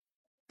fucking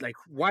like.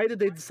 Why did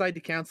they decide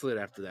to cancel it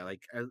after that?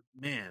 Like,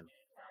 man,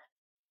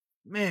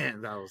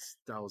 that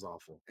was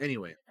awful.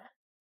 Anyway,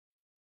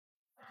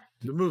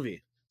 the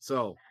movie.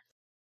 So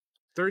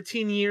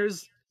 13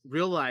 years,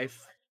 real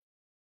life,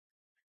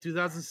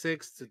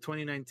 2006 to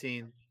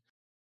 2019.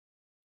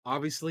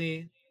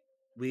 Obviously,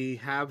 we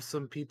have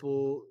some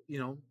people,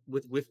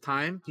 with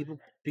time,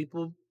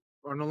 people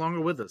are no longer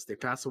with us. They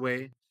pass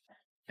away,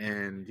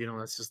 and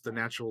that's just the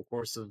natural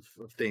course of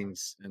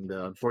things. And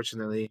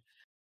unfortunately,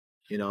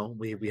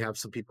 we have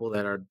some people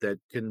that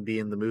couldn't be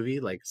in the movie,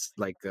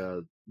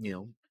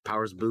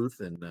 Powers Booth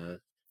and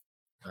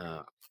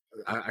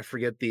I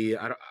forget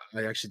I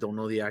actually don't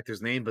know the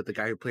actor's name, but the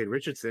guy who played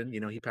Richardson,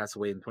 he passed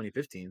away in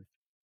 2015.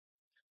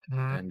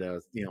 Mhm.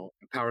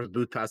 And Powers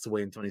Booth passed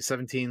away in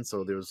 2017.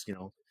 So there's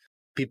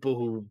people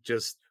who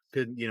just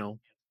couldn't,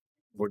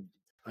 were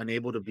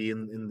unable to be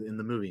in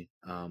the movie.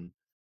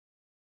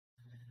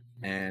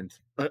 And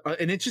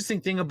an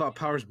interesting thing about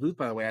Powers Booth,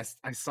 by the way,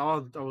 I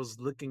was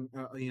looking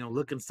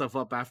looking stuff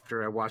up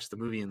after I watched the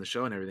movie and the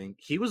show and everything.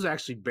 He was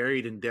actually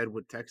buried in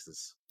Deadwood,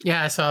 Texas.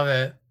 Yeah, I saw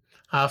that.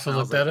 I also And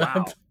looked that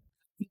up.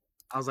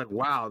 I was like,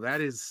 wow,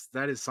 that is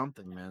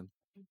something, man.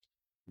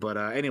 But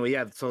anyway,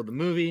 yeah. So the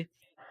movie,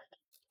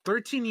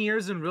 13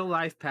 years in real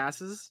life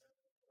passes,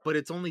 but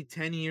it's only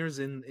 10 years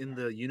in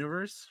the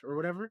universe or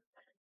whatever.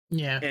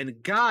 Yeah.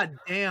 And god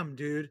damn,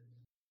 dude,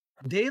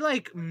 they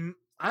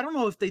I don't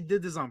know if they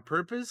did this on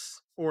purpose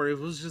or it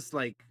was just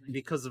like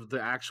because of the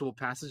actual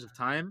passage of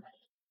time,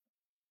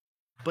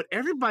 but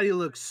everybody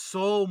looks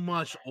so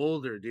much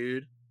older,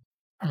 dude.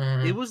 It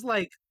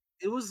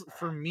Mhm. was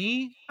for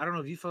me. I don't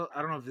know if you felt.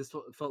 I don't know if this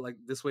felt like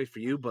this way for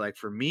you, but like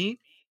for me,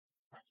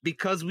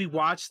 because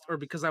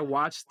I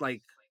watched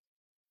like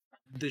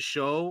the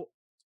show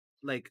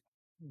like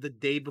the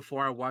day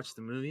before I watched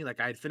the movie. Like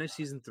I had finished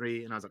season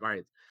 3, and I was like, all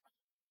right,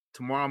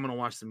 tomorrow I'm gonna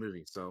watch the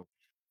movie. So,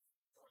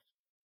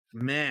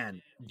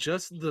 man,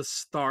 just the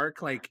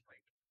stark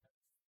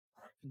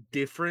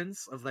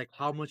difference of like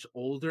how much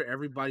older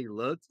everybody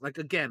looked. Like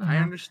again, I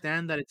Mhm.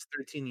 understand that it's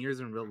 13 years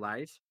in real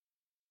life,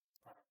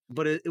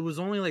 but it was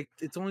only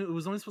it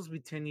was only supposed to be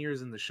 10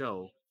 years in the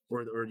show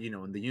or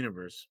in the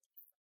universe.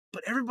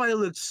 But everybody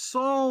looked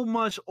so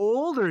much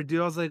older,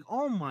 dude. I was like,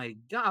 oh my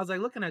god. I was like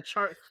looking at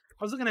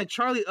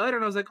Charlie Utter,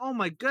 and I was like, oh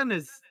my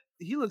goodness,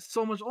 he looks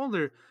so much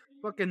older.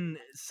 Fucking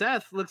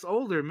Seth looks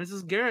older.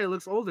 Mrs. Garrett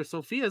looks older.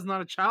 Sophia's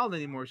not a child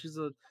anymore. She's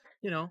a,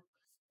 you know,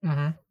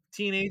 Mhm.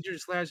 teenager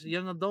 /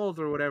 young adult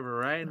or whatever,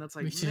 right? And it's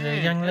like, Which is a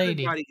man, young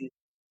lady.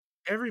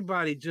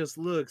 everybody just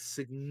looks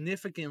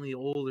significantly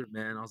older,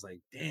 man. I was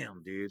like,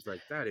 damn, dude,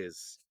 like that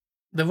is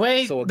The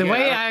way so the again,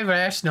 way I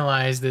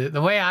rationalized it,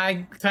 the way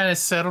I kind of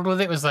settled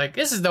with it was like,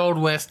 this is the Old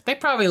West. They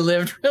probably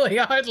lived really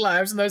hard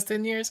lives in those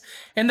 10 years,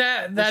 and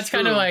that's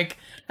kind of true. like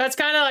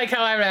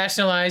how I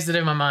rationalized it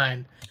in my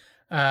mind.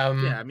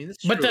 Yeah, I mean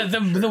it's But true.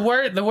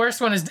 the worst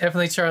one is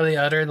definitely Charlie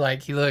Utter.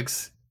 Like he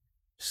looks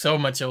so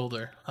much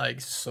older, like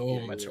so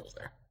Yeah, much yeah.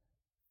 older.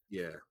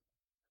 Yeah.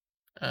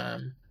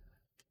 Um,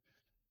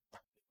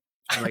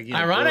 And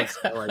ironic, Bullock's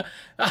got, like,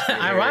 gray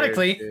hair and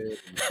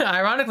shit.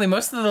 ironically,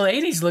 most of the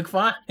ladies look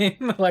fine.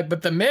 Like,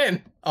 but the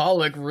men all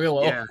look real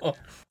Yeah. old.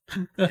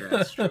 Yeah,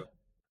 it's true.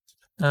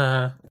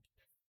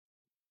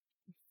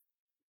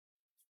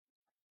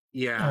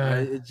 Yeah,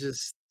 it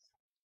just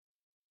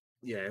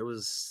it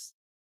was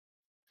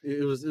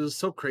it was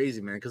so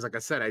crazy, man. Because like I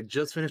said, I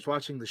just finished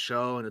watching the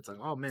show, and it's like,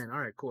 oh man, all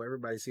right, cool,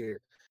 everybody's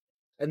here.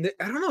 And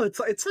I don't know, it's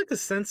like a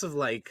sense of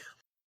like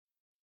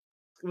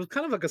it was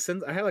kind of like a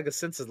sense. I had like a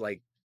sense of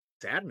like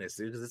sadness,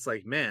 dude, because it's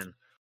like, man,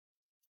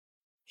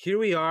 here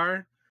we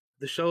are.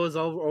 The show is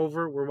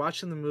over. We're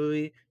watching the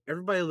movie.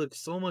 Everybody looks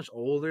so much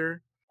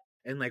older,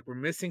 and like we're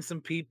missing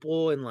some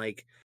people, and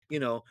like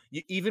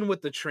even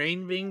with the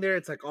train being there,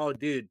 it's like, oh,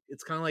 dude,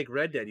 it's kind of like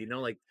Red Dead,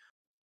 like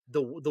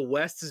the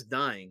West is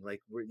dying.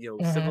 Like we're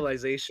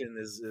civilization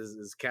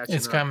is catching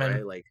It's up, coming.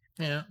 right? Like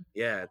Yeah.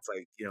 yeah, it's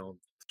like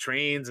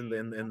trains and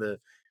the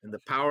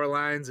power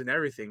lines and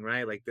everything,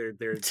 right? Like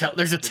There's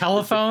a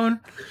telephone.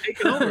 they're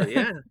taking over,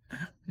 yeah.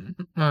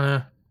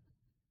 Uh,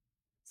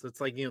 So it's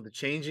like the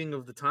changing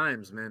of the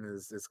times, man,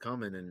 is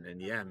coming,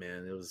 and yeah,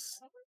 man, it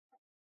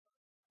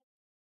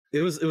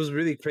was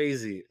really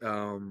crazy.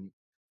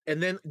 And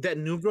then that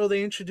new girl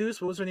they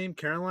introduced, what was her name?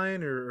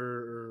 Caroline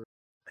or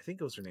I think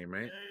it was her name,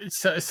 right?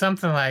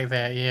 something like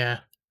that.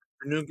 Yeah.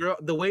 The new girl.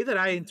 The way that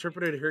I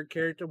interpreted her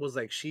character was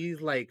like she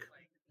is like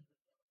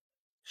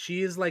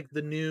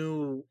the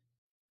new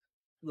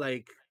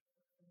like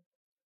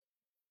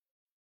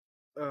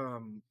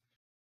um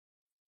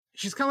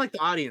she's kind of like the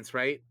audience,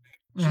 right?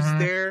 She's Mhm.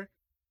 there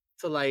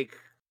to like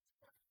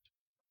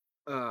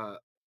uh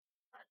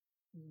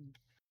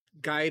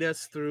guide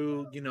us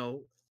through,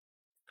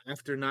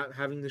 after not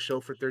having the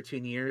show for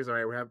 13 years. All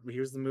right,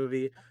 here's the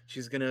movie.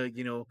 She's gonna,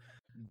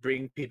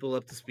 bring people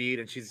up to speed,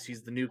 and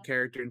she's the new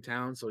character in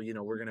town. So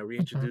we're gonna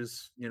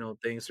reintroduce,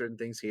 certain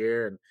things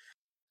here,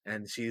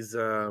 and she's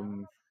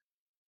you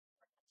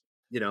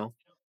know,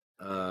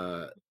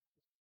 uh,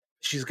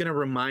 she's gonna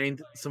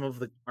remind some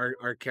of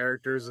our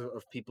characters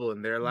of people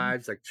in their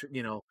lives, like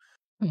Mhm.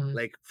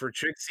 like for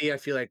Trixie, I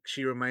feel like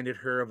she reminded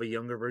her of a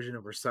younger version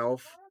of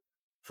herself.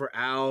 For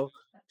Al,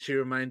 she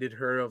reminded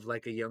her of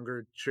like a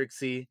younger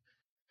Trixie,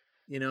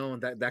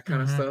 and that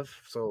kind of Mhm.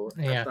 stuff. So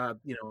I Yeah. thought,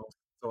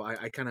 so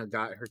I kind of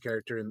got her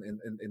character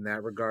in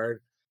that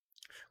regard.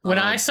 When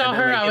I And saw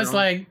then her, like I was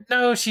like,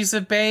 "No, she's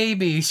a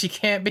baby. She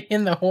can't be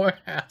in the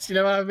whorehouse." You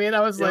know what I mean?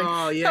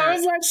 oh yeah,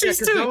 She's because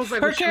that too. was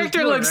like Her what she was character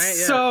doing, looks right?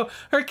 Yeah,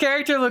 her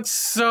character looks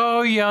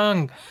so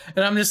young,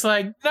 and I'm just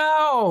like,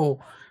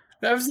 "No."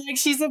 I was like,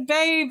 "She's a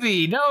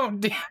baby.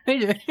 Don't."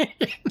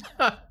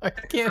 No, I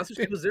can't. that's what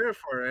she was there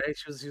for, right?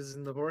 She was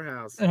in the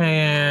whorehouse, and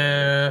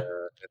Yeah.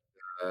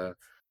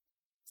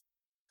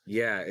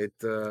 yeah, it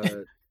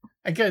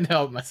I couldn't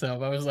help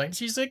myself. I was like,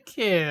 "She's a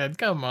kid.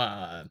 Come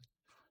on."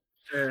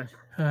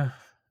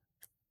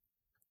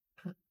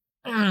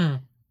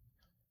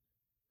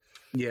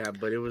 yeah,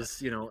 but it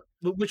was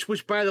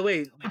which by the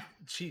way,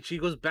 she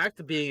goes back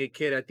to being a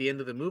kid at the end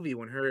of the movie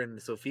when her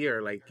and Sophia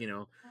are like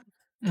Mhm.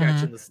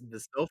 catching the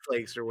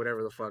snowflakes or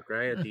whatever the fuck,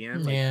 right? At the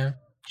end, like Yeah.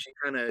 she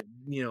kind of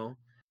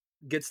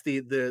gets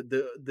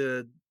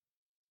the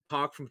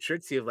talk from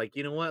Trixie of like,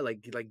 you know what,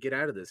 like get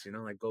out of this,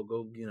 like go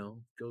go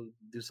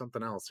do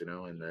something else,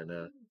 and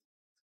then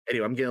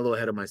anyway, I'm getting a little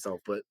ahead of myself,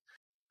 but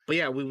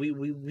yeah, we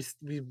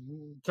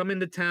come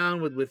into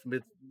town with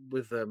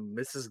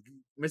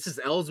Mrs.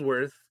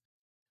 Ellsworth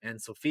and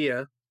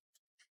Sophia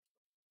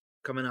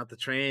coming out the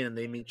train, and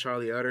they meet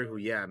Charlie Utter, who,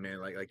 yeah, man,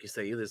 like you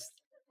say,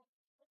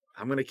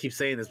 I'm gonna keep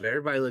saying this, but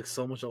everybody looks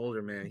so much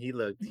older, man. He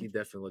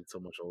definitely looked so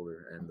much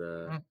older,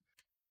 and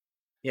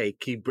yeah,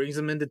 he brings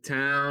him into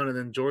town, and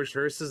then George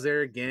Hurst is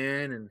there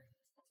again, and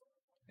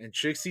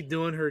Trixie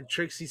doing her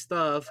Trixie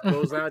stuff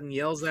goes out and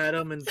yells at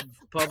him in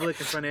public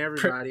in front of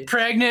everybody.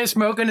 Pregnant,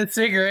 smoking a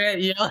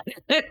cigarette, yelling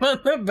at him on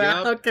the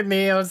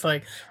balcony. I was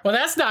like, well,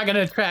 that's not going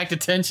to attract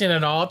attention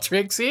at all,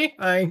 Trixie.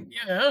 Like,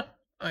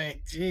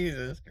 like,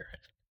 Jesus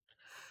Christ.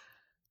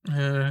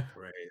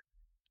 Right.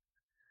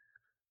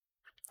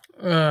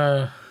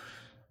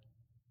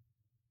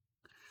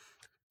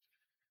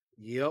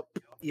 Yep.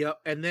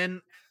 And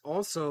then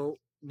also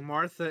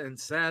Martha and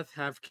Seth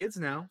have kids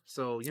now,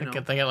 so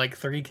they got like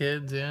 3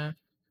 kids, yeah.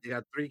 They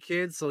got 3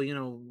 kids, so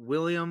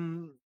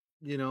William,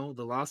 the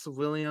loss of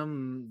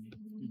William,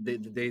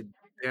 they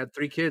had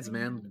 3 kids,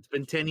 man. It's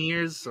been 10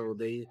 years, so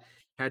they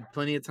had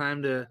plenty of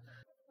time to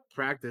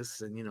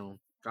practice, and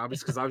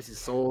obviously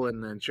Soul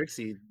and then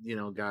Trixie,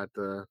 got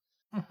a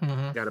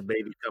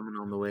baby coming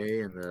on the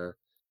way, and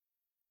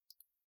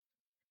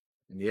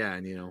yeah,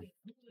 and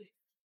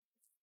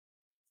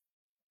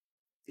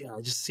yeah,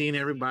 just seeing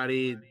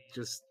everybody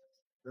just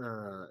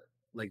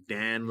like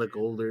Dan look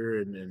older,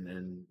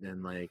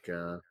 and like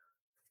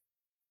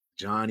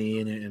Johnny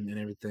and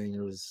everything.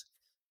 It was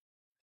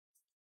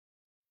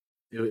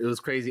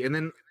crazy.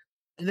 And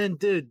then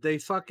dude, they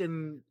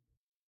fucking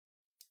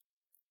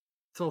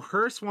so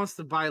Hearst wants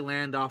to buy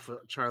land off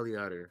of Charlie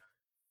Utter.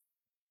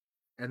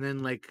 And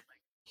then like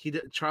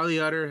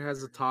Charlie Utter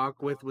has a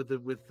talk with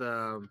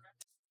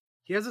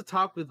he has a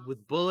talk with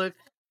Bullock,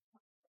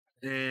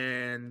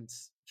 and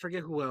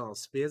forget who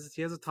else. But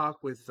he has a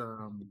talk with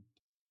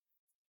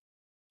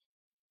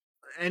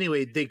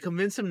anyway, they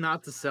convince him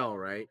not to sell,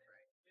 right?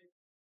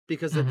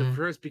 Because at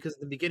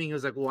the beginning he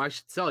was like, well, I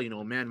should sell,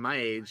 a man my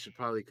age should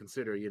probably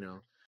consider,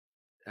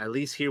 at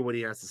least hear what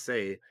he has to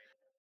say.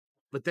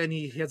 But then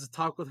he has a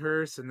talk with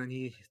Hearst, and then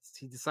he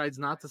decides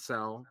not to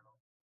sell.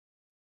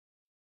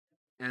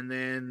 And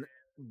then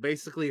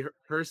basically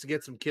Hearst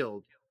gets him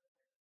killed,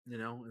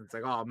 and it's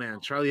like, oh man,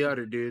 Charlie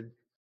Utter, dude,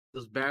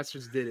 those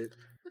bastards did it.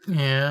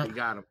 Yeah. They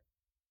got him.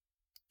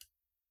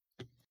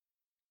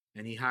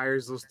 And he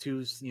hires those 2,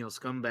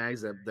 scumbags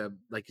that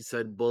like you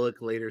said,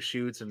 Bullock later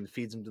shoots and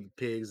feeds them to the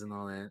pigs and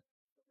all that.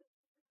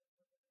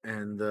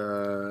 And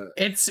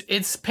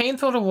it's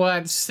painful to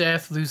watch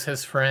Seth lose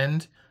his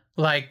friend,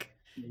 like,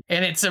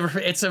 and it's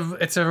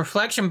a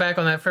reflection back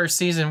on that first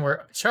season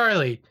where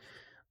Charlie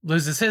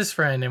loses his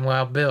friend in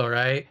Wild Bill,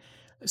 right?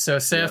 So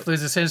Seth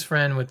loses his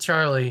friend with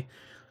Charlie,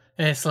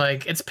 and it's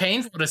like it's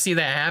painful to see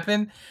that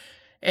happen.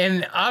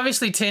 And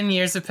obviously, 10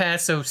 years have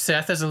passed, so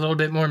Seth is a little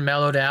bit more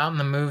mellowed out in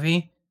the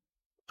movie.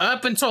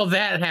 Up until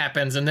that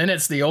happens, and then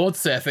it's the old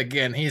Seth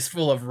again. He's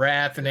full of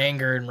wrath and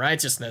anger and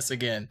righteousness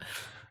again.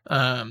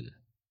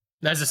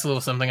 That's just a little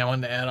something I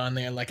wanted to add on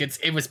there. Like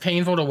it was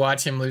painful to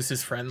watch him lose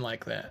his friend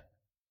like that.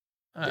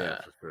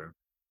 Yeah, for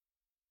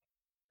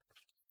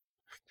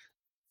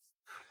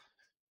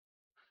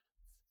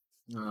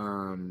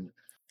sure.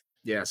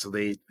 Yeah, so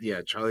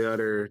Charlie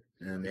Utter,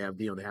 and they have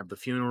the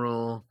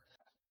funeral,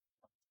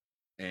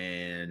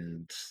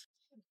 and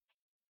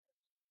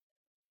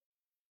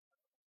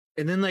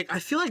then like I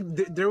feel like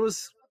there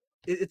was.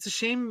 It's a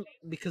shame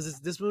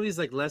because this movie is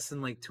like less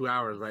than like 2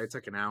 hours, right? It's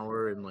like an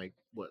hour and like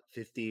what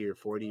 50 or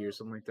 40 or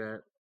something like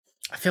that.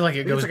 I feel like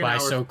it goes by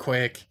so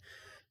quick.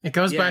 It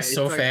goes by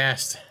so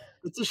fast.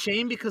 It's a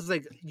shame because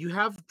like you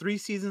have 3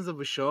 seasons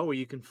of a show where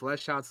you can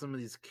flesh out some of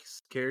these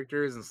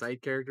characters and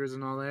side characters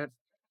and all that.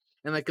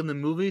 And like in the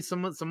movie,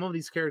 some of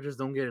these characters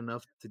don't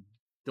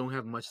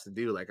have much to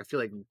do. Like I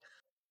feel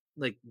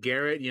like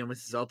Garrett,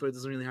 Mrs. Elper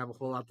doesn't really have a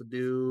whole lot to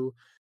do.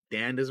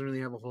 Dan doesn't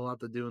really have a whole lot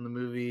to do in the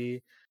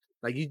movie.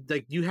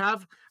 You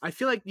have. I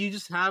feel like you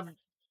just have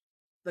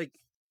like.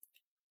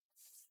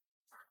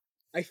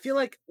 I feel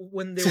like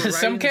when they were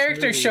some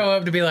characters show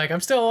up to be like, I'm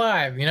still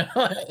alive,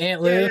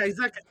 Aunt Lou. Yeah,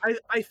 exactly.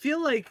 I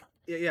feel like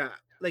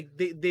like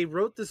they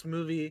wrote this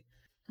movie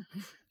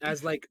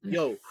as like,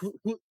 yo, who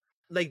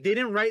like they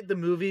didn't write the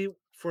movie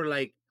for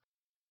like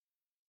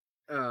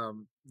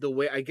the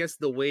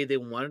way they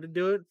wanted to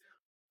do it.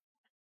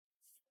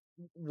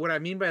 What I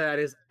mean by that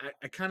is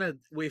I kind of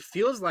it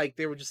feels like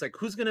they were just like,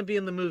 who's gonna be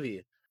in the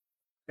movie?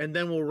 And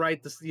then we'll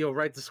write the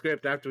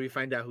script after we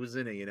find out who's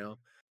in it,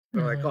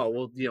 They're like, oh,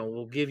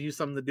 we'll give you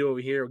something to do over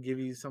here, we'll give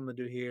you something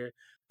to do here.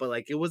 But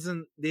like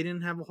they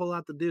didn't have a whole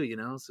lot to do,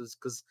 So it's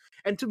because,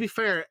 and to be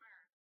fair,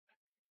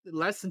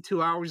 less than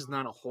 2 hours is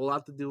not a whole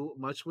lot to do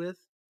much with.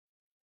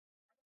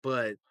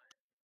 But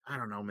I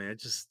don't know, man.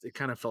 It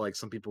kind of felt like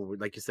some people were,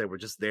 like you said, were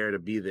just there to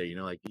be there,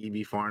 like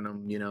E.B.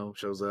 Farnham,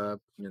 shows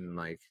up and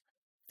like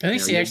at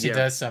least he actually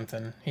does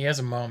something. He has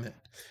a moment.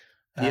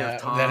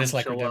 Tom that is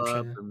like show redemption.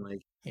 up and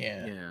like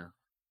yeah.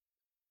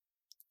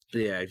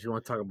 But yeah, if you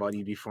want to talk about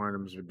E.B.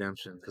 Farnham's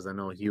redemption, because I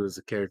know he was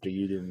a character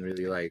you didn't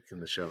really like in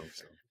the show.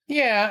 So.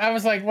 Yeah, I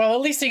was like, well,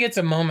 at least he gets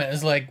a moment.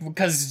 It's like,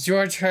 because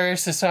George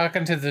Hurst is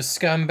talking to the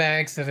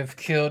scumbags that have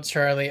killed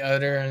Charlie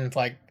Utter, and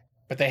like,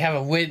 but they have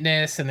a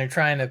witness, and they're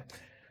trying to,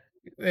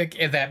 like,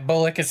 if that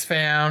Bullock is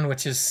found,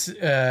 which is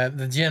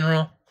the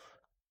general.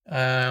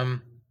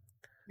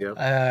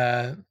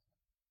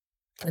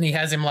 And he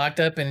has him locked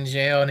up in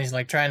jail, and he's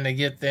like trying to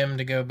get them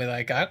to go be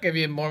like, I'll give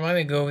you more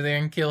money, go over there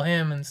and kill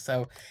him. And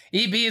so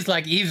EB is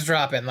like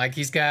eavesdropping, like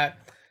he's got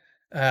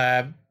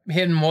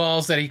hidden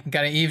walls that he can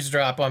kind of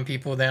eavesdrop on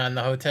people down in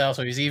the hotel.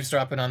 So he's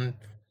eavesdropping on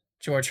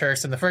George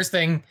Hurst. And the first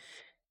thing,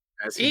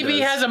 EB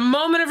has a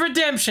moment of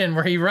redemption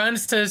where he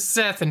runs to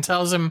Seth and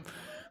tells him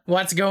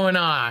what's going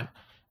on.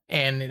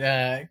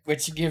 And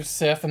which gives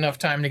Seth enough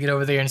time to get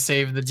over there and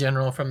save the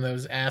general from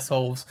those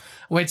assholes,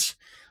 which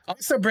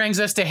also brings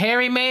us to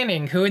Harry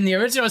Manning, who in the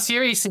original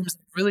series seems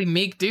like a really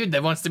meek dude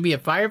that wants to be a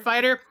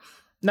firefighter.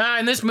 Nah,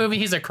 in this movie,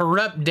 he's a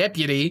corrupt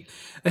deputy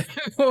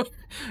who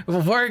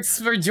works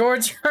for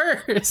George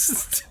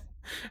Hurst.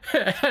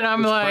 And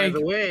I'm like, by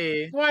the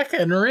way,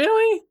 fucking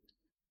really?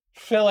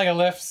 Feel like I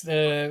left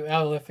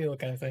out of left field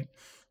kind of thing.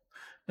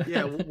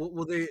 Yeah,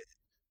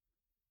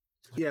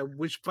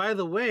 which by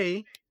the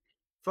way,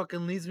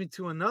 fucking leads me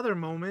to another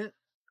moment.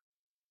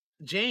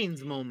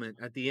 Jane's moment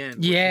at the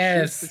end.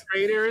 Yes. The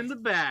traitor in the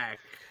back.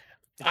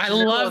 I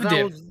loved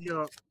it.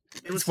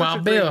 It was such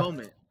a great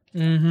moment.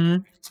 Mm-hmm.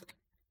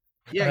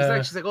 Yeah,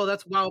 exactly. She's like, "Oh,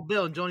 that's Wild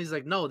Bill," and Joni's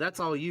like, "No,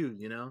 that's all you."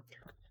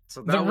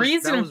 So that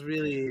was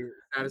really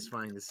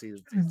satisfying to see.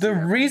 The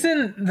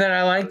reason that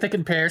I like the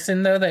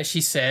comparison, though, that she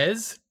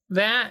says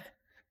that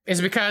is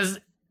because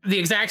the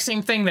exact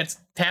same thing that's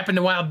happened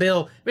to Wild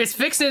Bill is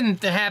fixing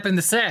to happen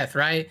to Seth,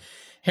 right?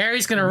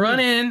 Harry's gonna run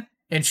in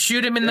and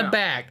shoot him in the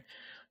back,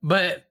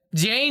 but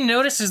Jane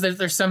notices that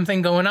there's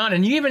something going on,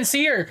 and you even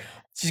see her.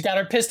 She's got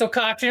her pistol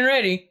cocked and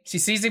ready. She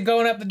sees him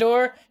going up the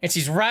door, and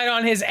she's right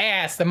on his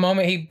ass the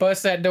moment he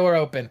busts that door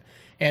open.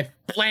 And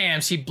blam,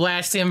 she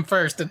blasts him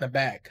first in the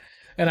back.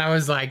 And I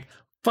was like,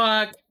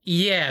 fuck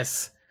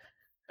yes.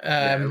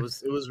 It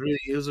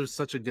was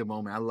such a good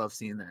moment. I love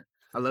seeing that.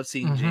 I love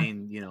seeing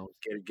Jane,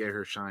 get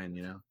her shine,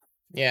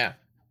 Yeah.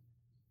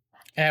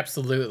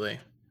 Absolutely.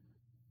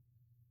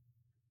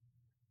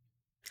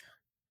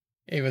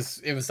 It was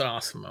an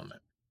awesome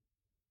moment.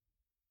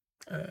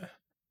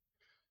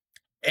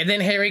 And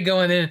then Harry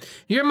going in,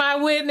 "You're my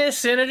witness,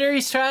 Senator.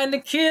 He's trying to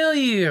kill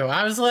you."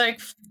 I was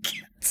like,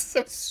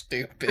 so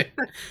stupid.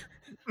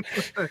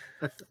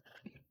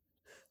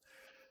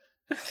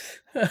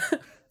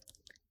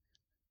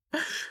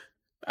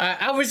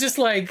 I was just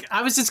like,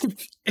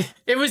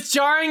 it was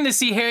jarring to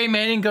see Harry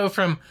Manning go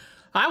from,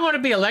 I want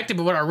to be elected,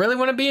 but what I really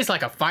want to be is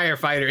like a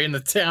firefighter in the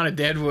town of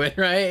Deadwood,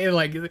 right? And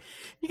like, you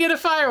get a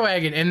fire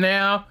wagon, and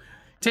now,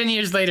 10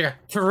 years later,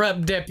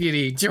 corrupt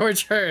deputy,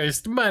 George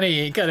Hurst,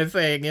 money kind of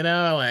thing, you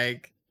know?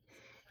 Like,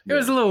 it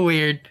was a little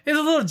weird. It was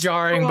a little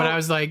jarring, but I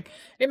was like,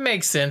 it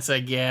makes sense, I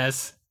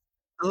guess.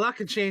 A lot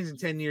can change in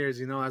 10 years,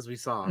 you know, as we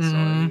saw. So,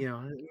 Mhm. you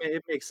know,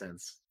 it makes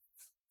sense.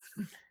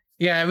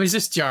 Yeah, it was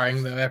just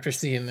jarring, though, after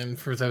seeing them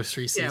for those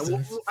 3 Yeah,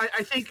 seasons.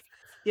 I think,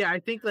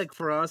 like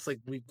for us, like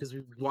because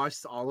we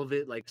watched all of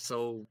it like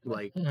so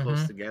like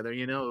close Mhm. together,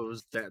 you know, it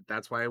was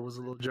that's why it was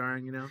a little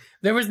jarring, you know.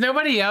 There was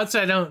nobody else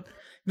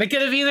they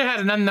could have either had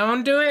an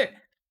unknown do it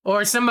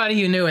or somebody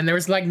you knew, and there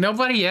was like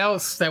nobody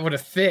else that would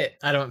have fit,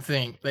 I don't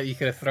think, that you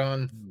could have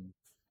thrown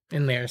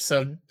in there.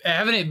 So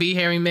having it be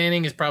Harry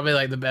Manning is probably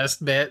like the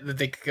best bet that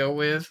they could go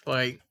with.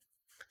 Like,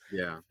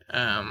 yeah.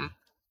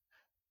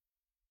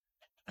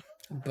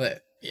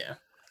 But yeah.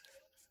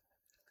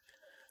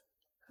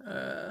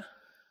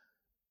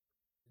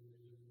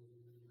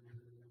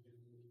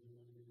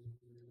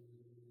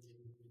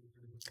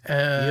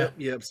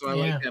 Yep. So I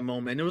like that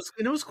moment.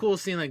 It was cool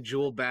seeing like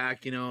Jewel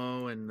back, you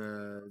know, and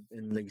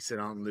like you said,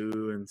 Aunt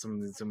Lou and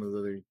some of the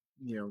other,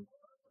 you know,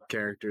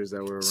 characters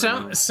that were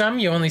around. Some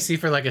you only see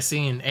for like a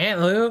scene.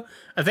 Aunt Lou,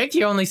 I think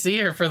you only see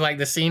her for like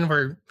the scene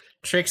where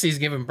Trixie's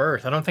giving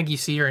birth. I don't think you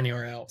see her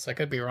anywhere else. I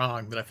could be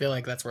wrong, but I feel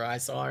like that's where I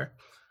saw her.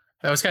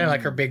 That was kind of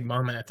like her big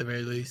moment at the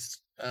very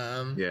least.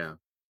 Yeah.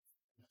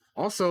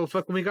 Also,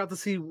 fucking, we got to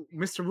see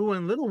Mr. Wu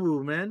and Little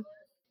Wu, man,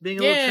 being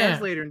a little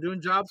translator and doing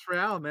jobs for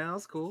Al, man.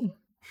 That's cool.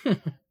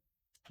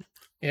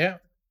 Yeah.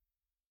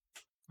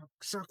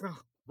 Sucker,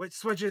 wait,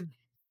 switching.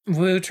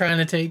 Wu trying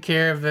to take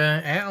care of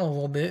Al a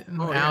little bit.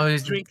 Oh, Al yeah.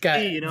 has Drink got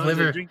tea, you know,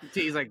 liver, drink the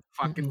tea. He's like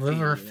fucking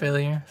liver tea,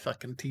 failure,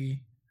 fucking tea.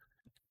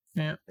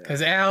 Yeah,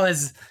 because Al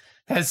has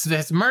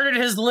murdered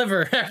his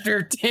liver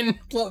after 10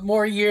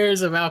 more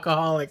years of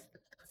alcoholism.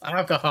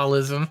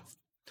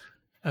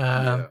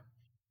 What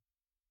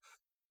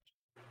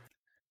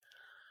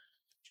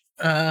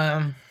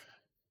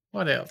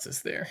else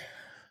is there?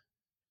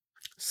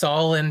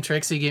 Saul and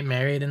Trixie get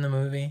married in the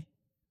movie.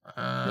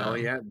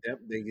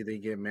 They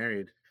get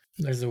married.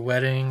 There's a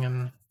wedding,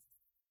 and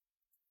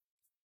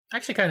I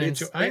actually kind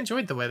of I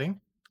enjoyed the wedding.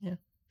 Yeah,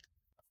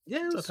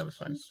 it was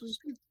fun.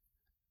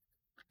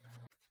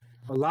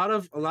 A lot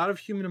of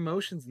human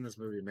emotions in this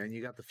movie, man.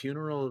 You got the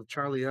funeral of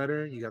Charlie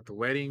Utter, you got the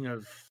wedding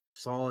of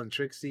Saul and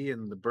Trixie,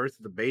 and the birth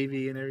of the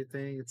baby and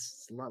everything.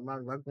 It's a lot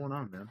going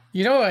on, man.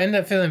 You know what I end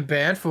up feeling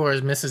bad for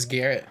is Mrs.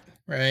 Garrett,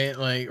 right?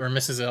 Like, or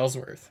Mrs.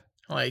 Ellsworth.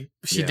 Like,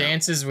 she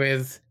dances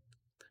with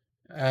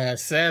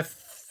Seth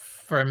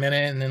for a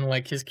minute, and then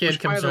like his kid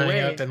comes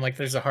running up, and like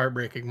there's a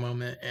heartbreaking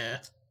moment. Yeah,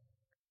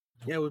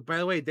 well, by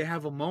the way, they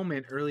have a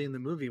moment early in the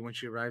movie when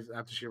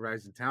after she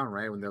arrives in town,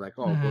 right? When they're like,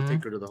 "Oh, go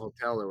take her to the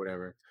hotel or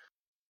whatever,"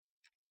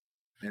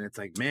 and it's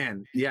like,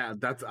 man, yeah,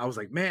 I was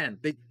like, man,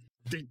 they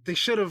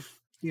should have,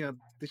 you know,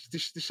 they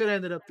should have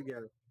ended up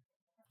together.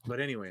 But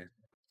anyway,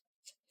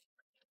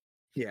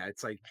 yeah,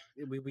 it's like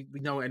we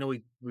know, I know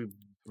we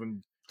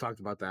talked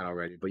about that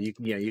already, but you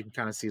can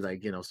kind of see,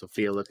 like, you know,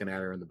 Sophia looking at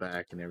her in the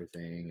back and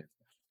everything,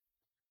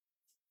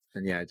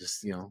 and yeah,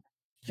 just, you know,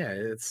 yeah,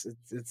 it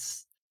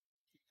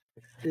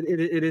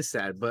is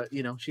sad, but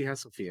you know, she has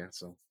Sophia,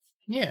 so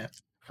yeah.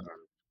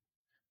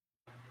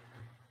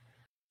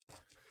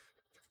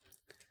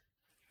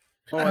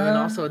 Oh, and then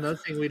also another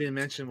thing we didn't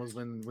mention was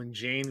when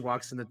Jane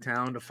walks into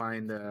town to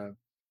find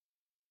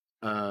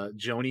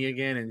Joni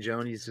again, and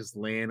Joni's just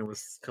laying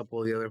with a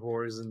couple of the other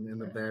whores in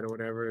the bed or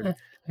whatever.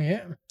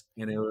 Yeah.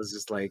 And it was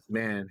just like,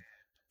 man,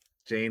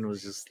 Jane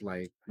was just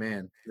like,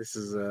 man, this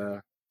is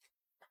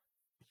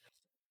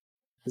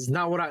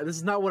not what I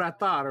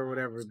thought or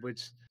whatever,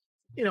 which,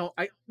 you know,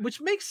 which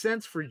makes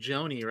sense for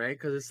Joni, right?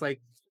 Because it's like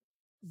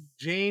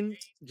Jane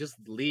just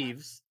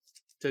leaves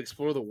to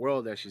explore the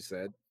world, as she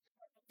said.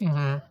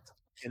 Mm-hmm.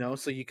 You know,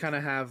 so you kind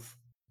of have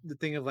the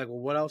thing of like, well,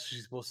 what else is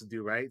she supposed to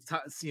do, right?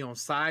 You know,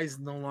 Sai's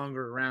no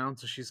longer around,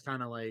 so she's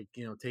kind of like,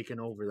 you know, taking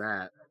over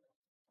that,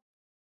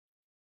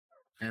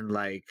 and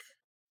like,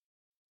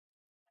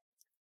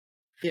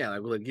 yeah,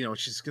 like, you know,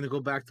 she's gonna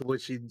go back to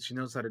what she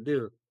knows how to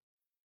do,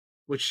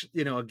 which,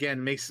 you know,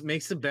 again makes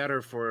it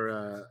better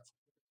for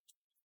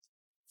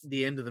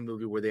the end of the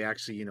movie where they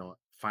actually, you know,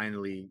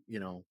 finally, you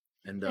know,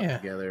 end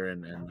up together,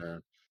 and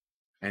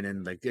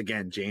then, like,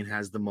 again, Jane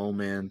has the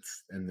moment,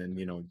 and then,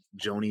 you know,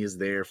 Joni is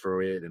there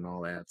for it and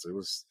all that. So it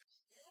was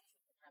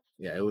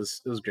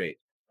great.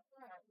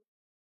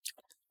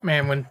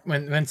 Man,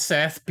 when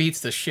Seth beats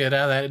the shit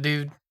out of that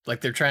dude,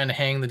 like they're trying to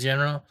hang the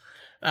general,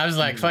 I was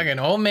like, fucking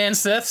old man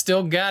Seth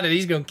still got it.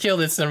 He's gonna kill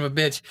this son of a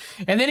bitch.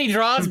 And then he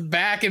draws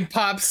back and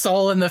pops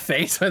Saul in the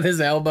face with his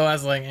elbow. I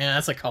was like, yeah,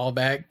 that's a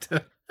callback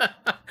to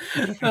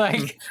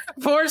like,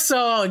 poor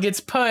Saul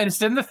gets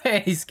punched in the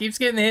face, keeps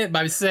getting hit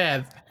by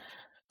Seth.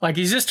 Like,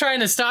 he's just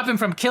trying to stop him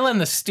from killing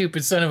the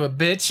stupid son of a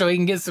bitch so he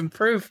can get some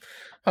proof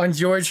on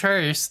George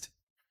Hurst.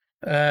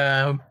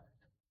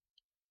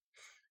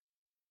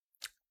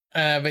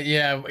 But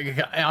yeah,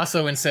 I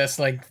also incest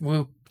like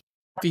whoop.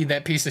 Feed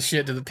that piece of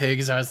shit to the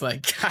pigs. I was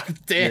like, God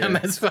damn,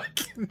 that's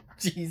fucking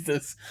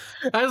Jesus.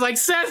 I was like,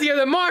 Seth, you're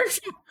the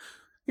marshal.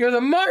 You're the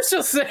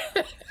marshal,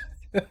 Seth.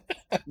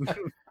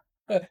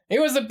 It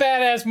was a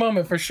badass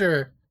moment for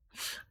sure.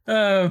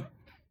 Yeah.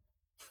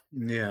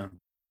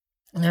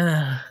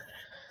 And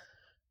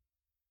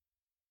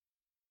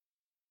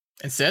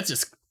Seth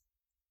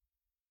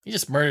he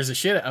just murders the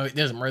shit. He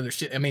doesn't murder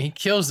shit. I mean, he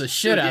kills the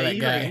shit out of that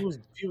guy.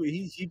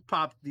 He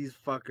popped these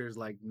fuckers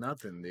like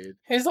nothing, dude.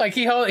 It's like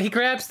he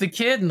grabs the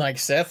kid and like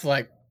Seth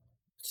like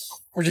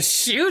or just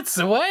shoots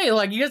away.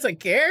 Like he doesn't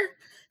care.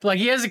 Like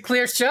he has a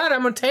clear shot.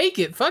 I'm gonna take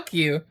it. Fuck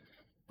you.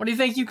 What do you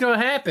think gonna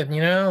happen?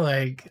 You know,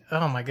 like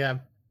oh my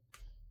god.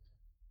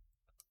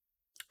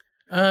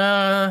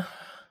 I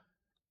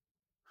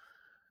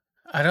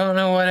don't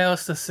know what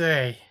else to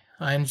say.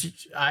 I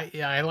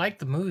like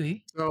the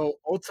movie. So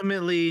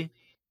ultimately,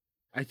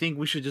 I think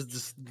we should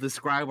just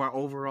describe our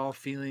overall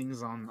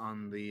feelings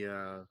on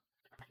the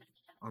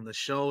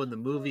show and the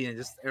movie and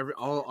just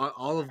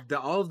all of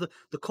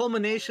the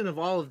culmination of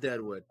all of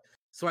Deadwood.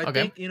 So I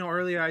think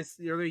earlier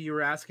you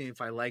were asking if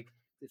I like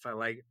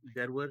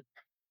Deadwood.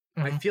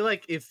 I feel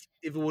like if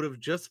it would have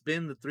just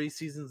been the 3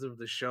 seasons of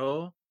the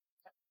show,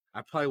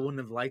 I probably wouldn't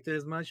have liked it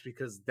as much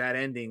because that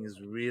ending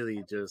is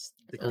really just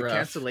the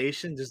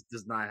cancellation just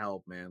does not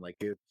help, man. Like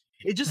it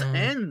just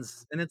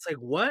ends and it's like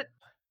what?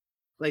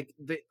 Like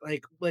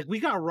we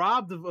got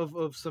robbed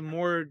of some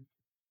more.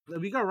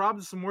 We got robbed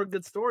of some more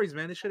good stories,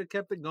 man. They should have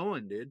kept it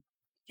going, dude.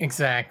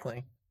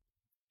 Exactly.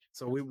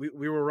 So we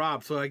were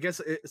robbed. So I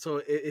guess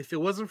if it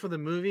wasn't for the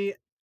movie,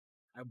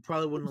 I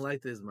probably wouldn't have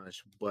liked it as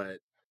much. But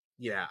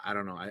yeah, I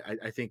don't know.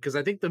 I think because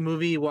I think the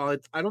movie,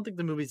 I don't think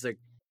the movie's like,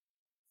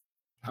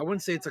 I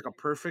wouldn't say it's like a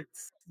perfect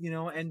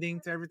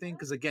ending to everything.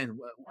 Because again,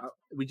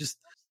 we just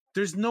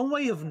there's no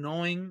way of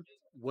knowing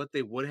what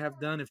they would have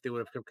done if they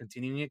would have kept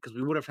continuing it because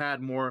we would have had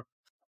more.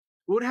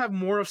 We would have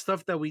more of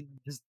stuff that we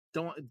just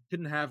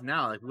couldn't have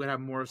now. Like we would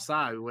have more of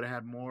Sai. We would have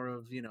had more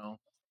of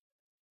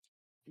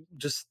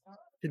just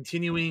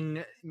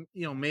continuing.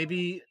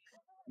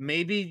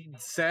 Maybe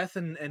Seth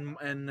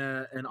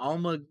and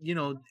Alma,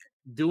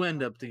 do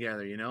end up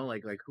together.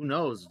 Like who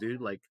knows,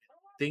 dude? Like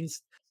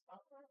things.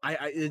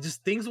 It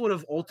just things would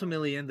have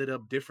ultimately ended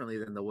up differently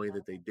than the way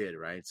that they did,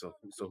 right? So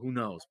who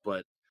knows?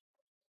 But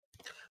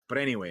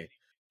anyway,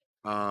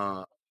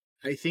 I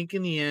think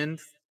in the end,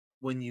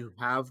 when you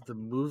have the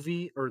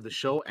movie or the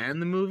show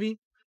and the movie,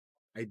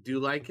 I do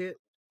like it.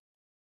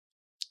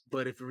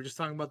 But if we're just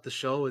talking about the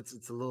show,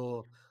 it's a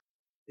little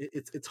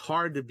it's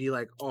hard to be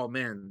like, oh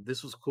man,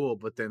 this was cool,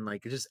 but then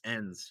like it just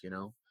ends,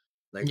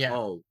 like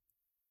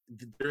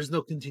there's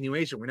no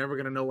continuation. We're never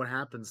gonna know what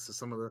happens to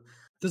some of the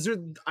because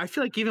I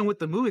feel like even with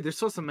the movie, there's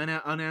still some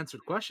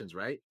unanswered questions,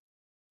 right?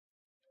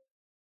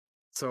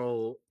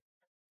 So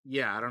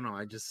yeah, I don't know.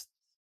 I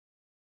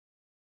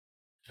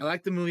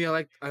like the movie. I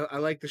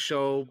like the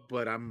show,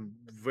 but I'm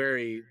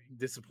very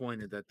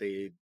disappointed that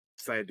they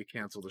decided to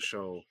cancel the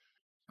show.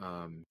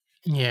 When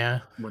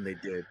they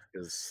did,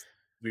 because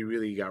we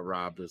really got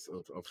robbed of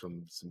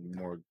some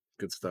more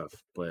good stuff.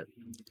 But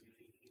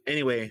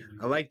anyway,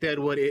 I like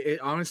Deadwood.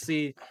 It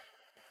honestly,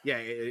 yeah,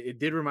 it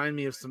did remind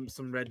me of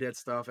some Red Dead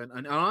stuff.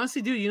 And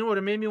honestly, dude, you know what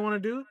it made me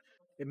want to do?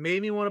 It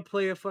made me want to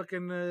play a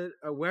fucking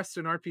a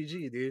Western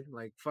RPG, dude.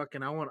 Like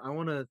fucking, I want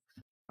to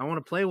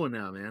play one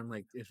now, man.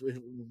 Like if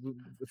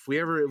we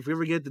ever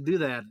get to do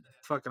that,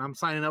 fucking, I'm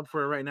signing up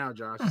for it right now,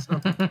 Josh. So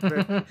you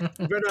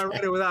better not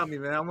run it without me,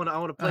 man. I want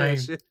to play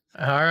that shit.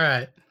 All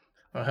right.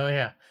 Well, hell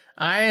yeah.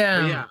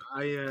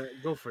 I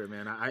go for it,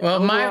 man. I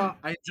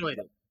enjoyed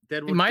it.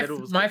 Deadwood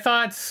was my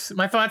thoughts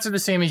are the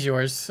same as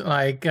yours.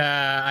 Like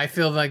I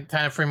feel like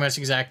kind of pretty much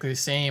exactly the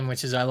same,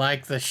 which is I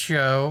like the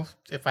show.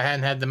 If I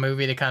hadn't had the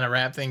movie to kind of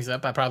wrap things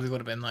up, I probably would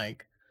have been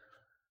like,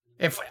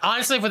 if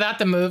without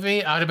the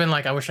movie, I would have been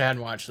like, I wish I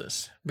hadn't watched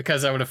this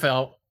because I would have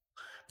felt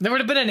there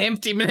would have been an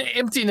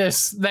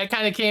emptiness that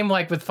kind of came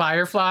like with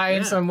Firefly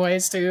in some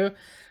ways too.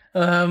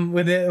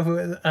 But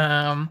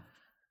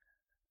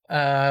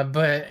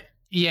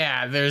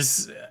yeah,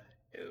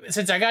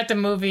 since I got the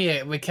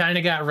movie, we kind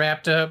of got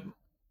wrapped up.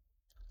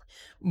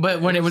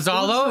 But when it's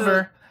all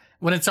over,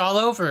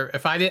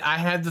 if I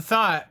had the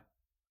thought,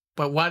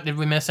 but what did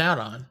we miss out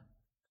on?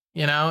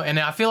 And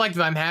I feel like if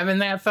I'm having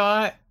that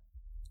thought,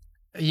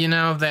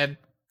 that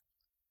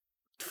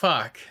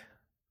fuck,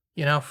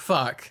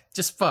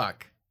 just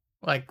fuck.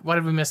 Like, what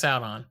did we miss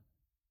out on?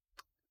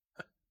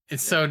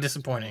 It's so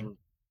disappointing.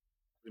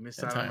 We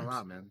missed out on a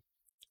lot, man.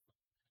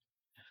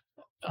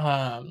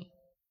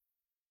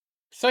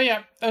 So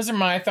yeah, those are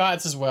my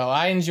thoughts as well.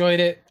 I enjoyed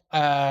it.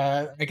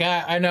 I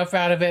got enough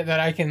out of it that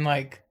I can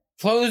like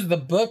close the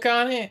book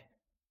on it,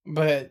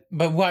 but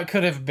what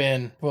could have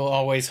been will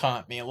always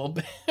haunt me a little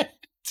bit,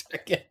 I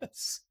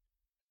guess.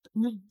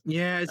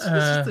 Yeah, it's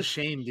just a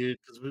shame, dude,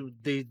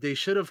 because they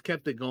should have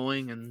kept it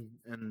going,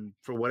 and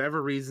for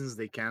whatever reasons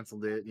they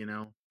canceled it,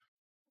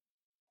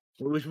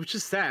 which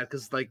is sad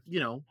because like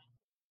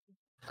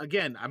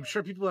again, I'm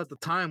sure people at the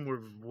time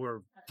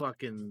were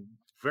fucking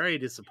very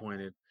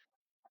disappointed.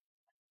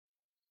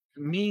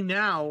 me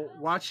now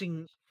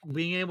watching,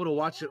 being able to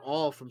watch it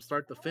all from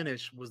start to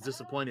finish was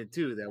disappointed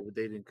too that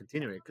they didn't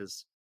continue it,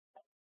 because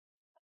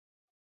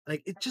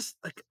like it just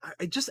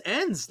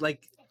ends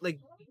like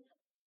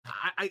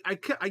I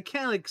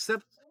can't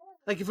accept,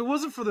 like if it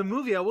wasn't for the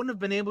movie I wouldn't have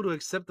been able to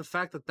accept the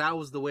fact that that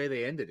was the way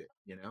they ended it,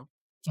 you know.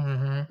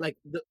 Mm-hmm. Like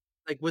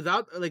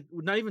without, like,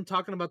 not even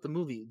talking about the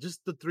movie,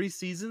 just the 3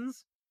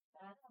 seasons,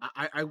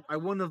 I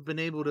wouldn't have been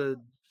able to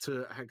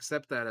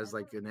accept that as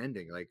like an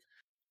ending. Like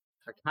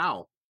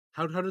how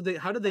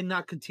did they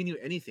not continue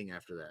anything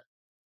after that?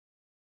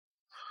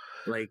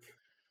 Like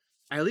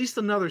at least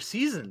another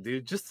season,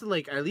 dude, just to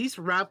like at least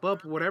wrap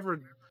up whatever,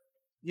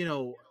 you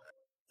know.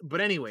 But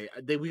anyway,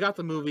 we got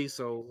the movie,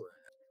 so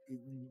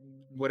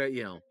what,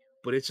 you know.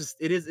 But it's just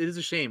it is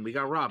a shame we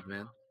got robbed,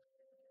 man.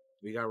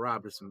 We got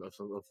robbed of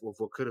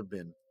what could have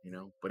been, you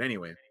know. But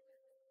anyway,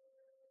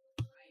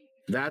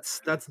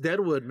 that's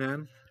Deadwood,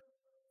 man.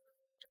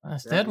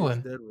 That's That is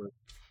Deadwood. Deadwood.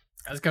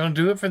 That's gonna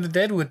do it for the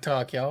Deadwood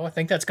talk, y'all. I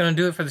think that's gonna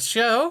do it for the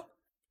show.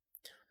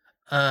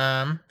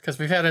 Because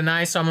we've had a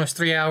nice almost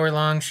 3-hour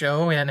long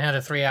show. We hadn't had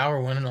a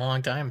 3-hour one in a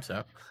long time,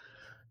 so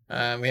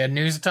we had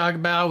news to talk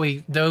about.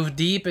 We dove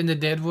deep into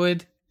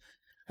Deadwood.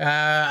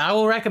 I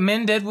will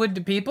recommend Deadwood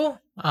to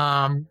people.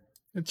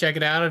 Check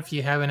it out if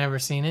you haven't ever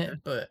seen it,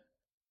 but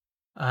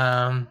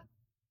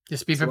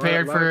just be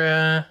prepared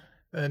for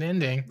an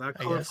ending. Not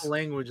I colorful guess.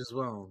 language as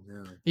well.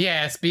 Yeah.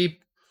 Yes,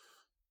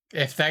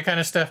 if that kind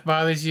of stuff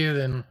bothers you,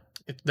 then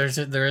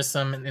there is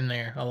some in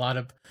there. A lot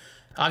of,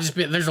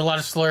 there's a lot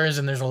of slurs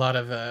and there's a lot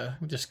of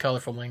just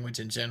colorful language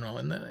in general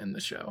in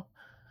the show.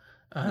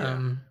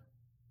 So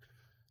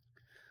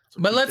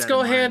but let's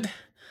go ahead.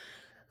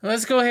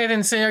 Let's go ahead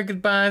and say our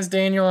goodbyes,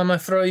 Daniel. I'm gonna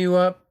throw you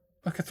up.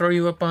 I could throw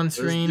you up on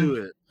screen. Let's do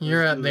it.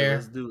 You're up there,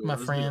 Let's do it. my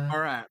friend.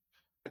 All right.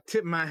 I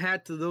tip my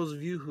hat to those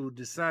of you who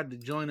decided to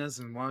join us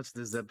and watch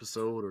this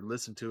episode or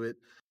listen to it.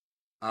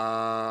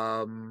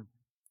 Coming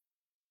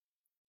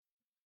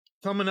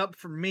up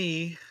for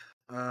me,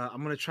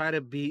 I'm gonna try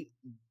to beat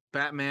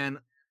Batman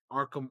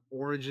Arkham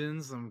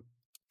Origins. I'm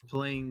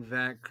playing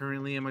that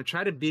currently. I'm gonna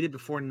try to beat it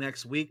before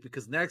next week,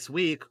 because next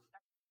week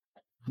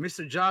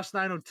Mr. Josh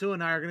 902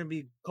 and I are gonna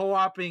be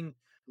co-oping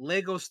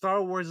Lego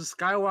Star Wars: The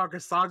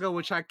Skywalker Saga,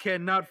 which I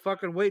cannot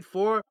fucking wait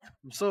for.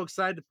 I'm so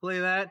excited to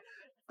play that.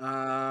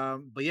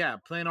 But yeah,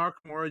 playing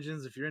Arkham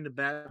Origins. If you're into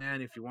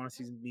Batman, if you want to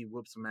see me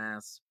whoop some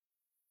ass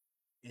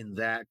in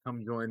that,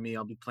 come join me.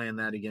 I'll be playing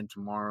that again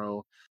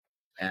tomorrow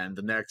and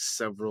the next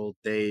several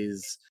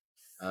days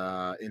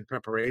in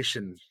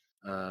preparation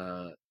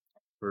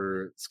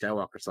for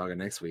Skywalker Saga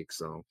next week.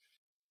 So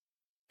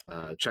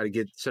try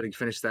to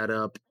finish that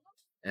up.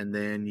 And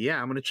then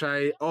I'm gonna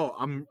try.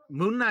 I'm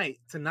Moon Knight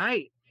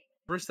tonight,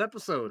 first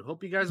episode.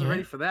 Hope you guys are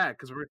ready for that,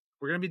 because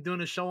we're gonna be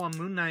doing a show on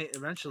Moon Knight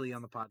eventually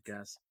on the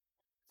podcast,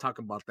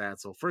 talking about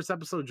that. So first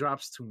episode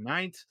drops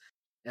tonight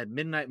at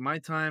midnight my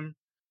time,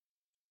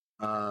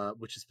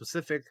 which is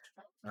Pacific,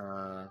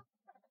 I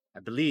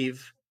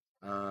believe,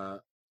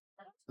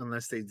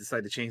 unless they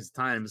decide to change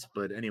the times.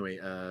 But anyway,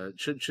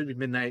 should be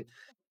midnight.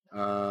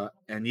 And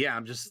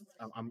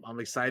I'm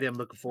excited. I'm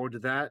looking forward to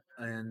that.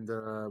 And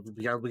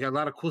we got a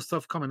lot of cool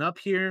stuff coming up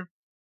here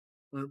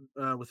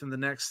within the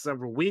next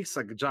several weeks.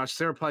 Like Josh,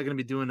 Sarah probably going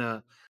to be doing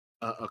a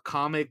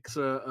comics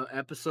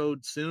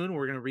episode soon.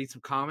 We're going to read some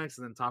comics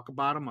and then talk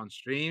about them on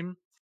stream.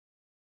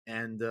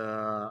 And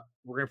we're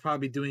going to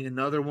probably be doing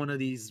another one of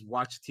these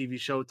watch a TV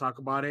show, talk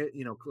about it,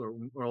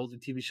 or older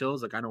TV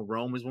shows. Like I know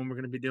Rome is one we're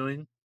going to be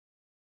doing.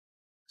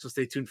 So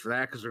stay tuned for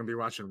that, because we're going to be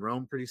watching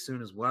Rome pretty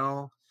soon as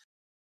well.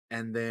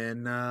 And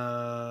then,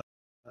 I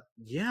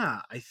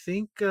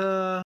think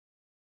that'll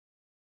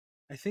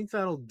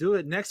do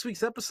it. Next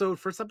week's episode,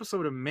 first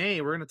episode of May,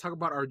 we're going to talk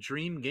about our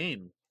dream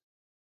game.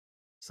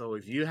 So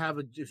if you have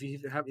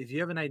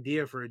an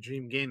idea for a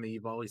dream game that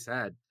you've always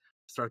had,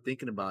 start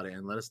thinking about it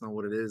and let us know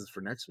what it is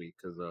for next week,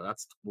 because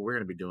that's what we're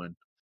going to be doing.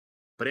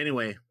 But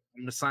anyway, I'm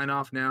going to sign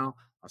off now.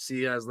 I'll see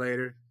you guys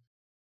later.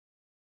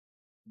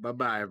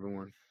 Bye-bye,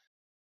 everyone.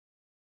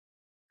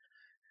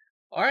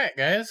 All right,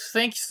 guys.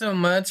 Thank you so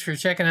much for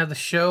checking out the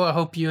show. I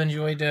hope you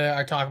enjoyed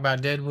our talk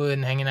about Deadwood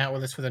and hanging out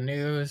with us for the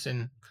news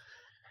and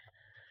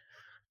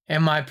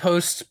my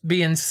post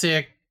being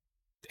sick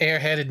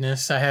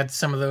airheadedness. I had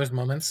some of those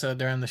moments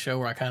during the show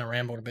where I kind of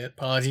rambled a bit.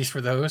 Apologies for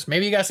those.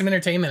 Maybe you got some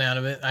entertainment out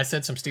of it. I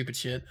said some stupid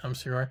shit, I'm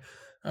sure.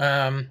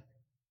 Coming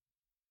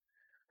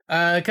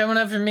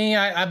up for me,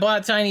 I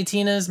bought Tiny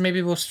Tina's.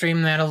 Maybe we'll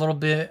stream that a little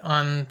bit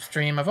on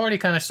stream. I've already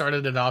kind of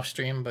started it off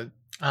stream, but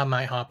I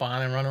might hop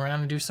on and run around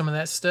and do some of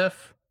that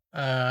stuff.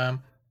 And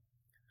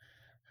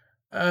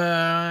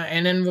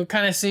then we'll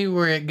kind of see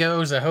where it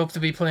goes. I hope to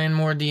be playing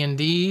more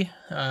D&D.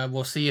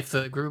 We'll see if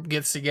the group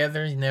gets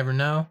together. You never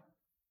know.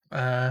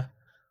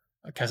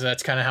 Because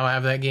that's kind of how I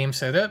have that game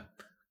set up.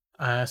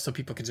 So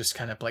people can just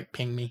kind of like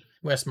ping me.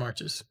 West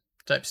Marches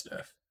type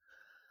stuff.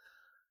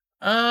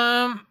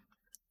 Other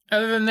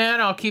than that,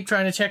 I'll keep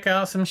trying to check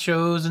out some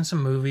shows and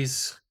some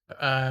movies.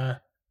 I'll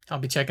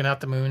be checking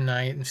out the Moon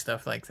Knight and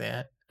stuff like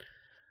that.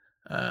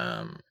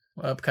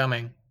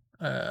 Upcoming.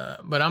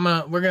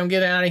 But we're gonna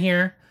get out of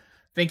here.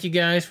 thank you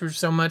guys for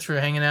so much for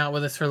hanging out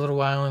with us for a little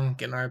while and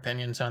getting our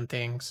opinions on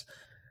things.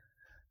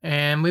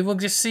 And we will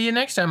just see you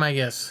next time, I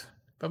guess.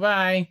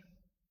 Bye-bye.